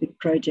doing those big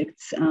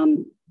projects,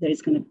 there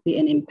is going to be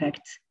an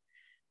impact.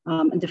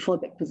 And the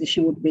fallback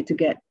position would be to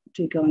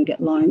go and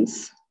get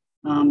loans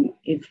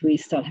if we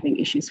start having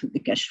issues with the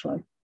cash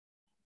flow.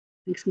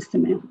 Thanks,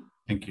 Mr. Mayor.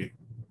 Thank you.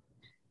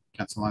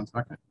 Councillor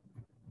Lyons-Buckley.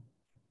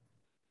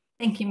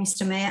 Thank you,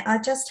 Mr. Mayor. I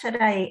just had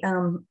a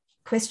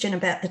question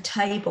about the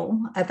table,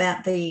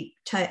 about the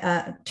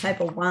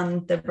table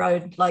 1, the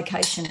road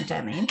location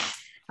damage.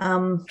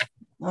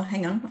 Oh,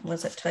 hang on,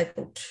 was it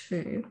table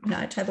 2?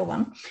 No, table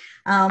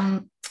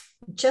 1.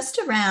 Just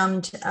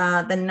around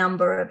the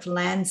number of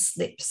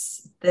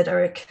landslips that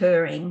are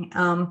occurring.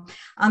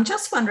 I'm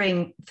just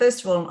wondering,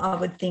 first of all,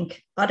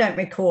 I don't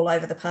recall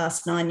over the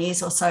past 9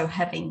 years or so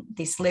having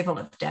this level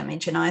of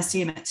damage, and I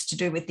assume it's to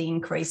do with the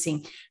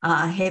increasing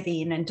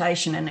heavy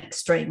inundation and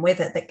extreme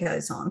weather that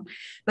goes on.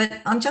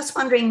 But I'm just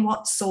wondering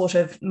what sort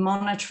of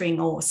monitoring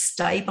or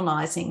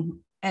stabilising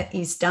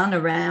is done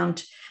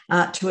around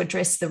to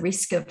address the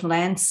risk of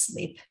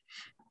landslip,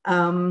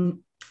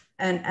 and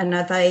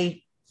are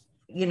they,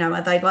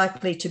 are they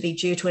likely to be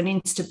due to an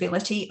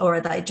instability, or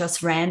are they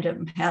just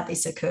random how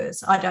this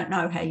occurs? I don't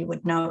know how you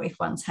would know if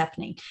one's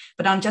happening,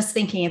 but I'm just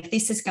thinking if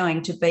this is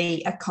going to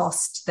be a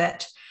cost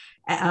that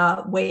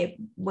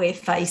we're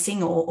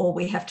facing or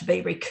we have to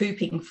be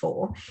recouping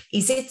for,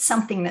 is it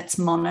something that's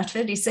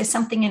monitored? Is there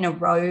something in a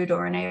road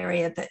or an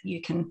area that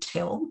you can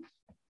tell?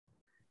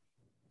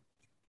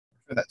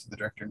 For that to the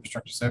Director of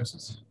Infrastructure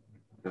Services.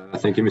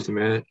 Thank you, Mr.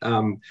 Mayor.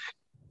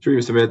 Through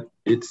Mr. Mayor,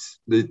 it's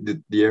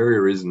the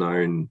area is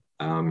known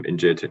in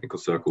geotechnical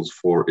circles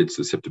for its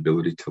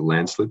susceptibility to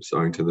landslips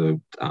owing to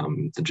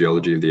the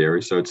geology of the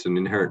area. So it's an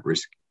inherent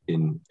risk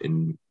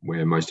in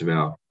where most of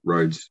our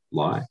roads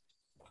lie.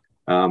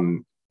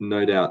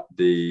 No doubt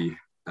the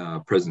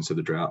presence of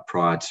the drought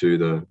prior to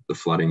the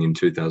flooding in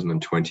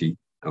 2020,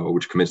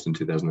 which commenced in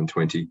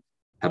 2020,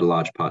 had a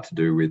large part to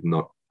do with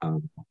not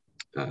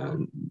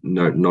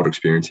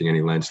experiencing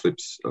any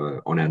landslips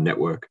on our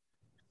network.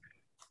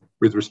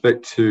 With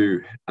respect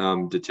to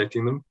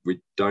detecting them, we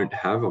don't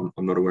have, I'm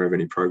not aware of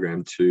any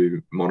program to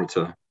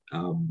monitor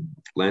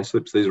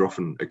landslips. These are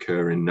often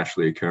occur in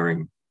naturally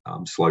occurring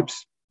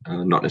slopes,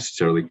 not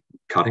necessarily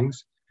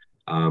cuttings.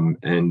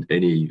 And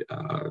any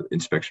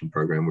inspection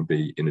program would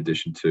be in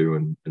addition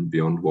to and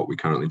beyond what we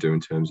currently do in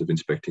terms of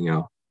inspecting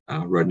our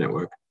road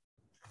network.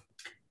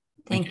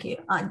 Thank you.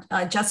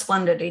 I just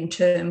wondered in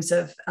terms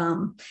of,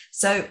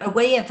 so are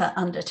we ever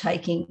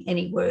undertaking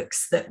any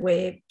works that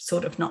we're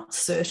sort of not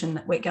certain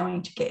that we're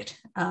going to get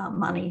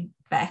money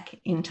back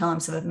in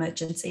times of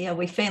emergency? Are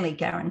we fairly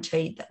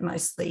guaranteed that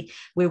mostly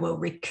we will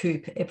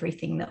recoup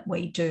everything that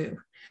we do?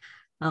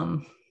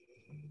 Refer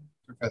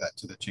that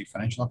to the Chief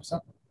Financial Officer.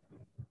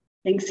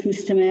 Thanks,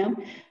 Mr. Mayor.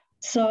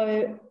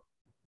 So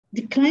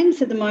the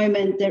claims at the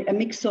moment, they're a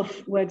mix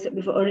of works that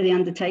we've already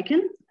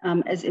undertaken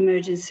as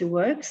emergency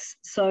works.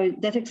 So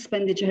that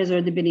expenditure has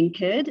already been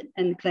incurred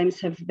and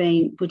claims have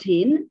been put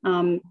in.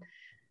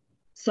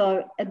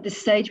 So at this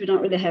stage, we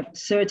don't really have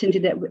certainty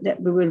that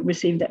we will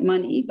receive that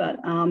money, but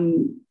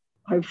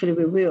hopefully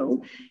we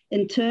will.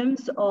 In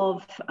terms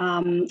of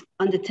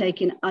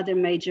undertaking other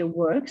major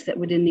works that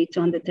we didn't need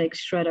to undertake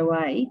straight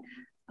away,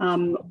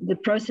 the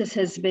process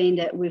has been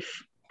that we've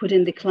put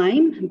in the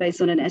claim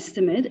based on an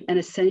estimate, and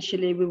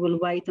essentially we will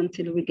wait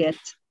until we get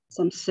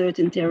some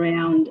certainty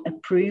around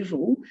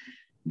approval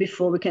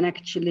before we can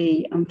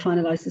actually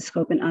finalise the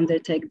scope and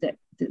undertake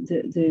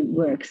the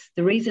works.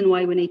 The reason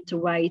why we need to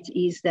wait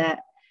is that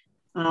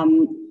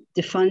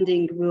the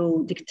funding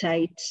will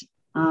dictate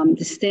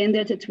the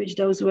standard at which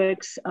those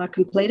works are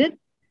completed.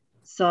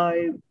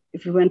 So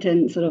if we went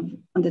and sort of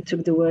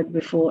undertook the work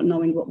before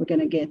knowing what we're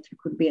going to get, we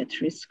could be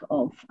at risk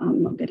of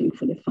not getting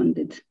fully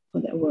funded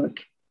for that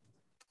work.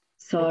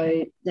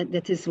 So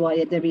that is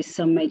why there is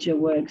some major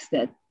works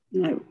that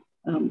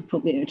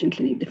probably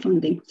urgently need the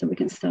funding so we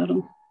can start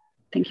on.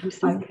 Thank you,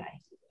 Mr. Okay.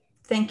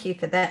 Thank you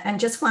for that. And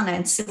just one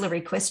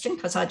ancillary question,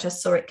 because I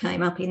just saw it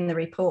came up in the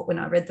report when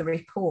I read the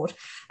report.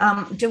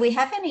 Do we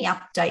have any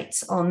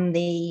updates on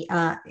the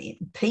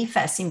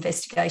PFAS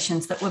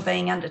investigations that were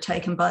being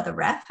undertaken by the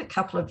RAF a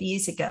couple of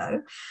years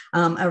ago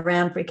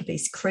around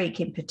Rickabees Creek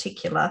in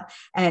particular,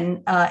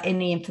 and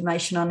any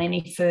information on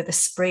any further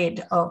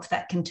spread of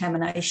that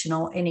contamination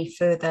or any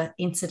further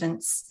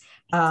incidents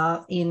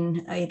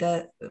in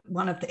either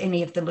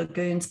any of the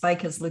lagoons,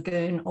 Baker's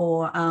Lagoon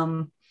or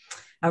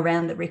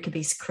around the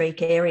Rickabees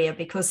Creek area,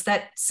 because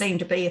that seemed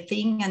to be a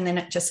thing and then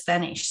it just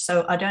vanished.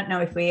 So I don't know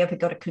if we ever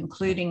got a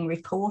concluding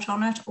report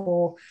on it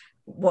or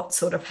what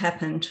sort of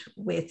happened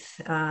with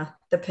the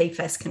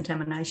PFAS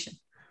contamination.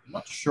 I'm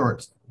not sure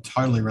it's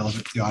totally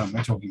relevant to the item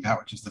we're talking about,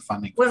 which is the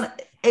funding. Well,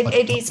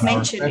 it is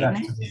mentioned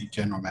in to the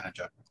General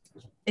Manager.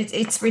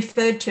 It's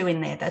referred to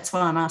in there. That's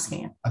why I'm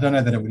asking it. I don't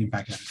know that it would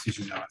impact our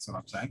decision. No, that's what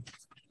I'm saying.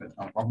 But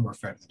I'll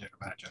refer to the general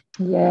manager.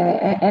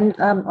 Yeah, and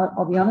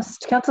I'll be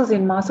honest, council's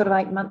in my sort of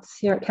 8 months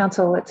here at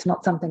council, it's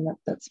not something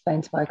that's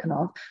been spoken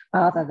of,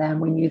 other than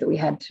we knew that we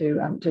had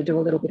to do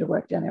a little bit of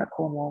work down there at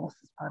Cornwallis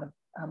as part of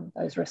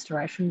those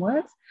restoration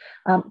works.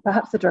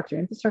 Perhaps the Director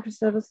of Infrastructure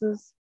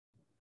Services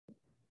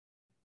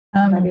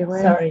may be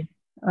aware. Sorry.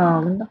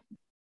 Linda?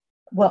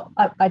 Well,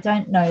 I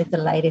don't know the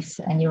latest,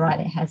 and you're right,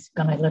 it has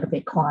gone a little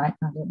bit quiet.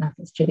 I don't know if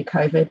it's due to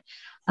COVID,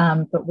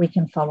 but we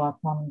can follow up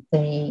on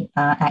the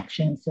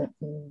actions that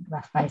the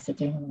RAF-base are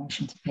doing in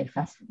relation to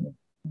PFAS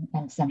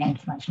and send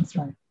information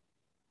through.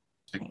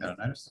 Take that on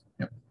notice.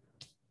 Yep.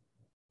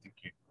 Thank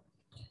you.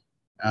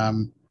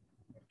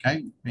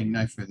 Okay, being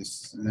no further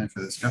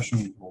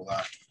discussion, we'll,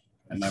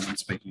 and no one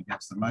speaking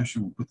against the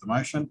motion, we'll put the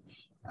motion.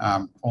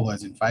 All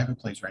those in favour,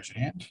 please raise your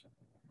hand.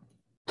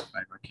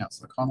 Favour of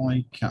Councillor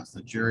Connolly,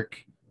 Councillor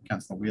Jurek,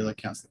 Councillor Wheeler,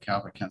 Councillor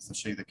Calvert, Councillor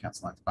Sheether,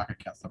 Councillor Lance-Bucket,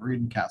 Councillor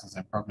Reardon,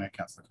 Councillor Zamprogno,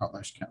 Councillor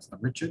Kotlesh, Councillor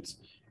Richards.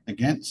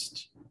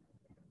 Against,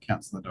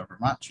 Councillor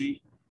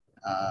Dobromacci.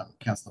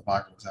 Councillor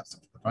Weigel was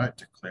absent for the vote.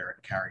 Declare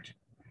it carried.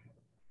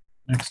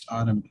 Next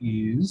item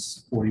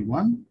is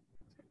 41.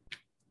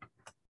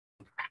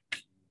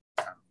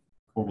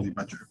 Quarterly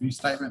budget review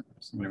statement.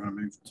 Somebody want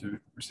to move to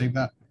receive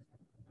that?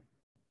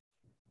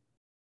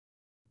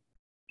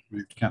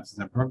 Move to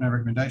Councillor Zamprogno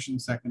recommendation,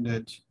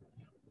 seconded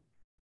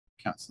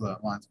Councillor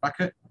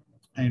Lyons-Bucket.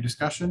 Any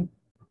discussion?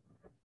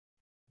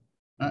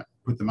 No.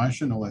 Put the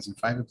motion. All those in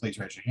favour, please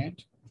raise your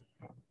hand.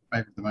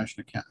 Favour of the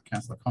motion to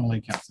Councillor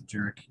Connolly, Councillor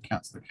Jurek,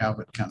 Councillor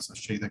Calvert, Councillor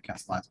Sheether,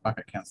 Councillor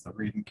Lyons-Bucket, Councillor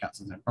Reardon,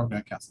 Councillor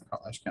Zamprogno, Councillor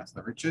Kotlesh,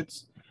 Councillor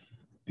Richards.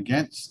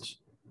 Against,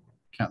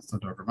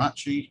 Councillor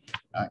Dobromacci,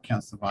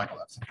 Councillor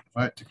Weigel absent for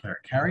the vote. Declare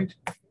it carried.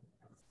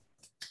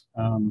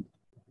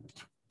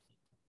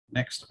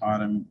 Next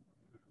item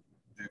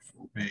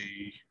will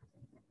be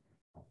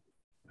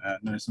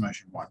notice of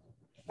motion 1.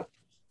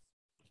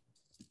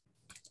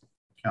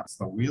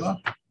 Councillor Wheeler.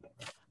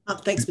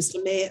 Thanks,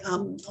 Mr. Mayor.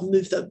 I'll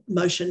move the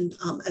motion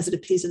as it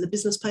appears in the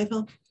business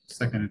paper.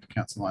 Seconded to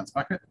Councillor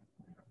Lyons-Bucket.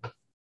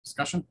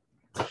 Discussion.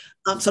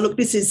 So look,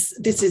 this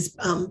is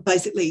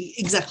basically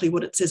exactly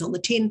what it says on the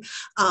tin.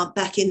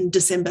 Back in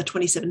December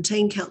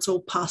 2017,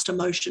 Council passed a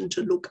motion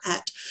to look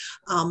at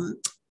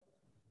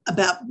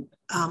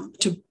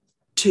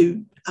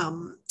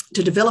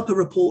to develop a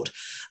report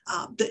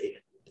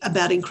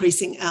about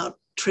increasing our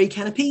tree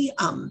canopy,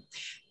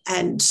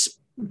 and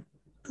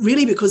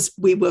really because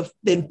we were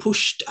then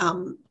pushed,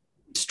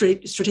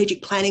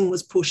 strategic planning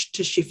was pushed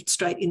to shift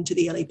straight into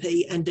the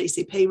LEP and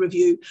DCP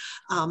review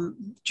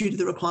due to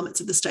the requirements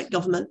of the state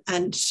government,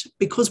 and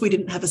because we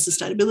didn't have a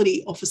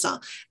sustainability officer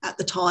at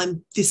the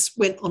time, this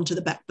went onto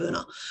the back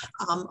burner.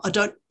 I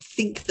don't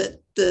think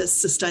that the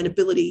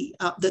sustainability,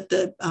 that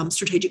the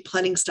strategic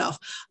planning staff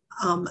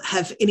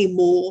have any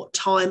more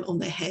time on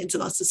their hands,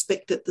 and I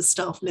suspect that the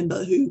staff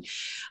member who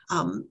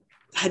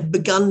had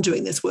begun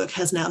doing this work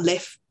has now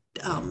left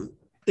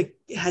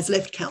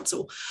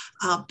council,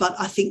 but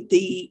I think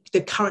the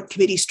current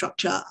committee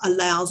structure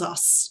allows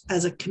us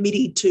as a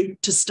committee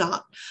to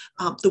start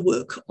the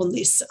work on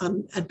this,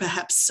 and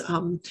perhaps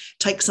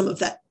take some of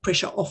that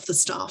pressure off the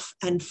staff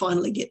and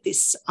finally get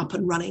this up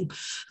and running.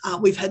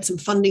 We've had some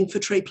funding for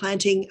tree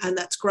planting, and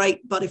that's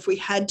great, but if we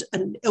had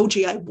an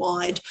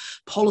LGA-wide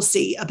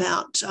policy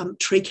about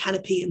tree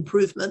canopy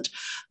improvement,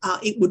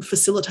 it would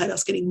facilitate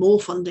us getting more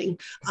funding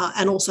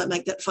and also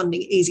make that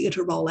funding easier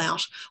to roll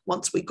out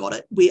once we got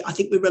it. I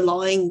think we're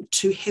relying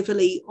too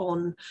heavily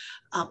on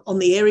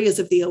the areas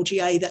of the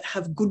LGA that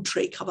have good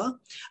tree cover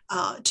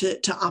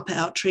to up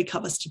our tree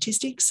cover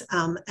statistics,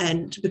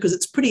 and because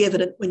it's pretty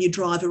evident when you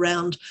drive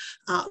around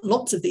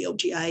lots of the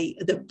LGA,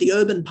 the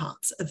urban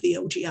parts of the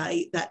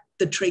LGA, that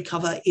the tree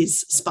cover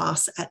is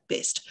sparse at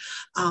best.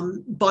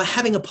 By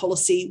having a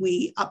policy,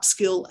 we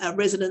upskill our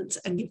residents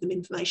and give them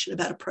information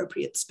about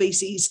appropriate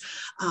species.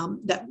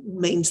 That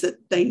means that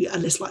they are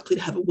less likely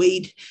to have a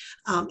weed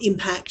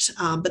impact,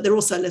 but they're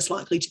also less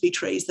likely to be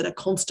trees that are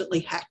constantly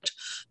hacked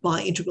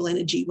by Integral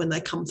Energy when they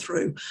come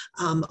through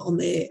on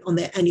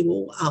their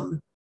annual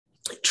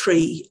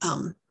tree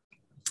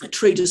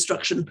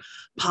destruction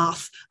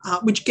path,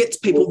 which gets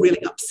people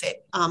really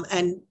upset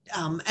and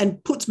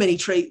puts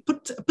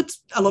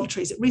a lot of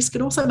trees at risk.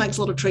 It also makes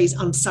a lot of trees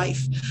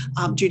unsafe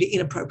due to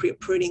inappropriate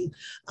pruning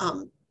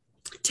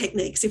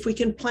techniques. If we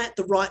can plant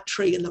the right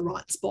tree in the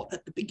right spot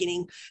at the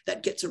beginning,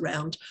 that gets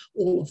around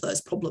all of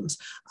those problems.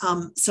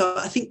 So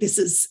I think this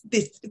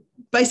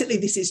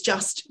is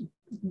just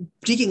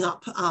digging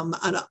up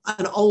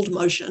an old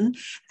motion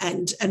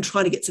and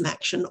trying to get some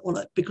action on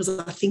it, because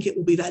I think it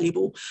will be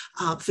valuable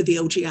for the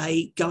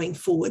LGA going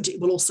forward. It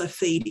will also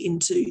feed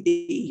into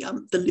the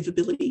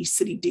livability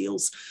city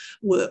deals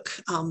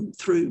work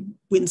through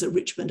Windsor,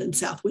 Richmond and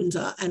South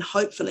Windsor, and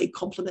hopefully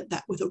complement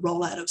that with a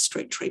rollout of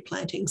street tree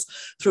plantings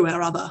through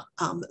our other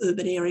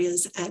urban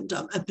areas and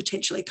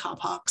potentially car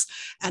parks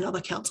and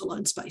other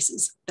council-owned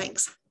spaces.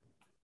 Thanks.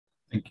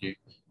 Thank you.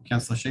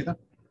 Councillor Sheether.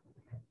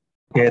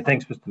 Yeah,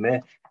 thanks, Mr.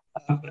 Mayor.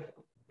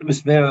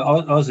 Mr. Mayor,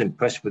 I was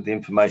impressed with the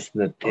information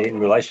that in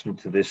relation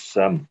to this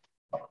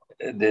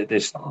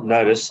this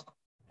notice.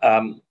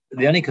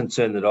 The only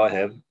concern that I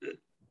have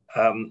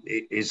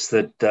is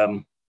that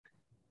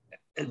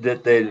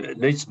that there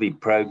needs to be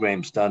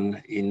programs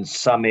done in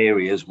some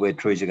areas where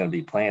trees are going to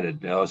be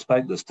planted. Now, I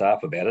spoke to the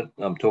staff about it.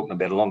 I'm talking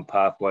about along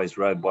pathways,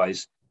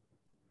 roadways,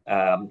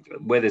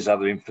 where there's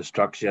other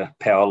infrastructure,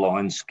 power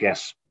lines,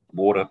 gas,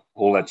 water,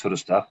 all that sort of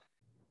stuff.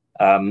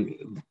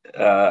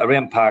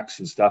 Around parks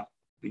and stuff,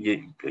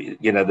 you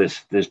know,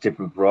 there's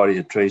different variety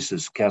of trees,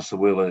 as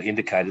Councillor Wheeler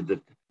indicated,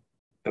 that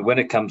when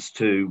it comes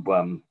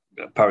to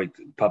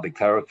public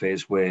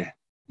thoroughfares where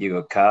you've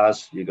got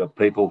cars, you've got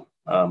people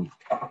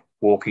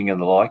walking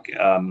and the like,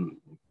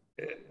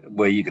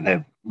 where you can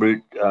have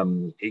root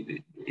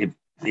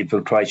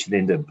infiltration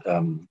into,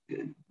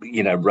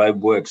 you know,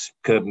 roadworks,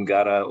 curb and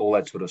gutter, all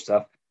that sort of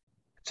stuff.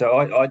 So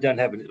I don't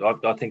have it.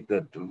 I think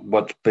that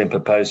what's been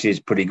proposed here is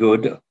pretty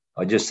good.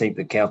 I just think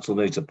the council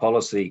needs a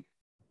policy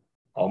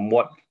on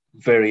what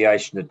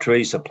variation of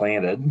trees are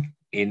planted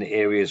in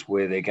areas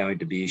where there are going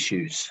to be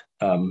issues.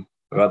 Or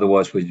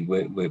otherwise,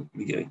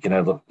 you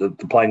know,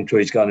 the plane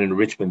trees going into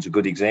Richmond's a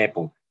good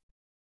example.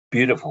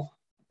 Beautiful.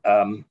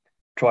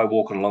 Try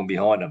walking along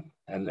behind them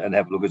and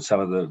have a look at some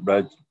of the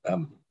road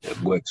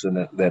works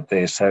and that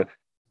there. So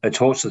it's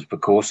horses for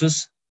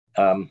courses.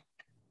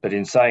 But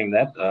in saying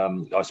that,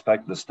 I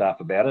spoke to the staff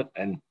about it,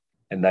 and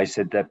they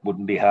said that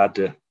wouldn't be hard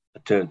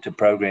to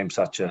program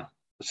such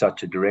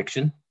a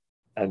direction.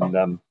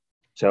 And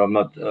so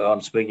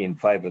I'm speaking in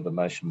favour of the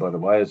motion, by the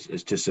way.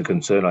 It's just a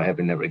concern I have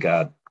in that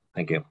regard.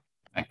 Thank you.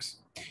 Thanks.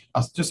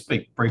 I'll just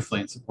speak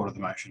briefly in support of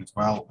the motion as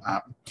well.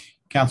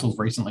 Council's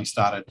recently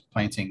started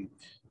planting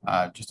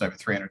just over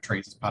 300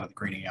 trees as part of the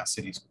Greening Our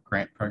Cities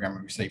grant program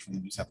we received from the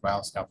New South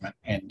Wales government.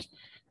 And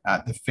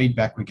the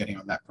feedback we're getting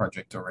on that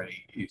project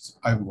already is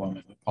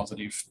overwhelmingly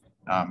positive.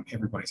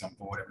 Everybody's on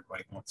board.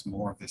 Everybody wants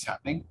more of this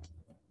happening.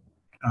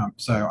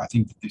 So I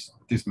think that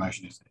this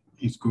motion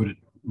is good.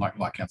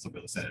 Like Councillor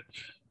Wheeler said,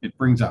 it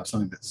brings up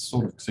something that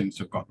sort of seems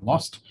to have gotten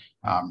lost.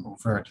 We'll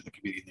refer it to the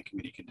committee, and the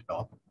committee can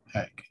develop,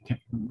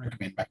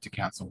 recommend back to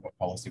council what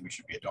policy we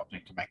should be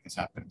adopting to make this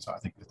happen. So I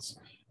think that's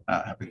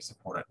happy to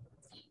support it.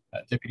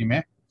 Deputy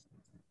Mayor.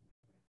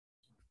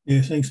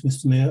 Yeah, thanks,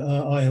 Mr. Mayor.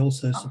 I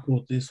also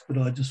support this, but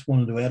I just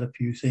wanted to add a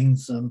few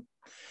things.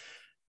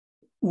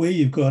 Where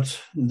you've got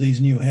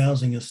these new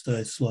housing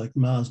estates like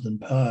Marsden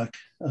Park,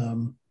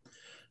 the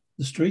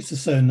streets are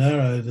so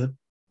narrow that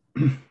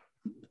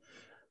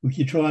if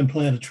you try and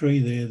plant a tree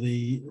there,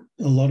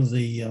 a lot of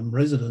the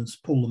residents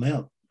pull them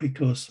out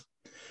because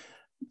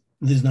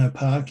there's no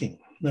parking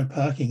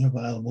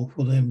available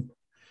for them,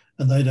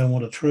 and they don't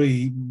want a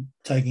tree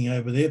taking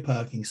over their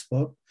parking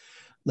spot.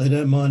 They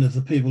don't mind if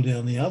the people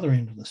down the other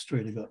end of the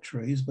street have got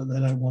trees, but they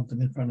don't want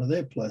them in front of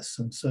their place.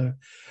 And so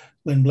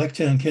when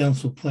Blacktown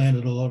Council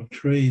planted a lot of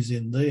trees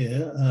in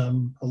there,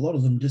 a lot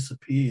of them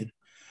disappeared.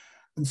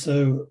 And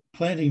so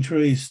planting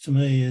trees to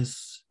me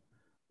is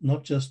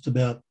not just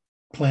about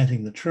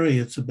planting the tree,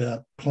 it's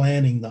about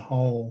planning the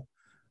whole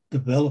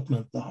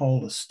development, the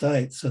whole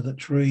estate, so that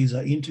trees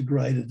are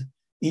integrated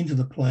into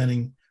the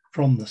planning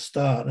from the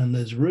start and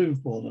there's room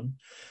for them.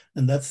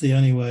 And that's the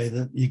only way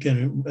that you're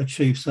going to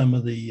achieve some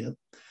of the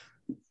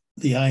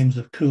aims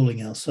of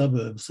cooling our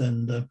suburbs.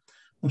 And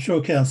I'm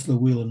sure Councillor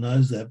Wheeler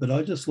knows that, but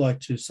I'd just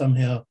like to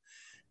somehow,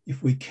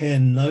 if we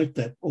can, note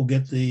that, or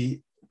get the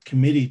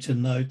committee to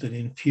note that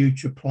in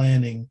future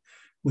planning,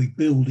 we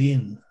build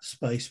in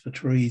space for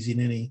trees in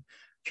any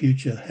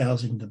future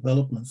housing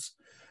developments.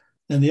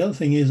 And the other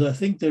thing is, I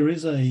think there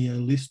is a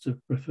list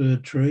of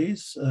preferred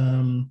trees.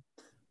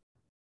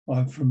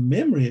 From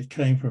memory, it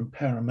came from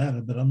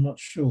Parramatta, but I'm not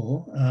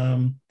sure.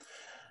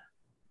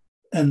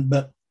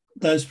 But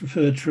those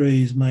preferred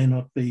trees may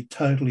not be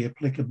totally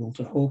applicable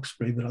to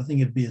Hawkesbury, but I think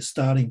it'd be a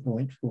starting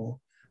point for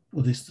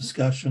this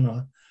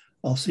discussion.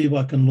 I'll see if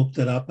I can look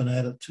that up and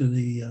add it to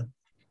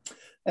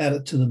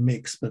the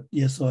mix. But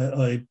yes,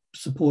 I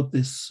support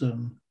this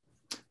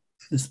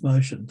this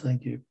motion.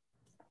 Thank you.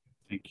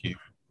 Thank you.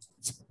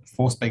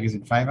 4 speakers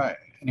in favour.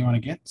 Anyone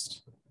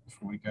against?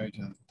 Before we go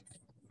to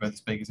further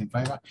speakers in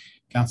favour,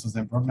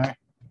 Councillor Zambrogno.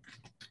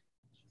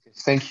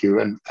 Thank you.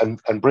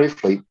 And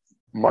briefly,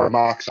 my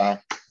remarks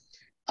are,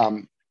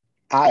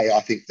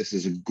 I think this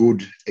is a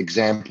good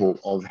example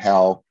of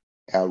how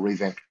our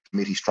revamped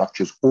committee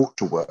structures ought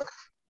to work.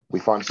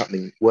 We find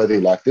something worthy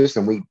like this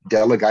and we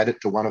delegate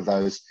it to one of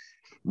those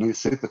new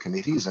super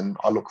committees, and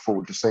I look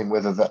forward to seeing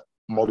whether that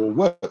model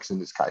works in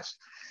this case.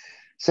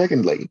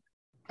 Secondly,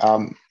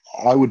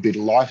 I would be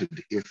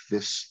delighted if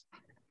this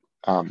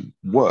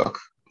work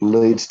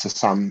leads to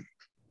some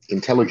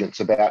intelligence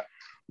about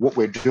what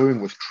we're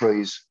doing with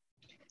trees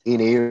in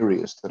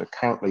areas that are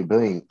currently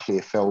being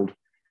clear felled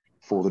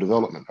for the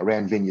development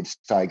around Vineyard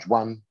Stage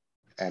 1,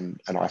 and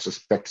I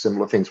suspect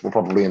similar things will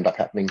probably end up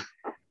happening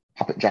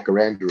up at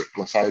Jacaranda at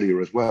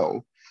Glossodia as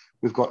well.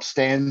 We've got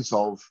stands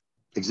of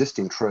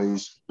existing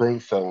trees being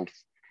felled.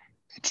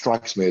 It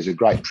strikes me as a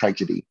great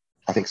tragedy.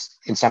 I think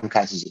in some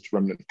cases it's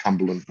remnant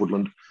Cumberland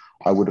woodland.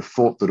 I would have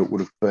thought that it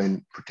would have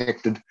been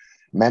protected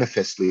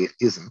Manifestly, it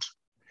isn't.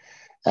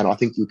 And I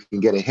think you can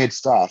get a head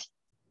start.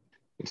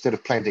 Instead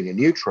of planting a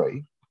new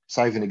tree,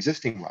 save an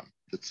existing one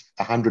that's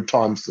 100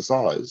 times the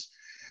size.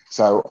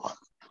 So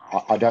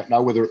I don't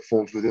know whether it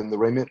falls within the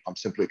remit. I'm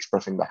simply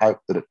expressing the hope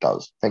that it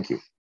does. Thank you.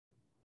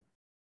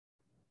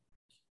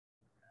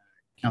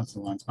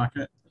 Councillor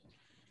Lyons-Bucket.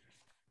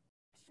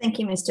 Thank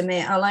you, Mr.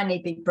 Mayor. I'll only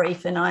be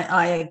brief, and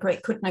I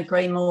couldn't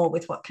agree more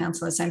with what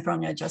Councillor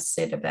Zampronio just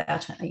said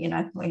about,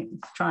 we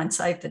try and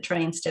save the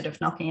tree instead of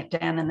knocking it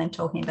down and then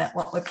talking about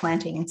what we're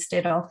planting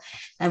instead of,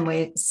 and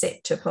we're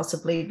set to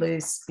possibly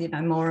lose,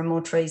 more and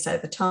more trees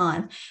over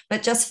time.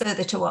 But just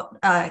further to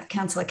what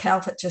Councillor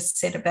Calvert just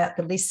said about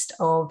the list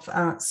of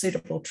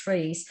suitable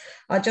trees,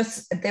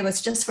 there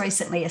was just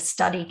recently a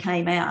study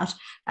came out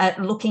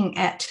looking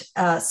at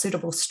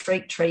suitable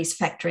street trees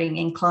factoring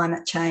in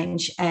climate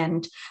change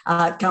and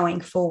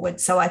going forward.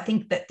 So I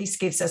think that this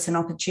gives us an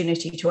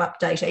opportunity to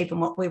update even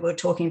what we were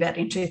talking about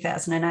in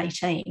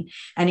 2018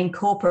 and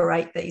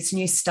incorporate these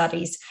new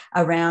studies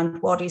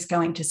around what is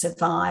going to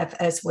survive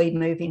as we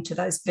move into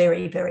those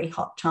very, very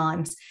hot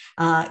times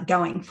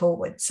going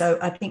forward. So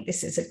I think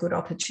this is a good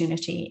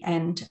opportunity,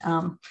 and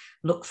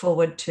look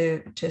forward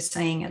to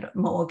seeing it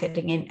more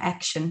getting in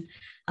action.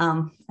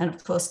 And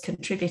of course,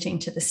 contributing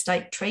to the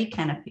state tree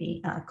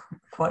canopy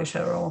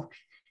quota, or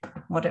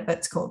whatever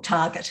it's called,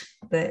 target,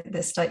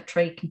 the state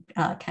tree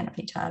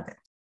canopy target.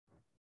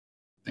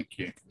 Thank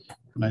you.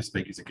 No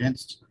speakers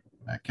against.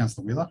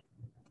 Councillor Wheeler.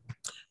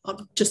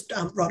 I'll just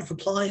write a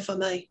reply, if I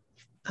may,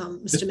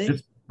 Mr. Mayor.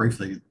 Just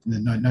briefly,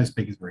 no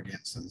speakers were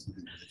against. So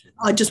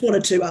I just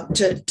wanted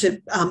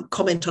to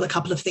comment on a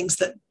couple of things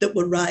that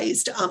were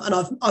raised, and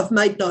I've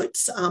made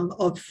notes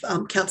of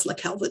Councillor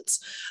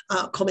Calvert's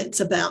comments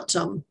about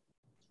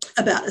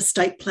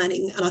estate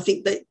planning, and I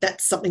think that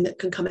that's something that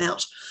can come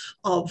out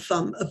of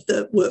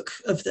the work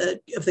of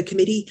the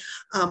committee.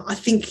 I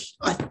think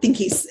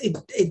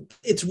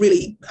it's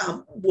really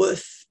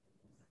worth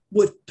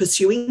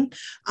pursuing.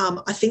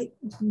 I think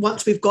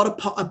once we've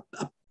got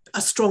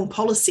a strong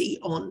policy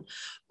on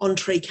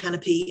tree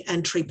canopy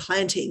and tree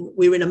planting,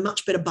 we're in a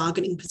much better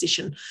bargaining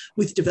position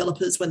with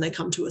developers when they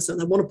come to us and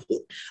they want to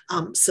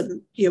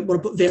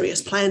put various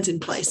plans in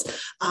place.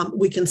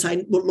 We can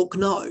say, well, look,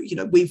 no,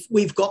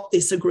 we've got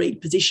this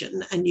agreed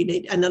position, and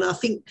and then I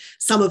think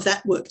some of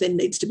that work then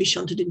needs to be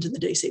shunted into the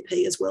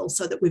DCP as well,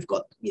 so that we've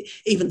got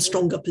even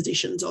stronger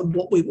positions on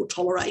what we will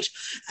tolerate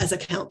as a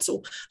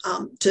council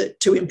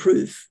to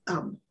improve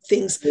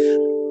things.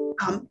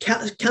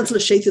 Councillor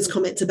Sheether's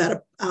comments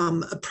about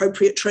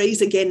appropriate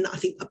trees. Again, I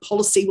think a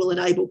policy will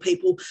enable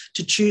people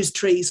to choose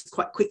trees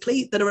quite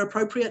quickly that are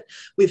appropriate.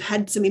 We've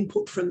had some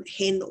input from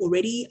HEN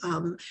already,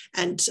 and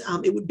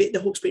it would be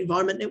the Hawkesbury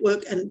Environment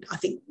Network, and I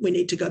think we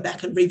need to go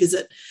back and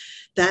revisit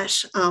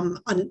that.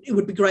 And it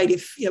would be great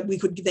if we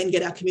could then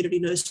get our community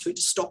nursery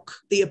to stock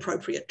the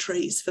appropriate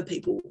trees for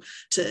people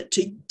to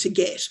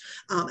get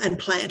and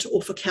plant,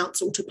 or for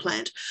council to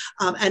plant.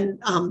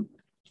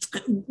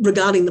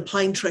 Regarding the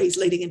plane trees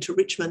leading into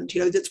Richmond,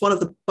 that's one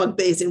of the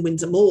bugbears in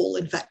Windsor Mall,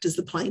 in fact, is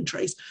the plane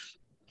trees,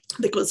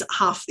 because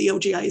half the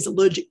LGA is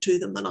allergic to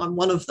them, and I'm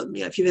one of them.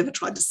 If you've ever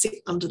tried to sit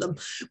under them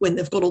when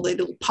they've got all their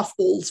little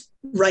puffballs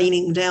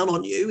raining down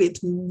on you,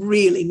 it's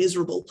really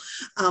miserable.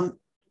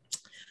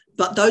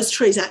 But those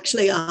trees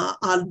actually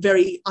are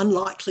very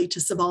unlikely to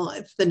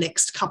survive the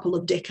next couple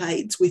of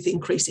decades with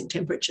increasing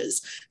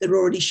temperatures. They're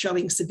already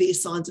showing severe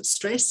signs of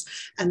stress,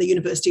 and the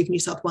University of New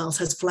South Wales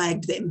has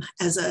flagged them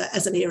as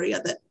an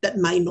area that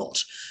may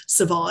not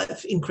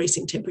survive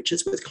increasing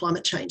temperatures with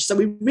climate change. So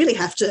we really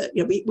have to,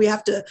 we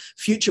have to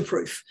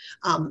future-proof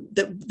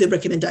the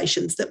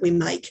recommendations that we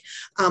make.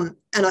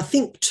 And I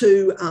think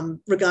too,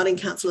 regarding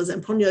Councillor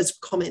Zampronio's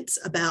comments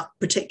about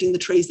protecting the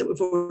trees that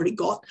we've already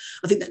got,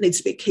 I think that needs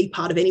to be a key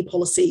part of any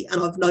policy,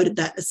 and I've noted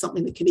that as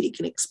something the committee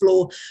can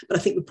explore. But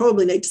I think we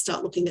probably need to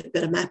start looking at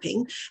better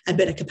mapping and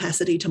better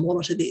capacity to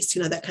monitor this.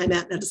 That came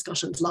out in our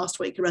discussions last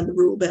week around the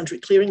Rural Boundary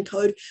Clearing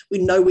Code. We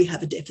know we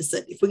have a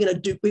deficit. If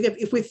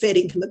we're fair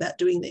income about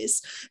doing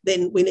this,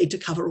 then we need to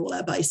cover all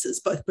our bases,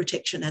 both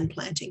protection and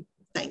planting.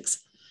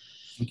 Thanks.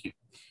 Thank you.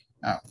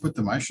 Put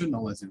the motion.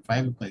 All those in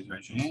favour, please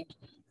raise your hand.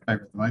 In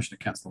favour of the motion are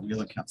Councillor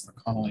Wheeler, Councillor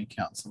Connolly,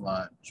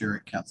 Councillor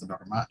Jurek, Councillor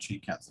Dogomachi,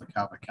 Councillor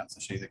Calvert,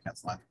 Councillor Sheether,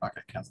 Councillor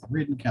Lyons-Bucket, Councillor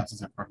Reardon,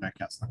 Councillor Zampronio,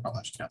 Councillor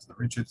Collish, Councillor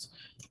Richards,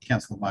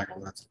 Councillor Margle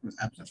was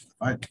absent for the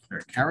vote.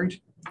 Very carried.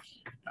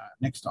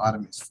 Next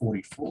item is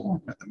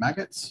 44 about the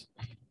maggots.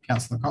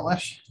 Councillor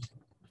Collish,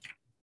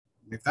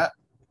 with that.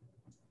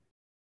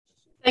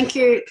 Thank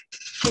you.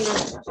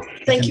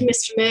 Thank you,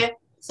 Mr. Mayor.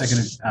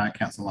 Seconded,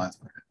 Councillor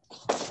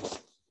Lyons-Bucket.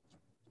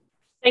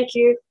 Thank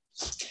you.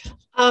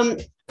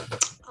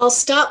 I'll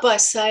start by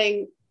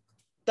saying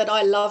that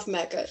I love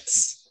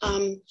maggots.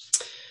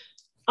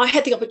 I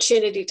had the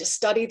opportunity to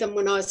study them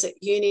when I was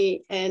at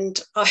uni, and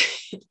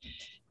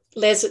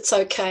Les, it's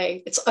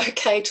okay. It's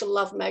okay to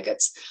love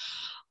maggots.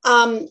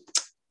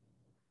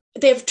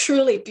 They're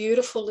truly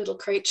beautiful little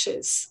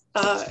creatures.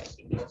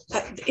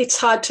 It's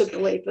hard to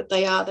believe that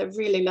they are. They're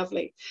really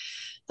lovely.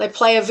 They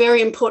play a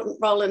very important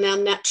role in our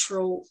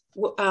natural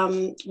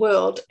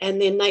world,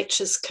 and they're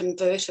nature's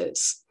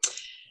converters.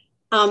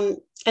 And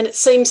it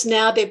seems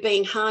now they're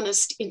being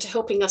harnessed into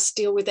helping us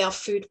deal with our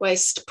food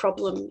waste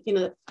problem in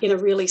a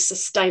really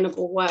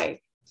sustainable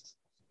way.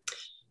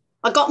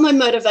 I got my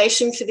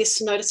motivation for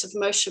this notice of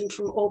motion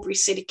from Albury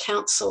City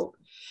Council,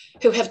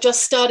 who have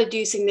just started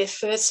using their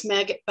first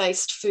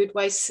maggot-based food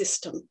waste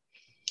system.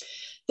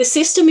 The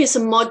system is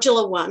a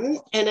modular one,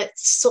 and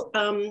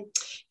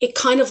it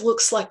kind of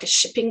looks like a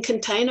shipping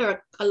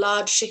container, a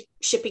large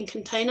shipping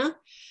container,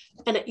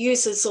 and it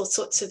uses all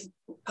sorts of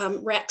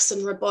racks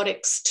and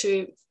robotics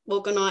to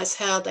organise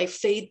how they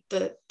feed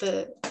the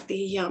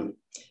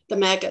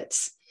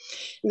maggots.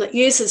 And it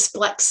uses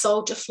black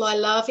soldier fly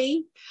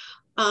larvae,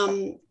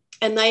 and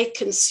they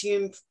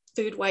consume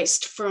food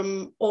waste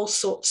from all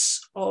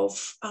sorts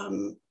of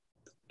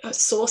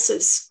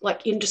sources,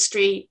 like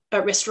industry,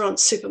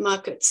 restaurants,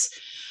 supermarkets,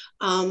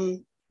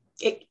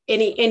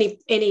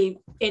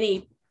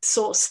 any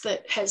source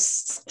that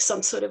has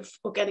some sort of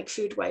organic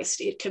food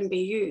waste, it can be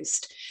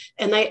used.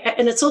 And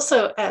it's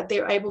also,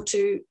 they're able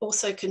to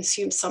also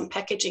consume some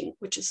packaging,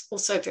 which is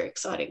also very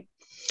exciting.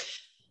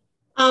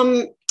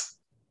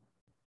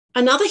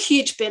 Another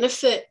huge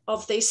benefit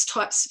of these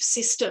types of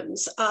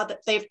systems are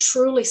that they're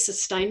truly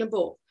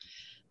sustainable,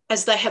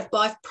 as they have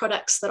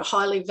byproducts that are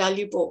highly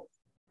valuable.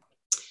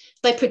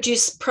 They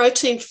produce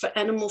protein for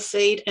animal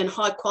feed and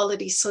high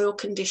quality soil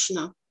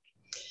conditioner.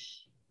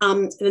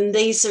 And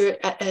these are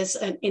as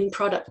an end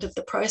product of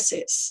the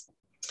process.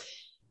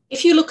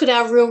 If you look at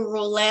our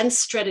rural land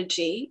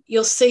strategy,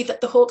 you'll see that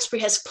the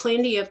Hawkesbury has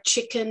plenty of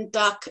chicken,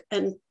 duck,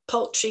 and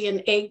poultry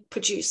and egg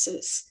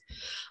producers.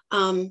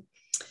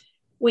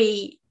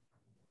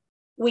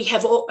 We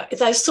have all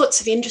those sorts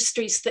of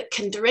industries that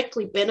can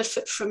directly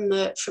benefit from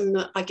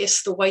the I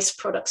guess the waste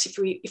products, if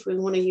we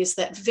want to use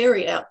that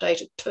very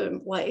outdated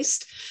term,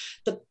 waste,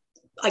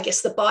 I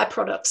guess the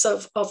byproducts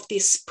of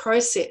this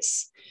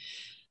process.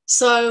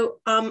 So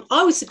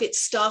I was a bit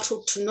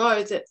startled to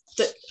know that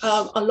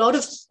a lot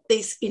of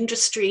these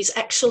industries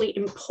actually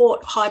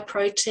import high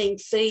protein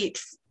feed,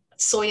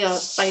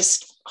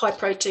 soya-based high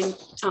protein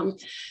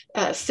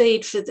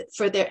feed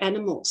for their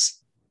animals.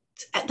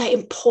 They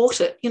import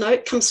it,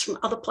 it comes from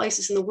other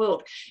places in the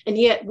world, and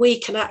yet we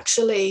can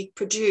actually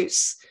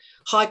produce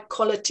high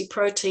quality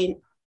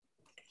protein,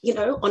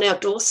 on our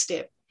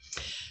doorstep.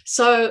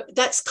 So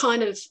that's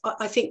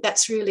I think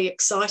that's really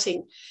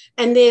exciting.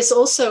 And there's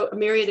also a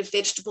myriad of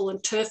vegetable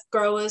and turf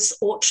growers,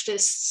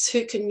 orchardists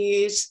who can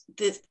use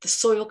the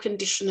soil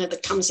conditioner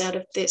that comes out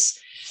of this,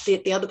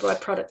 the other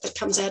byproduct that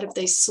comes out of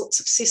these sorts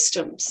of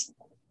systems.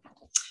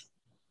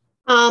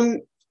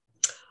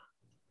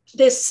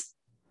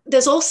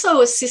 There's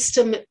also a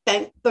system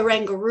at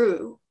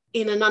Barangaroo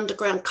in an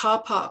underground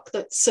car park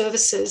that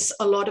services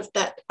a lot of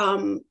that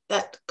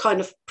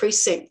kind of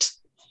precinct.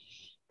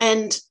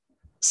 And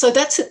so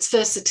that's its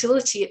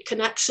versatility. It can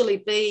actually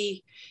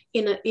be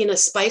in a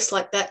space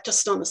like that,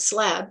 just on a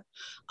slab,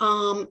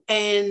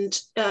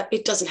 and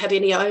it doesn't have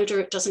any odour.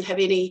 It doesn't have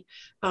any,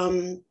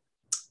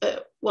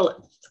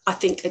 well, I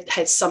think it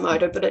has some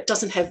odour, but it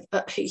doesn't have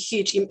a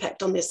huge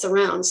impact on their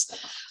surrounds.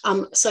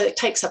 So it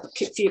takes up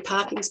a few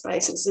parking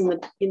spaces in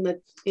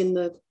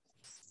the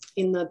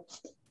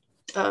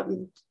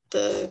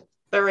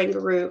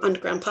Barangaroo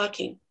underground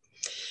parking.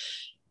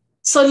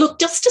 So look,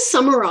 just to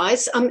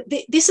summarise,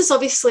 this is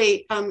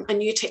obviously a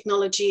new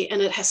technology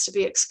and it has to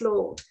be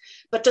explored.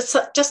 But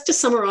just to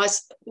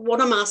summarise,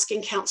 what I'm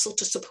asking Council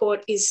to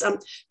support is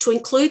to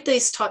include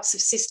these types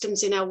of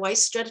systems in our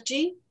waste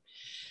strategy.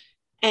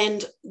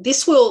 And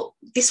this will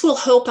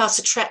help us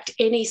attract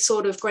any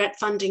sort of grant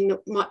funding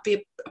that might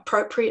be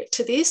appropriate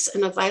to this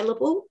and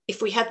available.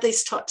 If we have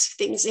these types of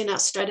things in our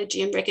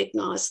strategy and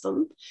recognise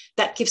them,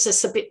 that gives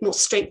us a bit more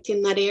strength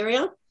in that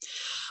area.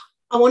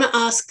 I want to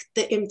ask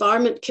the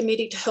Environment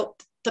Committee to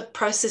help the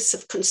process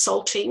of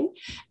consulting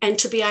and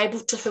to be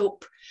able to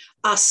help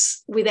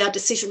us with our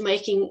decision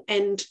making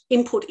and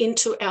input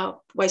into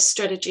our waste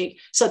strategy.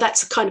 So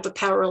that's a kind of a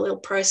parallel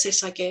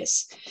process, I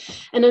guess.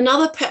 And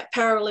another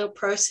parallel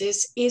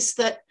process is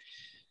that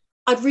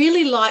I'd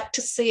really like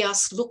to see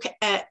us look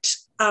at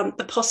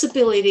the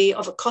possibility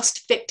of a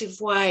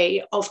cost-effective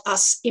way of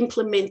us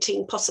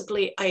implementing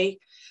possibly a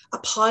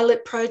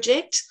pilot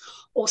project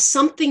or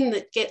something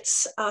that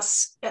gets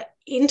us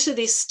into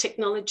this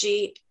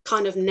technology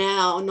kind of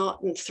now,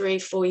 not in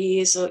 3-4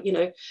 years or,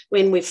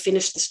 when we've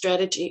finished the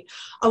strategy.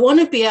 I want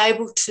to be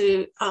able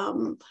to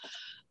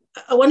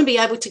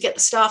get the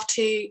staff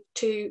to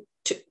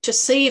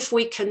see if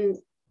we can,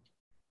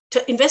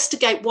 to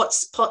investigate what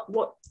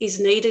is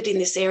needed in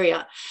this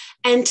area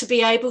and to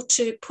be able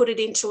to put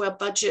it into our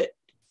budget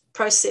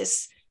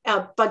process,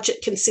 our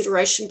budget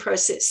consideration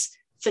process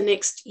for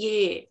next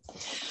year.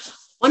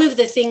 One of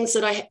the things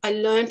that I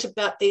learned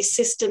about these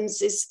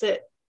systems is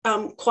that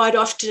quite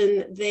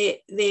often they're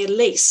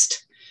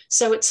leased.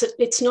 So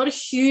it's not a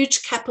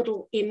huge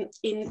capital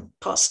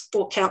cost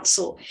for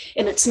council,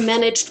 and it's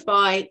managed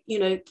by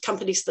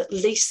companies that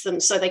lease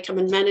them, so they come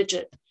and manage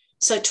it.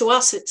 So to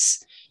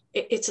us,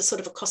 it's a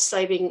sort of a cost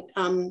saving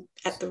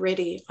at the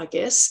ready, I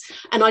guess.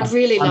 And I'd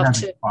really love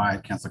to.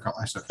 Councillor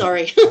Kotlash.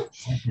 Sorry.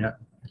 Yeah.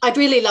 I'd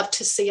really love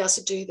to see us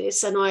do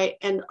this, and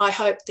I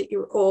hope that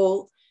you're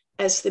all,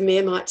 as the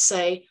Mayor might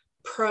say,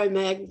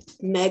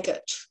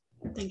 pro-maggot.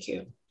 Thank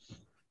you.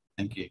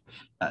 Thank you.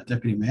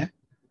 Deputy Mayor.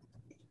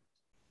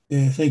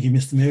 Yeah, thank you,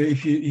 Mr. Mayor.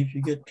 If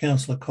you get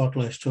Councillor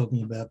Kotlash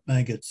talking about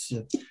maggots,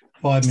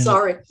 5 minutes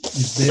Sorry.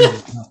 is barely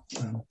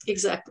enough.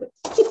 Exactly.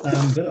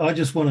 But I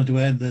just wanted to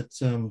add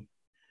that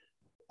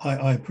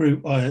I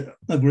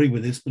agree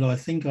with this, but I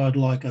think I'd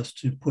like us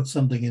to put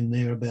something in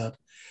there about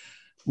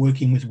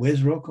working with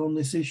Wesrock on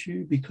this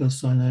issue,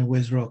 because I know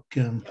Wesrock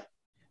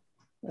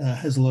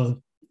has a lot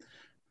of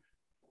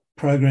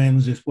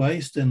programs with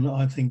waste, and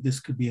I think this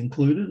could be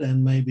included.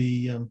 And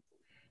maybe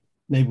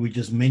we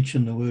just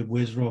mention the word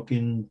Wesrock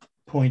in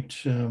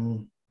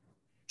the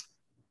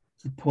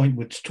point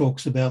which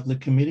talks about the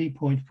committee,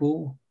 point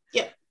 4.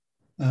 Yep.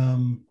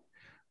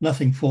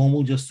 Nothing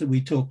formal, just that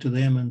we talk to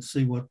them and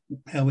see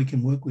how we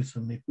can work with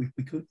them if we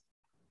could.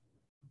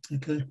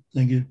 Okay,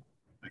 thank you.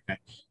 Okay.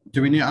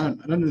 Do we need? I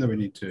don't know that we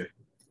need to.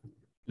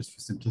 Just for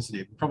simplicity,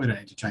 we probably don't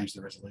need to change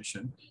the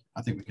resolution.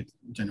 I think we could,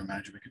 General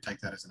Manager, we could take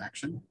that as an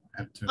action.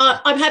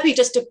 I'm happy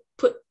just to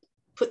put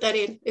that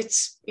in.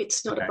 It's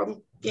not a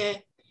problem. Yeah.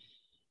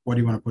 What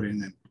do you want to put in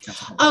then,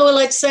 Councillor? Oh, well,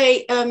 I'd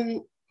say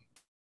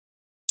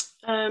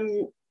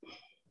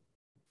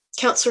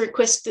Council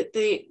requests that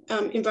the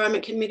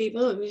Environment Committee,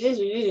 broad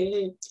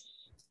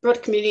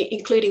committee,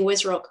 including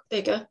Wesrock. There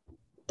you go.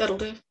 That'll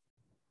do.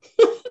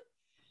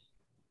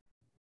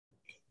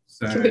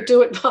 So, can we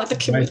do it by the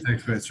committee? Waste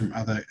experts from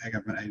other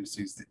government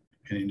agencies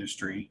in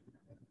industry,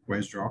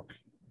 Wesrock,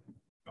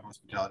 the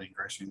hospitality and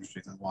grocery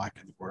industries and like,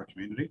 and the broader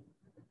community.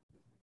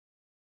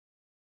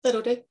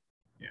 That'll do.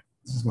 Yeah,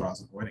 this is what I was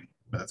avoiding,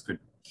 but that's good.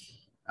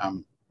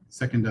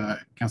 Second,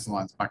 Councillor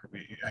Lyons-Bucket, are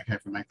we okay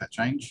if we make that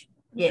change?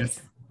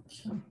 Yes.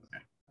 Okay.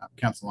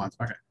 Councillor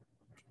Lyons-Bucket.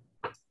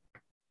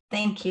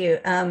 Thank you,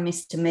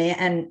 Mr. Mayor.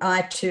 And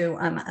I too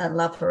am a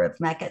lover of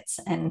maggots,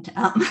 and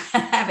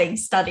having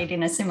studied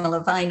in a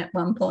similar vein at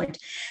one point.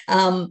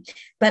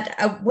 But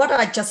what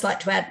I'd just like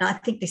to add, and I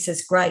think this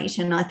is great,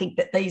 and I think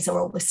that these are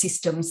all the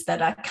systems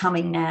that are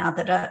coming now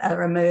that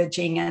are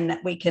emerging and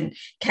that we can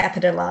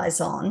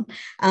capitalise on.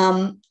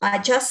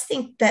 I just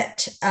think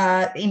that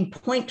in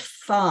point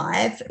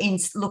 5, in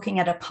looking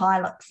at a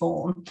pilot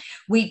form,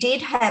 we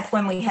did have,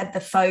 when we had the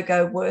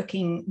FOGO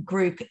working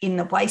group in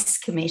the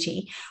Waste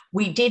Committee,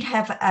 we did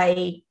have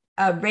a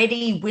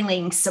ready,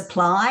 willing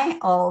supply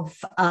of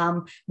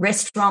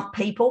restaurant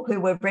people who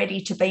were ready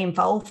to be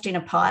involved in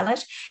a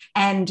pilot.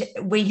 And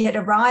we had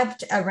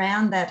arrived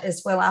around that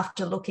as well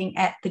after looking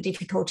at the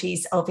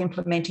difficulties of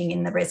implementing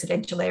in the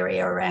residential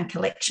area around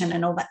collection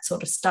and all that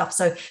sort of stuff.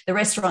 So the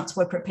restaurants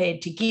were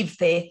prepared to give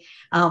their,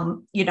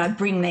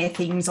 bring their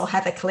things or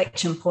have a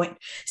collection point.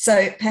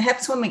 So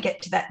perhaps when we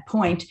get to that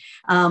point,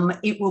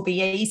 it will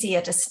be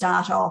easier to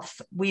start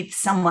off with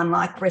someone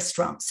like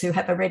restaurants who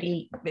have a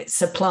ready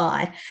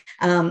supply.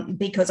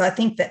 Because I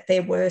think that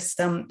there were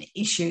some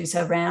issues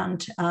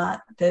around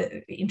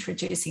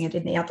introducing it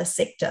in the other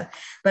sector.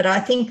 But I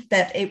think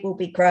that it will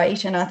be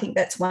great, and I think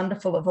that's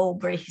wonderful of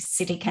Albury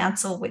City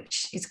Council,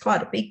 which is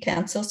quite a big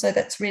council, so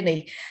that's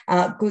really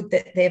good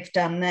that they've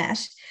done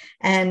that.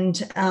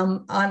 And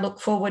I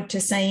look forward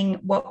to seeing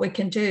what we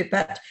can do,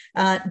 but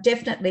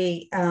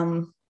definitely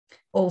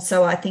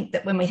also, I think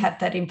that when we have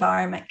that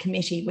Environment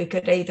Committee, we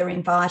could either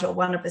invite, or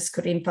one of us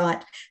could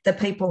invite, the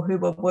people who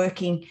were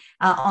working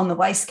on the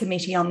Waste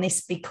Committee on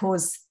this,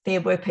 because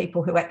there were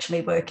people who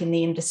actually work in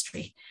the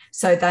industry.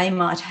 So they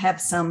might have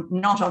some,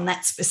 not on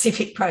that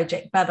specific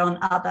project, but on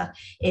other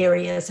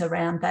areas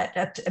around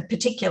that,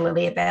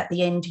 particularly about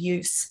the end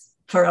use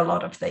for a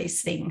lot of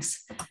these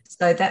things.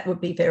 So that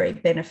would be very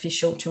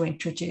beneficial to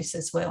introduce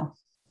as well.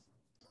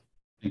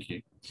 Thank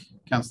you.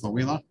 Councillor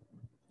Wheeler.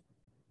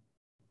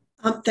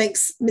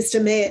 Thanks, Mr.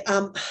 Mayor.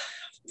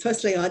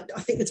 Firstly, I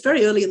think it's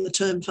very early in the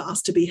term for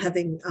us to be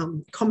having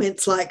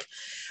comments like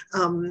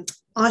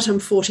item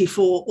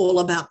 44, all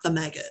about the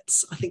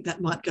maggots. I think that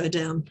might go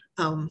down.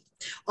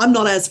 I'm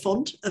not as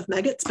fond of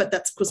maggots, but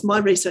that's because my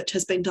research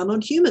has been done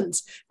on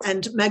humans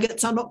and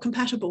maggots are not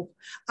compatible.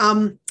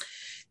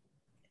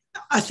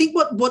 I think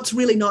what's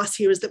really nice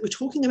here is that we're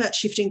talking about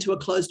shifting to a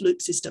closed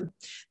loop system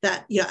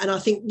that, and I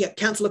think,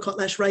 Councillor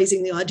Kotlash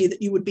raising the idea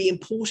that you would be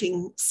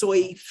importing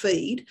soy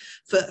feed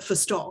for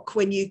stock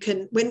when you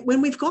can,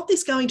 when we've got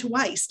this going to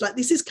waste, like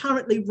this is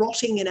currently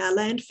rotting in our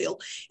landfill.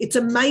 It's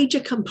a major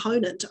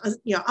component,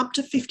 up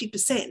to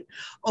 50%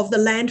 of the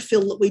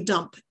landfill that we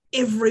dump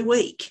every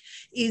week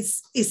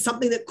is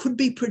something that could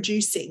be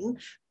producing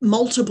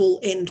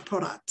multiple end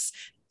products.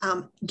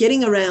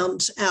 Getting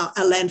around our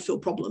landfill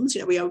problems,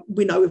 we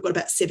know we've got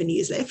about 7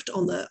 years left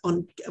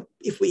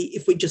if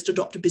we just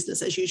adopt a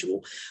business as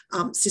usual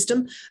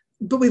system.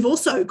 But we've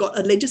also got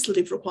a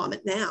legislative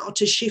requirement now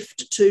to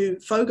shift to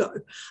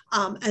FOGO.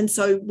 And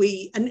so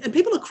and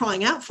people are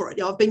crying out for it.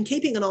 I've been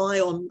keeping an eye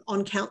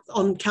on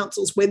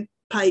council's web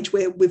page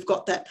where we've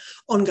got that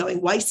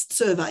ongoing waste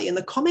survey, and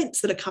the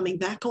comments that are coming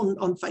back on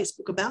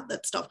Facebook about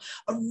that stuff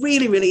are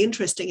really, really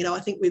interesting. You know, I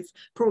think we've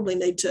probably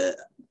need to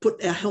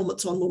put our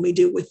helmets on when we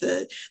deal with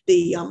I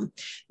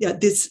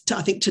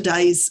think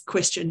today's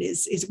question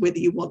is whether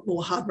you want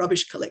more hard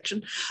rubbish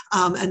collection,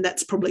 and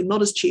that's probably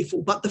not as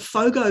cheerful. But the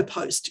FOGO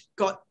post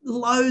got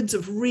loads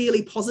of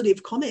really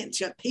positive comments.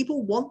 You know,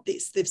 people want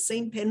this. They've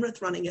seen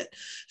Penrith running it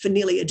for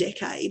nearly a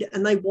decade,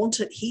 and they want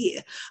it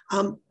here.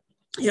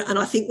 Yeah, and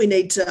I think we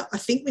need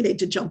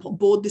to jump on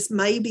board. This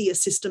may be a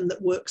system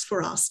that works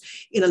for us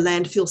in a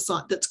landfill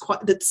site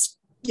that's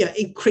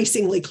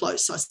increasingly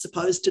close, I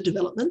suppose, to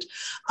development,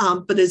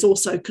 but is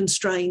also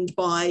constrained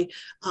by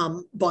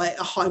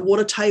a high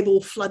water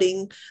table,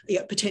 flooding,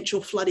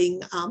 potential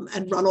flooding,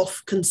 and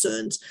runoff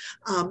concerns.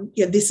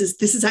 This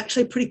is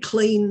actually a pretty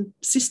clean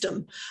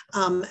system,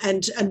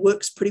 and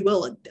works pretty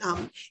well.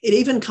 It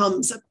even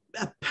comes,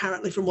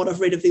 apparently from what I've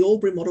read of the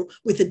Albury model,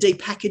 with a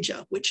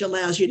depackager, which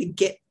allows you to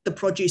get the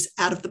produce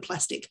out of the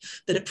plastic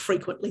that it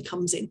frequently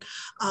comes in.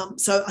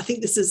 So I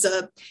think this is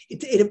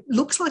it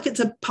looks like it's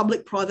a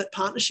public-private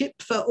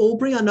partnership for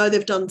Albury. I know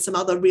they've done some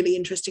other really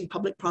interesting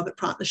public-private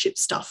partnership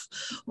stuff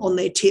on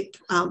their tip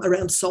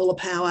around solar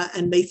power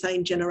and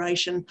methane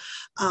generation.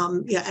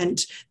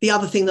 And the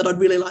other thing that I'd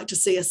really like to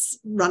see us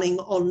running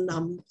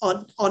on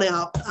our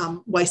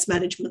waste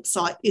management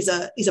site is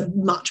a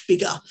much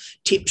bigger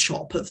tip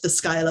shop of the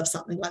scale of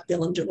something like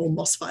Bellinger or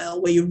Moss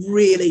Vale, where you're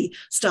really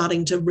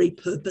starting to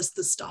repurpose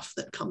the stuff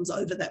that comes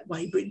over that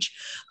weighbridge.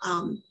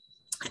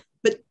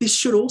 But this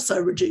should also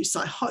reduce,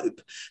 I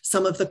hope,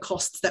 some of the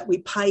costs that we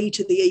pay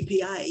to the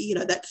EPA. You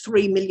know, that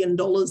 $3 million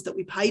that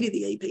we pay to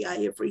the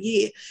EPA every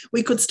year,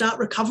 we could start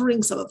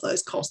recovering some of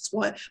those costs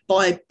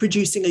by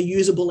producing a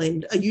usable,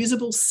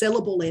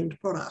 sellable end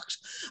product.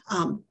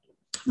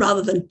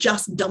 Rather than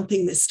just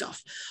dumping this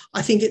stuff.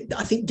 I think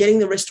getting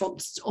the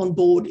restaurants on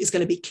board is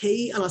going to be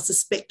key, and I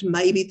suspect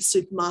maybe the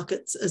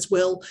supermarkets as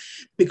well,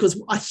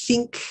 because I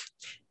think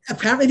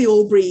apparently the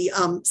Albury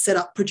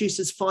setup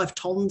produces 5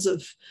 tonnes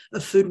of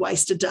food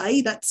waste a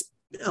day. That's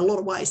a lot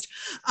of waste.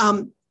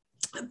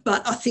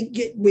 But I think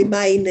we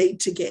may need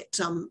to get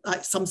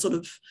like some sort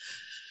of,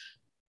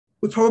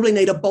 we probably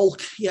need a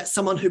bulk,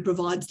 someone who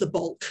provides the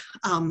bulk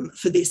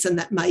for this, and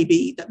that may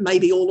be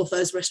all of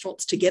those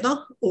restaurants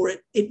together, or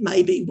it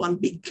may be one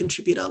big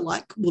contributor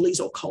like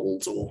Woolies or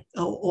Coles or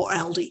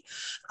Aldi,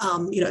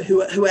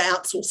 who are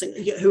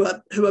outsourcing, who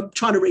are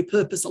trying to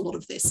repurpose a lot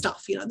of their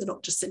stuff. You know, they're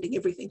not just sending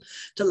everything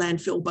to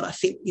landfill, but I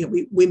think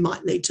we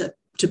might need to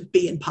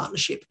be in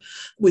partnership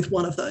with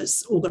one of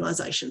those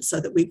organisations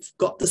so that we've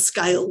got the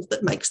scale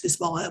that makes this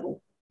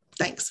viable.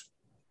 Thanks.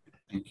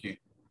 Thank you.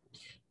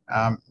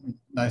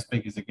 No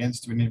speakers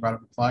against. Do we need to write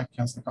up a flag,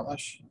 Councillor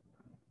Kotlash?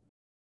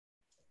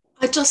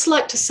 I'd just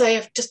like to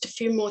say just a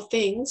few more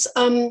things.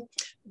 My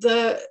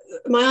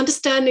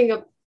understanding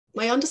of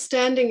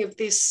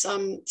this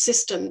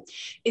system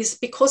is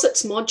because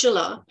it's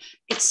modular,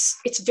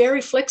 it's very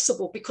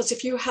flexible, because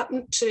if you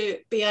happen to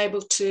be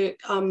able to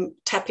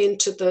tap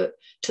into the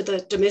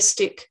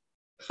domestic,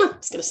 I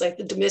was going to say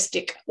the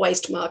domestic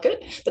waste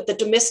market, but the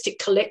domestic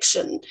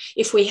collection,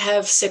 if we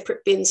have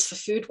separate bins for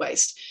food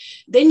waste,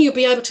 then you'll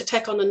be able to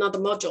tack on another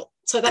module.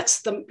 So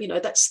that's the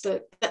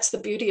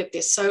beauty of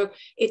this. So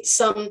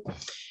it's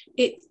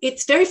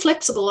very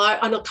flexible,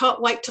 and I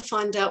can't wait to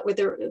find out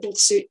whether it'll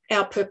suit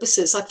our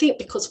purposes. I think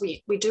because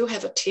we do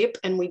have a tip,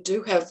 and we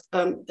do have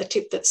a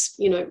tip that's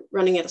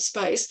running out of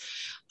space.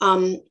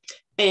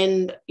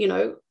 And,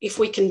 if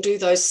we can do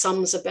those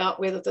sums about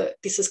whether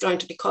this is going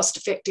to be cost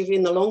effective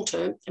in the long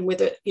term, and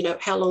whether,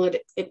 how long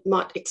it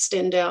might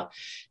extend our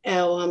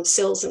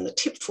cells in the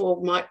tip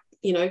for might,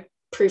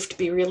 prove to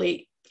be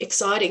really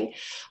exciting.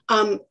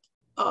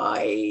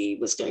 I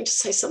was going to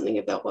say something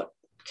about what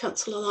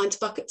Councillor Lyons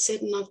Bucket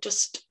said, and I've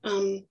just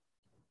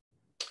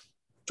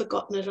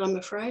forgotten it, I'm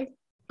afraid.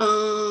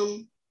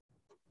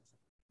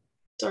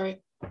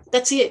 Sorry,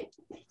 that's it.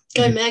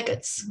 Go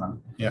Maggots.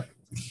 Yeah.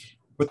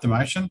 With the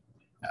motion,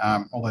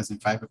 all those in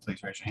favour,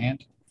 please raise your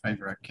hand. In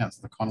favour are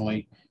Councillor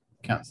Connolly,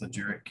 Councillor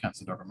Durick,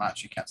 Councillor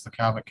Dogamachi, Councillor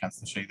Carver,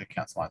 Councillor Sheether,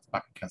 Councillor Lyons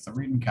Bucket, Councillor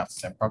Reardon,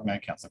 Councillor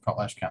Samprogno, Councillor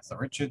Kotlash, Councillor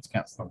Richards,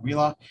 Councillor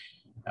Wheeler.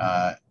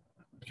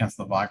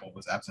 Councillor Weigel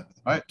was absent with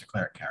the vote.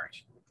 Declare it carried.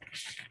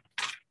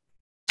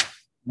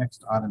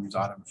 Next item is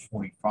item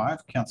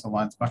 45. Councillor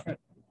Lyons Bucket.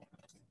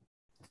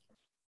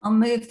 I'll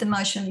move the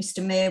motion,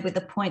 Mr. Mayor, with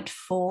a point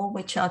 4,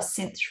 which I've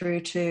sent through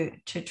to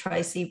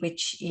Tracy,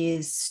 which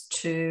is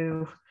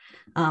to,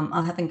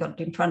 I haven't got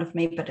it in front of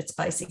me, but it's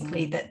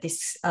basically that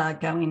this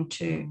go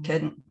into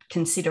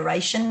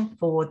consideration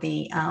for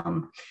the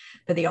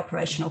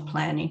operational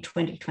plan in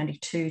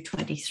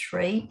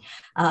 2022-23.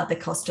 The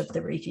cost of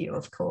the review,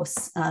 of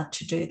course,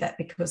 to do that,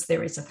 because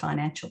there is a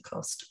financial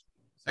cost.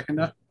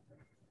 Seconder.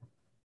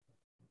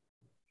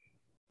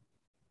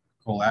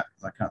 Call out,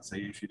 because I can't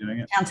see you if you're doing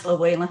it. Councillor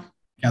Wheeler.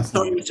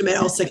 Sorry, Mr. Mayor,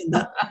 I'll second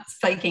that.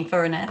 Speaking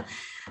for an hour.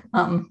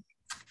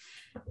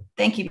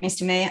 Thank you,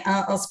 Mr. Mayor.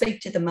 I'll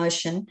speak to the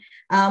motion.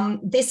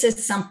 This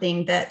is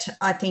something that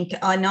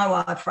I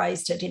know I've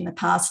raised it in the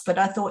past, but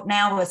I thought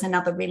now was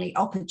another really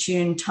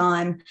opportune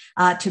time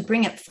to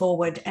bring it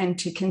forward and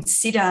to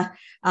consider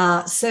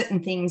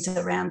certain things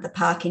around the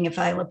parking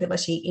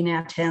availability in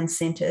our town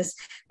centres,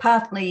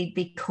 partly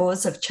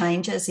because of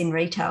changes in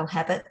retail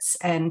habits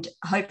and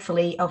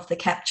hopefully of the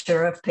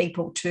capture of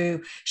people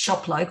to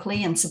shop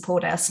locally and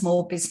support our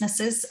small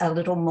businesses a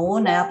little more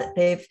now that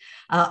they've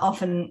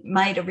often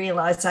made a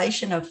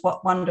realisation of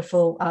what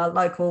wonderful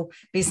local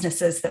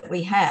businesses that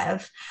we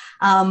have.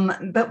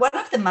 But one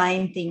of the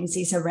main things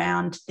is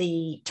around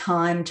the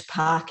timed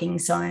parking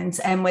zones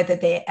and whether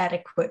they're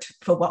adequate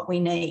for what we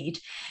need.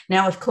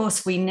 Now, of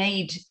course, we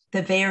need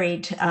the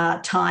varied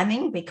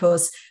timing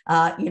because,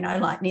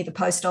 like near the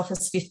post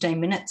office, 15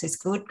 minutes is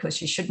good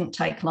because you shouldn't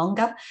take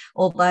longer.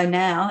 Although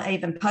now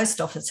even post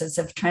offices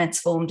have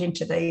transformed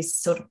into these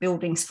sort of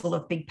buildings full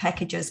of big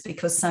packages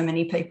because so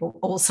many people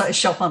also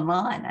shop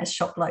online as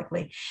shop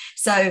locally.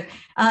 So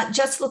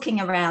just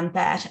looking around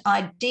that,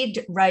 I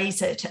did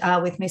raise it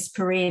with Ms.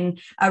 Perrin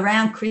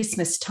around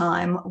Christmas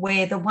time,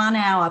 where the 1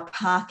 hour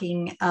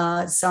parking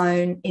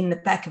zone in the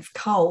back of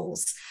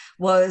Coles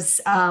was,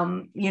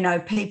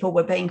 people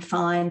were being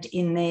fined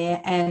in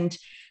there. And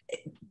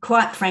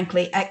quite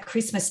frankly, at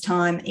Christmas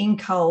time in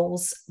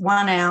Coles,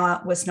 1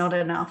 hour was not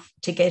enough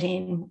to get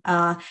in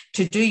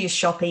to do your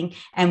shopping.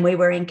 And we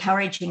were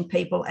encouraging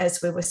people,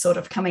 as we were sort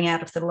of coming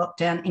out of the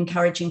lockdown,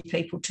 encouraging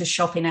people to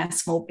shop in our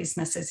small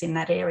businesses in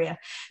that area.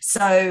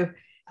 So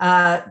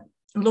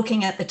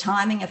looking at the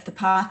timing of the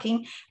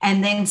parking,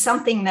 and then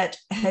something that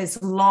has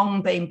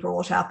long been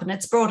brought up, and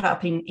it's brought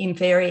up in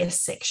various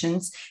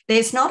sections.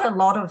 There's not a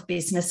lot of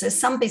businesses.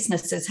 Some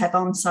businesses have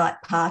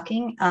on-site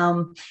parking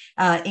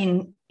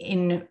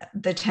in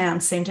the town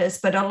centres,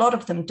 but a lot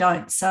of them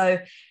don't. So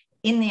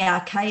in the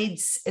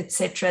arcades,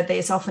 etc.,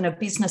 there's often a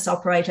business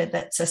operator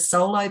that's a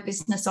solo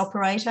business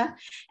operator.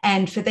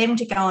 And for them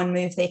to go and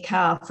move their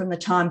car from the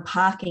time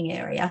parking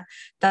area,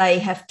 they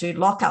have to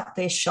lock up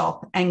their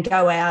shop and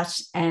go out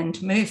and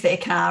move their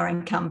car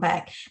and come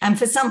back. And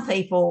for some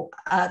people,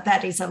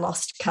 that is a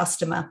lost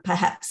customer,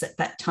 perhaps at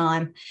that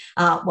time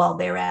while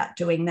they're out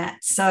doing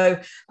that. So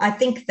I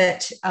think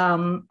that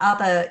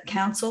other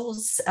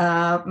councils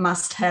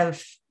must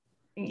have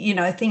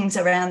things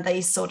around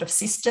these sort of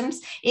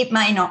systems. It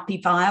may not be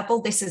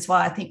viable. This is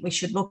why I think we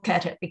should look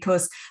at it,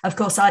 because, of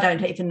course, I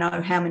don't even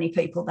know how many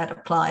people that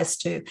applies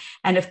to.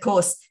 And, of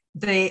course,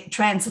 the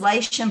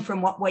translation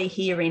from what we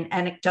hear in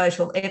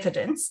anecdotal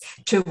evidence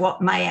to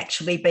what may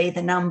actually be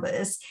the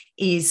numbers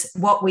is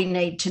what we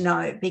need to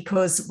know,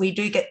 because we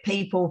do get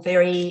people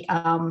very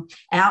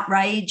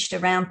outraged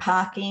around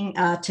parking.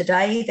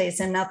 Today, there's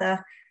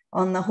another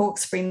on the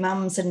Hawkesbury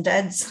mums and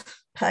dads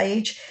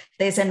page.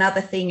 There's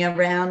another thing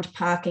around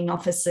parking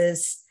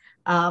officers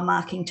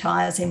marking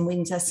tyres in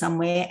Windsor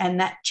somewhere, and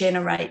that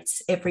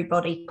generates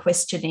everybody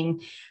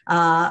questioning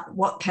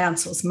what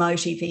council's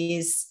motive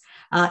is.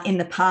 In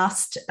the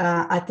past,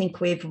 I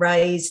think we've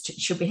raised,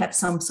 should we have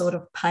some sort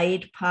of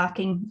paid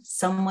parking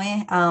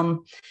somewhere?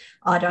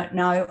 I don't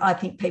know. I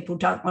think people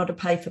don't want to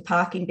pay for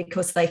parking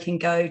because they can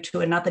go to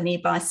another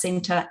nearby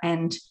centre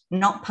and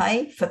not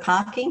pay for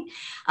parking.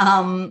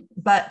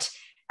 But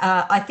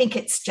I think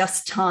it's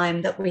just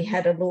time that we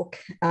had a look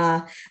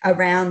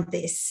around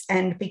this.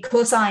 And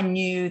because I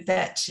knew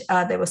that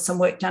there was some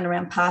work done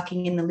around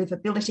parking in the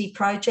livability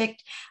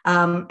project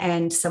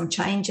and some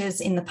changes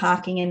in the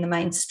parking in the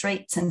main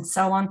streets and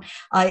so on,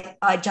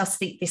 I just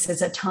think this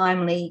is a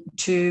timely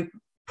to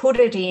put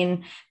it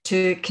in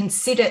to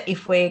consider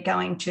if we're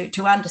going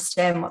to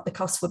understand what the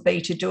cost would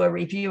be to do a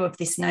review of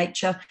this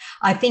nature.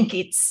 I think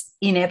it's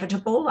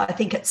inevitable. I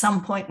think at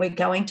some point we're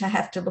going to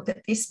have to look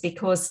at this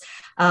because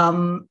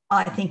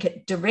I think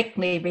it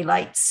directly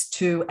relates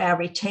to our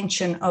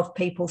retention of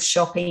people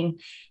shopping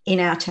in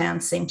our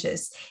town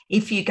centres.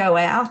 If you go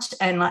out,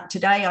 and like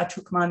today I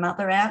took my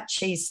mother out,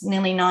 she's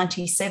nearly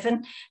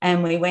 97,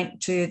 and we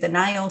went to the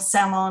nail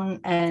salon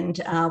and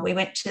we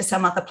went to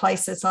some other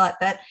places like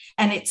that,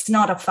 and it's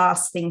not a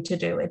fast thing to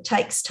do. It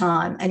takes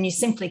time and you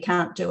simply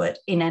can't do it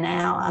in an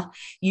hour.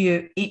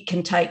 It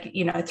can take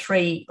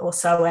 3 or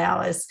so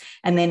hours.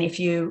 And then if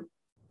you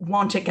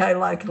want to go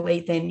locally,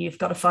 then you've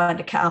got to find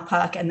a car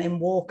park and then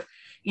walk,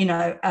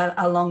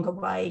 a longer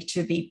way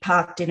to be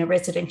parked in a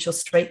residential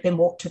street, then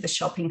walk to the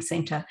shopping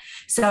centre.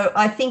 So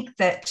I think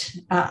that,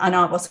 and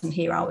I wasn't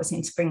here, I was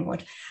in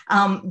Springwood,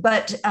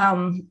 but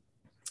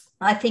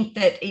I think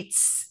that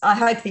I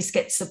hope this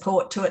gets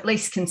support to at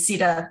least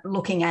consider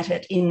looking at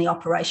it in the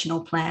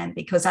operational plan,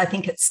 because I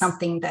think it's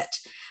something that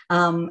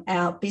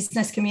our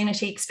business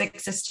community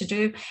expects us to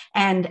do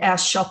and our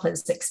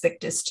shoppers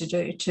expect us to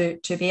do,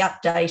 to be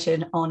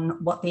updated on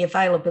what the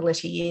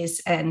availability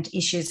is and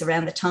issues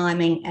around the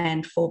timing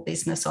and for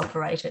business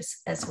operators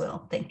as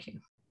well. Thank you.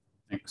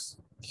 Thanks.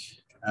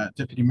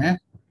 Deputy Mayor.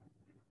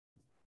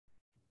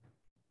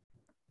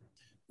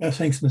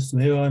 Thanks, Mr.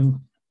 Mayor.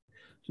 I'm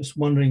just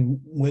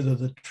wondering whether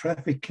the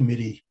Traffic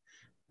Committee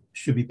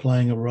should be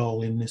playing a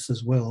role in this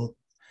as well.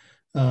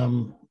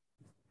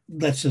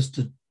 that's just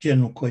a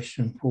general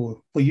question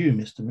for you,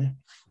 Mr. Mayor.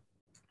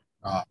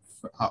 I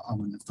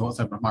wouldn't have thought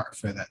so, but I might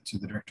refer that to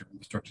the Director of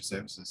Infrastructure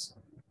Services.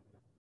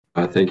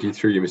 Thank you.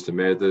 Through you, Mr.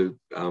 Mayor. The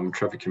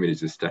Traffic Committee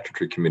is a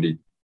statutory committee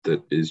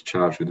that is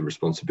charged with the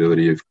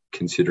responsibility of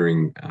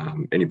considering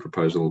any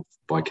proposal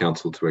by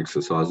council to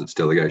exercise its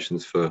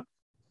delegations for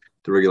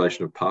the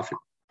regulation of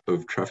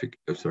traffic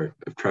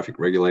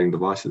regulating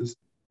devices.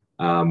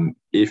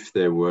 If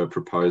there were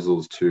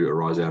proposals to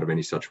arise out of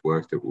any such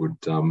work that would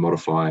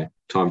modify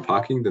time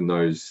parking, then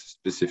those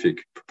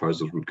specific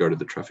proposals would go to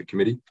the Traffic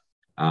Committee,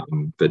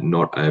 but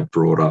not a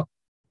broader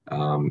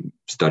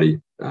study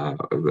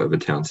of a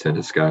town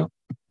centre scale.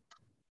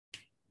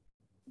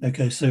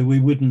 Okay, so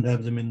we wouldn't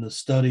have them in the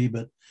study,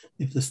 but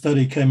if the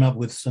study came up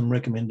with some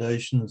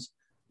recommendations,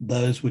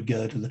 those would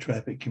go to the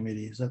Traffic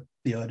Committee. Is that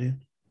the idea?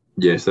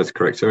 Yes, that's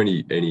correct. So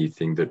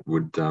anything that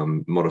would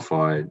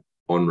modify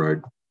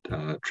on-road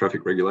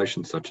traffic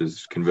regulations, such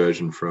as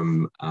conversion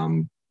from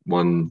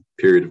one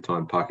period of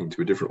time parking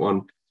to a different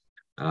one,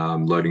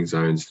 loading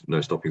zones,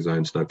 no stopping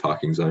zones, no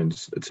parking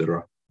zones,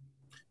 etc.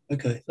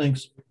 Okay,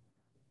 thanks.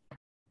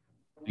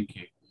 Thank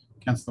you.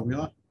 Councillor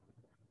Wheeler.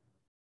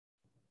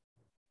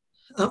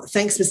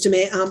 Thanks, Mr.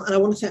 Mayor, and I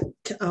want to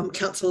thank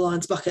Councillor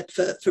Lyons Bucket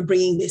for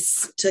bringing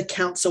this to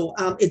council.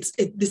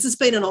 This has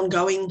been an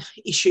ongoing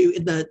issue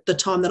in the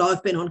time that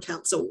I've been on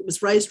council. It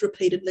was raised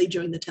repeatedly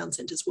during the Town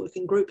Centres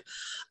Working Group,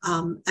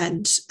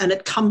 and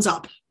it comes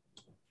up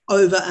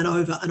over and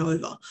over and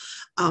over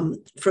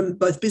from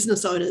both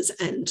business owners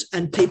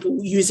and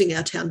people using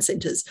our town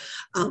centres.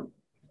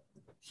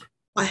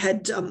 I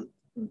had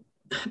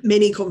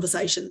many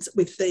conversations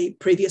with the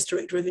previous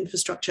Director of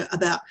Infrastructure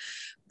about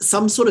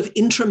some sort of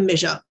interim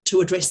measure to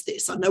address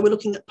this. I know we're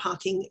looking at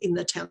parking in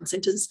the town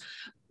centres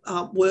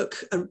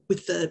work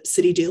with the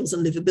city deals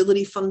and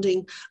livability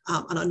funding,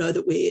 and I know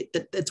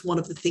that that's one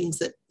of the things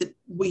that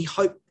we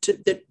hope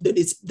that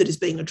is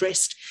being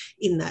addressed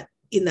in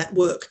that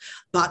work,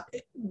 but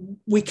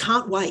we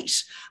can't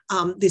wait.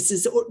 This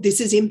is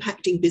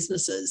impacting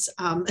businesses,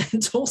 and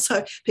it's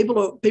also people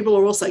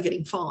are also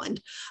getting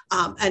fined.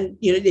 And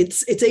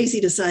it's easy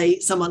to say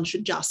someone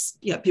should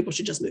just people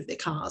should just move their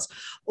cars,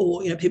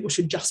 or people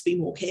should just be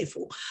more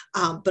careful.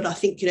 But I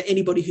think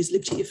anybody who's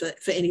lived here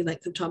for any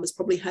length of time has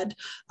probably had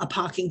a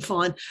parking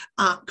fine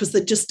because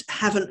they just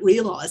haven't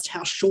realised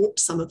how short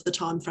some of the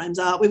timeframes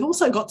are. We've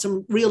also got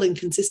some real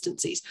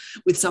inconsistencies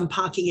with some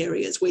parking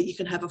areas where you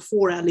can have a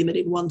 4-hour limit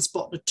in one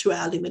spot and a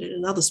 2-hour limit in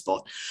another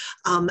spot,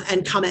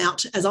 and come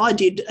out, as I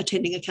did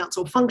attending a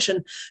council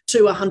function,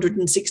 to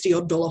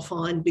 $160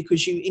 fine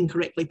because you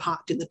incorrectly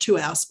parked in the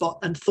 2-hour spot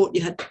and thought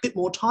you had a bit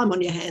more time on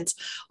your hands.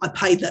 I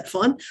paid that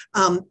fine,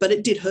 but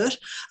it did hurt.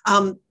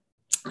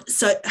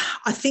 So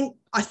I think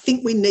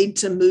we need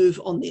to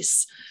move on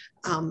this.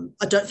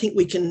 I don't think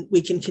we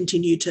can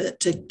continue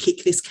to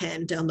kick this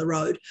can down the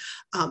road.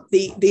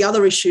 The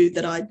other issue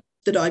that I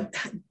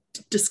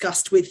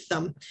discussed with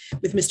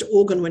Mr.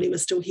 Organ when he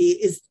was still here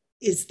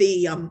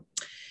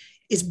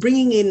is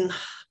bringing in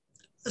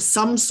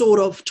some sort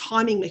of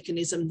timing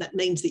mechanism that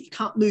means that you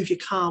can't move your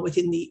car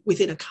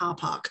within a car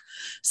park.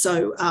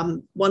 So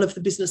one of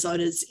the business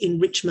owners in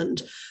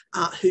Richmond,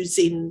 who's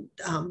in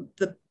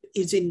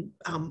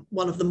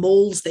one of the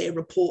malls there,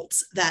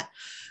 reports that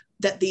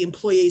the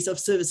employees of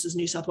Services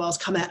New South Wales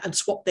come out and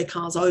swap their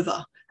cars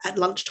over at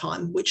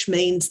lunchtime, which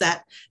means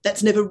that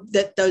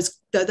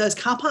those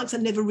car parks are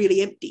never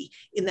really empty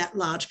in that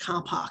large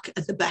car park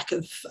at the back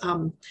of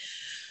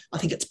I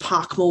think it's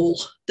Park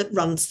Mall that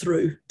runs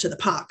through to the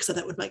park, so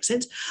that would make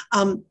sense.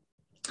 And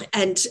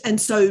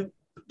so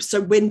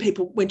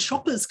when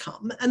shoppers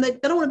come, and they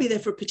don't want to be there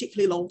for a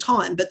particularly long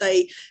time, but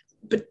they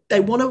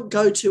want to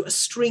go to a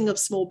string of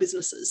small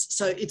businesses.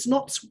 So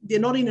they're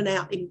not in and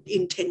out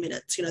in 10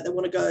 minutes. They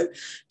want to go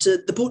to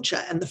the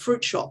butcher and the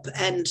fruit shop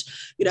and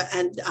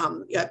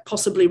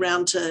possibly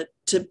round to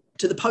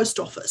the post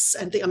office.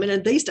 And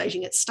and these days you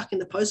can get stuck in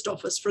the post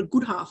office for a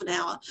good half an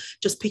hour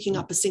just picking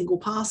up a single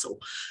parcel.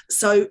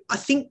 So I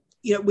think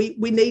we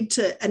need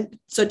to, and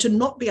so to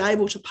not be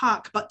able to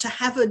park, but to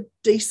have a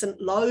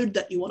decent load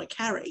that you want to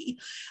carry,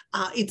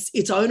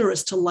 it's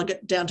onerous to lug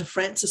it down to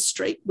Francis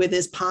Street where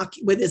there's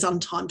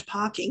untimed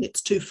parking.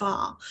 It's too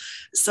far.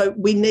 So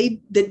we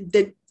need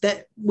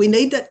that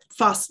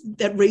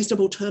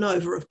reasonable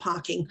turnover of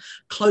parking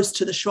close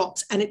to the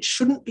shops, and it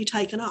shouldn't be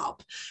taken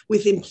up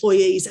with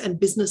employees and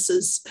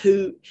businesses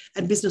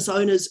and business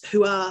owners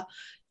who are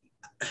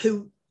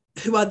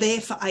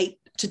there for 8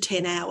 to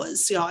 10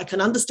 hours. I can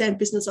understand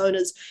business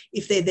owners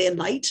if they're there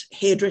late,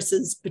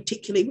 hairdressers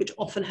particularly, which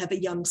often have a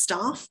young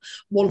staff,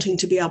 wanting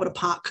to be able to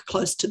park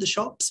close to the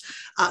shops,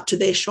 to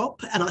their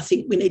shop. And I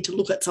think we need to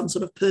look at some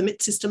sort of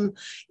permit system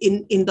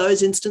in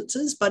those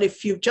instances. But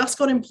if you've just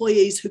got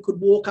employees who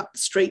could walk up the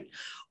street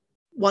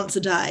once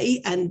a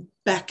day and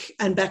back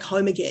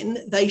home again,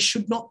 they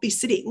should not be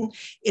sitting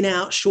in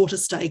our shorter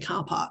stay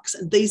car parks.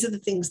 And these are the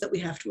things that we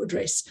have to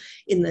address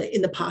in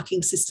the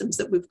parking systems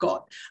that we've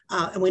got,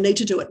 and we need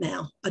to do it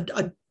now.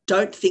 I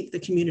don't think the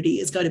community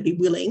is going to be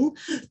willing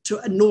to,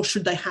 nor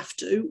should they have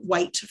to,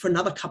 wait for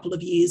another couple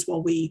of years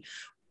while we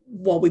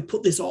while we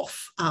put this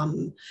off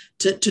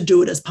to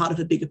do it as part of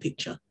a bigger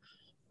picture.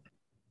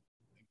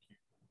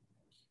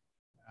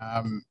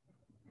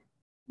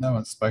 No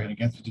one's spoken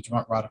against it. Did you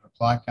want right of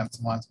reply,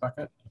 Councillor Lyons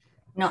Bucket?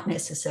 Not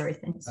necessary,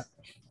 thanks.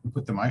 We'll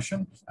put the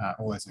motion.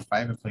 All those in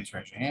favour, please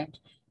raise your hand.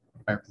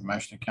 In favour of the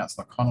motion,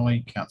 Councillor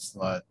Connolly,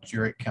 Councillor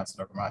Durick,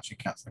 Councillor Dogromachi,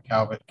 Councillor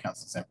Calvert,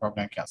 Councillor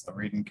Zamprogno, Councillor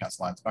Reardon,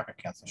 Councillor Lyons Bucket,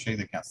 Councillor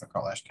Sheether, Councillor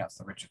Kolash,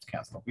 Councillor Richards,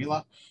 Councillor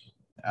Wheeler,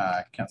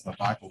 Councillor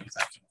Michael is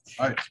absent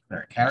from the vote.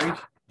 They're carried.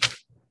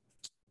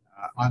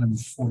 Item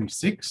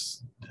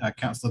 46,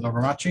 Councillor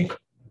Dogromachi.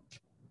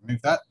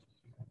 Move that.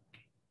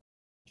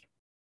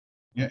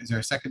 Yeah, is there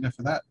a seconder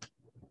for that?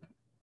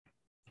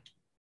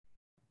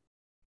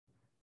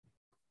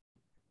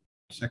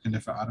 Seconder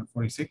for item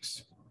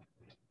 46.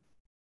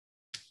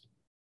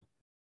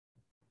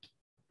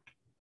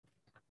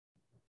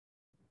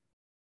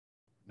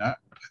 No, I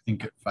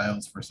think it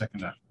fails for a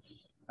seconder.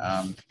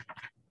 Item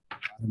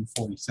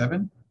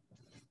 47.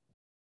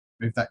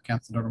 Move that,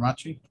 Councillor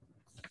Dogromachi.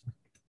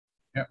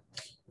 Yep.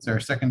 Is there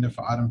a seconder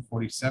for item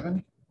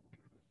 47?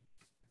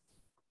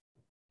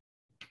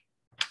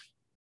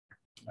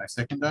 No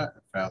seconder,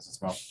 it fails as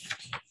well.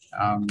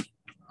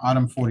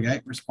 Item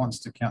 48, response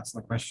to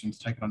councillor questions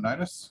taken on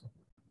notice.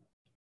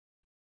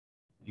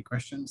 Any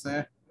questions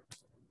there?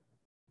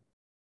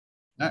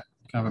 No.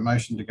 Can I have a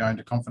motion to go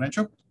into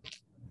confidential?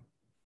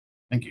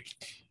 Thank you.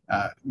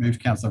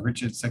 Moved Councillor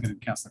Richards,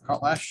 seconded Councillor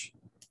Kotlash.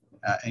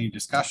 Any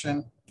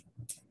discussion?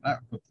 No.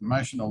 Put the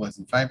motion. All those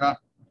in favour?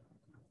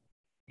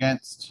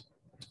 Against?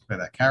 Declare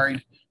that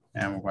carried.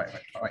 And we'll wait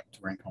till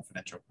we're in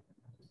confidential.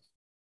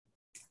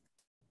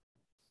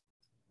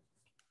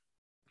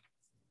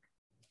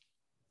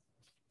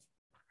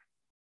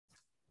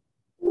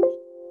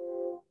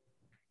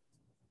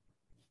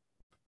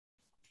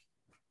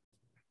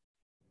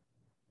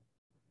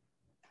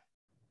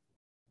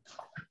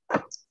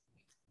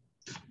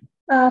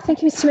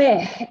 Thank you, Mr.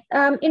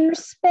 Mayor. In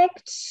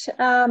respect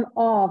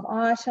of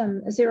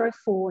item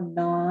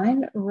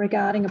 049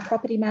 regarding a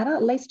property matter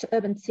leased to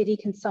Urban City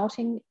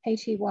Consulting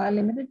Pty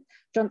Limited,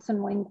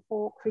 Johnson Wing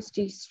 4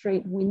 Christie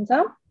Street,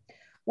 Windsor.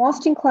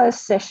 Whilst in closed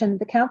session,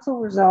 the council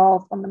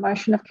resolved on the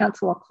motion of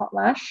Councillor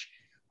Kotlash,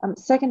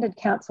 seconded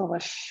Councillor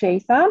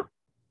Sheether.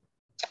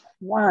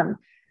 1.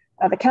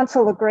 The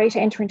council agreed to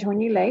enter into a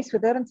new lease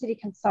with Urban City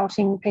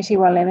Consulting Pty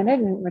Limited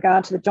in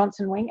regard to the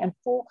Johnson Wing and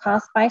 4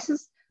 car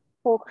spaces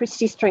 4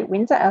 Christie Street,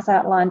 Windsor, as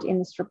outlined in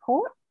this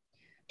report.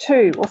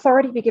 2,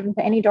 authority be given for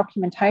any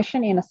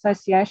documentation in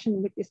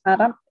association with this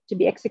matter to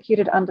be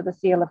executed under the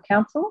seal of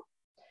council.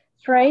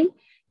 3,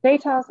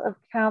 details of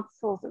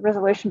council's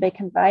resolution be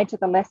conveyed to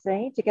the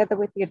lessee together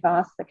with the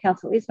advice that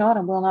council is not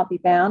and will not be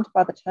bound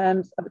by the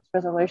terms of its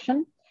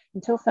resolution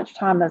until such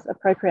time as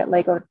appropriate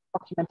legal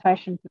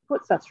documentation to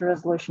put such a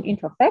resolution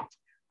into effect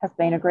has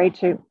been agreed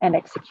to and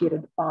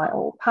executed by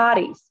all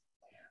parties.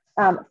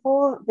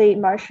 For the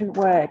motion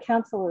were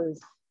Councillors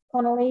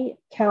Connolly,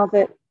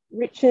 Calvert,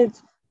 Richards,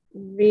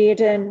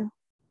 Reardon,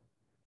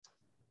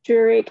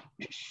 Durick,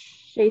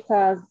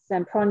 Sheether,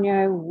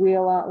 Zamprogno,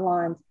 Wheeler,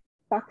 Lyons,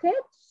 Bucket.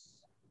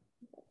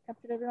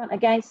 Captured everyone.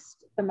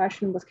 Against the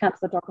motion was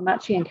Councillor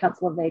Dogromachi and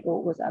Councillor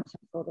Weigel was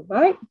absent for the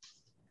vote.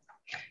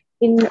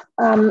 In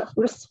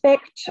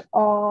respect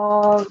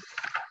of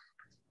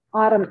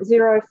item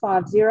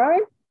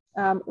 050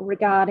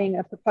 regarding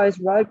a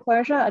proposed road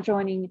closure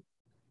adjoining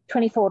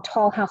 24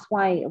 Tollhouse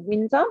Way,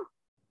 Windsor.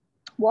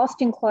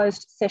 Whilst in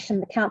closed session,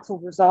 the council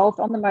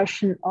resolved on the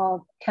motion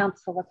of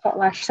Councillor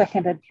Kotlash,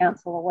 seconded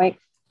Councillor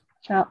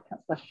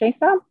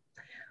Sheether.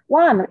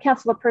 1, the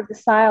council approved the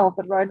sale of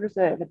the road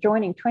reserve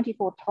adjoining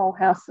 24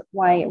 Tollhouse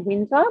Way,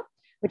 Windsor,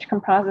 which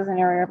comprises an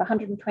area of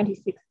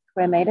 126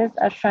 square metres,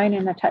 as shown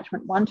in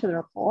attachment 1 to the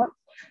report,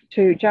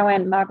 to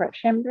Joanne Margaret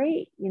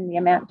Shembry in the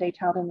amount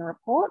detailed in the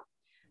report.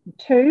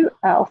 2,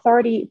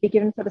 authority be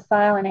given for the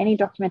sale and any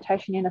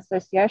documentation in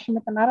association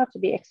with the matter to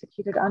be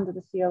executed under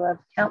the seal of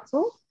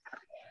council.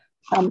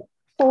 4,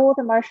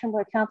 the motion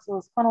were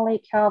Councillors Connolly,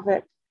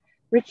 Calvert,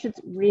 Richards,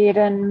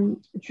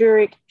 Reardon,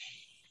 Durick,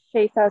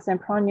 Sheether,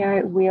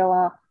 Zamprogno,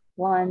 Wheeler,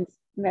 Lyons,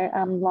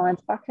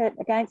 Bucket.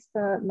 Against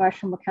the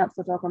motion were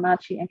Councillor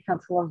Dogromachi and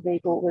Councillor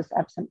Weigel was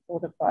absent for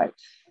the vote.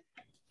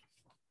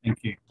 Thank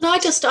you. Can I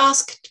just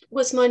ask,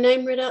 was my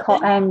name read out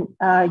then?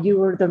 And you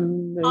were the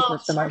mover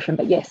of the motion,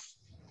 but yes.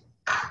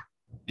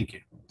 Thank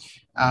you.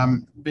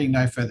 Being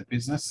no further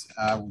business,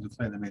 we'll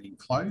declare the meeting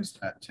closed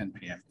at 10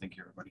 p.m. Thank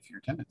you, everybody, for your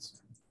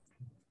attendance.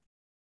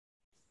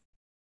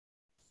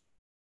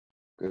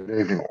 Good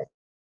evening.